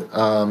lord,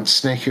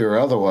 sneaky or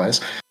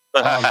otherwise,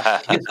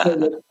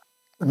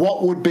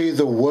 what would be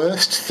the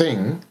worst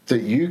thing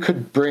that you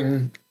could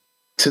bring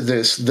to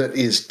this that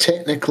is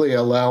technically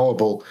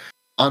allowable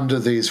under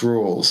these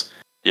rules?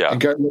 Yeah.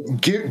 And go,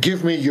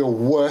 give me your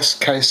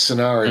worst case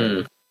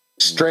scenario.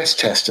 Stress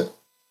test it.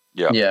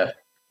 Yeah. Yeah.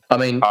 I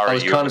mean, Ari,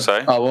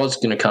 I was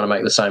going to kind of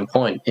make the same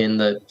point in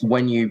that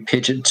when you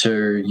pitch it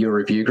to your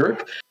review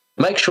group,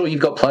 make sure you've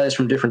got players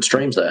from different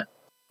streams there.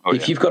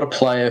 If you've got a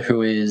player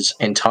who is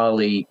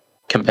entirely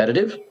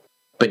competitive,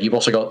 but you've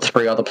also got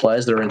 3 other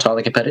players that are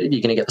entirely competitive,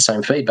 you're going to get the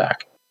same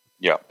feedback.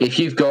 Yeah. If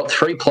you've got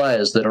 3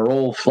 players that are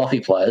all fluffy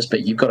players,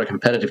 but you've got a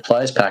competitive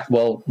players pack,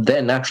 well,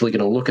 they're naturally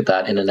going to look at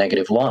that in a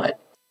negative light.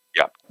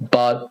 Yeah.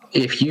 But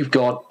if you've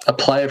got a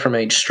player from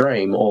each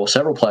stream or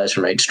several players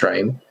from each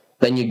stream,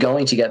 then you're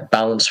going to get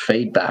balanced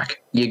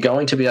feedback. You're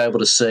going to be able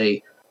to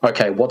see,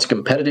 okay, what's a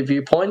competitive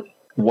viewpoint,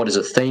 what is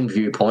a themed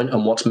viewpoint,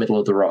 and what's middle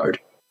of the road.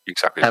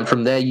 Exactly. And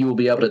from there, you will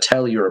be able to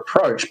tailor your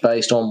approach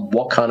based on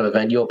what kind of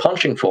event you're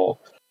punching for.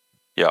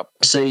 Yeah.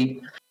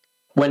 See,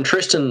 when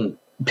Tristan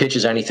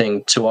pitches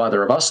anything to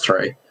either of us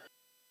 3,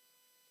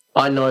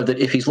 I know that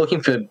if he's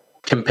looking for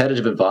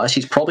competitive advice,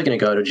 he's probably going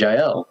to go to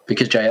JL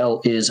because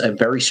JL is a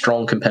very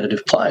strong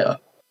competitive player.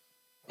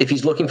 If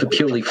he's looking for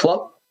purely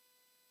flop,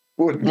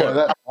 wouldn't go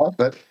that far,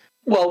 but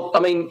well, I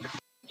mean,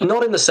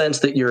 not in the sense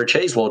that you're a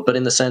cheese lord, but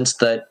in the sense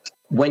that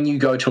when you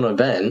go to an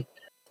event,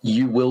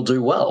 you will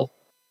do well.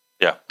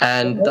 Yeah,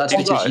 and that's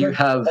because you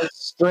have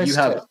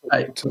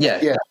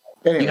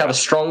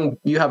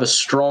a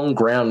strong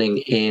grounding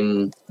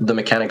in the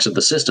mechanics of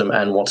the system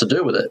and what to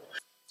do with it.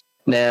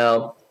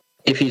 Now,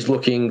 if he's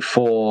looking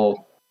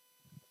for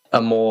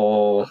a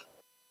more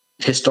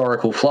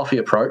historical, fluffy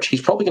approach,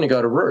 he's probably going to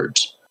go to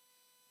Rubes.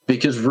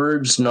 Because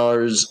Rubes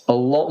knows a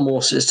lot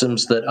more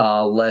systems that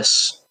are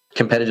less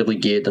competitively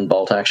geared than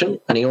Bolt Action,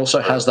 and he also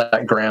has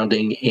that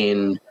grounding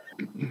in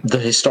the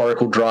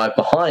historical drive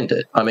behind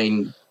it. I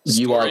mean,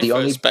 you are the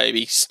only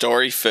baby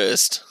story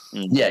first.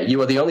 Yeah, you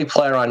are the only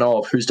player I know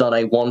of who's done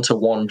a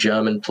 1-to-1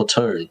 German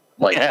platoon.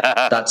 Like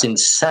that's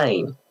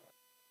insane.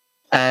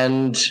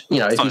 And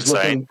if he's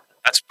looking,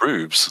 that's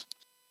Rubes.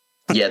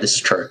 Yeah, this is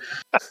true.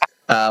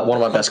 One of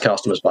my best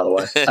customers, by the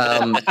way.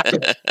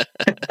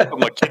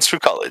 My kids through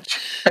college.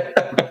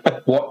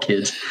 What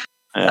kids?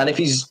 Yeah. And if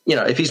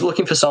he's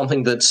looking for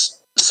something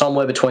that's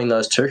somewhere between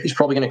those two, he's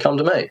probably going to come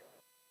to me.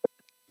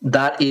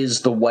 That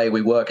is the way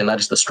we work, and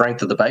that is the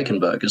strength of the Bacon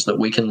Burgers, that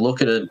we can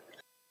look at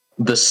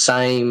the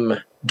same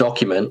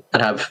document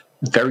and have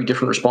very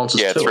different responses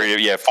Yeah, to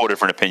it. 4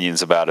 different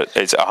opinions about it.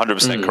 It's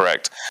 100%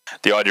 correct.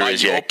 The idea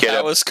is, Your get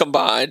up. powers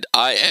combined,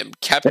 I am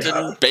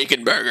Captain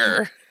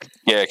Baconburger.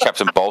 Yeah,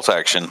 Captain Bolt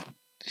Action.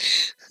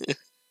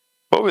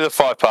 What were the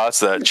 5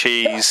 parts of that?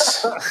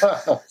 Cheese.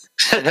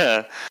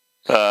 I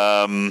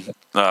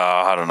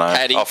don't know.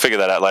 Patty. I'll figure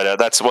that out later.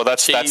 That's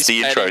Cheese,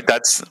 the intro. patty,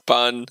 That's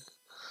bun.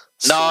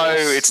 no, sauce.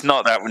 it's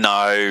not that.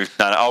 No.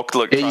 I'll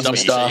look. Ease trust me,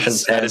 moustache and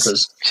that is-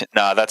 Panthers.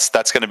 No,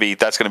 that's going to be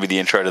the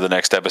intro to the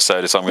next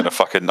episode. Is I'm going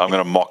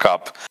to mock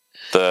up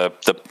the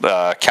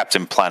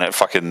Captain Planet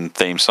fucking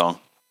theme song.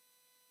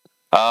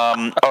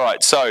 All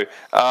right, so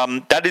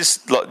that is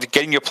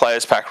getting your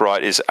players pack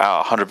right is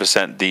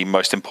 100% the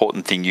most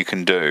important thing you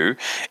can do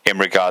in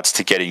regards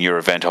to getting your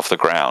event off the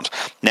ground.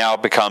 Now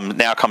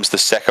comes the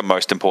second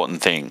most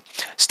important thing.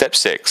 Step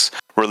 6: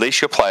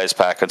 release your players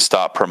pack and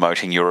start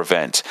promoting your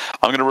event.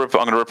 I'm going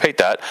to repeat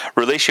that.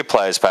 Release your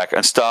players pack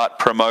and start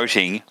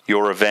promoting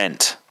your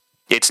event.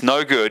 It's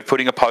no good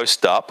putting a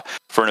post up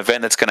for an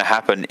event that's going to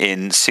happen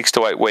in 6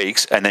 to 8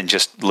 weeks and then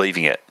just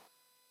leaving it.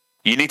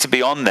 You need to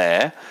be on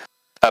there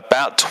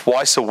about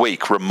twice a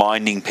week,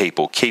 reminding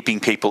people, keeping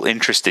people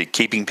interested,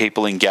 keeping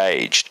people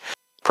engaged.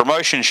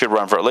 Promotion should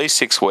run for at least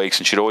 6 weeks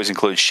and should always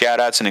include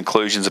shout-outs and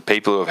inclusions of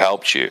people who have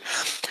helped you.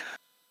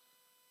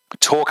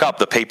 Talk up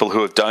the people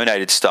who have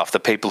donated stuff, the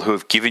people who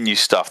have given you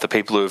stuff, the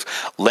people who have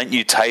lent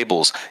you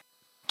tables.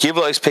 Give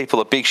those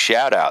people a big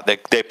shout-out.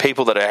 They're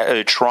people that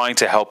are trying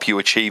to help you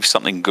achieve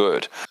something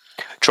good.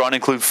 Try and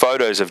include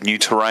photos of new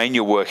terrain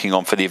you're working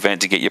on for the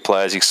event to get your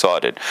players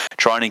excited.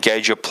 Try and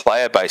engage your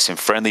player base in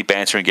friendly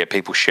banter and get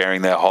people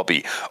sharing their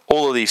hobby.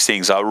 All of these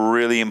things are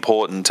really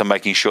important to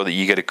making sure that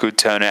you get a good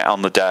turnout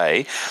on the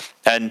day.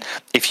 And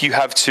if you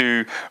have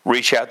to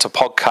reach out to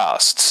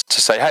podcasts to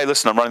say, hey,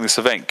 listen, I'm running this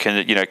event.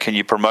 Can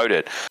you promote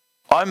it?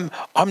 I'm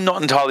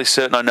not entirely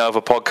certain I know of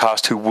a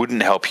podcast who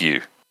wouldn't help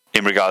you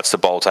in regards to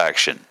Bolt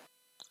Action.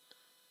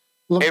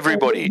 Look,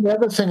 Everybody. The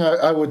other thing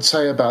I would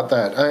say about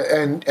that,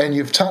 and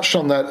you've touched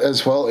on that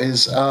as well,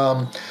 is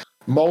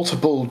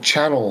multiple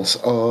channels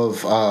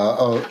of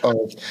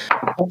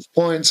touch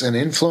points and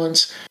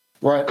influence.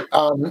 Right,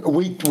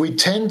 we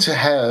tend to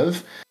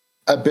have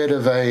a bit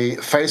of a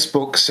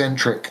Facebook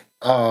centric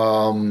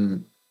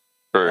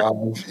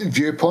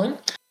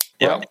viewpoint.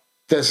 Yeah. Right?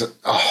 There's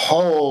a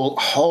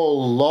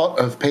whole lot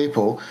of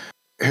people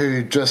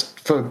who just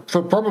for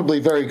probably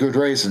very good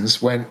reasons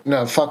went,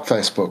 no, fuck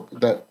Facebook.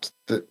 That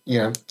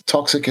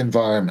toxic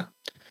environment.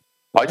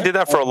 I did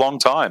that for a long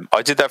time.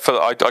 I quit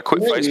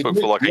Facebook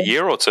for like a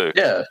year or two.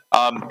 Yeah.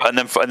 And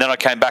then I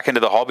came back into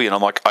the hobby, and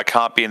I'm like, I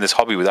can't be in this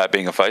hobby without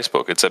being a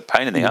Facebook. It's a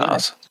pain in the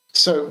ass.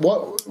 So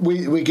what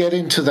we get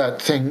into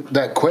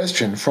that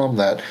question from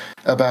that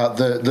about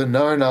the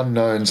known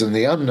unknowns and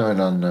the unknown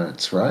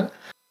unknowns, right?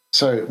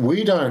 So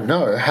we don't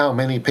know how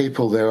many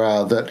people there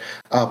are that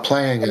are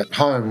playing at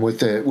home with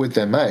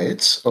their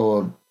mates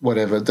or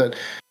whatever, that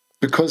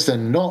because they're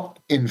not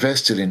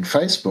invested in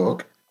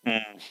Facebook.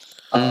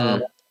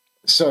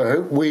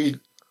 So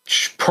we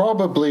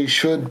probably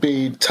should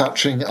be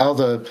touching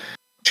other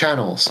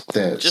channels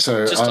there. Just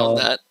So on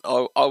that,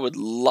 I would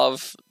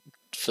love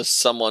for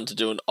someone to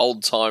do an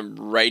old time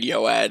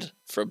radio ad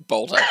for a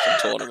Bolt Action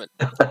tournament.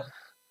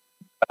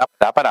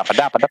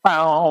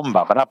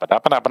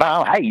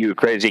 Hey, you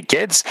crazy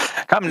kids.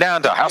 Come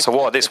down to House of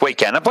War this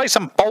weekend and play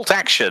some Bolt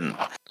Action.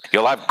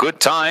 You'll have good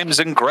times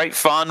and great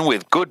fun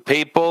with good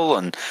people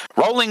and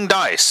rolling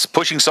dice,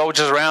 pushing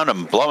soldiers around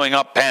and blowing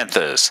up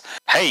panthers.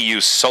 Hey,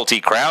 you salty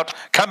crowd,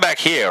 come back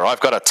here. I've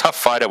got a tough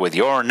fighter with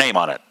your name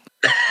on it.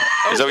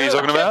 Is that what you're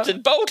talking about?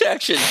 Captain Bolt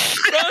Action.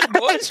 Run,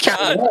 boys,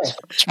 run.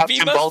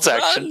 Captain Bolt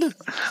Action.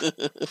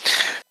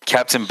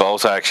 Captain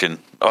Bolt Action.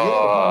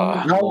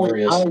 Oh,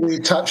 are we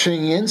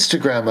touching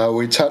Instagram? Are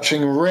we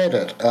touching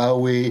Reddit?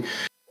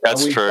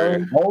 That's true.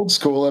 Going old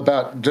school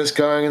about just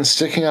going and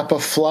sticking up a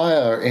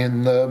flyer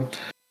in the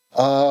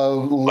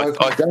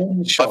local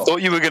game shop? I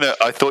thought you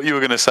were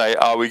gonna say,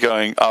 are we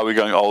going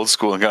old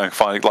school and going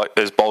find like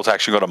there's Bolt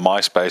Action got a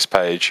MySpace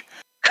page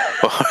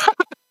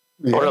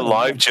or a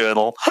live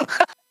journal.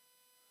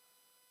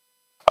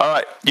 All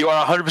right, you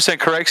are 100%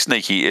 correct,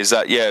 Sneaky. Is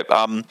that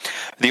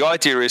the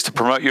idea is to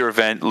promote your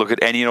event, look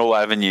at any and all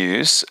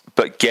avenues,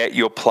 but get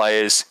your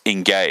players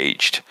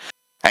engaged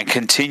and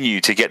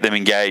continue to get them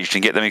engaged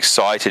and get them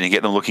excited and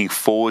get them looking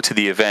forward to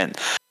the event.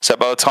 So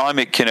by the time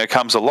it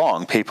comes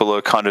along, people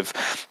are kind of,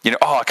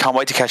 I can't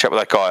wait to catch up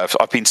with that guy.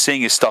 I've been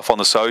seeing his stuff on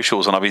the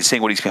socials and I've been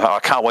seeing what he's been. I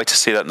can't wait to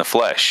see that in the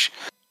flesh.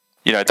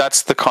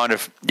 That's the kind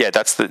of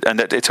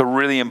it's a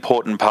really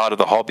important part of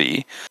the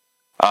hobby.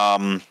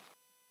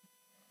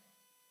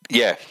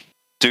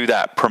 Do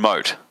that.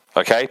 Promote.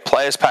 Okay,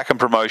 players pack and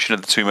promotion are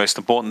the two most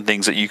important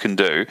things that you can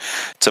do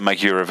to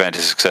make your event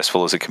as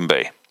successful as it can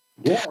be.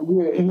 Yeah,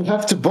 you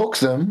have to book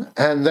them,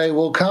 and they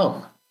will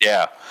come.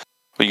 Yeah,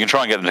 well, you can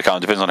try and get them to come.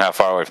 It depends on how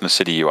far away from the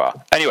city you are.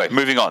 Anyway,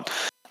 moving on.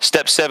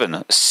 Step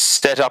 7: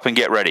 set up and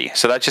get ready.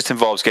 So that just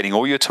involves getting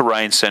all your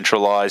terrain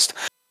centralized,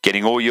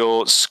 getting all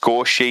your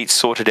score sheets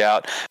sorted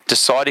out,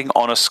 deciding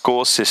on a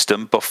score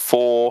system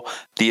before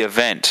the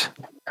event.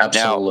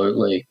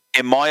 Absolutely.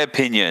 In my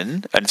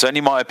opinion, and it's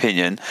only my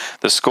opinion,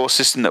 the score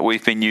system that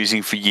we've been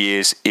using for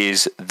years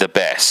is the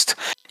best.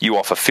 You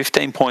offer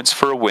 15 points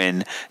for a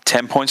win,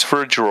 10 points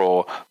for a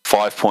draw,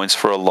 5 points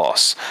for a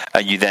loss,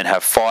 and you then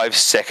have 5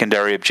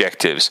 secondary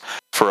objectives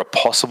for a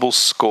possible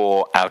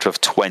score out of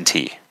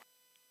 20.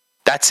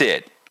 That's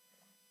it.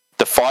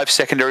 The 5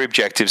 secondary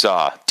objectives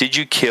are: did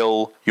you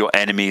kill your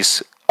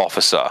enemy's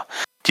officer?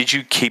 Did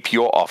you keep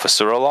your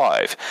officer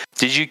alive?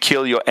 Did you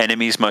kill your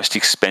enemy's most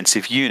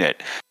expensive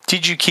unit?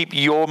 Did you keep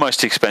your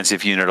most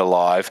expensive unit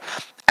alive?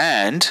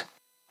 And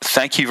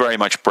thank you very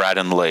much, Brad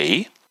and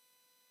Lee.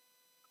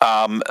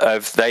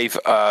 They've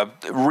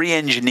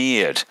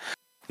re-engineered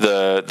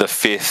the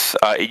fifth.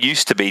 It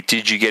used to be,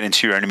 did you get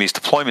into your enemy's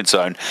deployment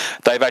zone?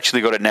 They've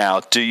actually got it now.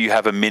 Do you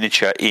have a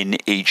miniature in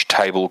each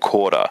table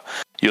quarter?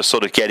 You're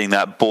sort of getting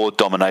that board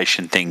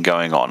domination thing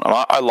going on. And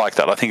I like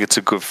that. I think it's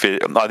a good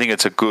fit. I think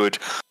it's a good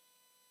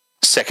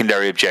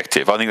secondary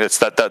objective. I think that's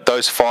that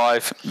those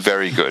 5,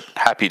 very good.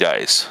 Happy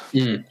days.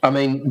 I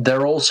mean,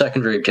 they're all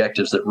secondary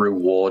objectives that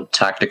reward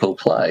tactical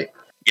play.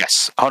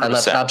 Yes, 100%. And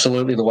that's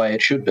absolutely the way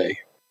it should be.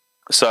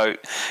 So,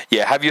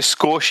 yeah, have your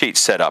score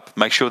sheets set up.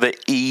 Make sure they're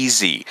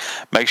easy.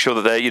 Make sure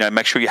that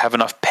make sure you have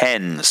enough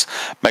pens.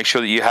 Make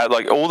sure that you have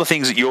all the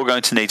things that you're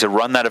going to need to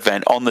run that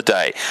event on the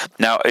day.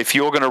 Now, if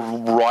you're going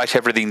to write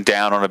everything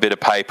down on a bit of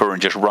paper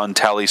and just run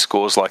tally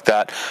scores like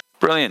that,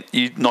 brilliant.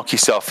 You knock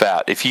yourself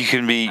out. If you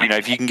can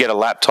if you can get a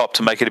laptop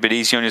to make it a bit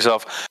easier on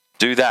yourself,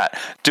 do that.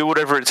 Do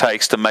whatever it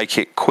takes to make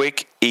it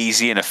quick,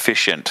 easy, and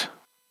efficient.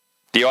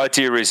 The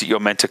idea is that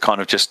you're meant to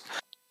kind of just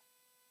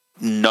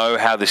know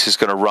how this is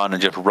going to run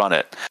and just run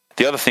it.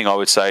 The other thing I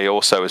would say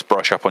also is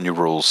brush up on your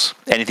rules.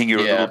 Anything you're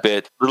a little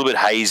bit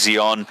hazy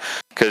on,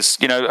 because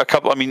we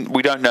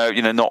don't know.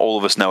 Not all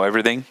of us know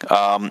everything.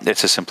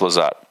 It's as simple as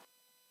that.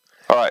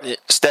 All right, yeah.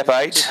 Step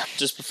 8.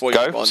 Just before you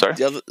go on, sorry.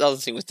 The other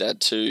thing with that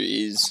too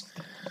is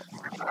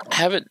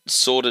have it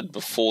sorted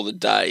before the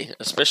day,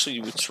 especially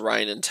with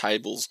terrain and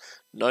tables.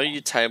 Know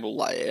your table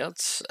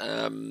layouts.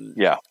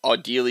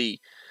 Ideally,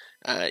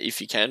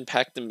 if you can,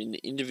 pack them in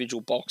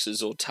individual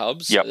boxes or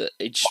tubs.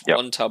 Each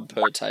one tub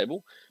per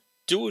table.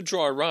 Do a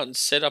dry run.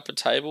 Set up a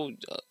table.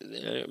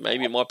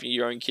 Maybe it might be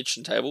your own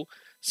kitchen table.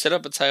 Set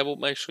up a table.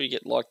 Make sure you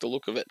get the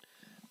look of it.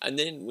 And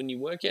then when you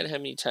work out how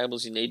many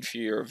tables you need for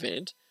your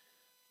event,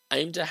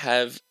 aim to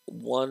have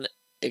one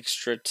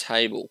extra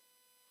table.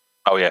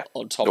 Oh yeah,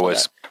 on top of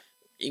that,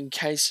 in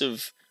case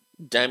of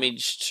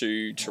damage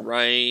to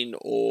terrain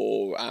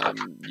or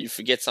you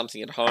forget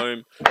something at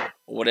home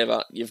or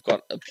whatever, you've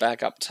got a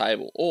backup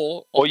table.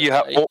 Or you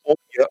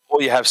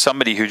have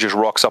somebody who just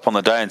rocks up on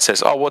the day and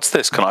says, "Oh, what's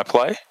this? Can I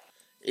play?"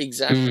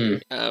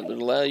 Exactly. It'll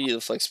allow you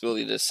the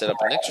flexibility to set up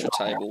an extra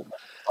table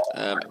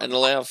and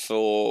allow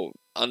for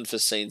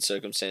unforeseen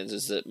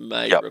circumstances that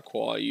may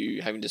require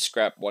you having to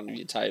scrap one of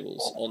your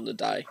tables on the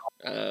day.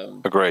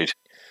 Agreed.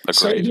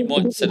 So you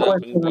might set up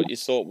what you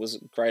thought was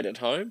great at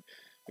home.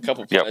 A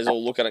couple of players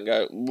all look at it and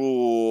go,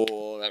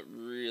 "Whoa, that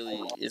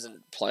really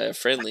isn't player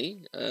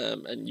friendly,"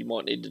 and you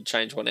might need to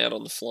change one out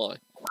on the fly.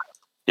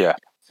 Yeah.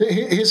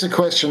 Here's a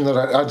question that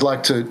I'd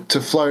like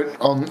to float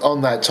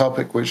on that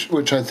topic,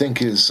 which I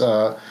think is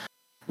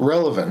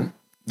relevant.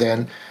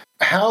 Then,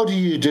 how do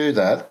you do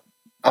that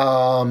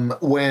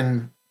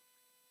when,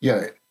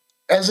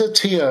 as a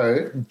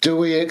TO, do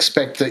we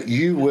expect that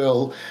you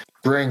will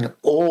bring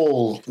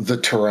all the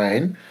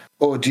terrain,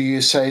 or do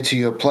you say to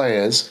your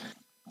players,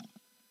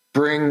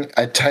 bring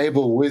a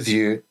table with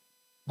you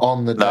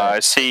on the day? No,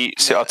 see,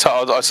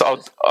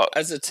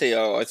 as a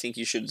TO, I think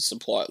you should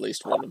supply at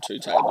least 1 or 2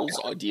 tables,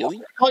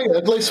 ideally. Oh yeah,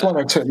 at least 1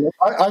 or 2.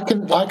 I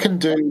can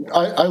do.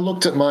 I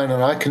looked at mine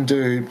and I can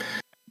do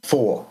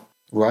 4.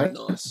 Right,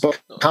 but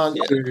can't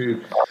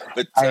do.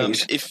 But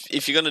 8.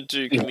 If you're going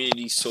to do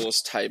community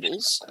source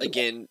tables,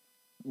 again,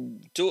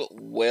 do it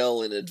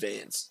well in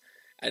advance,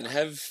 and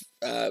have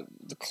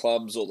the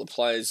clubs or the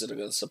players that are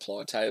going to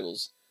supply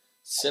tables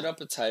set up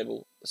a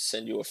table,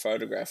 send you a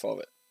photograph of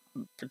it,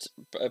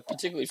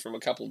 particularly from a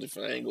couple of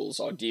different angles,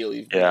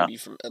 ideally maybe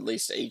from at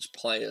least each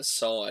player's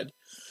side,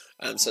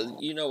 so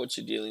that you know what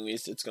you're dealing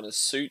with. It's going to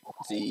suit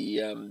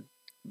the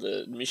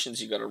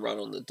missions you've got to run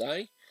on the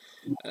day,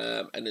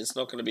 and it's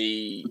not going to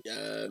be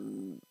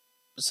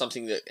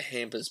something that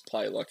hampers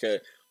play, like a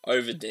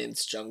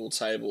overdense jungle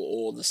table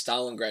or the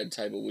Stalingrad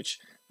table, which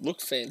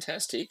looked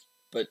fantastic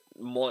but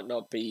might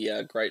not be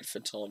great for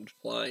timed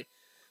play.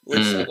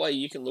 That way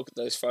you can look at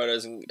those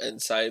photos and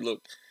say,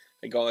 look,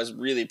 hey guys,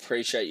 really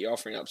appreciate you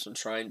offering up some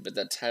terrain, but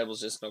that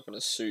table's just not going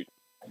to suit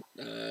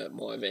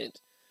my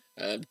event.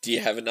 Do you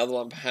have another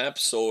one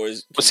perhaps, or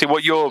is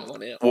what you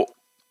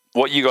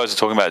guys are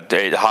talking about?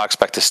 It harks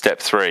back to step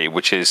 3,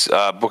 which is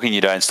booking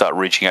your day and start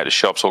reaching out to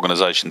shops,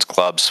 organisations,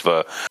 clubs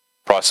for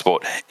prize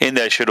support. In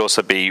there should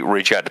also be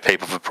reach out to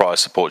people for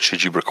prize support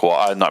should you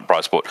require, not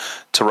prize support,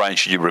 terrain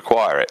should you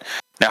require it.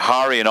 Now,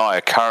 Hari and I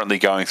are currently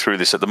going through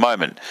this at the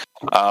moment.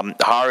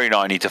 Hari and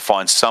I need to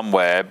find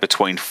somewhere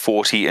between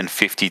 40 and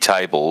 50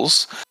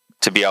 tables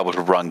to be able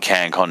to run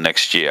CanCon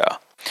next year.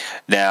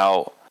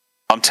 Now,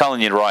 I'm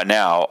telling you right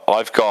now,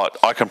 I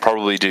can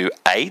probably do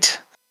 8.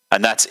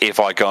 And that's if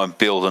I go and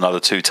build another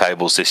 2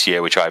 tables this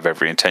year, which I have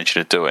every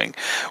intention of doing.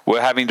 We're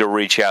having to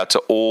reach out to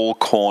all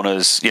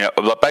corners,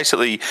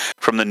 basically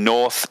from the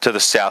north to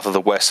the south of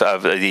the west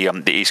of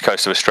the east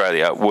coast of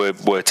Australia.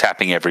 We're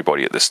tapping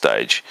everybody at this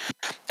stage,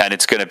 and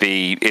it's going to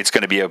be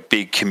a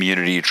big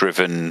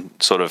community-driven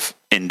sort of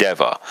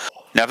endeavour.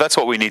 Now, if that's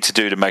what we need to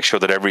do to make sure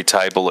that every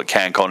table at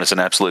CanCon is an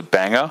absolute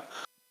banger,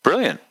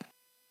 brilliant,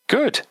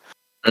 good.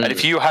 And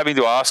if you're having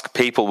to ask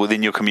people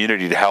within your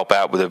community to help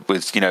out with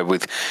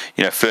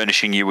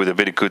furnishing you with a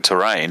bit of good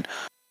terrain,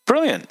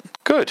 brilliant,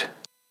 good.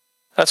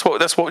 That's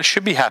what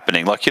should be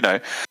happening.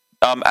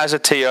 As a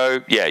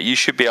TO, you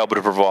should be able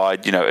to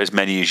provide as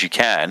many as you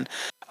can.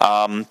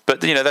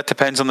 But that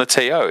depends on the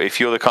TO. If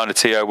you're the kind of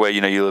TO where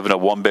you live in a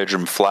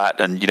 1-bedroom flat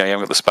and you haven't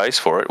got the space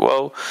for it,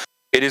 well,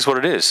 it is what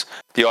it is.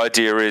 The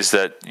idea is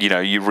that,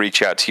 you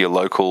reach out to your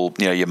local,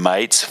 your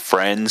mates,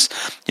 friends,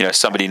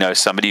 somebody knows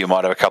somebody who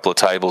might have a couple of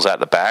tables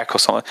at the back or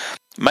something.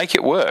 Make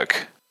it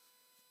work.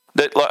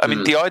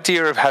 The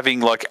idea of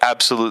having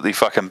absolutely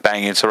fucking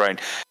banging terrain.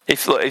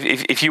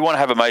 If you want to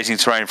have amazing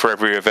terrain for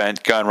every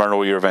event, go and run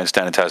all your events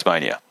down in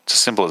Tasmania. It's as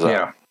simple as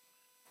that.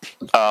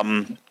 Yeah.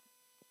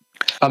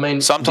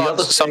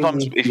 Sometimes.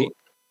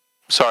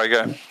 Sorry,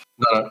 go.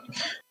 No.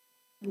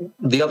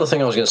 The other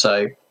thing I was going to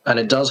say, and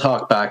it does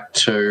hark back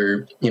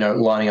to,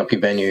 lining up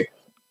your venue.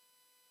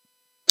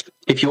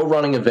 If you're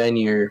running an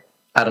event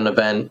at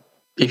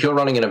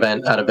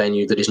a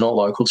venue that is not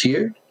local to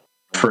you,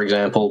 for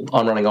example,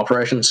 I'm running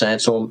Operation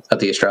Sandstorm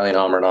at the Australian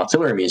Armour and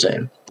Artillery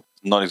Museum.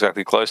 Not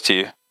exactly close to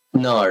you.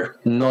 No,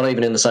 not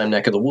even in the same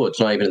neck of the woods,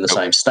 not even in the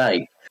same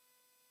state.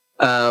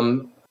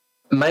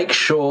 Make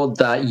sure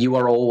that you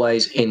are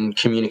always in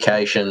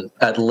communication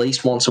at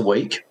least once a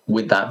week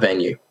with that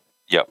venue.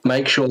 Yep.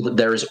 Make sure that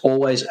there is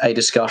always a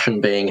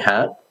discussion being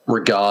had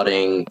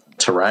regarding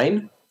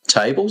terrain,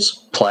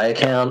 tables, player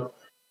count,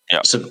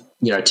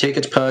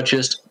 tickets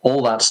purchased,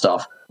 all that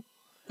stuff.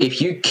 If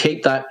you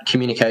keep that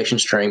communication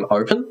stream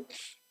open,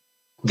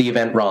 the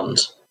event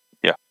runs.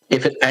 Yeah.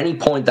 If at any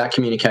point that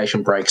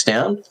communication breaks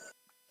down,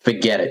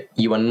 forget it.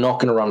 You are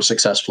not going to run a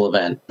successful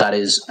event. That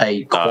is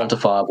a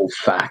quantifiable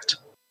fact.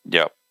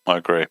 Yep, I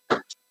agree.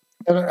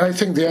 And I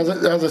think the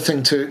other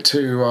thing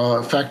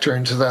to factor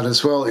into that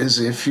as well is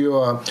if you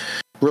are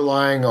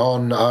relying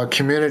on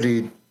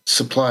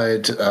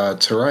community-supplied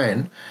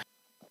terrain,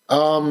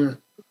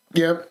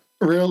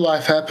 real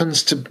life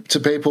happens to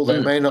people.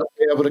 They may not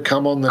be able to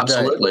come on the day.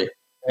 Absolutely.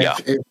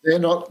 If they're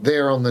not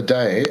there on the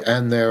day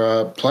and there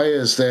are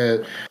players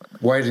there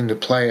waiting to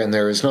play and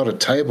there is not a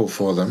table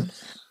for them,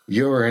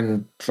 you're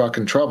in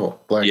fucking trouble.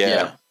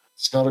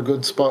 It's not a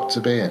good spot to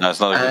be in. No,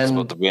 it's not a good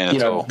spot to be in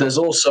at all. There's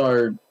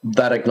also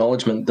that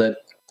acknowledgement that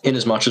in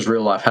as much as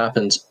real life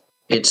happens,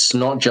 it's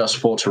not just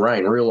for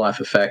terrain. Real life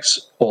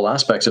affects all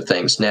aspects of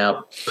things.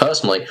 Now,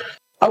 personally,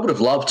 I would have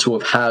loved to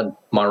have had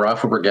my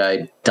rifle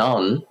brigade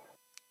done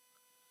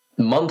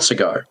months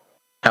ago.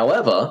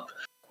 However,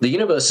 the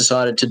universe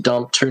decided to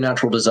dump 2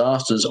 natural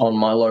disasters on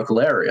my local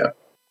area.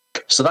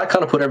 So that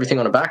kind of put everything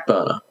on a back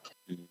burner.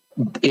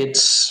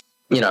 It's...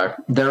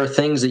 there are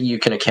things that you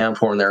can account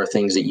for and there are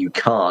things that you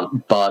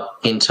can't. But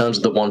in terms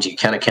of the ones you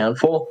can account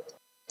for,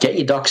 get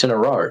your ducks in a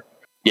row.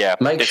 Yeah,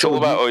 Make sure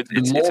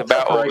it's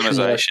about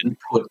organisation.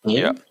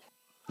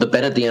 The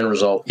better the end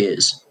result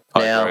is.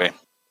 I agree.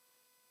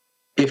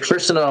 If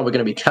Tristan and I were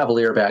going to be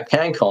cavalier about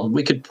CanCon,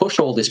 we could push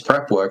all this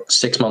prep work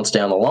 6 months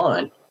down the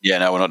line. Yeah,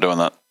 no, we're not doing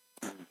that.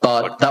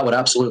 But that would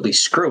absolutely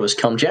screw us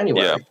come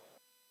January. Yeah.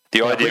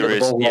 The idea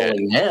is,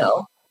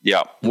 now,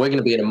 we're going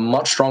to be in a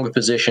much stronger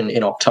position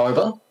in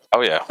October. Oh,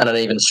 yeah. And an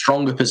even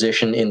stronger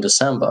position in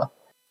December.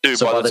 Dude,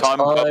 so by the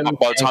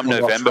time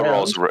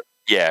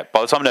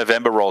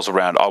November rolls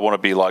around, I want to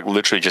be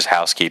literally just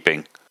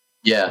housekeeping.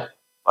 Yeah.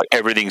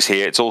 Everything's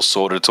here, it's all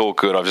sorted, it's all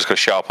good. I've just got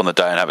to show up on the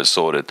day and have it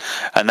sorted.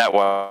 And that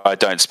way I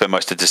don't spend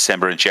most of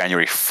December and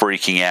January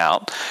freaking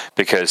out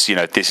because,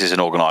 this isn't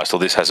organised or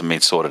this hasn't been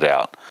sorted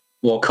out.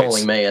 Or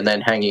calling me and then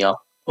hanging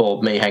up,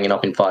 or me hanging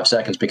up in 5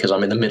 seconds because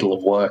I'm in the middle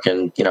of work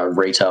and,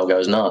 retail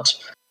goes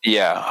nuts.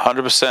 Yeah,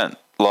 100%.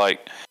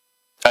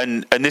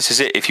 And this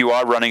is it. If you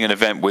are running an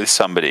event with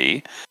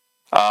somebody,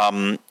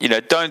 don't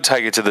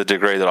take it to the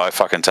degree that I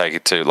fucking take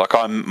it to.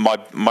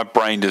 My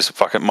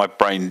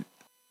brain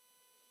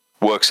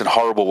works in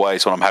horrible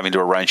ways when I'm having to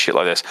arrange shit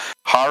like this.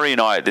 Hari and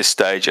I at this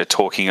stage are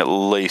talking at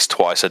least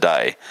twice a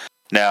day.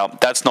 Now,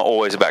 that's not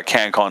always about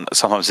CanCon.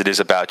 Sometimes it is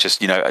about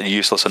just,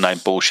 useless and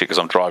named bullshit because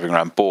I'm driving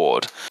around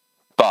bored.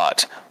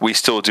 But we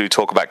still do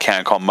talk about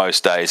CanCon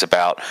most days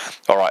about,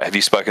 all right, have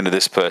you spoken to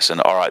this person?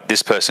 All right,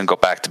 this person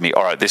got back to me.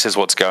 All right, this is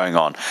what's going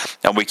on.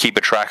 And we keep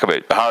a track of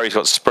it. Hari's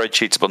got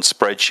spreadsheets upon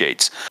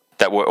spreadsheets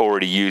that we're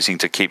already using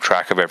to keep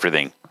track of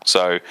everything.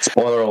 So,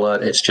 spoiler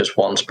alert, it's just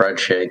one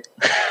spreadsheet.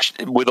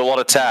 With a lot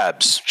of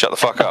tabs. Shut the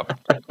fuck up.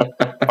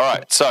 All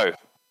right, so,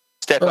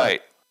 step 8.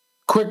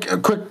 Quick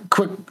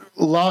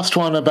last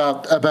one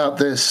about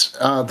this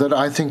that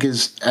I think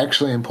is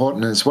actually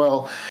important as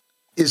well.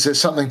 Is there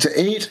something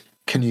to eat?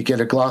 Can you get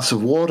a glass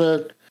of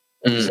water?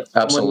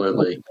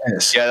 Absolutely.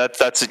 Yes. Yeah,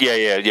 that's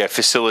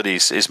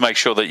Facilities is make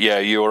sure that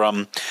you're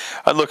and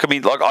look, I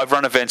mean, like I've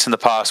run events in the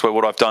past where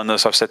what I've done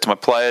is I've said to my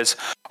players,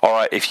 all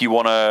right, if you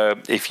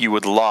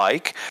would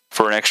like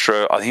for an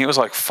extra, I think it was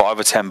like $5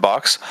 or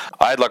 $10,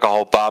 I had like a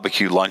whole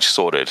barbecue lunch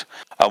sorted.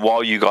 And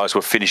while you guys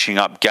were finishing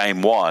up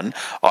game one,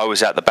 I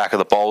was at the back of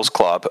the bowls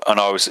club, and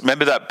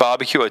remember that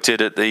barbecue I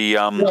did at the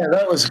Yeah,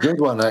 that was a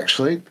good one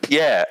actually.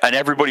 Yeah, and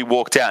everybody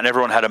walked out, and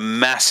everyone had a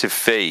massive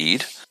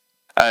feed.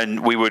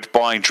 And we were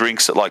buying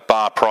drinks at like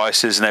bar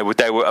prices, and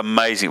they were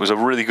amazing. It was a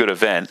really good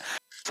event.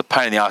 The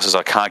pain in the ass is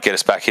I can't get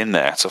us back in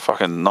there. It's a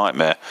fucking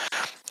nightmare.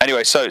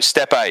 Anyway, so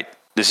step 8.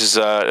 This is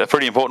a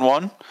pretty important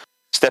one.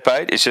 Step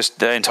 8 is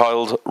just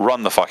entitled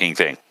 "Run the fucking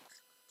thing."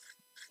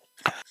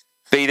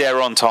 Be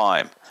there on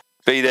time.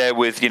 Be there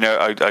with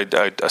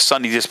a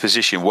sunny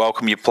disposition.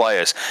 Welcome your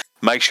players.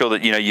 Make sure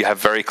that you have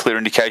very clear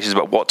indications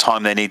about what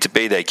time they need to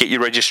be there. Get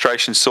your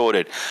registration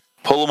sorted.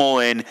 Pull them all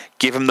in.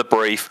 Give them the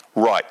brief.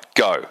 Right,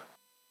 go.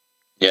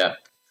 Yeah.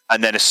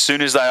 And then as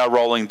soon as they are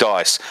rolling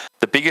dice,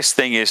 the biggest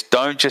thing is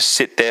don't just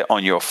sit there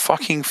on your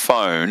fucking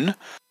phone,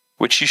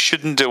 which you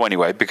shouldn't do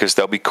anyway, because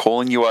they'll be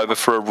calling you over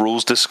for a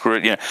rules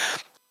discretion.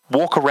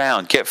 Walk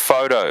around, get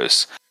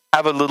photos,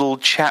 have a little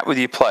chat with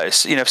your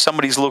players. If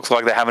somebody's looks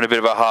like they're having a bit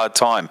of a hard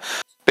time,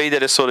 be there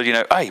to sort of,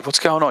 hey, what's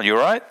going on? You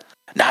all right?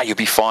 Nah, you'll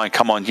be fine.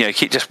 Come on, there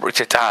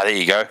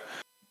you go.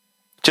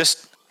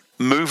 Just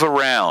move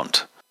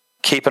around,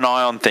 keep an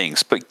eye on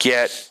things, but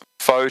get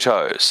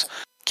photos.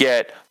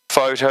 Get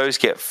photos.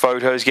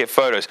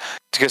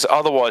 Because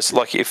otherwise,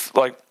 if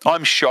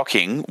I'm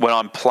shocking when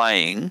I'm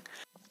playing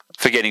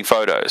for getting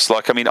photos.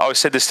 I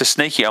said this to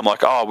Sneaky. I'm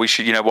like, we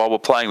should, while we're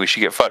playing, we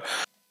should get photos.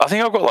 I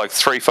think I've got like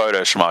 3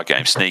 photos from our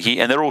game, Sneaky,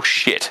 and they're all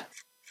shit.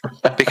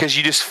 Because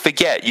you just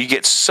forget. You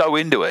get so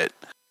into it.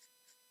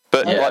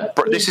 But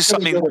this is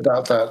something good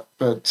about that.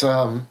 But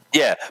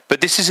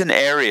but this is an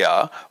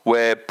area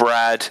where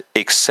Brad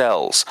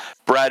excels.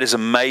 Brad is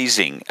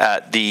amazing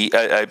at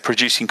the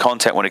producing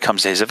content when it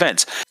comes to his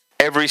events.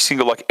 I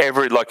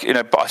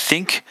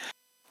think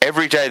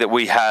every day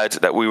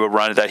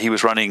that he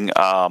was running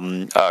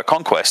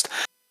Conquest,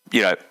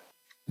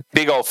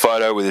 big old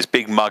photo with his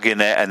big mug in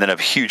there, and then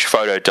a huge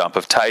photo dump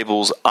of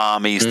tables,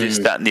 armies, this,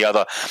 that, and the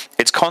other.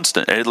 It's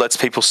constant, and it lets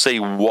people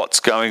see what's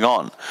going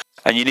on.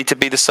 And you need to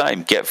be the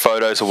same. Get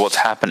photos of what's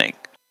happening.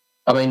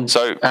 I mean,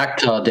 so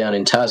Akhtar down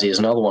in Tassie is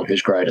another one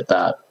who's great at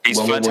that. He's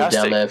when fantastic. we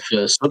were down there for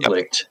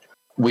Sublicht,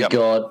 we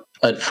got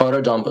a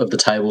photo dump of the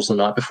tables the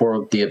night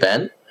before the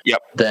event.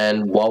 Yep.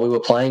 Then while we were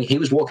playing, he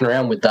was walking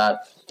around with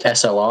that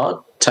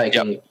SLR,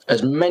 taking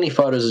as many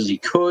photos as he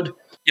could.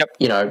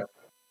 Yep.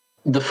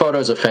 The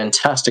photos are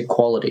fantastic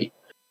quality.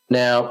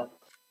 Now,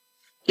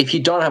 if you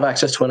don't have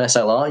access to an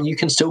SLR, you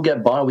can still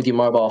get by with your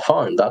mobile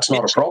phone. That's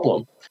not a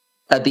problem.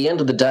 At the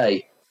end of the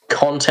day,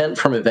 content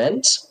from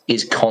events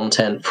is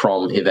content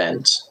from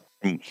events.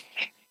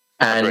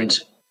 And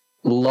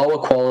lower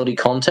quality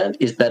content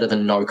is better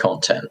than no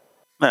content.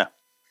 Yeah.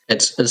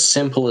 It's as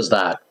simple as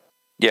that.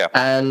 Yeah.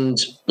 And,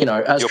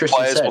 as your Tristan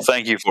players said, will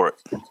thank you for it.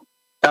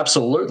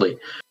 Absolutely.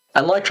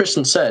 And like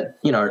Tristan said,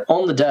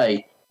 on the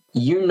day,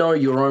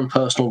 your own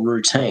personal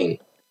routine.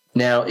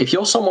 Now, if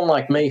you're someone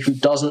like me who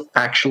doesn't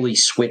actually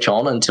switch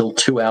on until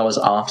 2 hours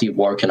after you've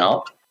woken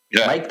up,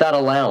 make that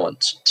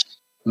allowance.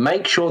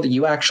 Make sure that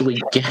you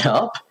actually get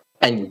up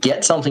and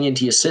get something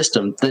into your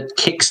system that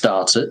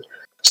kickstarts it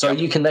so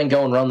you can then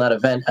go and run that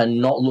event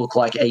and not look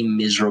like a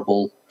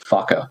miserable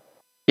fucker.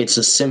 It's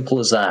as simple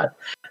as that.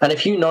 And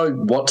if you know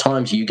what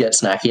times you get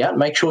snacky at,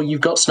 make sure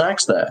you've got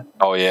snacks there.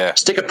 Oh, yeah.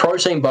 Stick a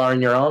protein bar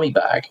in your army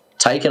bag.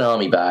 Take an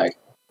army bag.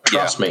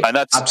 Trust me. And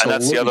that's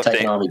the other take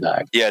thing. An army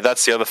bag. Yeah,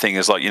 that's the other thing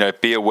is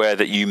be aware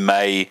that you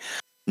may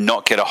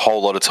not get a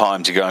whole lot of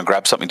time to go and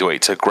grab something to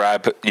eat. So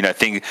grab,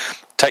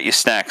 take your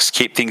snacks,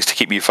 keep things to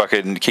keep you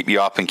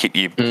up and keep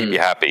you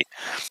happy.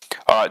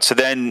 All right. So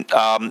then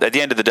at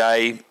the end of the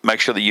day, make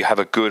sure that you have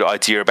a good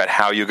idea about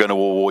how you're going to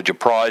award your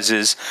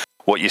prizes,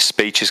 what your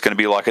speech is going to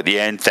be like at the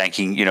end,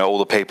 thanking, all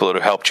the people that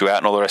have helped you out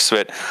and all the rest of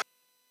it.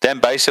 Then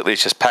basically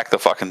it's just pack the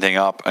fucking thing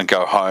up and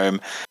go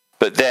home.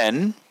 But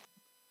then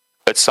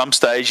at some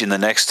stage in the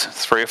next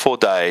 3 or 4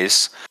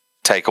 days,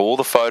 take all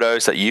the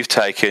photos that you've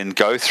taken,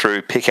 go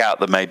through, pick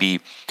out the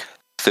maybe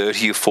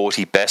 30 or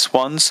 40 best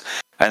ones,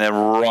 and then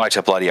write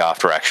a bloody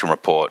after-action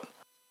report.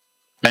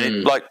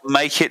 And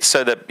make it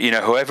so that,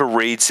 whoever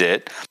reads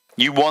it,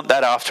 you want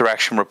that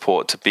after-action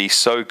report to be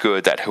so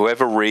good that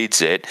whoever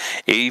reads it,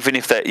 even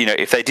if they,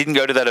 if they didn't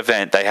go to that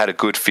event, they had a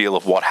good feel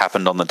of what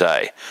happened on the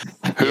day.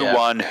 Who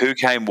won, who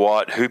came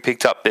what, who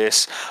picked up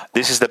this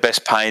is the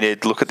best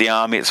painted, look at the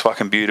army, it's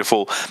fucking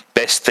beautiful,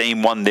 best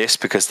theme won this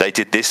because they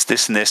did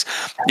this, and this,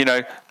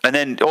 and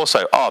then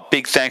also,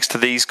 big thanks to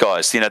these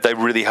guys, they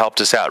really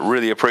helped us out,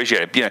 really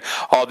appreciate it,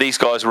 these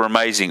guys were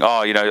amazing,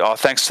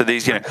 thanks to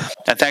these, and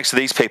thanks to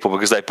these people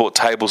because they bought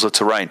tables of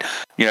terrain,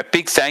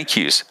 big thank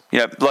yous,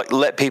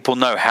 let people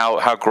know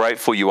how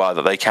grateful you are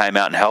that they came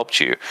out and helped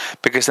you,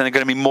 because then they're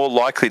going to be more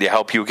likely to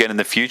help you again in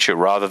the future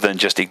rather than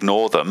just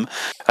ignore them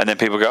and then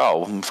people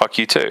go, fuck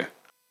you too.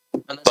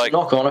 And there's a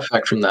knock-on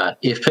effect from that.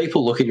 If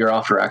people look at your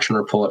after-action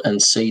report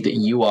and see that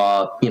you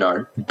are,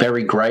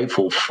 very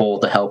grateful for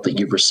the help that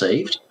you've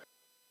received,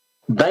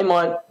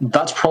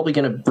 that's probably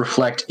going to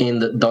reflect in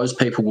that those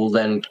people will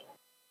then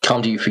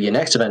come to you for your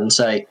next event and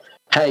say,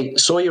 hey,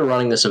 saw you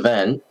running this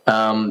event,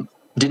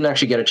 didn't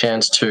actually get a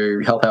chance to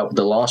help out with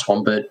the last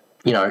one, but,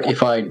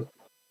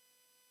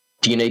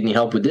 do you need any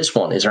help with this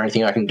one? Is there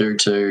anything I can do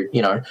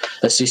to,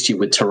 assist you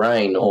with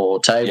terrain or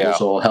tables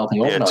or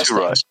helping organize things?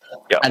 Right.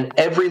 Yeah. And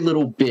every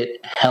little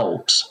bit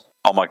helps.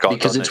 Oh my God.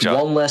 Because it's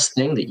one less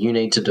thing that you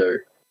need to do.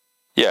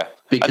 Yeah.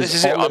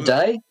 Because on the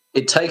day,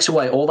 it takes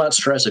away all that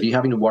stress of you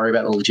having to worry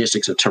about the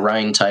logistics of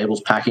terrain,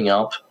 tables, packing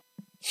up,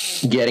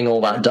 getting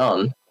all that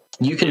done.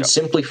 You can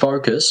simply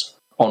focus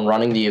on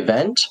running the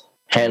event,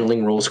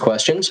 handling rules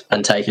questions,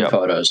 and taking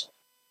photos.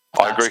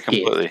 I agree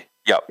completely.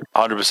 Yep,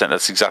 100%.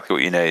 That's exactly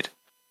what you need.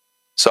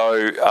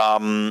 So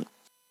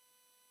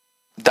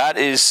that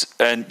is,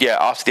 and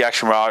after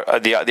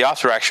the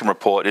after action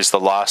report is the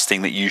last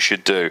thing that you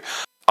should do,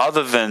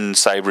 other than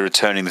say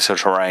returning the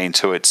terrain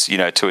to its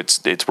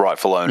its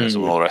rightful owners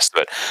and all the rest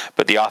of it.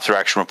 But the after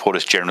action report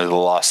is generally the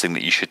last thing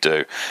that you should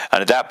do.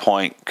 And at that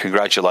point,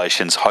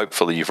 congratulations.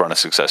 Hopefully, you've run a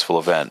successful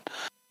event.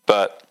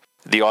 But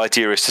the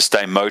idea is to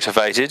stay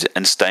motivated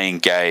and stay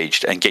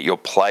engaged, and get your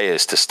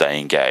players to stay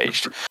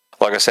engaged.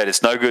 Like I said,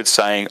 it's no good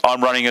saying,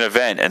 I'm running an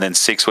event, and then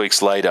 6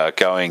 weeks later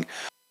going,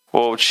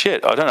 well,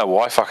 shit, I don't know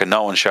why fucking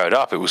no one showed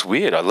up. It was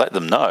weird. I let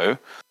them know.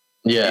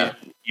 Yeah.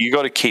 You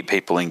got to keep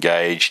people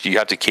engaged. You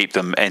have to keep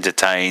them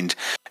entertained,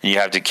 and you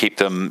have to keep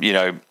them,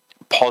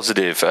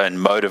 positive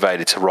and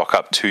motivated to rock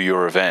up to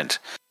your event.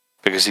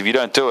 Because if you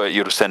don't do it,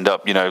 you'll just end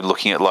up,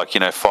 looking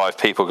at 5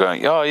 people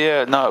going, oh,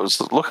 yeah, no, it was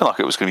looking like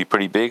it was going to be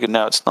pretty big, and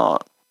now it's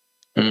not.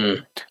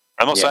 Mm.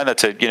 I'm not saying that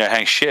to,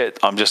 hang shit.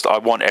 I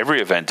want every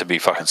event to be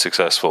fucking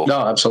successful. No,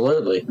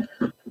 absolutely.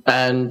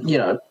 And,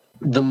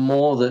 the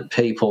more that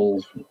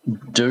people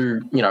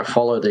do,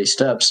 follow these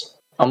steps,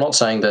 I'm not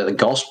saying they're the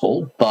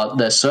gospel, but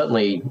they're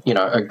certainly,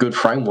 a good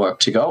framework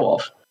to go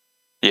off.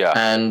 Yeah.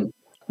 And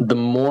the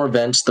more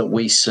events that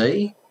we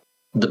see,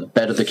 the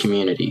better the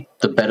community.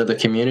 The better the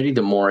community,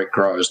 the more it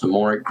grows. The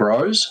more it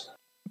grows,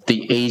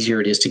 the easier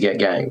it is to get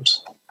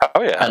games.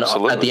 Oh, yeah, and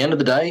absolutely. At the end of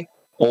the day,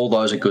 all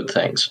those are good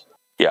things.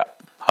 Yeah,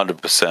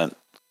 100%.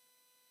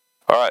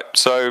 All right,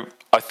 so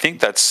I think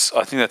that's.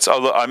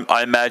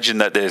 I imagine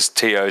that there's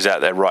TOs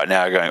out there right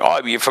now going,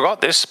 "Oh, you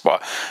forgot this.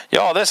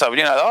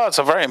 It's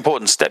a very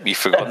important step you've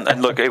forgotten."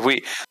 And look, if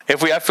we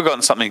have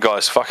forgotten something,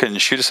 guys, fucking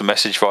shoot us a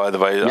message via the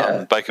way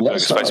Bacon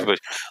Burgers Facebook.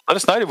 Let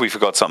us know if we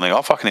forgot something.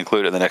 I'll fucking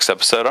include it in the next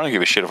episode. I don't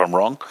give a shit if I'm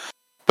wrong.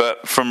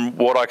 But from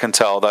what I can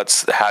tell,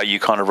 that's how you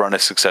kind of run a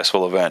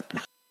successful event.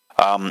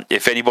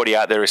 If anybody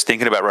out there is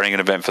thinking about running an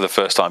event for the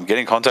first time, get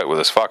in contact with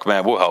us. Fuck,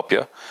 man, we'll help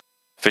you.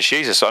 For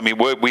Jesus, I mean,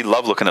 we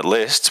love looking at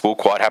lists. We'll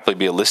quite happily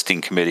be a listing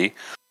committee.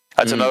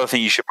 That's another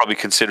thing you should probably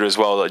consider as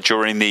well. That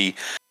during the,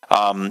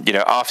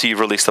 after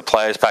you've released the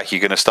players pack, you're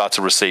going to start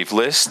to receive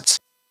lists.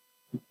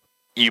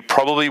 You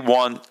probably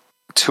want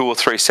 2 or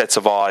 3 sets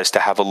of eyes to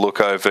have a look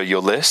over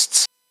your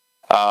lists.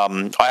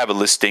 I have a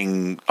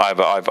listing. I have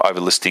a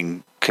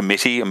listing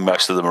committee, and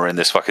most of them are in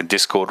this fucking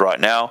Discord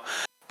right now.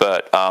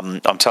 But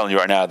I'm telling you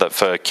right now that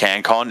for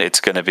CanCon, there's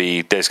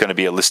going to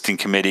be a listing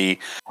committee,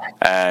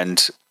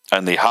 and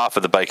only half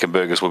of the Bacon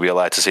Burgers will be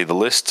allowed to see the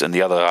lists, and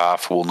the other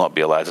half will not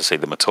be allowed to see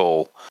them at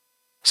all.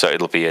 So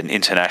it'll be an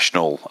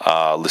international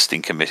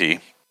listing committee.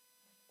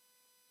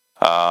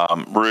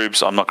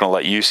 Rubes, I'm not going to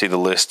let you see the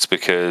lists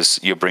because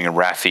you're bringing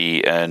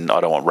Rafi, and I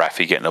don't want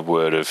Rafi getting a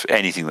word of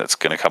anything that's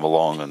going to come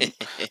along. And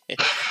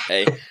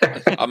hey,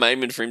 I'm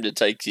aiming for him to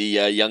take the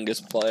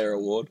youngest player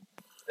award.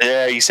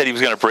 Yeah, he said he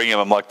was going to bring him.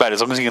 I'm like, mate,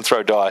 as long as he can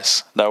throw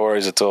dice, no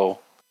worries at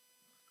all.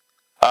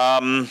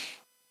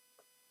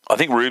 I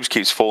think Rubes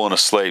keeps falling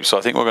asleep, so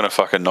I think we're going to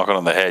fucking knock it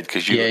on the head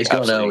because he's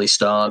got an early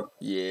start.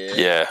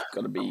 Yeah.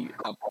 Got to be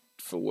up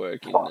for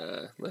work in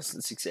less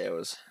than 6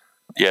 hours.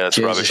 Yeah, that's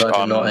rubbish. I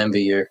do not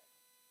envy you.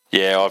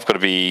 Yeah, I've got to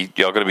be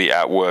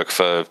at work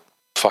for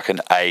fucking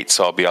 8,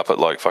 so I'll be up at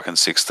like fucking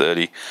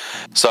 6:30.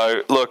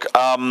 So look,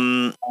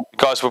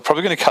 guys, we're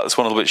probably going to cut this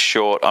one a little bit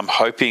short. I'm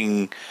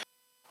hoping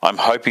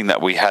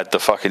that we had the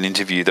fucking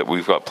interview that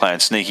we've got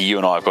planned. Sneaky, you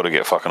and I have got to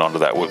get fucking onto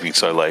that. We've been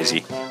so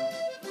lazy.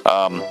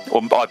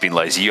 Well, I've been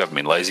lazy. You haven't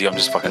been lazy. I'm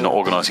just fucking not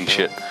organising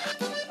shit.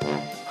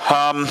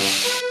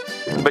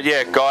 But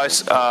yeah,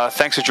 guys,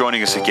 thanks for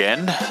joining us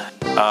again.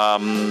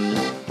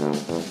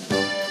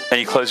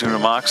 Any closing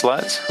remarks,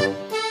 lads?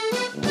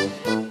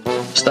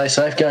 Stay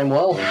safe, game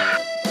well.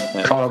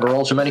 Yeah. Try not to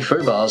roll too many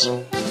foo bars.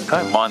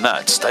 Don't mind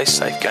that. Stay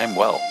safe, game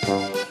well.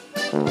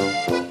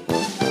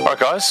 All right,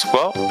 guys.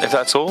 Well, if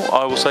that's all,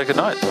 I will say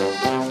goodnight.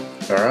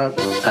 All right.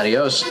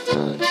 Adios.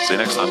 See you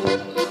next time.